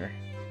got here.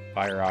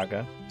 Fire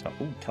Aga.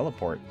 Ooh,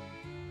 teleport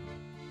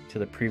to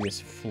the previous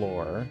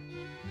floor.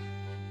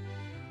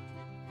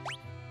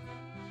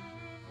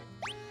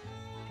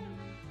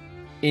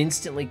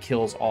 Instantly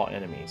kills all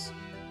enemies.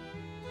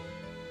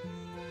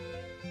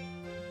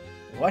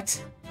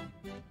 What?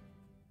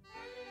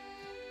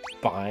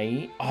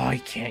 Buy? Oh, I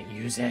can't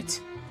use it.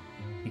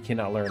 You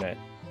cannot learn it.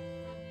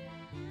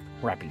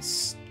 Crappy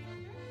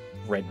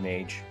red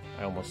mage.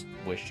 I almost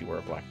wished you were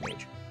a black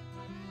mage.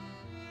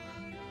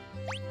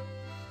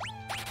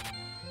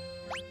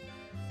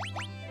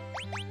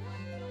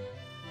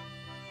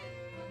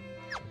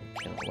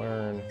 Can't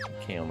learn.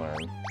 Can't learn.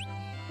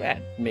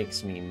 That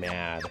makes me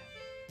mad.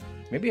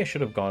 Maybe I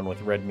should have gone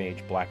with red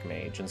mage, black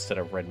mage instead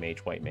of red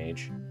mage, white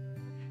mage.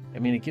 I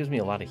mean, it gives me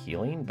a lot of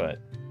healing, but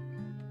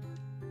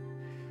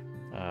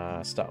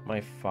stop by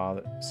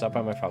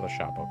my father's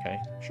shop, okay?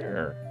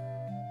 Sure.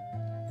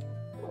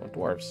 Oh,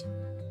 dwarves.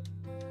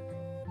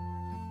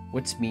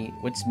 What is me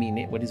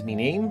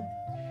name?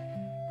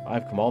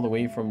 I've come all the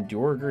way from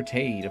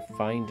Durgertay to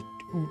find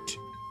Oot,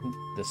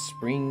 the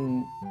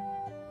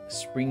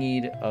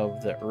springweed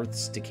of the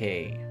earth's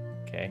decay.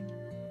 Okay.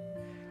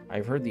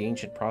 I've heard the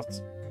ancients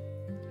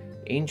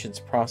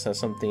process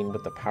something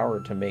with the power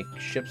to make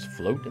ships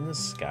float in the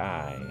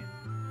sky.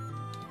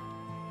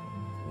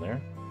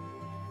 There.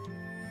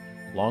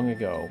 Long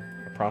ago,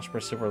 a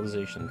prosperous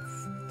civilization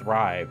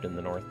thrived in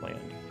the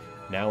Northland.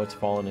 Now it's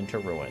fallen into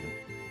ruin.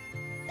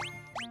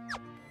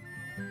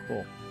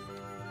 Cool.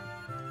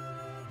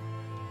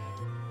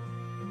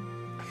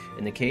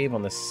 In the cave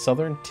on the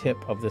southern tip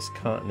of this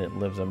continent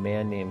lives a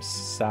man named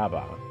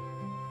Saba.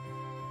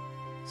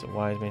 He's a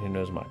wise man who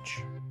knows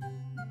much.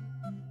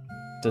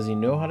 Does he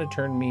know how to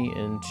turn me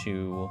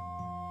into...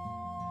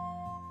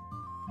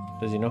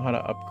 Does he know how to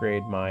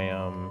upgrade my,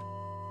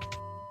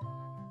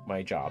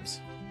 my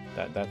jobs?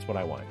 That's what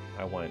I want.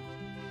 I want...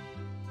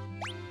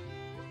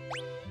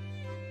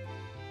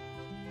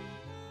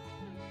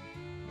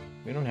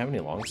 We don't have any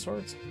long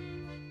swords?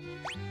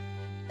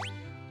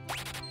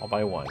 I'll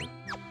buy one.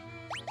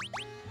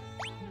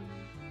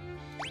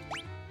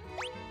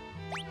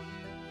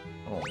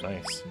 Oh,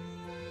 nice.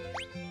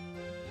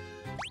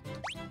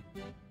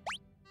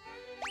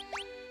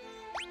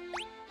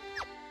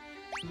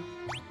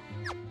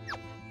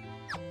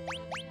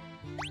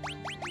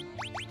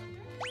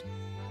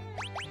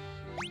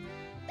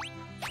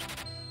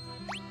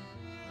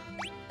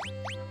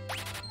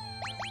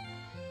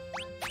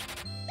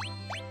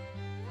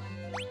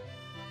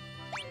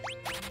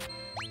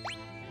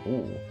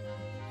 Ooh.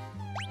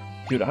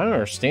 Dude, I don't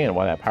understand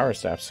why that power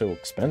staff's so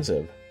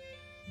expensive.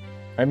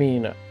 I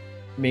mean,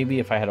 maybe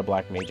if I had a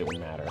black mage it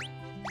wouldn't matter.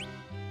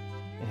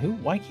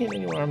 Why can't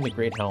anyone arm the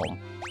Great Helm?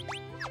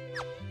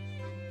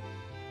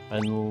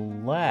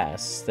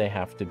 Unless they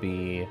have to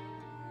be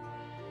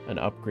an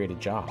upgraded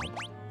job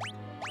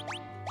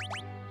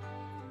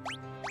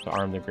to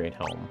arm the Great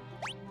Helm.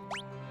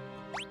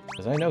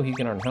 Because I know he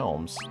can arm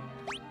helms.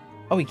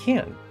 Oh, he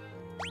can.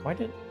 Why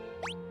did...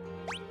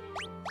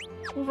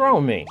 What's wrong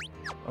with me?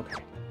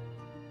 Okay.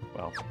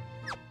 Well.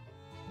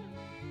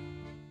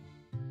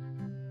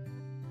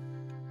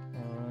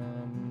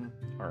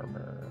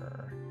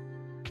 Armor.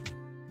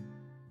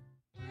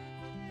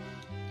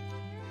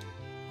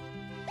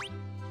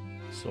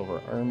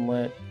 Silver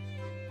armlet.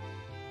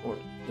 Or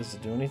does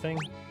it do anything?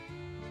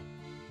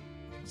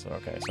 So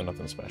okay, so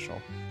nothing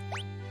special.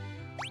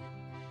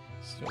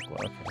 Steel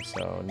glove. Okay,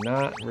 so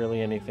not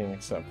really anything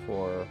except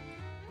for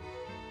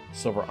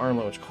silver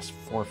armlet, which costs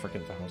 4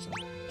 freaking thousand.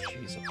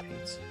 Jeez, of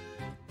pains.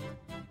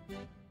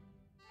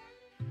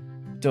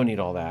 Don't need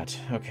all that.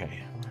 Okay.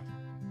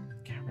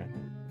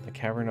 The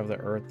cavern of the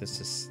earth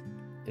is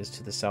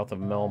to the south of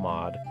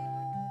Melmod,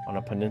 on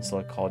a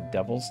peninsula called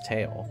Devil's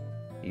Tail.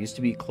 It used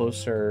to be the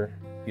closer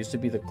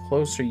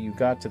you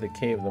got to the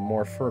cave, the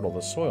more fertile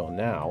the soil.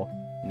 Now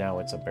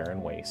it's a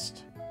barren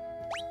waste.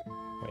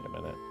 Wait a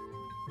minute.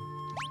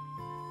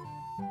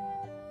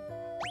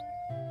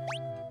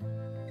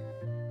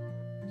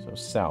 So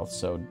south,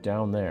 so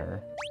down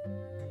there.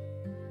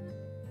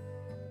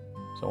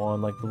 So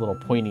on like the little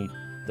pointy,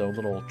 the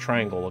little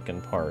triangle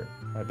looking part,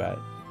 I bet.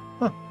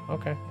 Huh,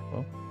 okay,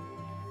 well.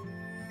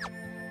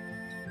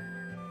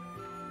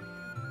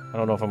 I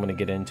don't know if I'm going to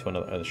get into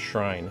a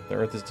shrine. The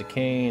earth is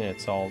decaying,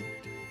 it's all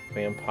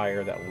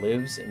vampire that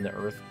lives in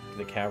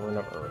the cavern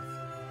of earth.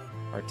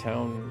 Our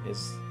town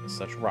is in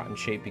such rotten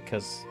shape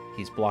because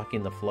he's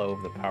blocking the flow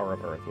of the power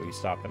of earth. Will you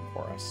stop him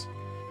for us?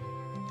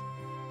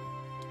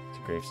 It's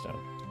a gravestone.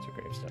 It's a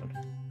gravestone.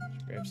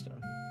 It's a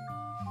gravestone.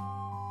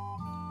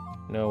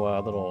 No,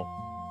 little...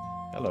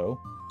 Hello.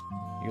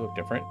 You look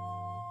different.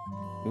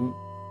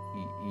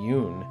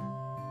 Yoon.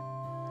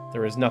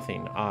 There is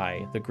nothing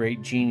I, the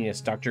great genius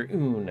Dr.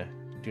 Yoon,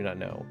 do not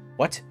know.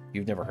 What?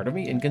 You've never heard of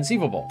me?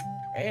 Inconceivable.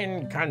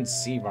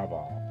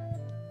 Inconceivable.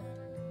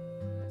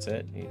 That's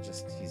it?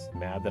 He's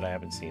mad that I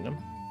haven't seen him?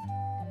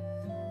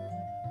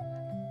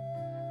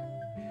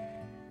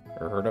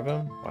 Or heard of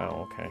him?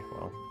 Wow, okay,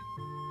 well.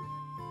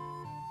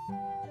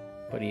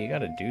 Buddy, you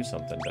gotta do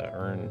something to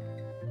earn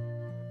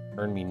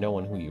me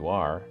knowing who you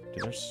are.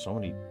 Dude, there's so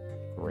many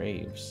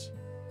graves.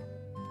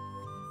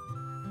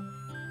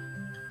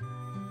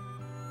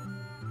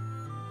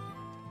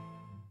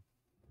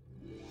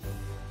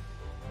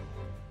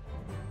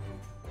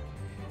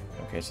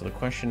 Okay, so the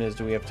question is,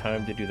 do we have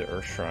time to do the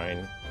Earth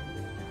Shrine?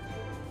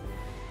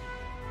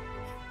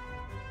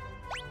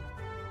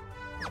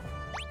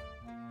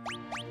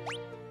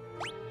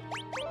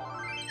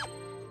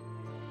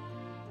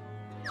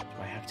 Do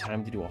I have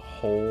time to do a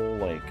whole,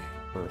 like,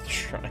 Earth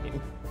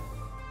Shrine?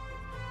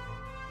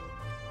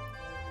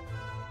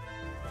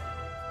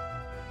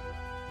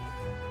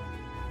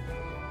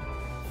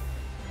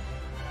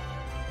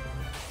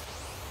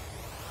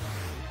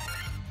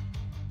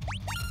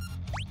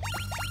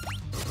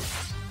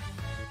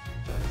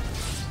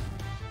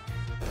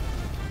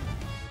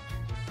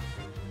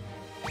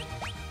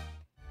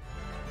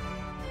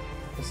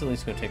 Let's at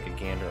least go take a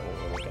gander at what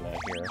we're looking at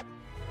here.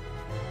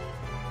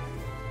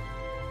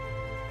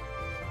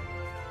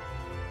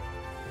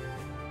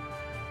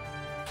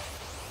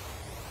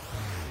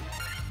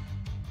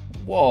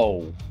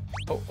 Whoa!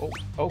 Oh,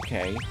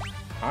 okay.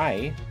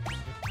 Hi.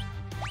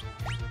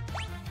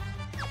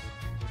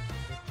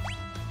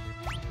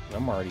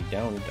 I'm already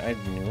down. I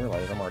didn't even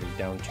realize I'm already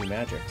down 2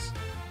 magics.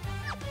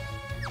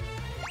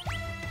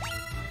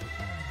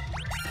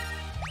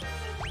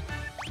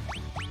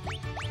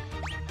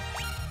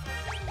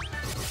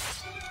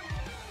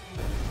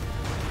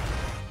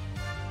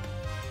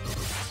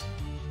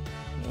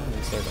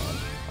 They're gone.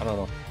 I don't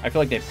know. I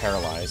feel like they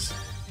paralyze.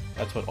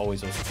 That's what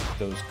always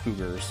those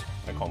cougars,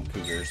 I call them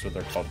cougars, but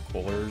they're called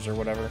coolers or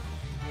whatever.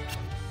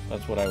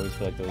 That's what I always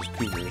feel like those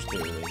cougars do,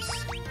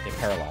 is they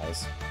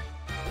paralyze.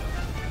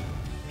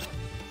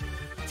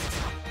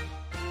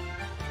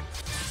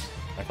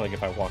 I feel like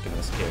if I walk in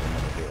this cave, I'm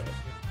gonna do it.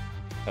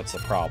 That's the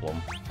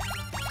problem.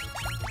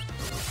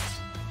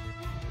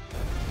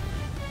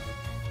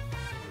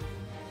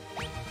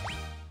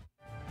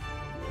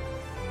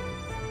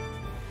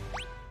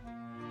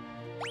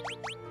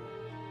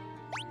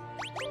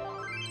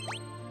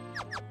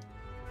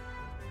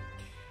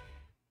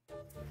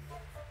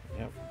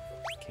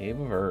 Cave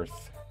of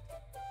Earth.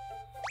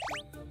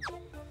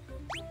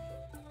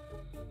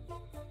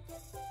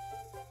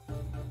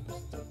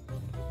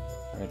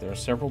 Alright, there are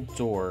several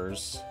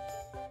doors.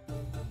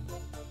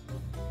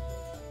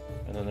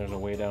 And then there's a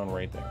way down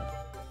right there.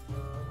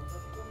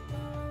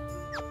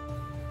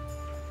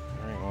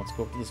 Alright, well, let's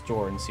go up to this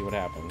door and see what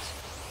happens.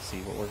 See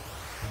what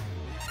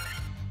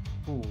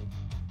we're... Ooh.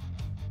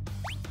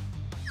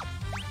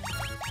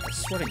 I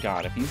swear to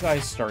God, if you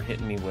guys start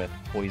hitting me with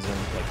poison,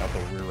 like, out the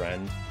rear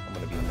end, I'm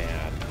gonna be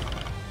mad.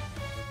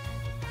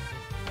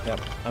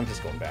 Yep, I'm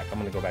just going back. I'm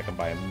gonna go back and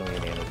buy a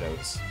million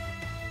antidotes.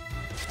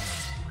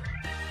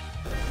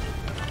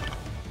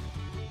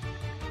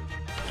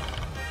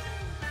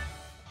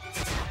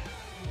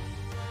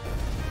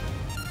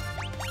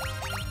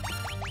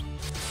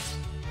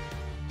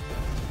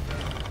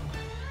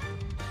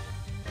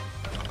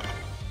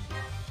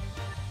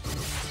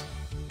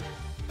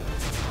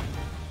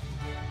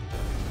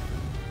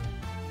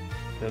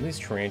 These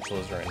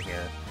tarantulas are in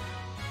here.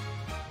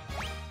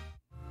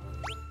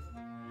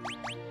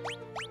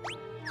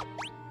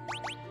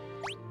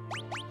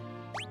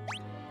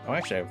 Oh,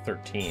 actually, I have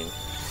 13.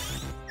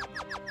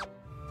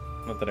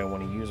 Not that I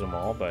want to use them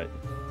all, but...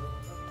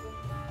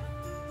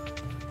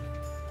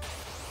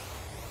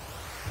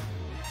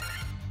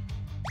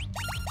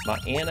 My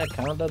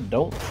anaconda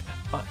don't.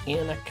 My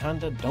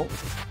anaconda don't.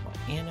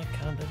 My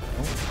anaconda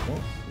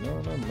don't.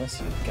 Not unless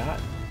you got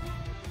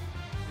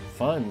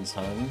funds,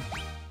 hun.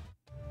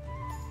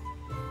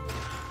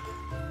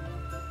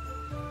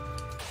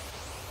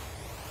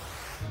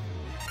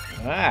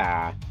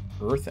 Ah,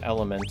 Earth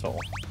Elemental.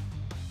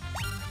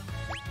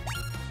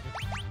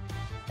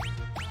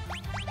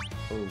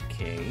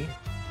 Okay.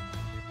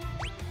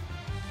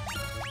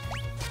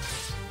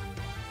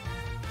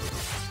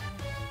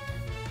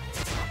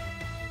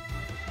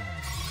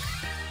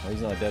 Oh,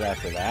 he's not dead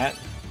after that?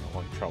 I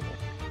want trouble.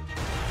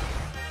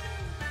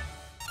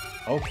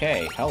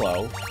 Okay,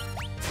 hello.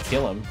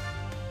 Kill him.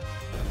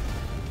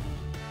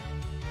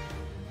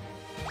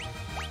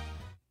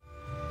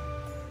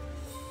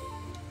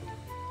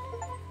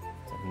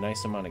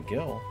 Nice amount of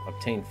gil.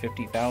 Obtain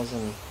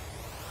 50,000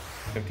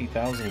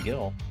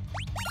 gil.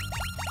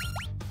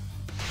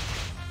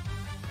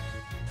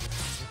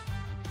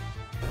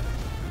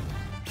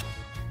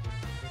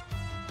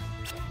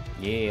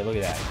 Yeah, look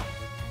at that.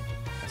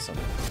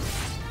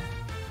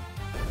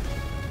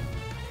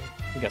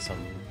 We got some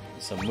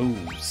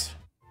moves.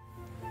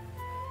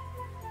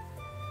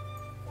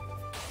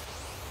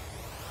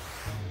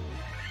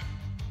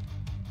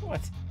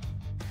 What?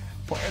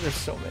 Why are there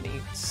so many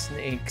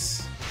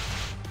snakes?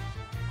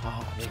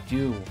 Ah, they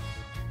do.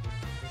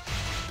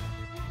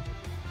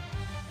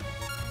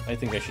 I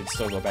think I should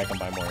still go back and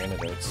buy more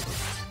antidotes.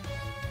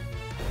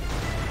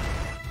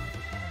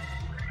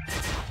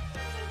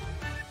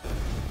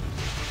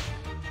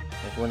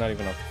 Like, we're not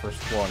even on the first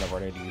floor and I've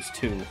already used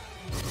 2.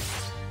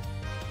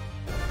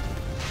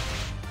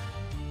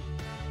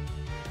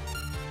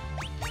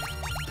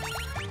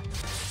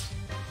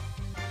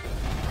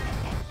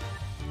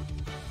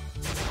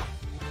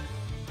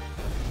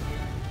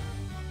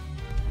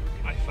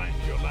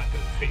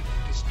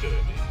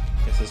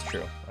 This is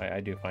true. I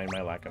do find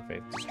my lack of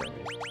faith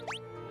disturbing.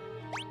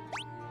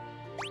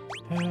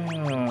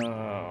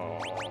 Oh.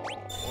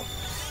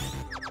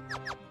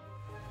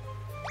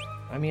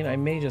 I mean, I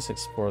may just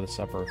explore this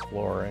upper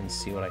floor and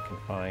see what I can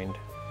find.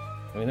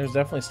 I mean, there's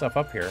definitely stuff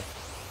up here.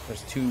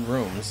 There's 2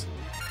 rooms.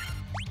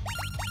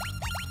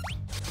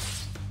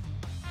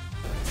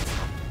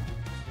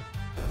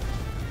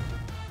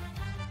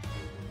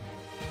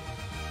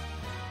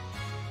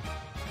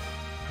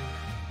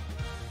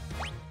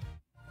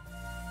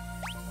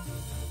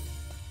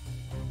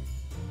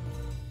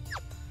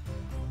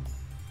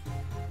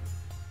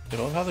 I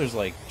love how there's,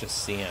 like, just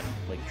sand,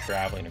 like,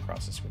 traveling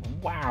across the screen.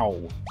 Wow!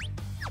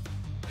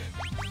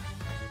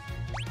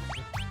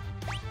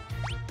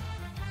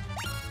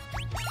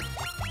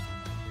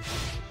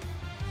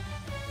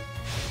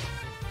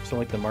 So,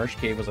 like, the Marsh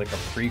Cave was, like, a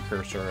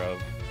precursor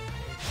of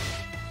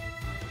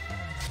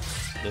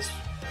this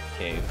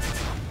cave.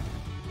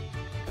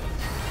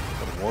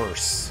 But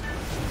worse.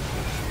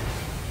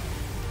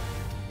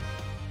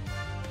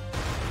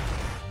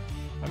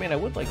 I mean, I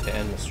would like to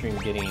end the stream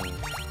getting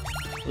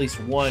at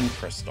least 1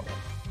 crystal.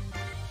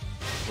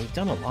 We've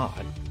done a lot.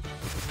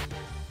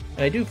 And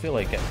I do feel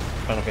like at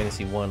Final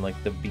Fantasy 1,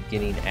 like, the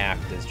beginning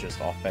act is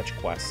just all fetch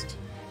quest.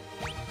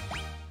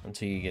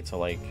 Until you get to,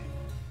 like...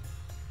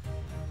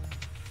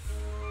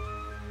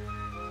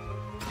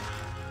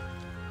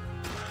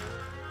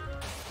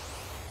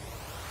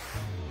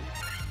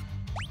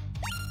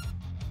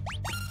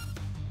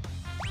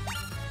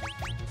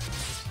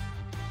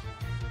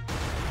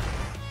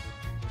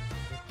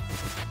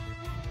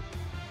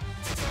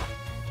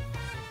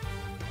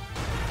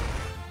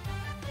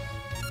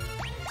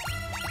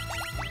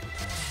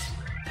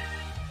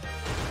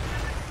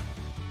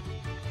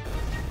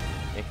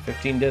 Make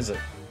 15 does it.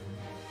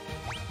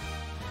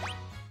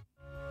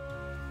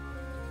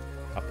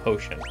 A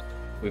potion.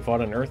 We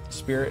fought an earth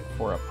spirit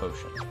for a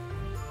potion.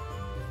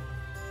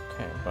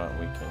 Okay, but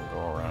we can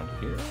go around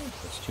here.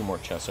 There's 2 more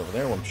chests over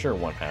there. Well, I'm sure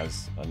one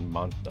has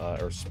a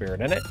earth spirit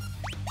in it.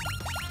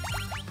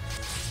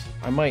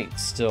 I might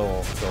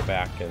still go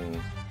back and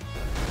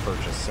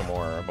purchase some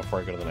more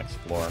before I go to the next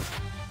floor.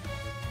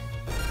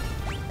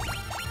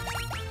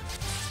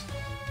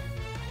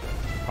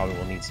 Probably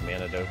will need some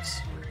antidotes.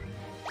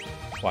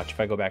 Watch, if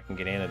I go back and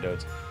get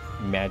antidotes,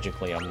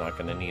 magically I'm not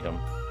going to need them.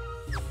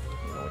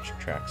 You know, which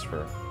tracks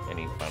for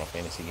any Final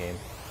Fantasy game.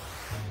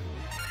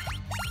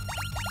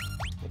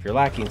 If you're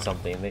lacking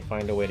something, they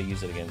find a way to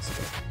use it against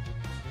you.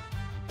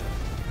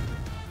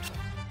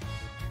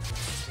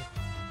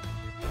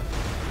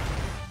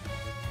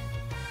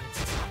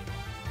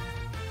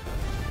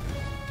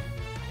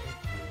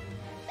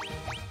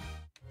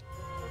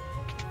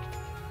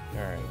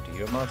 Alright, do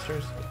you have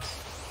monsters?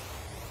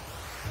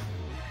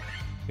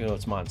 You know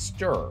it's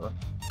monster.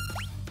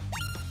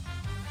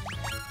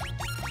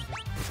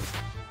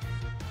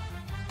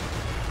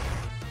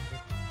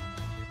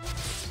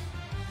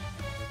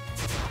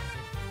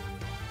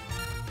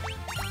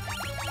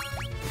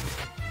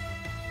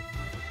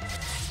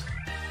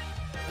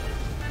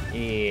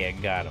 Yeah,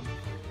 got him.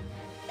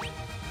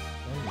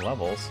 And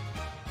levels.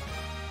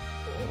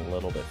 A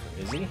little bit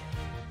for Izzy.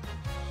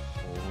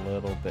 A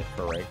little bit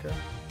for Riker.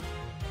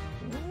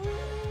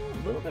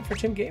 A little bit for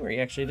Tim Gamer. He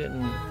actually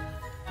didn't...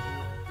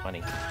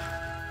 Funny.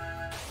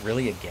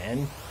 Really,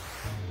 again?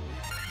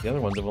 The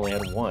other ones have only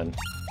had one.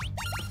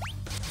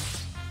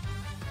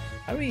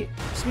 How do we...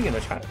 Speaking of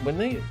which, when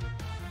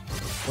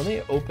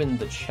they opened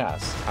the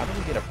chest, how do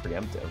we get a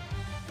preemptive?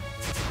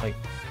 Like,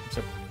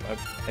 so,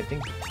 I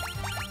think...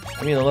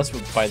 I mean, unless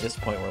by this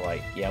point we're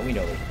like, yeah, we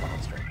know there's a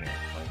monster in here.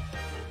 Like,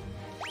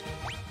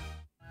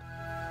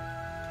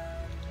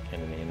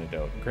 and an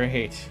antidote.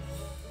 Great.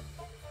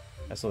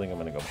 I still think I'm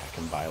gonna go back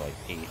and buy like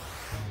 8,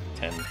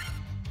 10.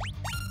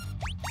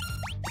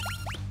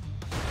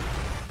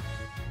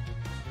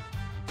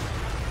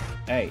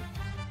 Hey,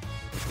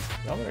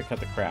 y'all better cut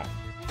the crap.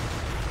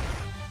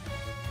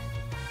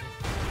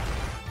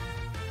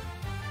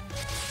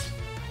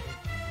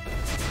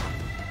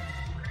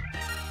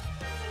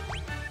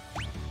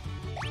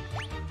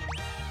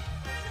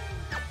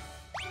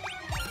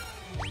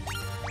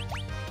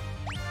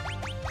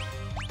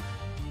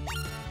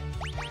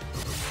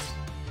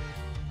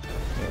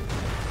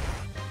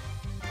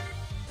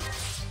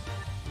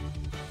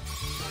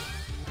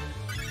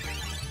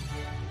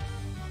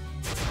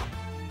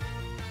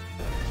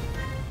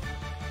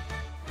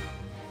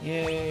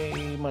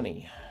 Yay,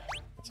 money.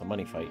 It's a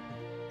money fight.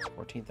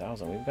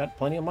 14,000. We've got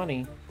plenty of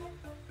money.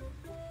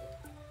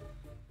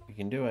 We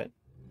can do it.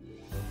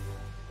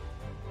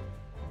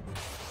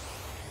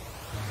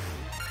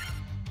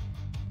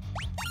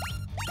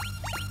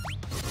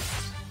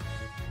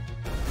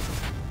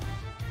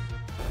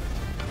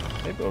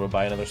 Maybe we'll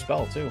buy another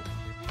spell, too.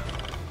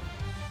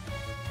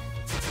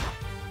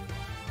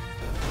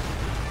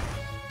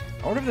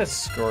 I wonder if that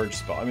Scourge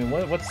spell... I mean,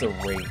 what's the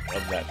rate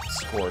of that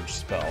Scourge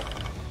spell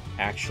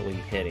actually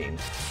hitting,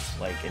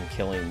 like, and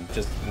killing,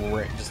 just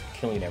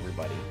killing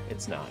everybody?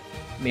 It's not.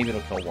 Maybe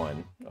it'll kill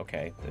one,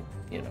 okay,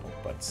 you know,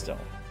 but still.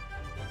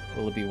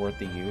 Will it be worth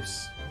the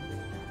use?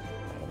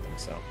 I don't think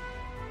so.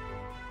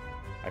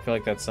 I feel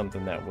like that's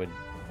something that would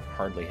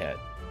hardly hit.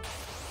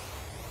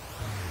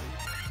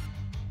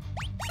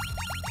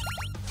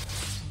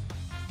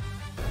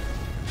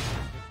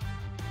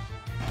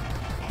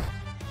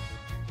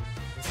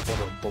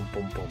 Boom,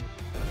 boom, boom.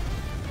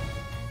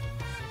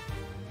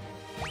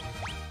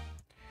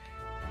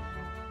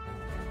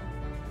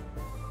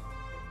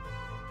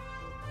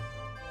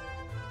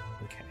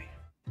 Okay.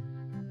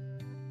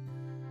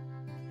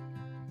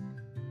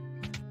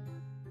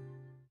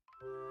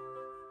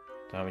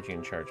 How much you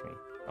can charge me?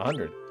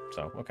 100.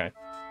 So, okay.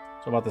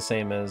 So about the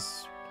same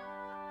as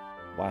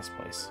last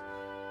place.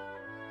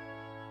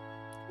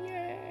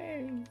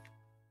 Yay!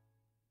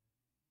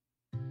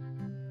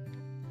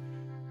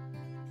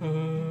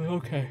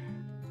 Okay.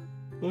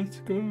 Let's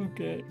go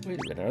get... Wait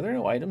a minute, are there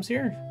no items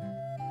here?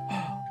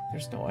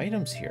 There's no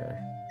items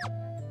here.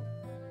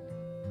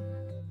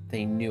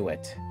 They knew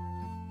it.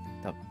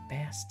 The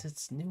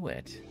bastards knew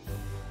it.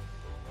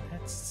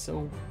 That's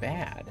so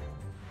bad.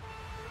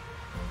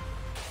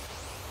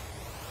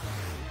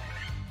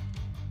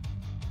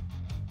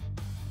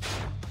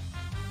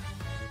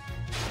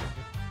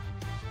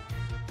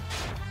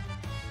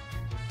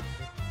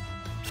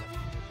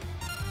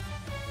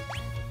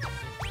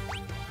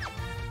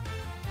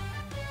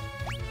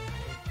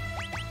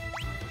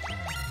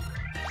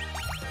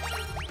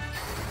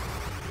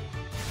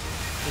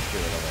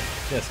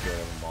 Just get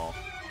rid of them all.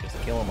 Just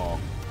kill them all.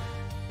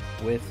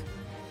 With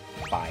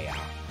fire.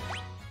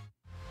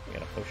 We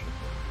got a potion.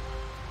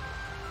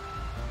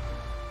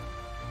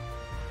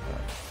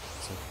 Alright,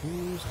 so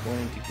who's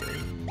going to go?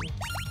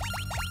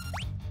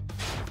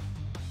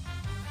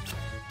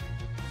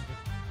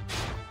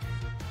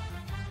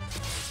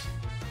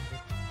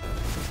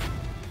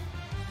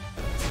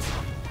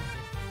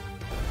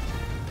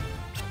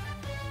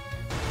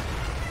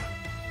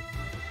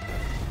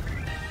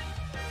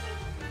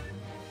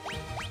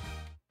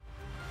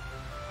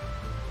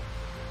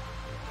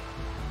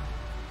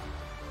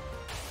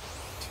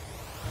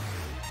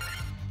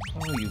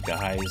 Oh, you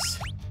guys,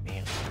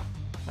 man,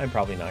 I'm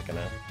probably not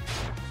gonna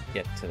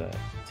get to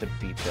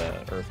beat the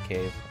Earth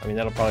Cave. I mean,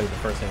 that'll probably be the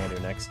first thing I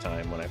do next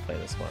time when I play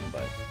this one,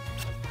 but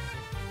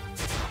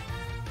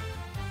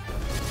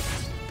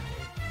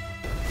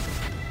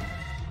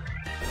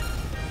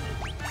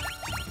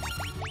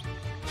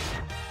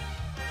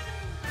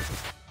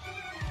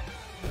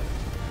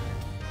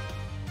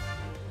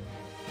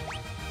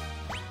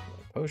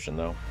potion,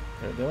 though.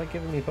 They like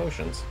giving me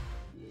potions.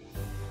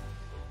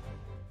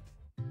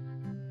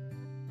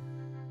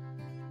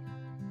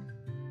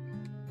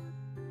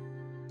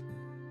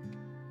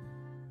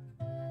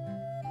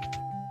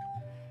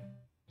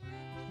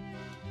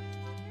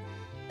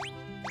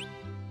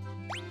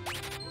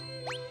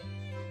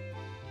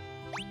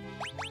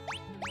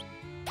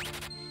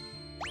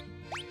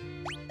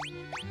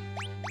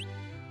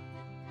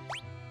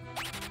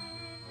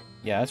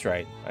 Yeah, that's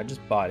right. I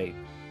just bought 8.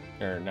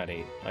 Or, not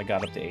 8. I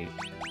got up to 8.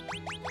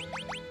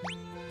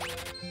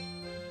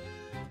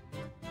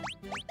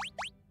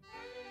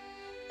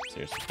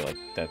 Seriously, I feel like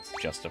that's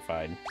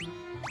justified.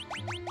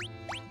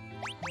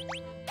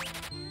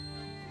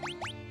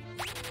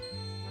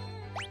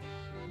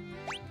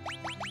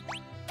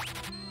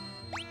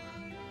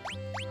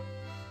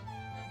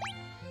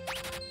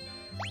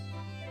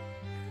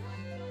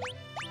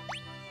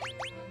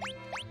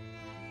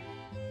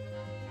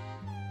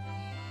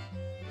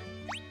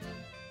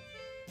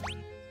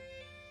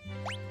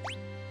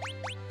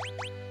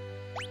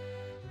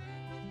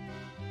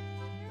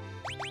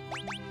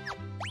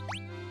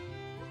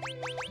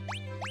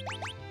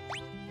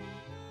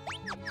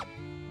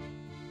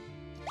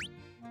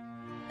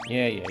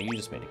 Yeah, you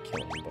just made a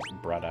killing,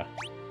 brutta.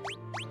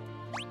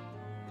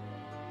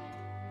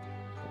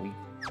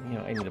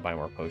 I need to buy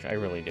more potions. I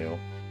really do.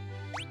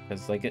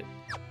 Because, like,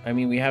 I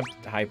mean, we have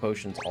high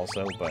potions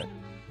also, but...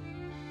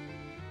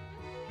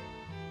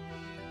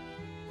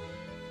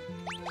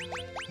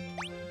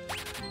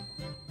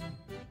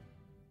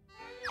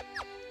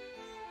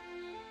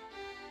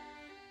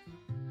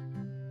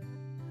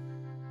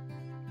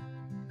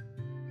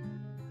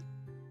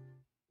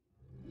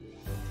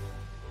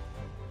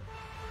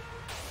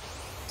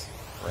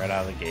 right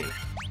out of the gate.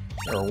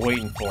 They're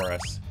waiting for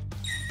us.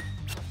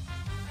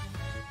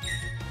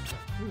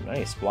 Ooh,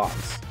 nice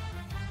blocks.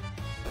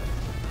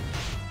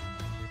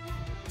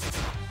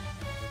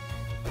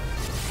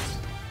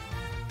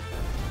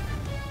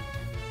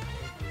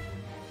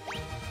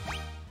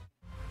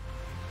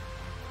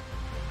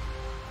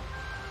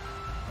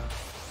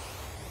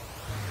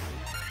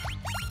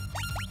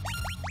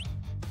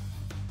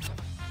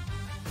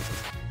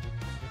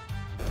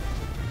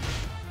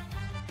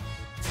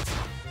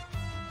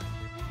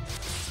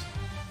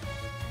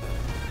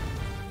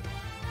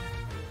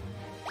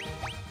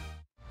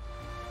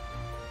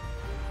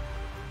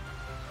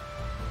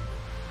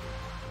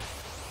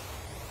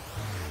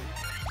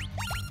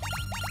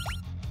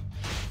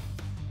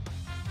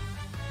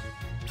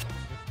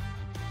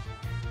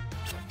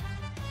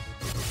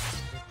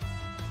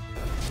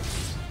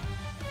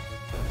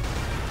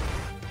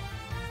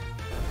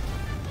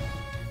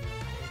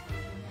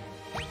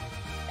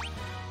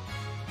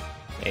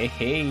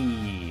 Hey,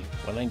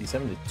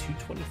 197 to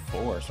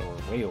 224, so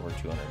we're way over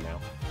 200 now.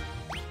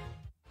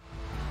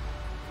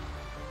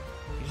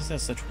 He just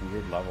has such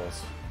weird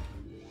levels.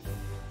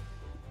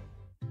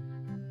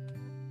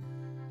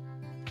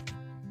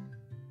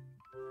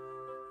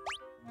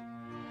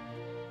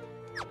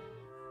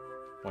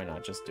 Why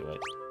not just do it?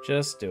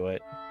 Just do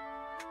it.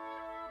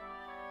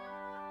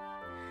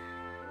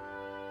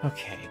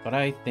 Okay, but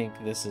I think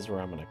this is where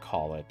I'm gonna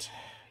call it.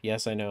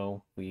 Yes, I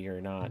know we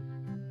are not...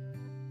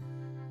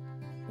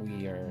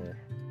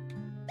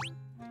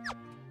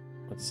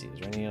 Let's see, is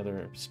there any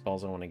other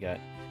spells I want to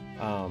get?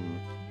 I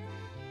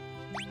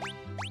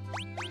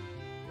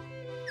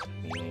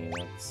mean,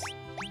 that's...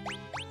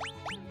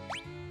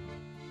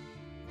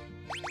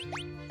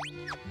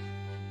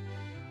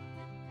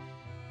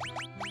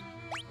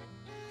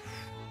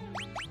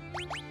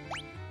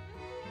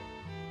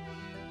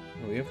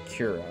 We have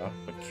Cura,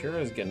 but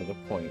Cura is getting to the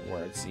point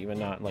where it's even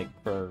not like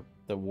for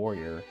the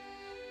warrior,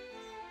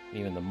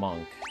 even the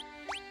monk.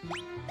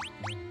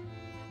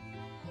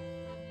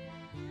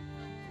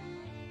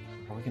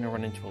 Are we going to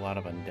run into a lot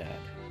of undead?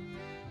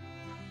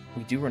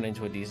 We do run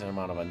into a decent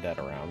amount of undead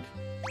around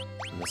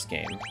in this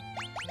game.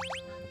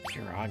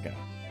 Curaga.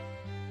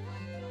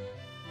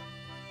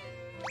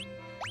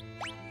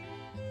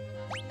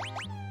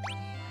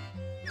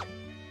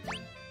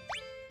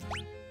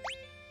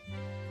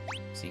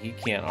 See, he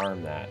can't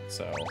arm that,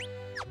 so...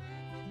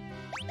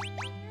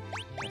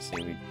 I say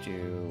we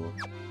do...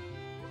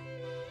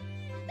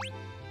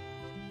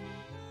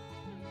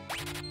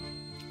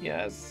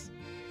 Yes.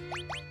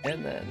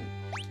 And then...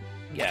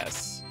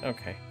 Yes.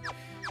 Okay.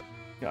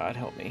 God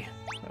help me.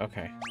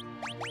 Okay.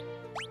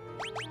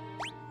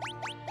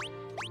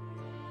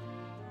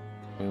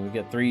 I mean, we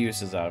get 3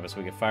 uses out of it. So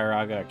we get Fire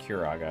Aga,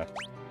 Curaga.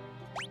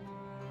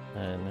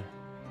 And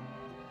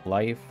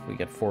Life, we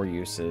get 4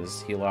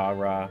 uses.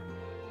 Hilara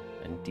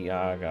and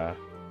Diaga.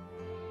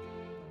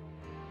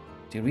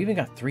 Dude, we even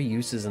got 3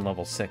 uses in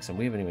level 6, and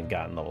we haven't even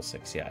gotten level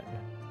 6 yet.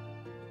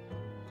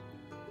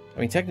 I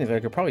mean, technically,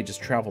 I could probably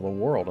just travel the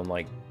world and,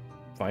 like,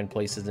 find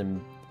places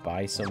and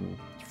buy some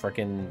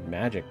frickin'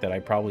 magic that I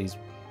probably is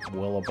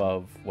well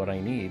above what I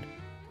need.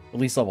 At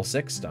least level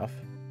 6 stuff.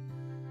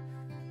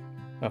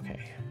 Okay.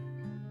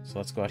 So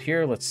let's go out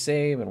here, let's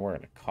save, and we're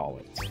gonna call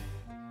it.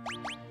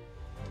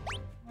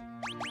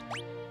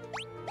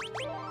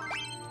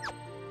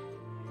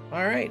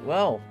 All right,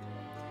 well,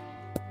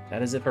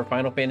 that is it for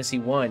Final Fantasy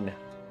 1.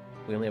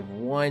 We only have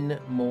one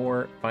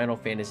more Final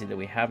Fantasy that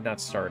we have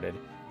not started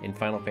in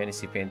Final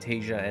Fantasy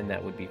Fantasia, and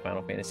that would be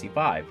Final Fantasy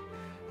 5,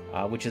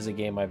 which is a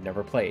game I've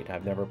never played.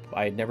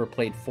 I had never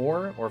played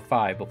 4 or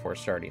 5 before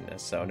starting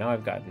this, so now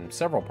I've gotten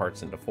several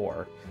parts into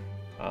 4.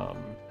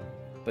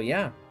 But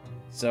yeah,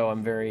 so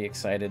I'm very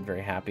excited,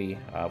 very happy.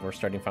 We're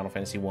starting Final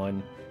Fantasy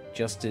 1,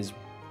 just as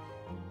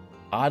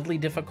oddly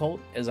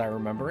difficult as I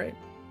remember it.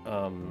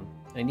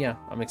 And yeah,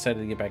 I'm excited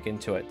to get back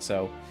into it.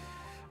 So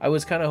I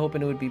was kind of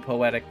hoping it would be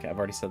poetic. I've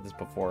already said this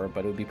before,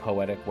 but it would be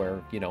poetic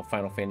where, you know,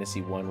 Final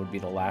Fantasy 1 would be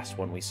the last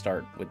one we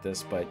start with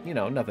this, but, you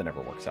know, nothing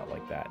ever works out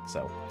like that.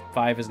 So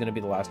 5 is going to be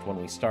the last one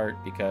we start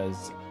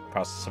because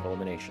process of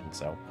elimination.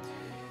 So,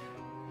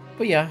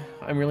 but yeah,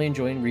 I'm really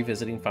enjoying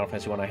revisiting Final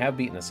Fantasy 1. I have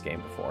beaten this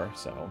game before,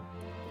 so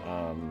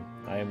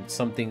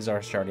some things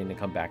are starting to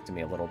come back to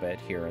me a little bit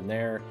here and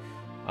there,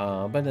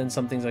 but then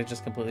some things I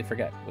just completely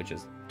forget, which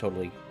is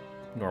totally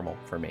normal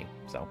for me.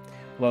 So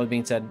with all that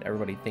being said,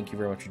 everybody, thank you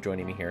very much for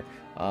joining me here.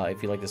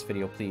 If you like this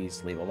video,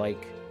 please leave a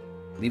like,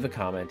 leave a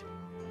comment,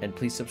 and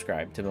please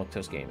subscribe to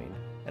Milquetoast Gaming,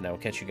 and I will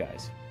catch you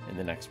guys in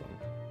the next one.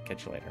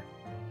 Catch you later.